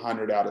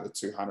 200 out of the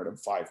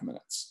 205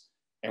 minutes.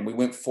 And we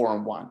went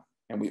 4-1.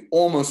 And we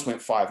almost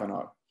went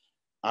 5-0.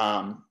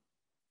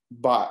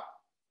 But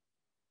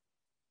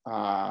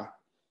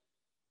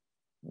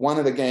one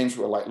of the games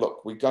we're like,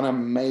 look, we're going to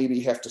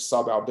maybe have to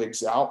sub our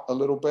bigs out a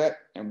little bit,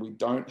 and we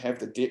don't have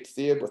the depth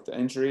there with the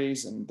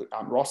injuries and the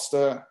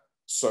roster.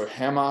 So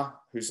Hammer,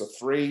 who's a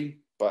 3,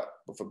 but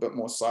with a bit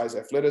more size,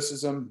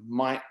 athleticism,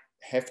 might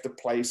have to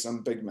play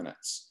some big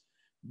minutes.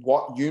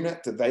 What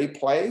unit do they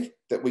play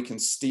that we can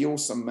steal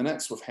some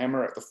minutes with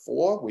Hammer at the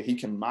 4, where he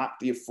can mark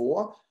their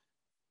 4?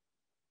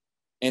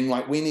 And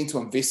like, we need to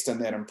invest in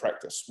that in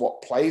practice.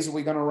 What plays are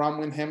we going to run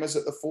when Hammer's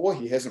at the 4?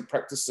 He hasn't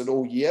practiced it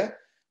all year.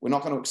 We're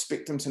not going to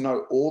expect him to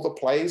know all the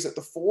plays at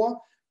the 4,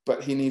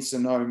 but he needs to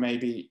know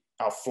maybe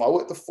our flow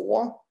at the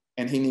 4,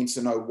 and he needs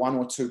to know 1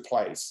 or 2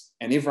 plays.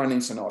 And everyone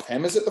needs to know if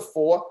Hammer's at the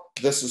 4,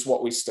 this is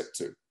what we stick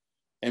to.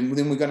 And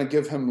then we're going to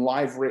give him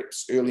live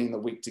reps early in the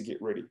week to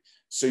get ready.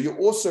 So you're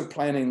also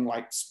planning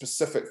like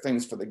specific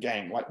things for the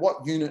game. Like,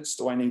 what units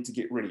do I need to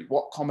get ready?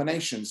 What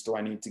combinations do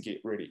I need to get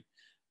ready?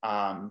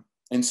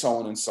 And so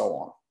on and so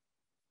on.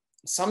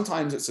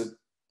 Sometimes it's a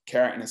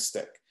carrot and a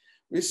stick.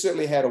 We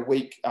certainly had a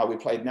week. We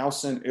played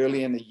Nelson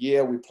early in the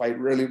year. We played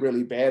really,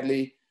 really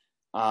badly,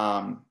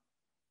 and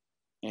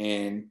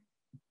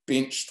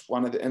benched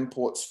one of the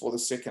imports for the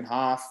second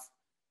half.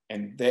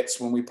 And that's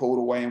when we pulled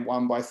away and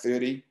won by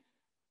 30.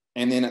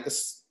 And then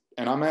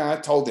I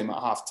told them at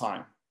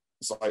halftime,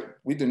 it's like,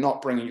 we do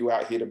not bring you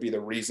out here to be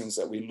the reasons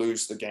that we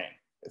lose the game.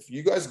 If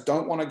you guys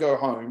don't want to go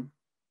home,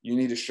 you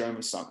need to show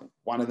me something.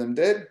 One of them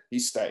did, he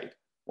stayed.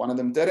 One of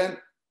them didn't,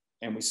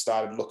 and we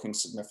started looking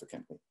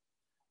significantly.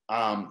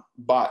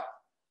 But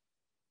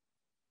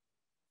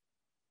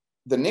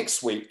the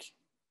next week,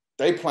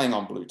 they playing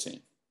on blue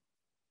team,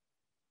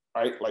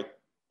 right? Like,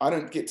 I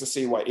don't get to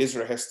see why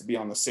Ezra has to be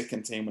on the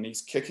second team when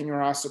he's kicking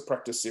your ass at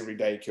practice every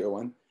day,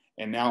 Kerwin.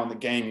 And now in the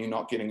game, you're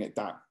not getting it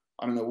done.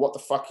 I don't know what the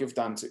fuck you've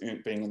done to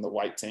earn being in the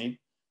white team.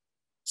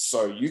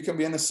 So you can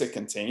be in the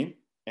second team,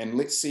 and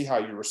let's see how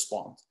you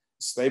respond.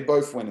 So they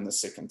both went in the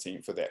second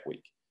team for that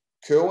week.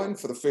 Kerwin,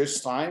 for the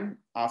first time,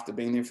 after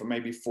being there for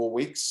maybe 4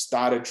 weeks,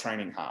 started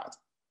training hard.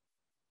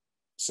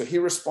 So he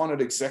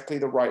responded exactly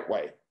the right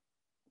way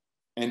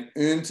and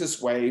earned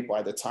his way.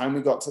 By the time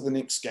we got to the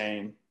next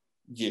game,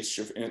 yes,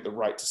 you've earned the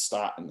right to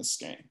start in this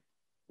game.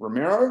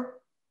 Romero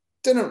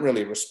didn't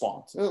really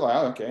respond. They were like,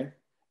 oh, okay.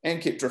 And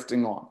kept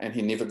drifting on. And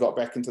he never got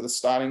back into the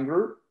starting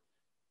group.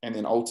 And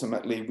then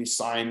ultimately we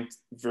signed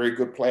a very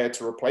good player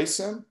to replace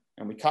him,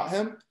 and we cut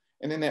him.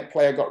 And then that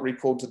player got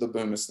recalled to the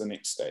Boomers the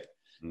next day.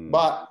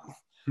 But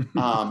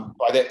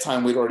by that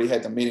time, we'd already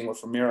had the meeting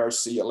with Romero,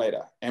 see you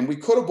later. And we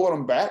could have brought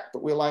him back,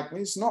 but we're like,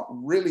 he's not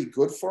really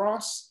good for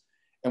us.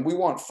 And we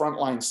want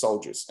frontline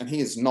soldiers. And he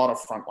is not a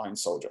frontline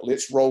soldier.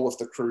 Let's roll with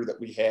the crew that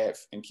we have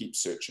and keep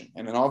searching.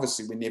 And then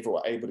obviously we never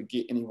were able to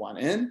get anyone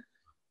in.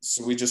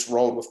 So we just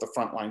rolled with the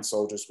frontline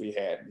soldiers we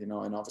had, and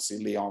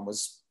obviously Leon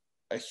was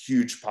a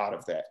huge part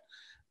of that.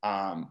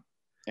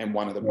 And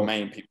one of the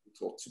main people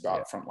who talked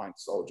about frontline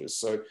soldiers.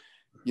 So,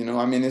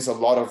 there's a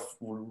lot of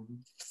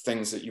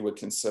things that you would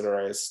consider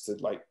as to,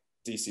 like,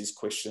 DC's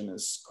question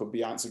could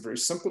be answered very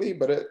simply,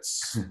 but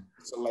it's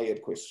a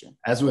layered question.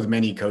 As with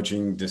many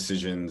coaching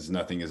decisions,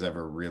 nothing is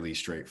ever really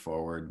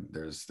straightforward.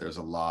 There's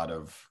a lot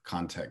of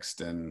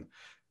context and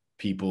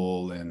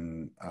people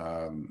and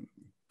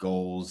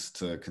goals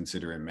to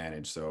consider and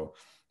manage. So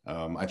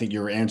I think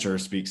your answer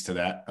speaks to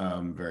that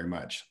very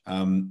much.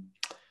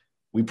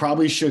 We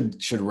probably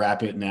should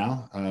wrap it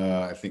now.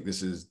 I think this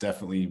has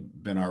definitely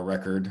been our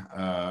record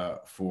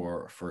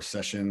for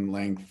session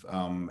length.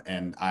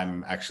 And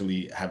I'm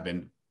actually have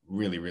been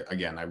really,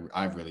 again,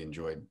 I've really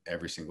enjoyed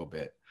every single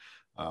bit.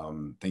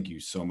 Thank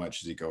you so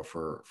much, Zico,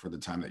 for the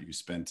time that you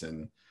spent.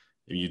 And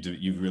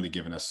you've really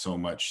given us so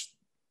much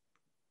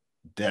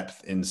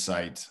depth,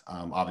 insight,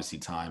 obviously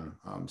time.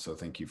 So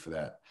thank you for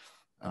that.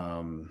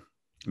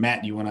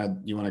 Matt, you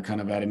want to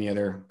kind of add any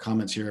other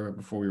comments here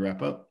before we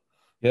wrap up?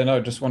 Yeah,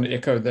 no, just want to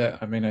echo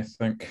that. I mean, I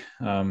think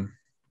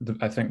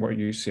what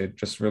you said,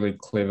 just really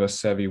clever,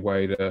 savvy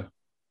way to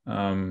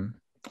a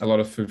lot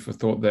of food for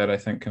thought that I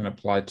think can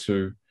apply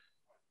to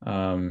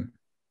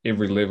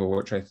every level,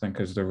 which I think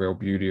is the real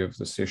beauty of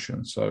the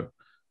session. So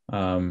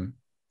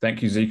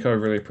thank you,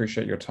 Zico. Really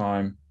appreciate your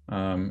time.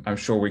 I'm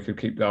sure we could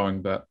keep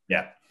going, but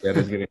yeah, it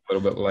is getting a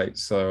little bit late.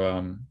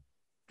 So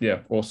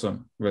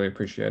awesome. Really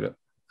appreciate it.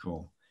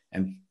 Cool.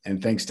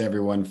 And thanks to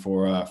everyone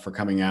for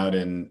coming out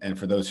and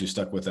for those who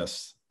stuck with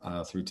us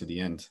through to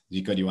the end.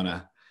 Zico, do you want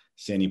to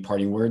say any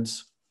parting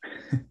words?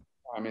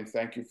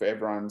 Thank you for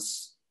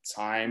everyone's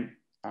time.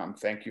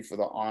 Thank you for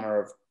the honor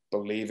of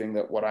believing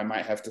that what I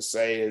might have to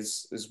say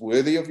is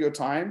worthy of your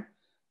time.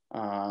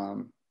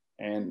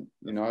 And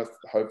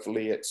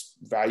hopefully it's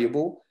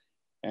valuable,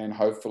 and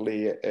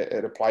hopefully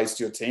it applies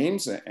to your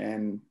teams.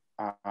 And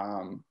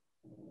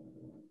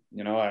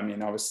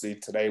obviously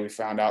today we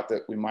found out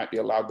that we might be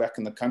allowed back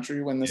in the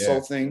country when this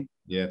whole thing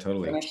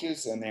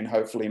finishes. And then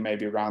hopefully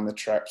maybe around the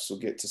traps we'll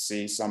get to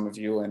see some of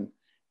you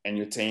and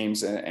your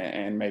teams.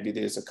 And maybe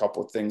there's a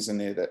couple of things in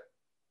there that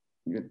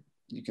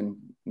you can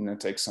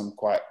take some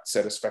quiet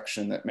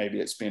satisfaction that maybe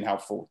it's been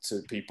helpful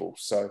to people.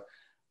 So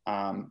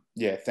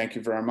thank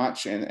you very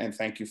much. And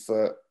thank you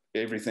for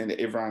everything that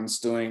everyone's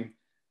doing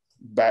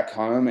back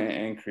home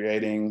and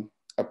creating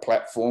a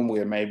platform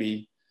where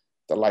maybe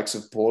the likes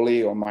of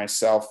Paulie or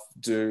myself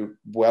do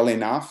well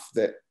enough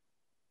that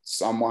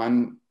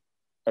someone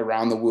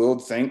around the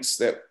world thinks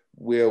that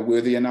we're a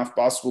worthy enough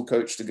basketball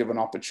coach to give an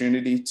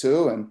opportunity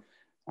to,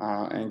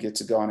 and get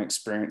to go and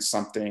experience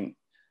something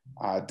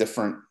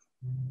different,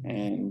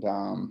 and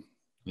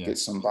get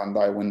some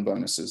Bandai win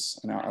bonuses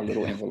in our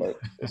little envelope.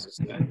 This is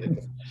a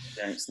different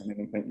experience than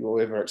anything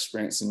you'll ever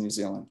experience in New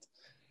Zealand.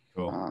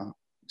 Cool.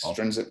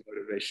 Extrinsic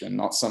motivation. motivation,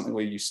 not something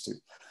we're used to.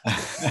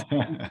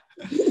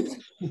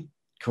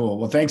 Cool.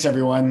 Well, thanks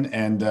everyone.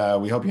 And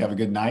we hope you have a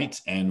good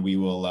night, and we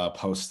will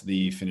post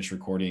the finished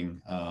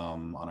recording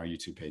on our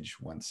YouTube page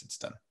once it's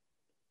done.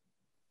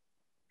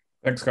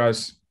 Thanks,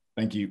 guys.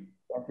 Thank you.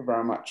 Thank you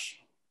very much.